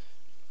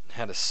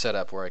had a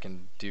setup where I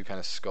can do kind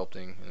of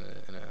sculpting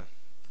in a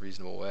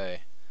reasonable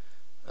way.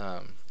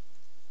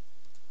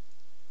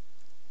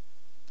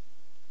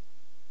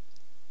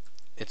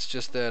 It's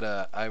just that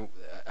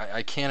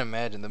I can't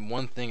imagine. The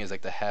one thing is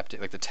like the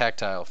haptic, like the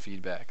tactile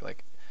feedback.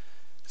 Like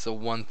it's the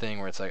one thing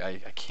where it's like I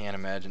can't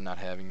imagine not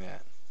having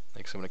that.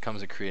 Like so when it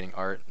comes to creating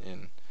art,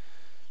 and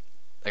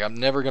like I'm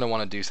never gonna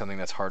want to do something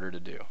that's harder to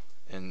do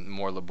and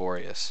more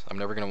laborious. I'm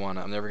never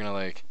gonna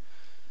like,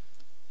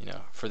 you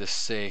know, for the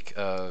sake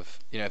of,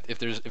 you know, if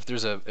there's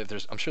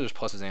I'm sure there's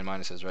pluses and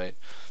minuses, right?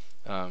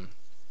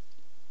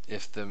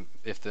 If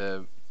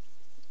the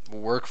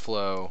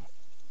workflow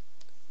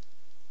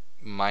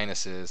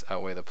minuses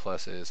outweigh the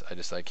pluses,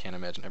 I can't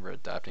imagine ever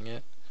adopting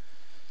it.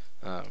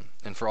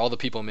 And for all the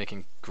people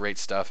making great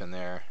stuff in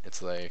there,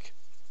 it's like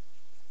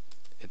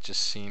it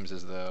just seems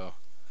as though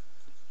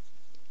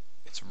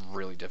it's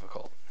really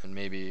difficult. And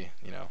maybe,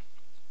 you know,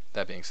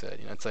 that being said,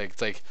 you know, it's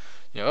like,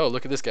 you know, oh,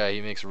 look at this guy,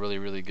 he makes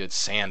really good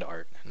sand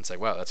art. And it's like,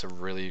 wow, that's a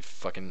really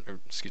fucking, or,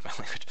 excuse my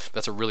language,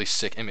 that's a really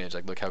sick image.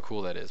 Like, look how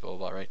cool that is, blah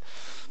blah blah, right?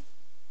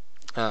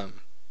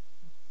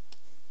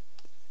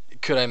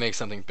 Could I make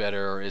something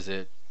better, or is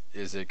it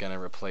going to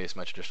replace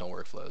my traditional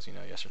workflows? You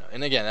know, yes or no.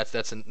 And again,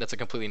 that's a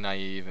completely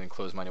naive and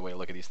closed-minded way to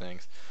look at these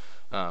things.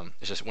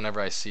 It's just whenever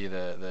I see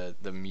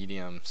the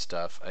medium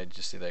stuff, I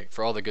just see, like,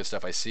 for all the good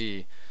stuff I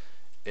see,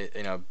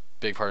 you know, a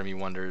big part of me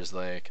wonders,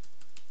 like,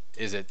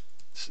 is it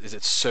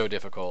so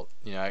difficult?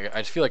 You know,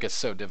 I just feel like it's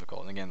so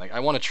difficult. And again, like, I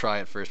want to try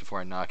it first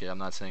before I knock it. I'm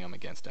not saying I'm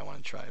against it. I want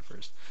to try it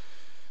first,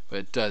 but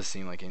it does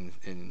seem like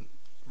in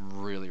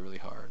really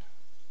hard.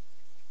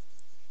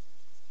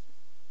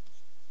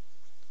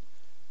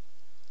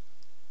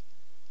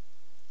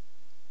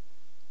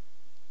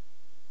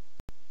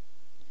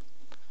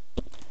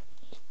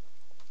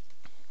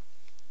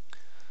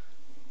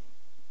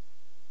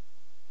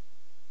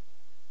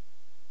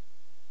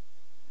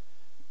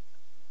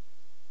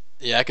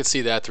 Yeah, I could see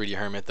that 3D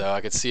Hermit though.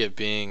 I could see it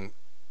being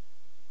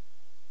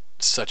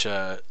such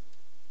a.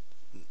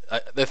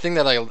 The thing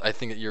that I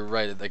think that you're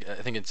right. Like,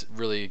 I think it's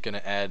really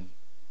gonna add.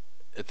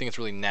 I think it's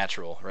really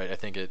natural, right? I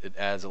think it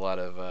adds a lot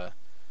of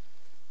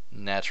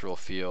natural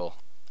feel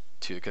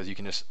to it, because you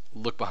can just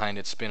look behind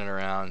it, spin it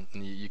around,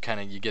 and you kind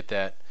of get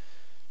that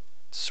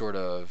sort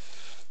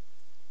of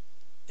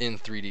in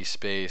 3D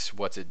space.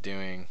 What's it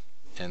doing?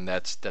 And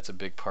that's a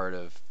big part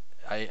of.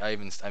 I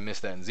miss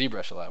that in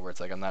ZBrush a lot, where it's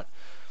like I'm not.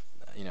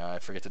 You know, I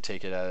forget to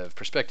take it out of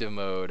perspective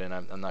mode, and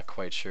I'm not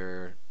quite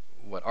sure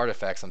what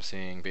artifacts I'm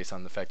seeing based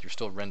on the fact you're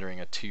still rendering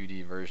a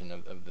 2D version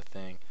of the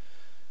thing.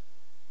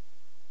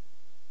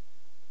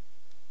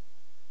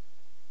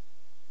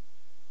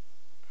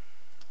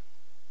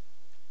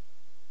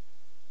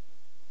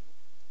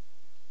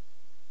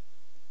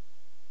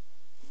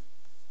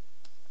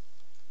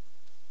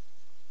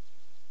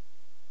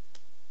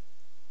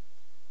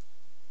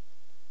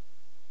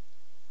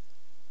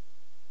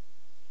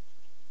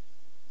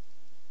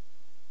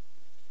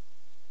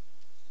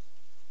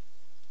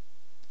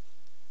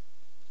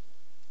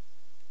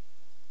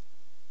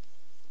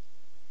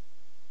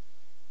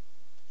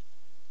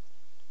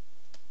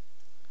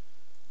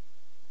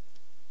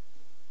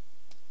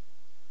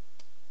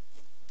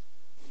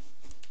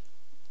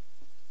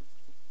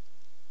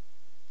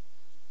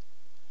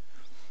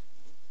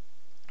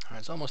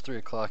 Alright, it's almost 3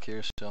 o'clock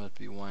here, so I'm going to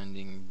be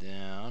winding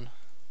down.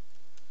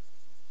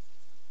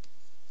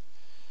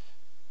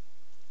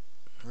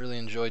 Really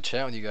enjoyed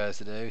chatting with you guys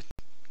today.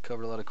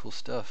 Covered a lot of cool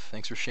stuff.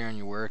 Thanks for sharing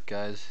your work,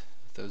 guys.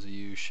 Those of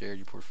you who shared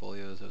your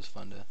portfolios, it was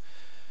fun to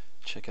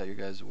check out your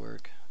guys'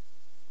 work.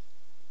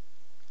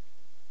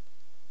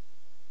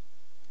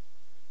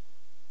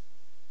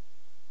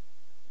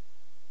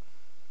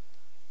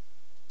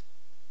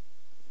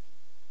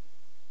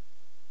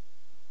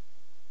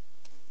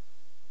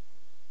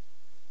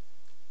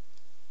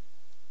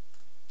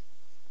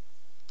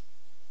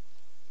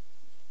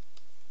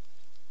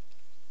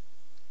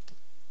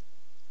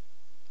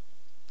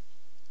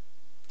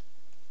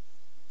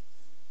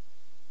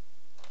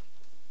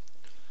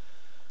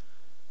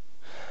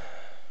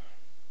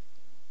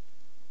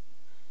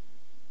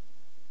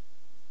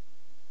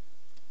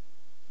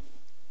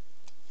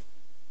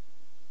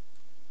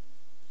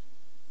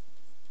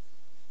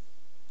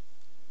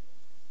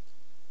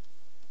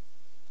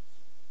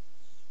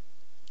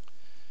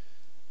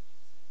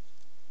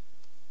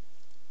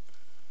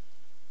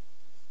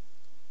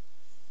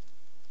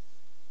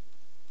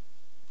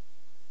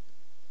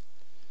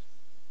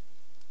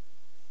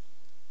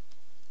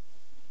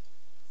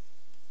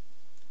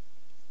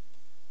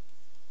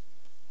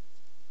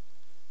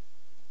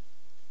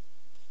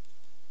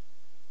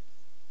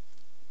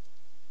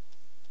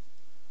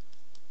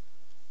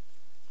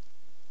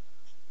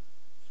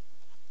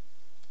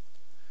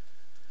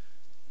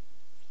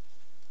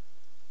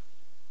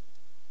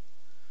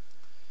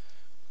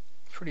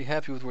 Pretty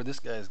happy with where this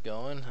guy's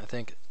going. I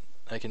think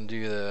I can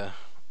do the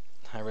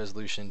high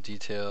resolution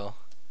detail,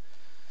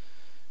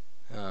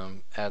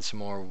 add some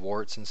more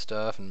warts and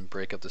stuff, and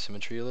break up the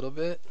symmetry a little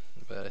bit,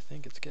 but I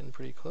think it's getting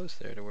pretty close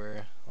there to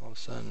where all of a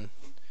sudden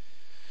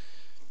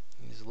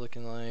He's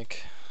looking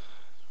like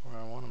where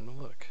I want him to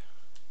look.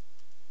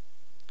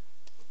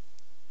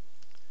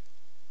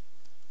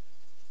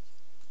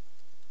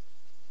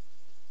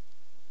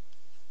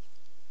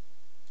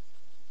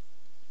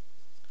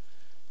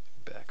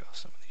 Back off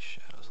some of these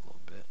shadows a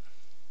little bit.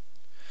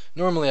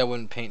 Normally I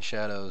wouldn't paint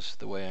shadows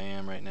the way I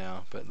am right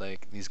now, but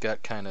like he's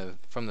got kind of,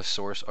 from the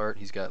source art,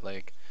 he's got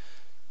like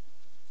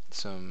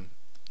some,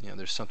 you know,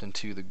 there's something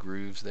to the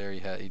grooves there.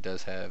 He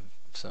does have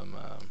some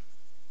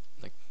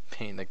like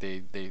paint, like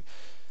they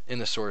in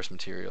the source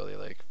material they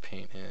like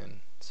paint in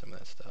some of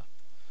that stuff.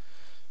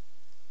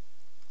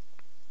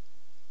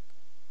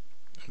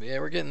 But yeah,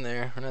 we're getting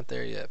there. We're not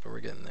there yet, but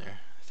we're getting there.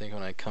 I think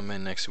when I come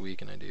in next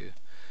week and I do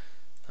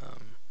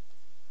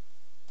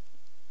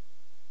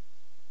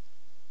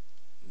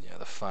yeah,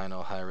 the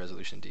final high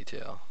resolution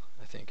detail,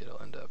 I think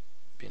it'll end up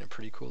being a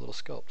pretty cool little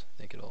sculpt. I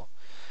think it'll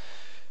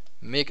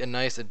make a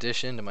nice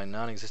addition to my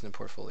non-existent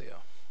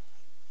portfolio.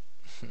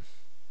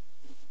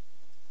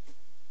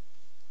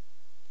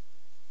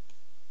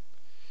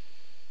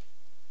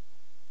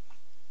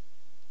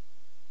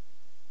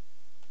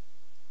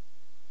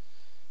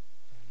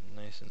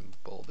 Nice and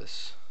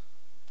bulbous.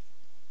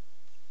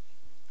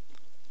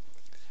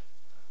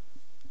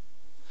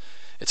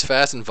 It's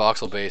fast and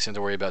voxel based, and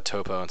to worry about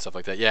topo and stuff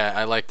like that. Yeah,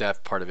 I like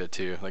that part of it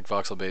too. Like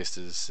voxel based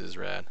is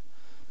rad.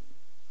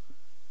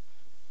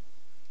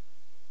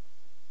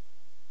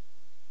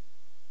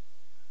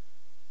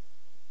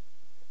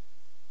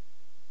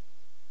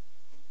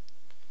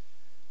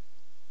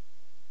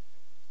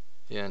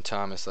 Yeah, and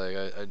Thomas, like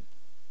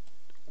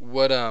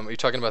what are you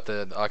talking about,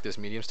 the Octus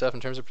Medium stuff in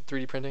terms of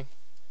 3D printing?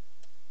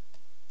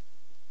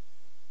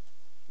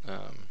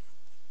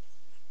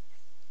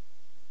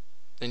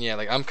 And yeah,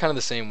 like I'm kind of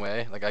the same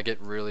way. Like I get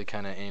really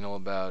kind of anal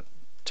about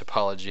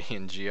topology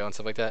and geo and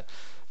stuff like that.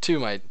 To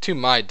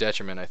my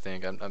detriment, I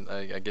think.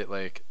 I get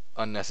like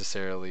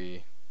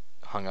unnecessarily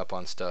hung up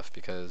on stuff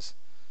because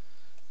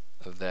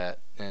of that.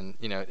 And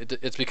you know,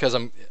 it's because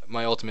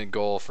my ultimate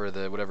goal for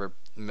the whatever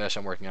mesh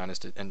I'm working on is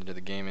to enter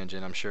the game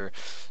engine. I'm sure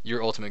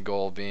your ultimate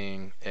goal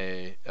being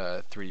a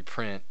 3D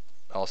print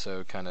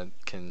also kind of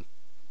can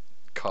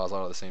cause a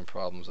lot of the same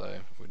problems, I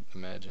would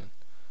imagine.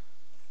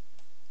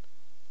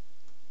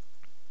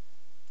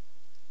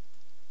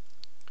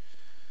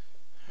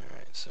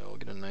 Alright, so we'll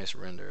get a nice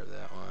render of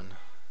that one.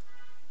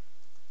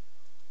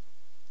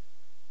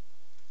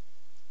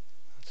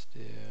 Let's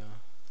do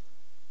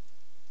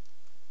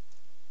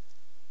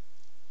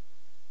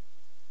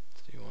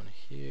one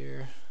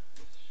here.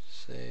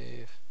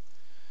 Save.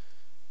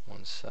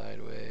 One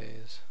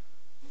sideways.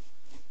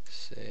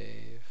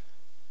 Save.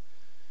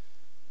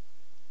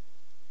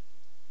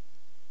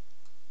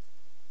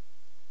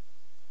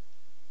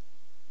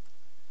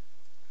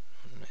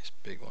 A nice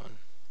big one.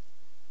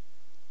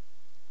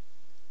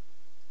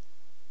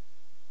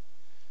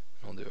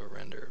 I'll do a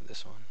render of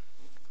this one.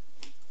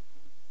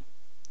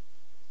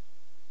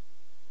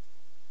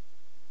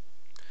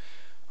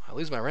 I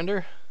lose my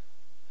render?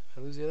 I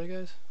lose the other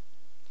guys?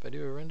 If I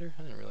do a render?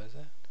 I didn't realize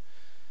that.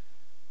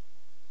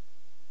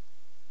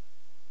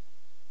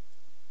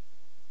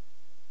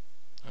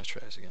 Let's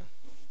try this again.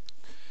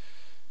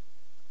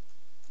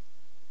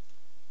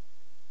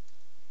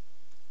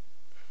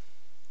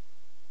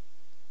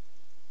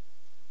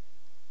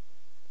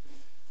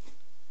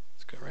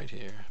 Let's go right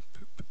here.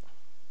 Boop.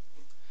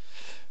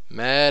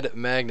 Mad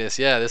Magnus.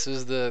 Yeah, this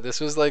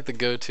was like the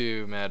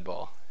go-to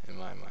Madball in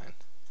my mind.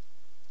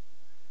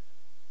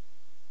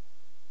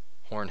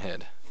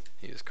 Hornhead,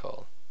 he is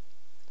called.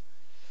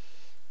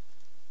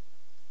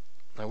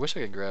 I wish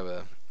I could grab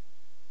a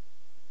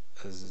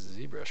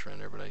ZBrush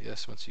render, but I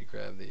guess once you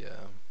grab the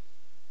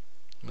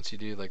once you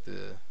do like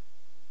the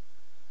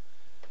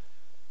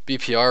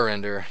BPR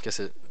render, I guess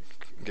it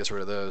gets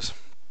rid of those.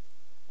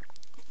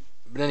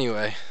 But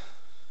anyway,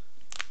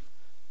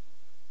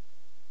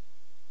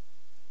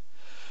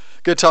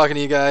 good talking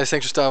to you guys.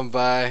 Thanks for stopping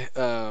by.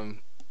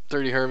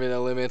 30 Hermit,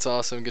 no limits,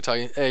 awesome. Good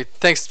talking. Hey,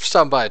 thanks for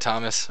stopping by,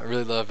 Thomas. I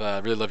really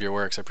love your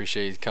works. I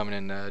appreciate you coming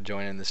and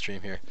joining the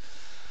stream here.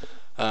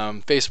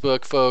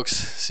 Facebook folks,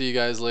 see you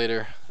guys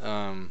later.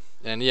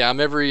 And yeah, I'm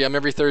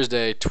every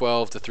Thursday,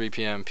 12 to 3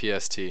 p.m.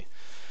 PST.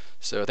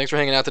 So thanks for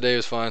hanging out today. It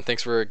was fun.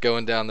 Thanks for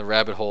going down the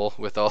rabbit hole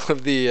with all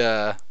of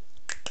the.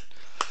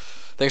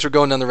 Thanks for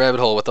going down the rabbit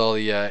hole with all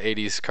the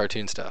 80s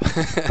cartoon stuff.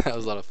 That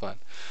was a lot of fun.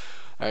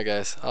 All right,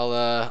 guys.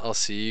 I'll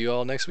see you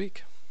all next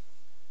week.